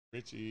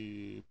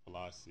Richie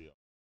Palacio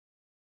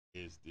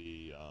is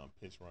the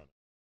pinch runner.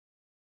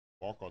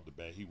 Walk off the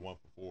bat. He 1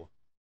 for 4.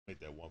 Make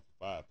that 1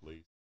 for 5,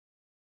 please.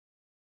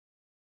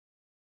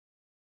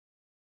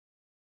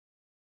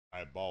 All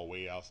right, ball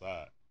way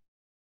outside.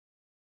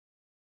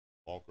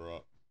 Walker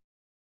up.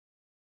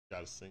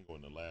 Got a single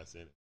in the last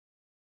inning.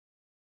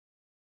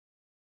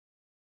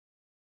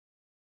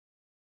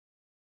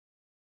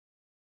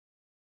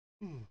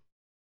 All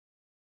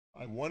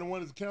right,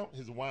 1-1 is the count.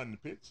 His winding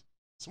the pitch.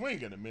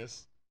 Swing and a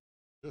miss.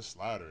 Good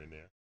slider in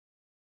there.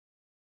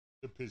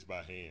 Good pitch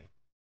by Hand.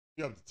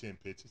 He up to 10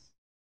 pitches.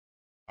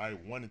 All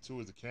right,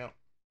 1-2 is the count.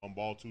 1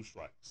 ball, 2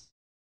 strikes.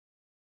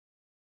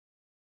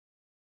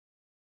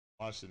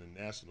 Washington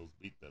Nationals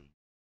beat the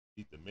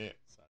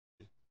Mets.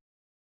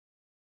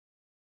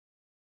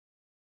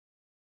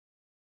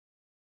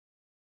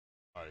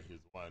 All right,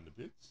 here's the wind the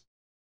pitch.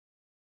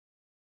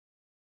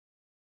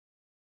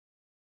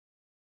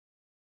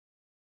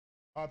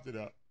 Popped it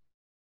up.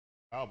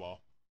 Foul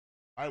ball.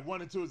 All right,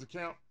 1-2 is the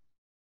count.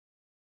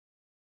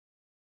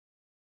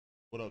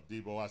 What up,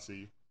 Debo? I see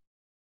you.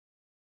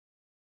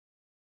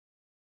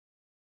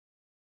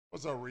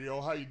 What's up,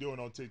 Rio? How you doing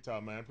on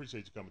TikTok, man?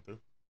 Appreciate you coming through.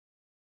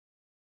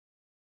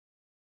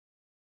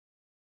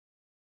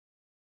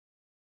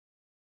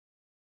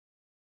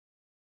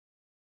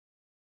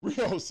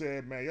 Rio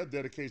said, man, your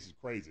dedication is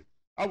crazy.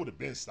 I would have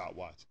been stopped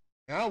watching.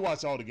 And I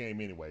watch all the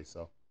game anyway,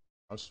 so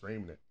I'm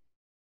streaming it.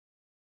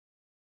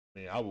 I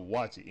mean, I would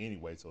watch it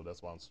anyway, so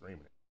that's why I'm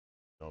streaming it.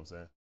 You know what I'm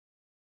saying?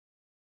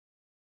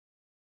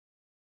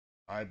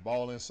 All right,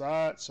 ball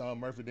inside. Sean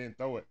Murphy didn't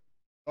throw it.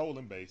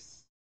 Stolen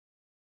base.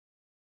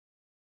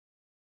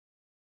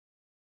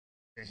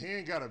 And he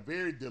ain't got a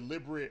very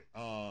deliberate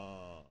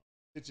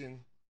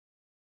pitching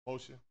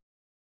motion.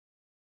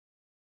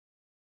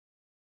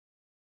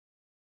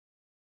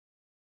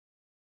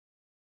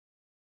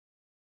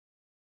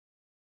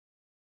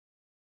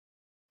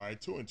 All right,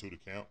 2-2 to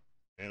count.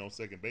 Man on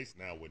second base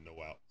now with no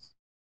outs.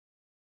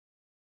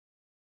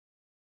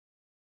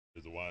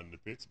 There's a wide in the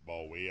pitch.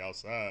 Ball way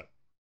outside.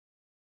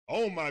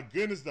 Oh my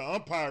goodness, the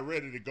umpire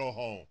ready to go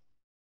home.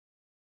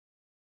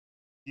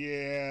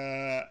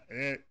 Yeah,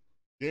 there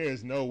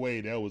is no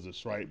way that was a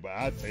strike, but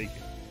I take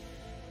it.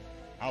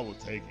 I will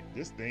take it.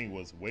 This thing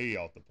was way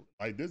off the plate.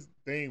 Like, this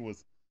thing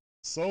was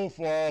so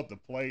far off the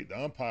plate.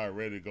 The umpire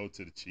ready to go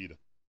to the cheetah.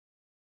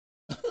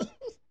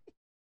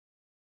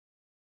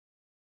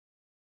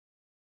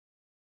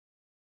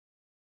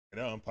 And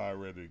that umpire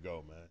ready to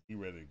go, man. He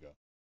ready to go.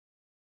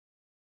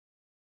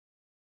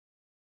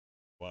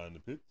 Wind the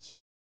pitch.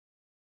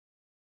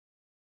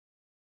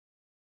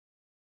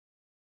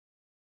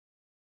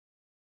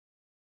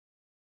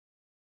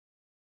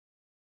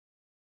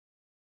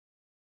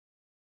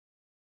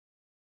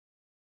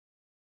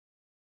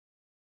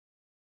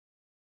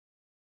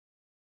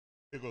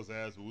 Pickles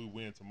asks, will we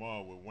win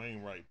tomorrow with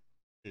Wainwright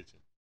pitching?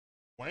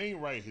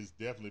 Wainwright has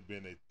definitely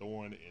been a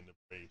thorn in the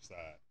Braves'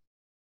 side.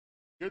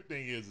 Good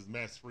thing is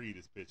Max Fried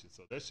is pitching,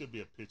 so that should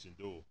be a pitching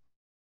duel.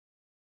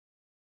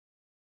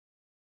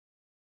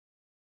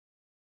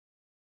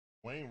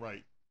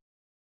 Wainwright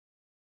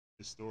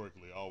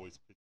historically always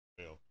pitches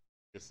well.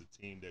 It's a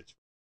team that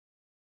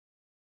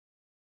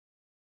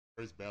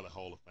first ballot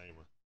Hall of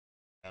Famer.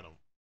 Adam.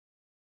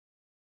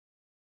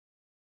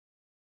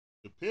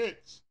 The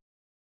pitch.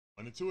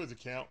 1-2 is a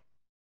count.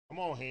 Come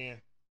on, Hand.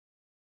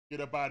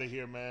 Get up out of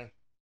here, man.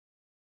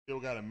 Still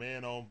got a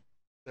man on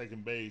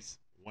second base.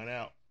 1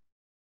 out.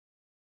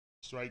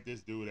 Strike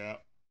this dude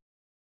out.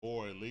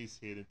 Or at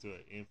least hit into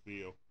an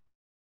infield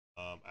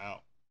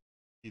out.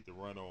 Keep the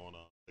runner on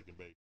second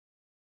base.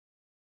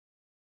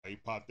 He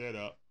popped that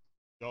up.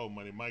 Go,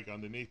 Money Mike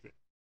underneath it.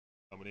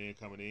 Coming in.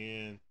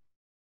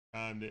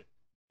 Timed it.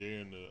 There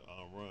in the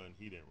run.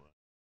 He didn't run.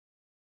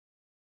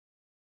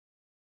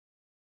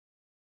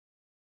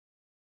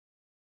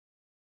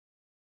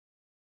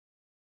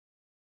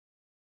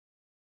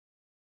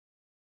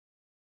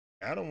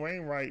 Adam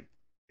Wainwright,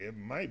 it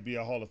might be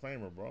a Hall of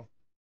Famer, bro.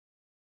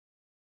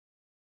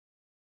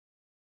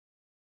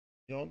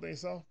 You don't think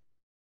so?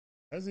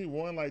 Has he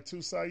won like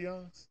 2 Cy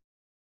Youngs?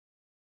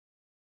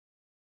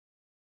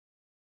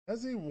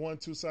 Has he won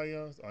 2 Cy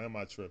Youngs? Or am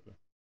I tripping?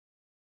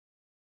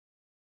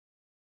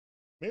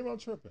 Maybe I'm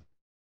tripping.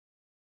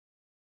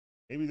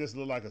 Maybe this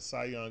look like a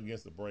Cy Young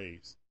against the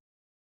Braves.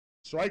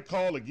 Strike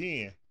call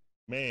again.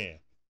 Man.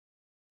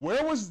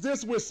 Where was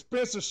this with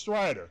Spencer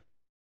Strider?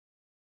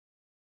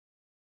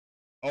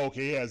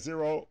 Okay, he has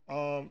 0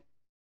 Cy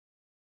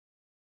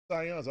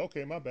Youngs.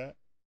 Okay, my bad.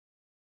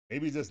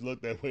 Maybe he just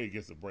looked that way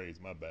against the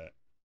Braves. My bad.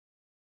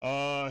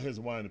 Here's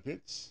a wind the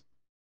pitch.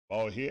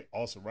 Ball hit.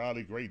 Austin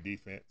Riley, great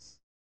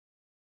defense.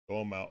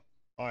 Throw him out.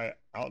 All right,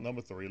 out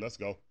number 3. Let's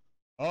go.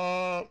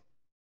 All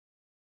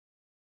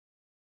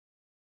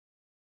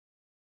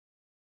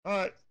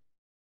right.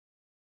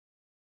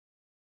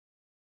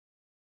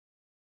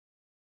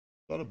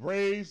 So the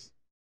Braves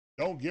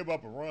don't give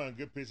up a run.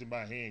 Good pitching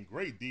by Hand.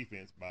 Great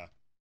defense by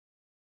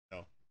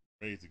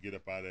Braves to get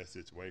up out of that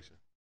situation.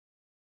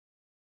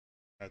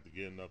 Have to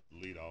get enough to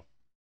lead off.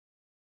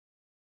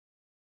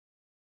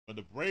 But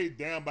the Braves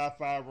down by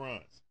 5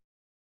 runs.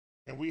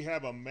 And we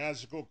have a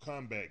magical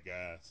comeback,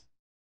 guys.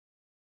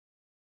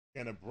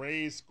 Can the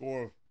Braves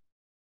score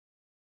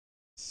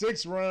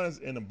 6 runs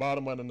in the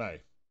bottom of the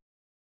 9th?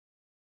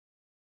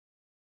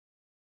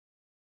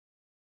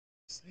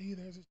 See,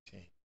 there's a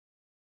chance.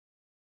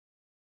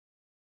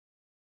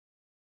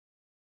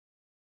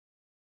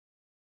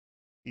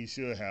 He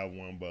should have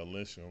one, but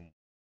Lindstrom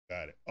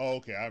got it. Oh,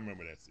 okay, I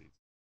remember that season.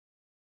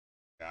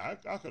 Yeah,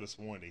 I could have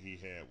sworn that he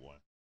had one.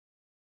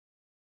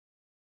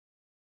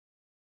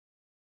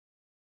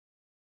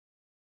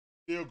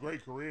 Still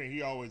great career, and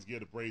he always give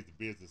the Braves the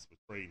business for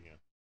trading him.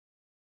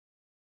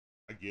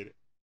 I get it.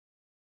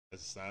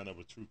 That's a sign of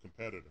a true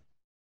competitor.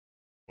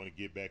 Want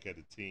to get back at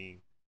the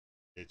team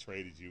that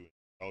traded you and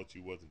thought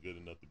you wasn't good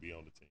enough to be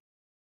on the team.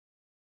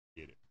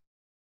 Get it.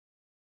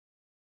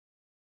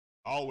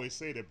 I always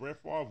say that Brett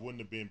Favre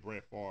wouldn't have been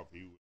Brett Favre if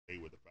he would stay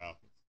with the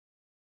Falcons.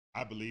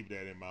 I believe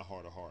that in my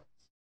heart of hearts.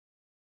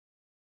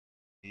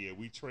 Yeah,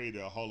 we traded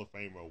a Hall of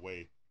Famer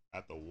away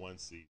after 1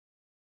 season.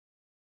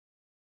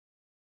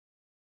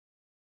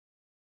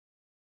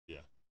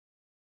 Yeah.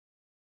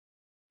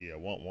 Yeah,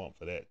 want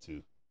for that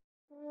too.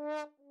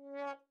 But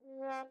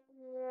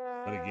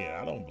again,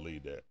 I don't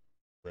believe that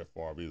Brett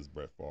Favre is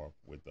Brett Favre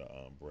with the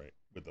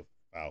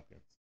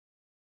Falcons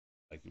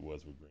like it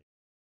was with Green.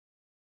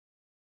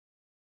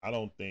 I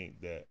don't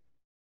think that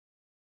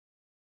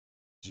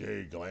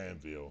Jerry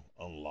Glanville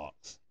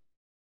unlocks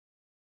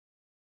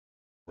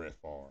Brett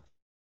Favre.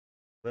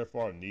 Brett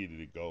Favre needed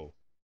to go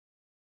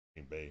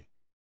in Bay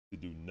to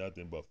do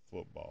nothing but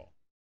football.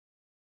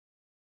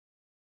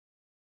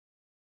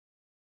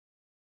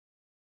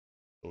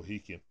 So he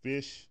can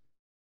fish,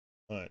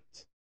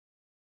 hunt,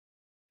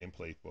 and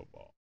play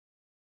football.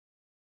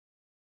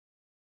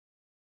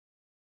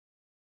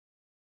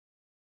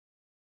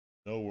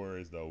 No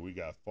worries though. We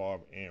got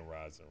Favre and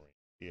Rising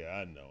Ring. Yeah,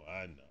 I know.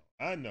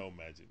 I know,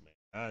 Magic Man.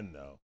 I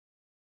know.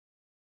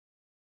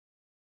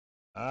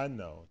 I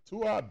know.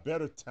 Two of our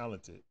better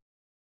talented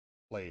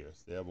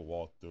players to ever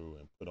walk through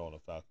and put on a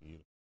Falcon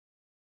uniform.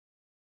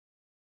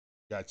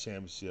 Got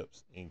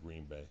championships in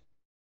Green Bay.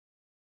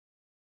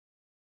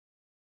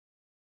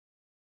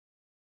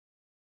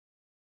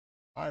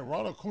 All right,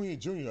 Ronald Queen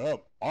Jr.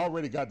 up.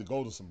 Already got the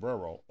golden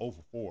sombrero, 0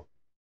 for 4.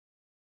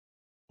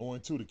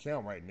 0-2 the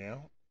count right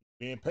now.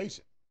 Being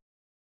patient.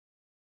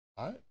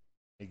 All right.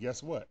 And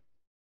guess what?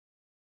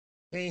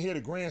 Can't hit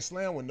a grand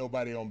slam with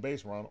nobody on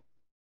base, Ronald.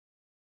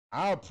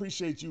 I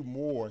appreciate you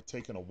more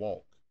taking a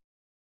walk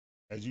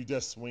as you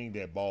just swing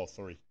that ball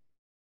 3.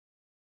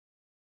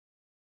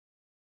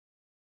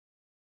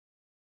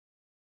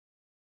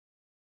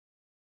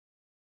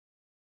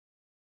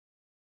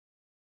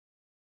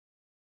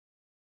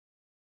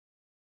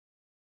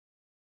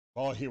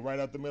 Ball hit right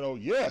up the middle.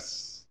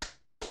 Yes.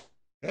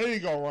 There you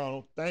go,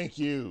 Ronald. Thank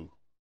you.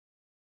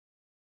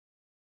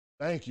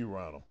 Thank you,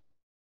 Ronald.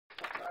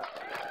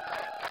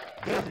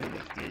 Definitely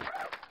was due.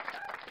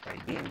 I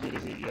didn't get a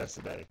hit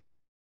yesterday.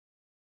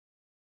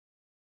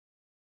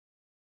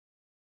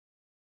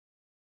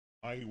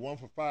 All right, he 1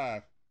 for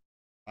 5.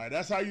 All right,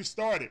 that's how you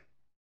started.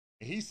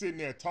 And he's sitting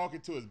there talking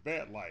to his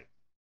bat like,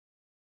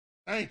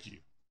 thank you.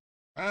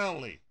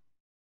 Finally,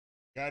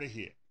 got a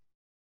hit.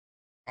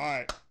 All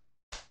right,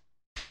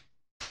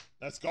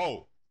 let's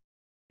go.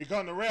 Here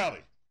come the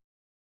rally.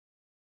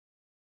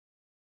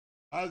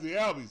 Ozzie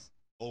Albies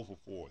 0 for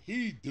 4.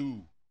 He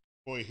due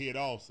for a hit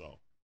also.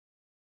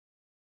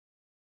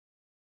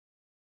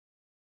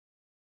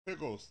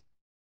 Pickles,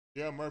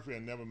 Dale Murphy will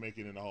never make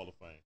it in the Hall of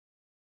Fame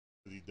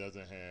because he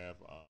doesn't have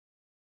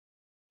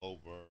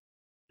over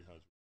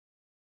 300.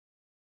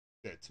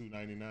 At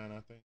 299, I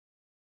think.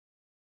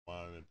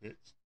 Line and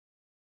pitch.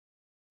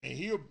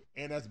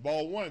 And that's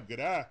ball 1.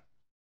 Good eye.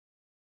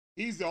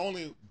 He's the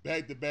only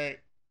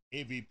back-to-back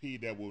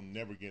MVP that will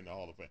never get in the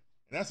Hall of Fame.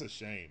 And that's a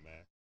shame,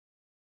 man.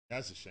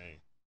 That's a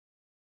shame.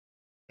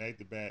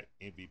 Back-to-back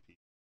MVP.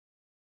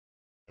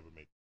 Never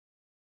make it.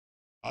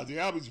 Ozzie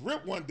Albies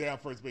ripped one down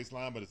first base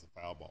line, but it's a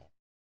foul ball.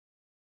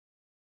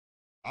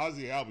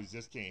 Ozzie Albies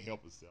just can't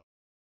help himself.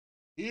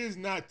 He is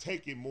not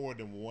taking more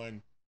than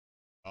one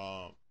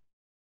ball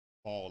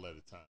at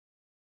a time.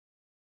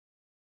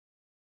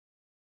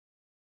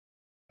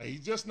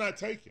 He's just not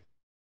taking.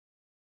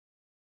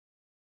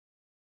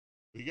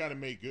 We got to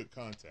make good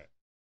contact.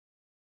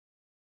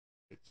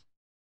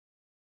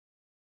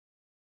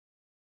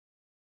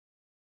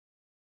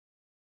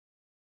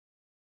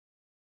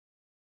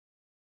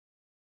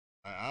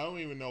 I don't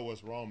even know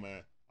what's wrong,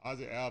 man.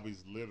 Ozzie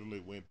Albies literally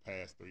went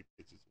past 3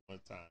 pitches one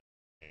time in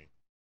the game.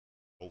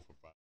 0 for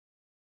 5.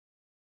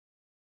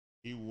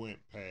 He went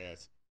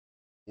past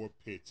 4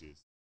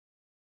 pitches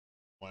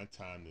one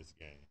time this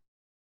game.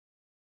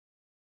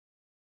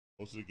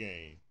 Most of the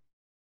game,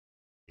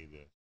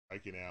 either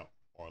striking out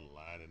or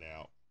lining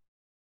out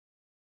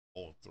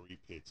on 3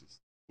 pitches.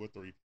 2 or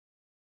 3.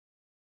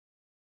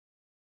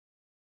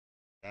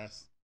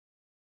 That's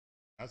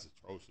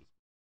atrocious.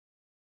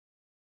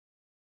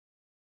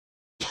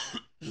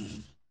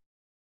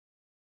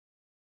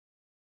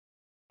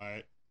 All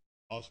right.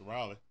 Austin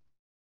Riley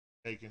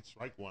taking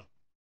strike 1.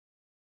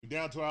 We're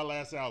down to our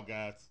last out,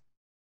 guys.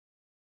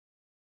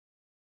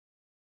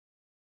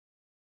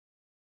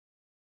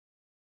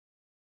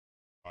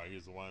 All right,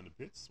 here's the one in the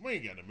pitch.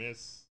 Swing and a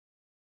miss.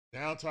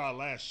 Down to our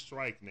last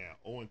strike now.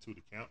 0-2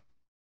 the count.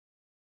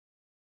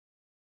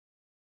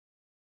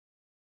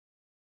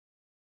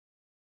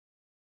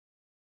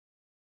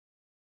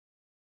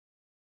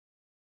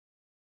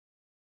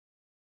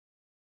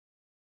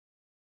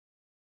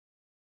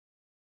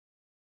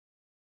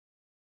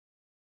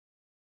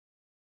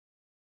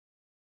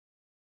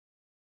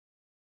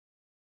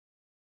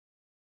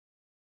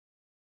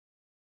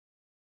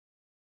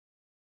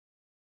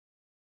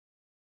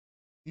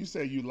 You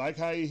say you like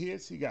how he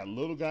hits. He got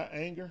little guy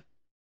anger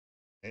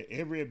at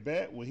every at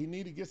bat. Well, he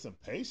need to get some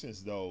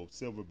patience though,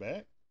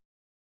 Silverback.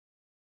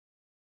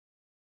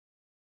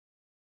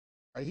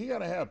 Like, he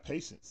gotta have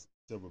patience,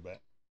 Silverback.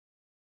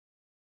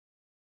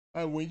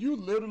 And when you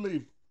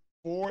literally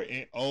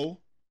 4-0,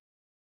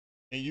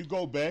 and you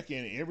go back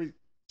and every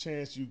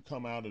chance you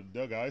come out of the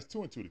dugout, it's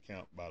 2-2 to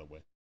count, by the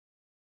way.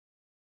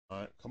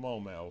 All right, come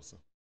on, Matt Olson.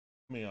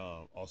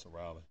 Austin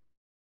Riley.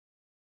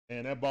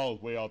 And that ball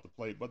is way off the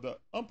plate, but the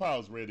umpire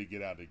was ready to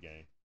get out of the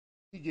game.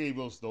 He gave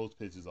us those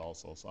pitches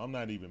also, so I'm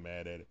not even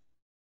mad at it.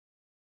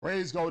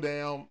 Braves go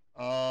down.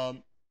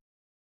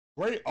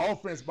 Great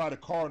offense by the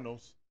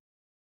Cardinals.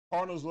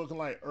 Cardinals looking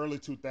like early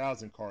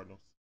 2000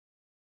 Cardinals.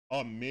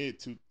 Or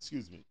middle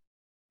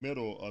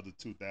of the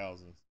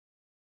 2000s.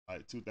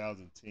 Like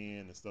 2010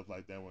 and stuff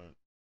like that when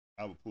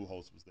Albert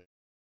Pujols was there.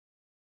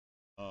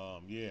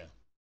 Yeah.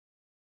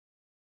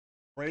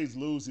 Braves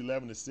lose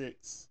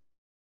 11-6.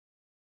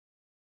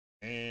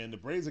 And the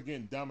Braves are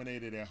getting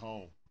dominated at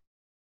home.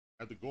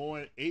 After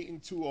going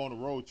 8-2 on a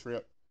road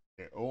trip,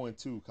 they're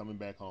 0-2 coming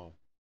back home.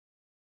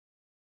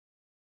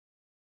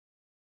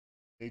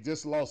 They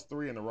just lost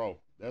 3 in a row.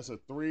 That's a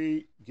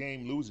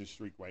 3-game losing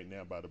streak right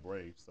now by the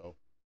Braves. So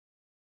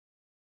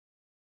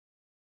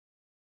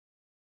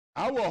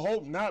I will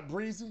hope not,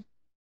 Breezy.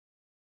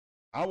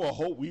 I will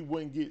hope we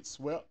wouldn't get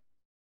swept.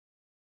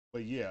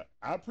 But yeah,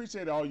 I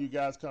appreciate all you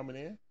guys coming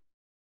in.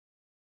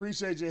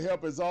 Appreciate your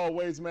help as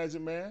always,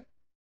 Magic Man.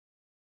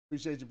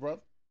 Appreciate you,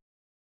 brother.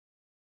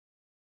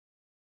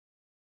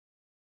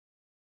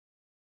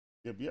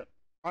 Yep, yep.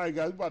 All right,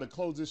 guys, we're about to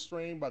close this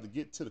stream, about to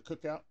get to the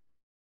cookout.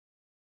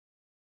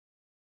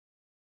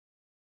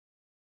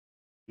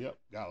 Yep,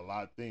 got a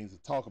lot of things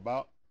to talk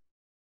about.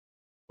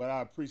 But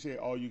I appreciate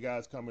all you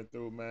guys coming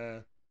through, man.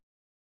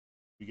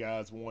 If you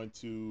guys want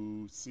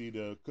to see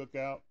the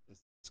cookout,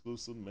 it's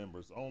exclusive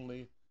members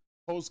only.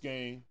 Post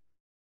game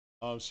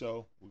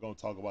show. We're gonna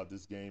talk about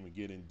this game and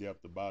get in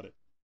depth about it.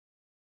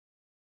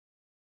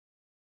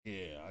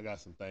 Yeah, I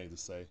got some things to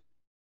say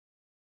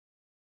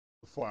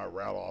before I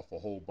rattle off a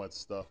whole bunch of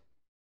stuff.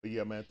 But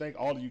yeah, man, thank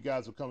all of you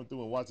guys for coming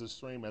through and watching the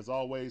stream. As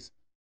always,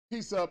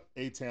 peace up,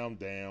 A-Town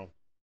down.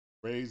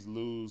 Rays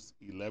lose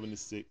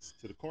 11-6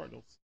 to the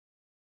Cardinals.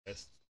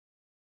 That's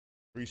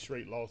 3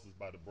 straight losses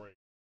by the Braves.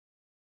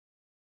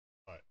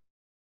 All right.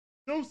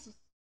 Deuces.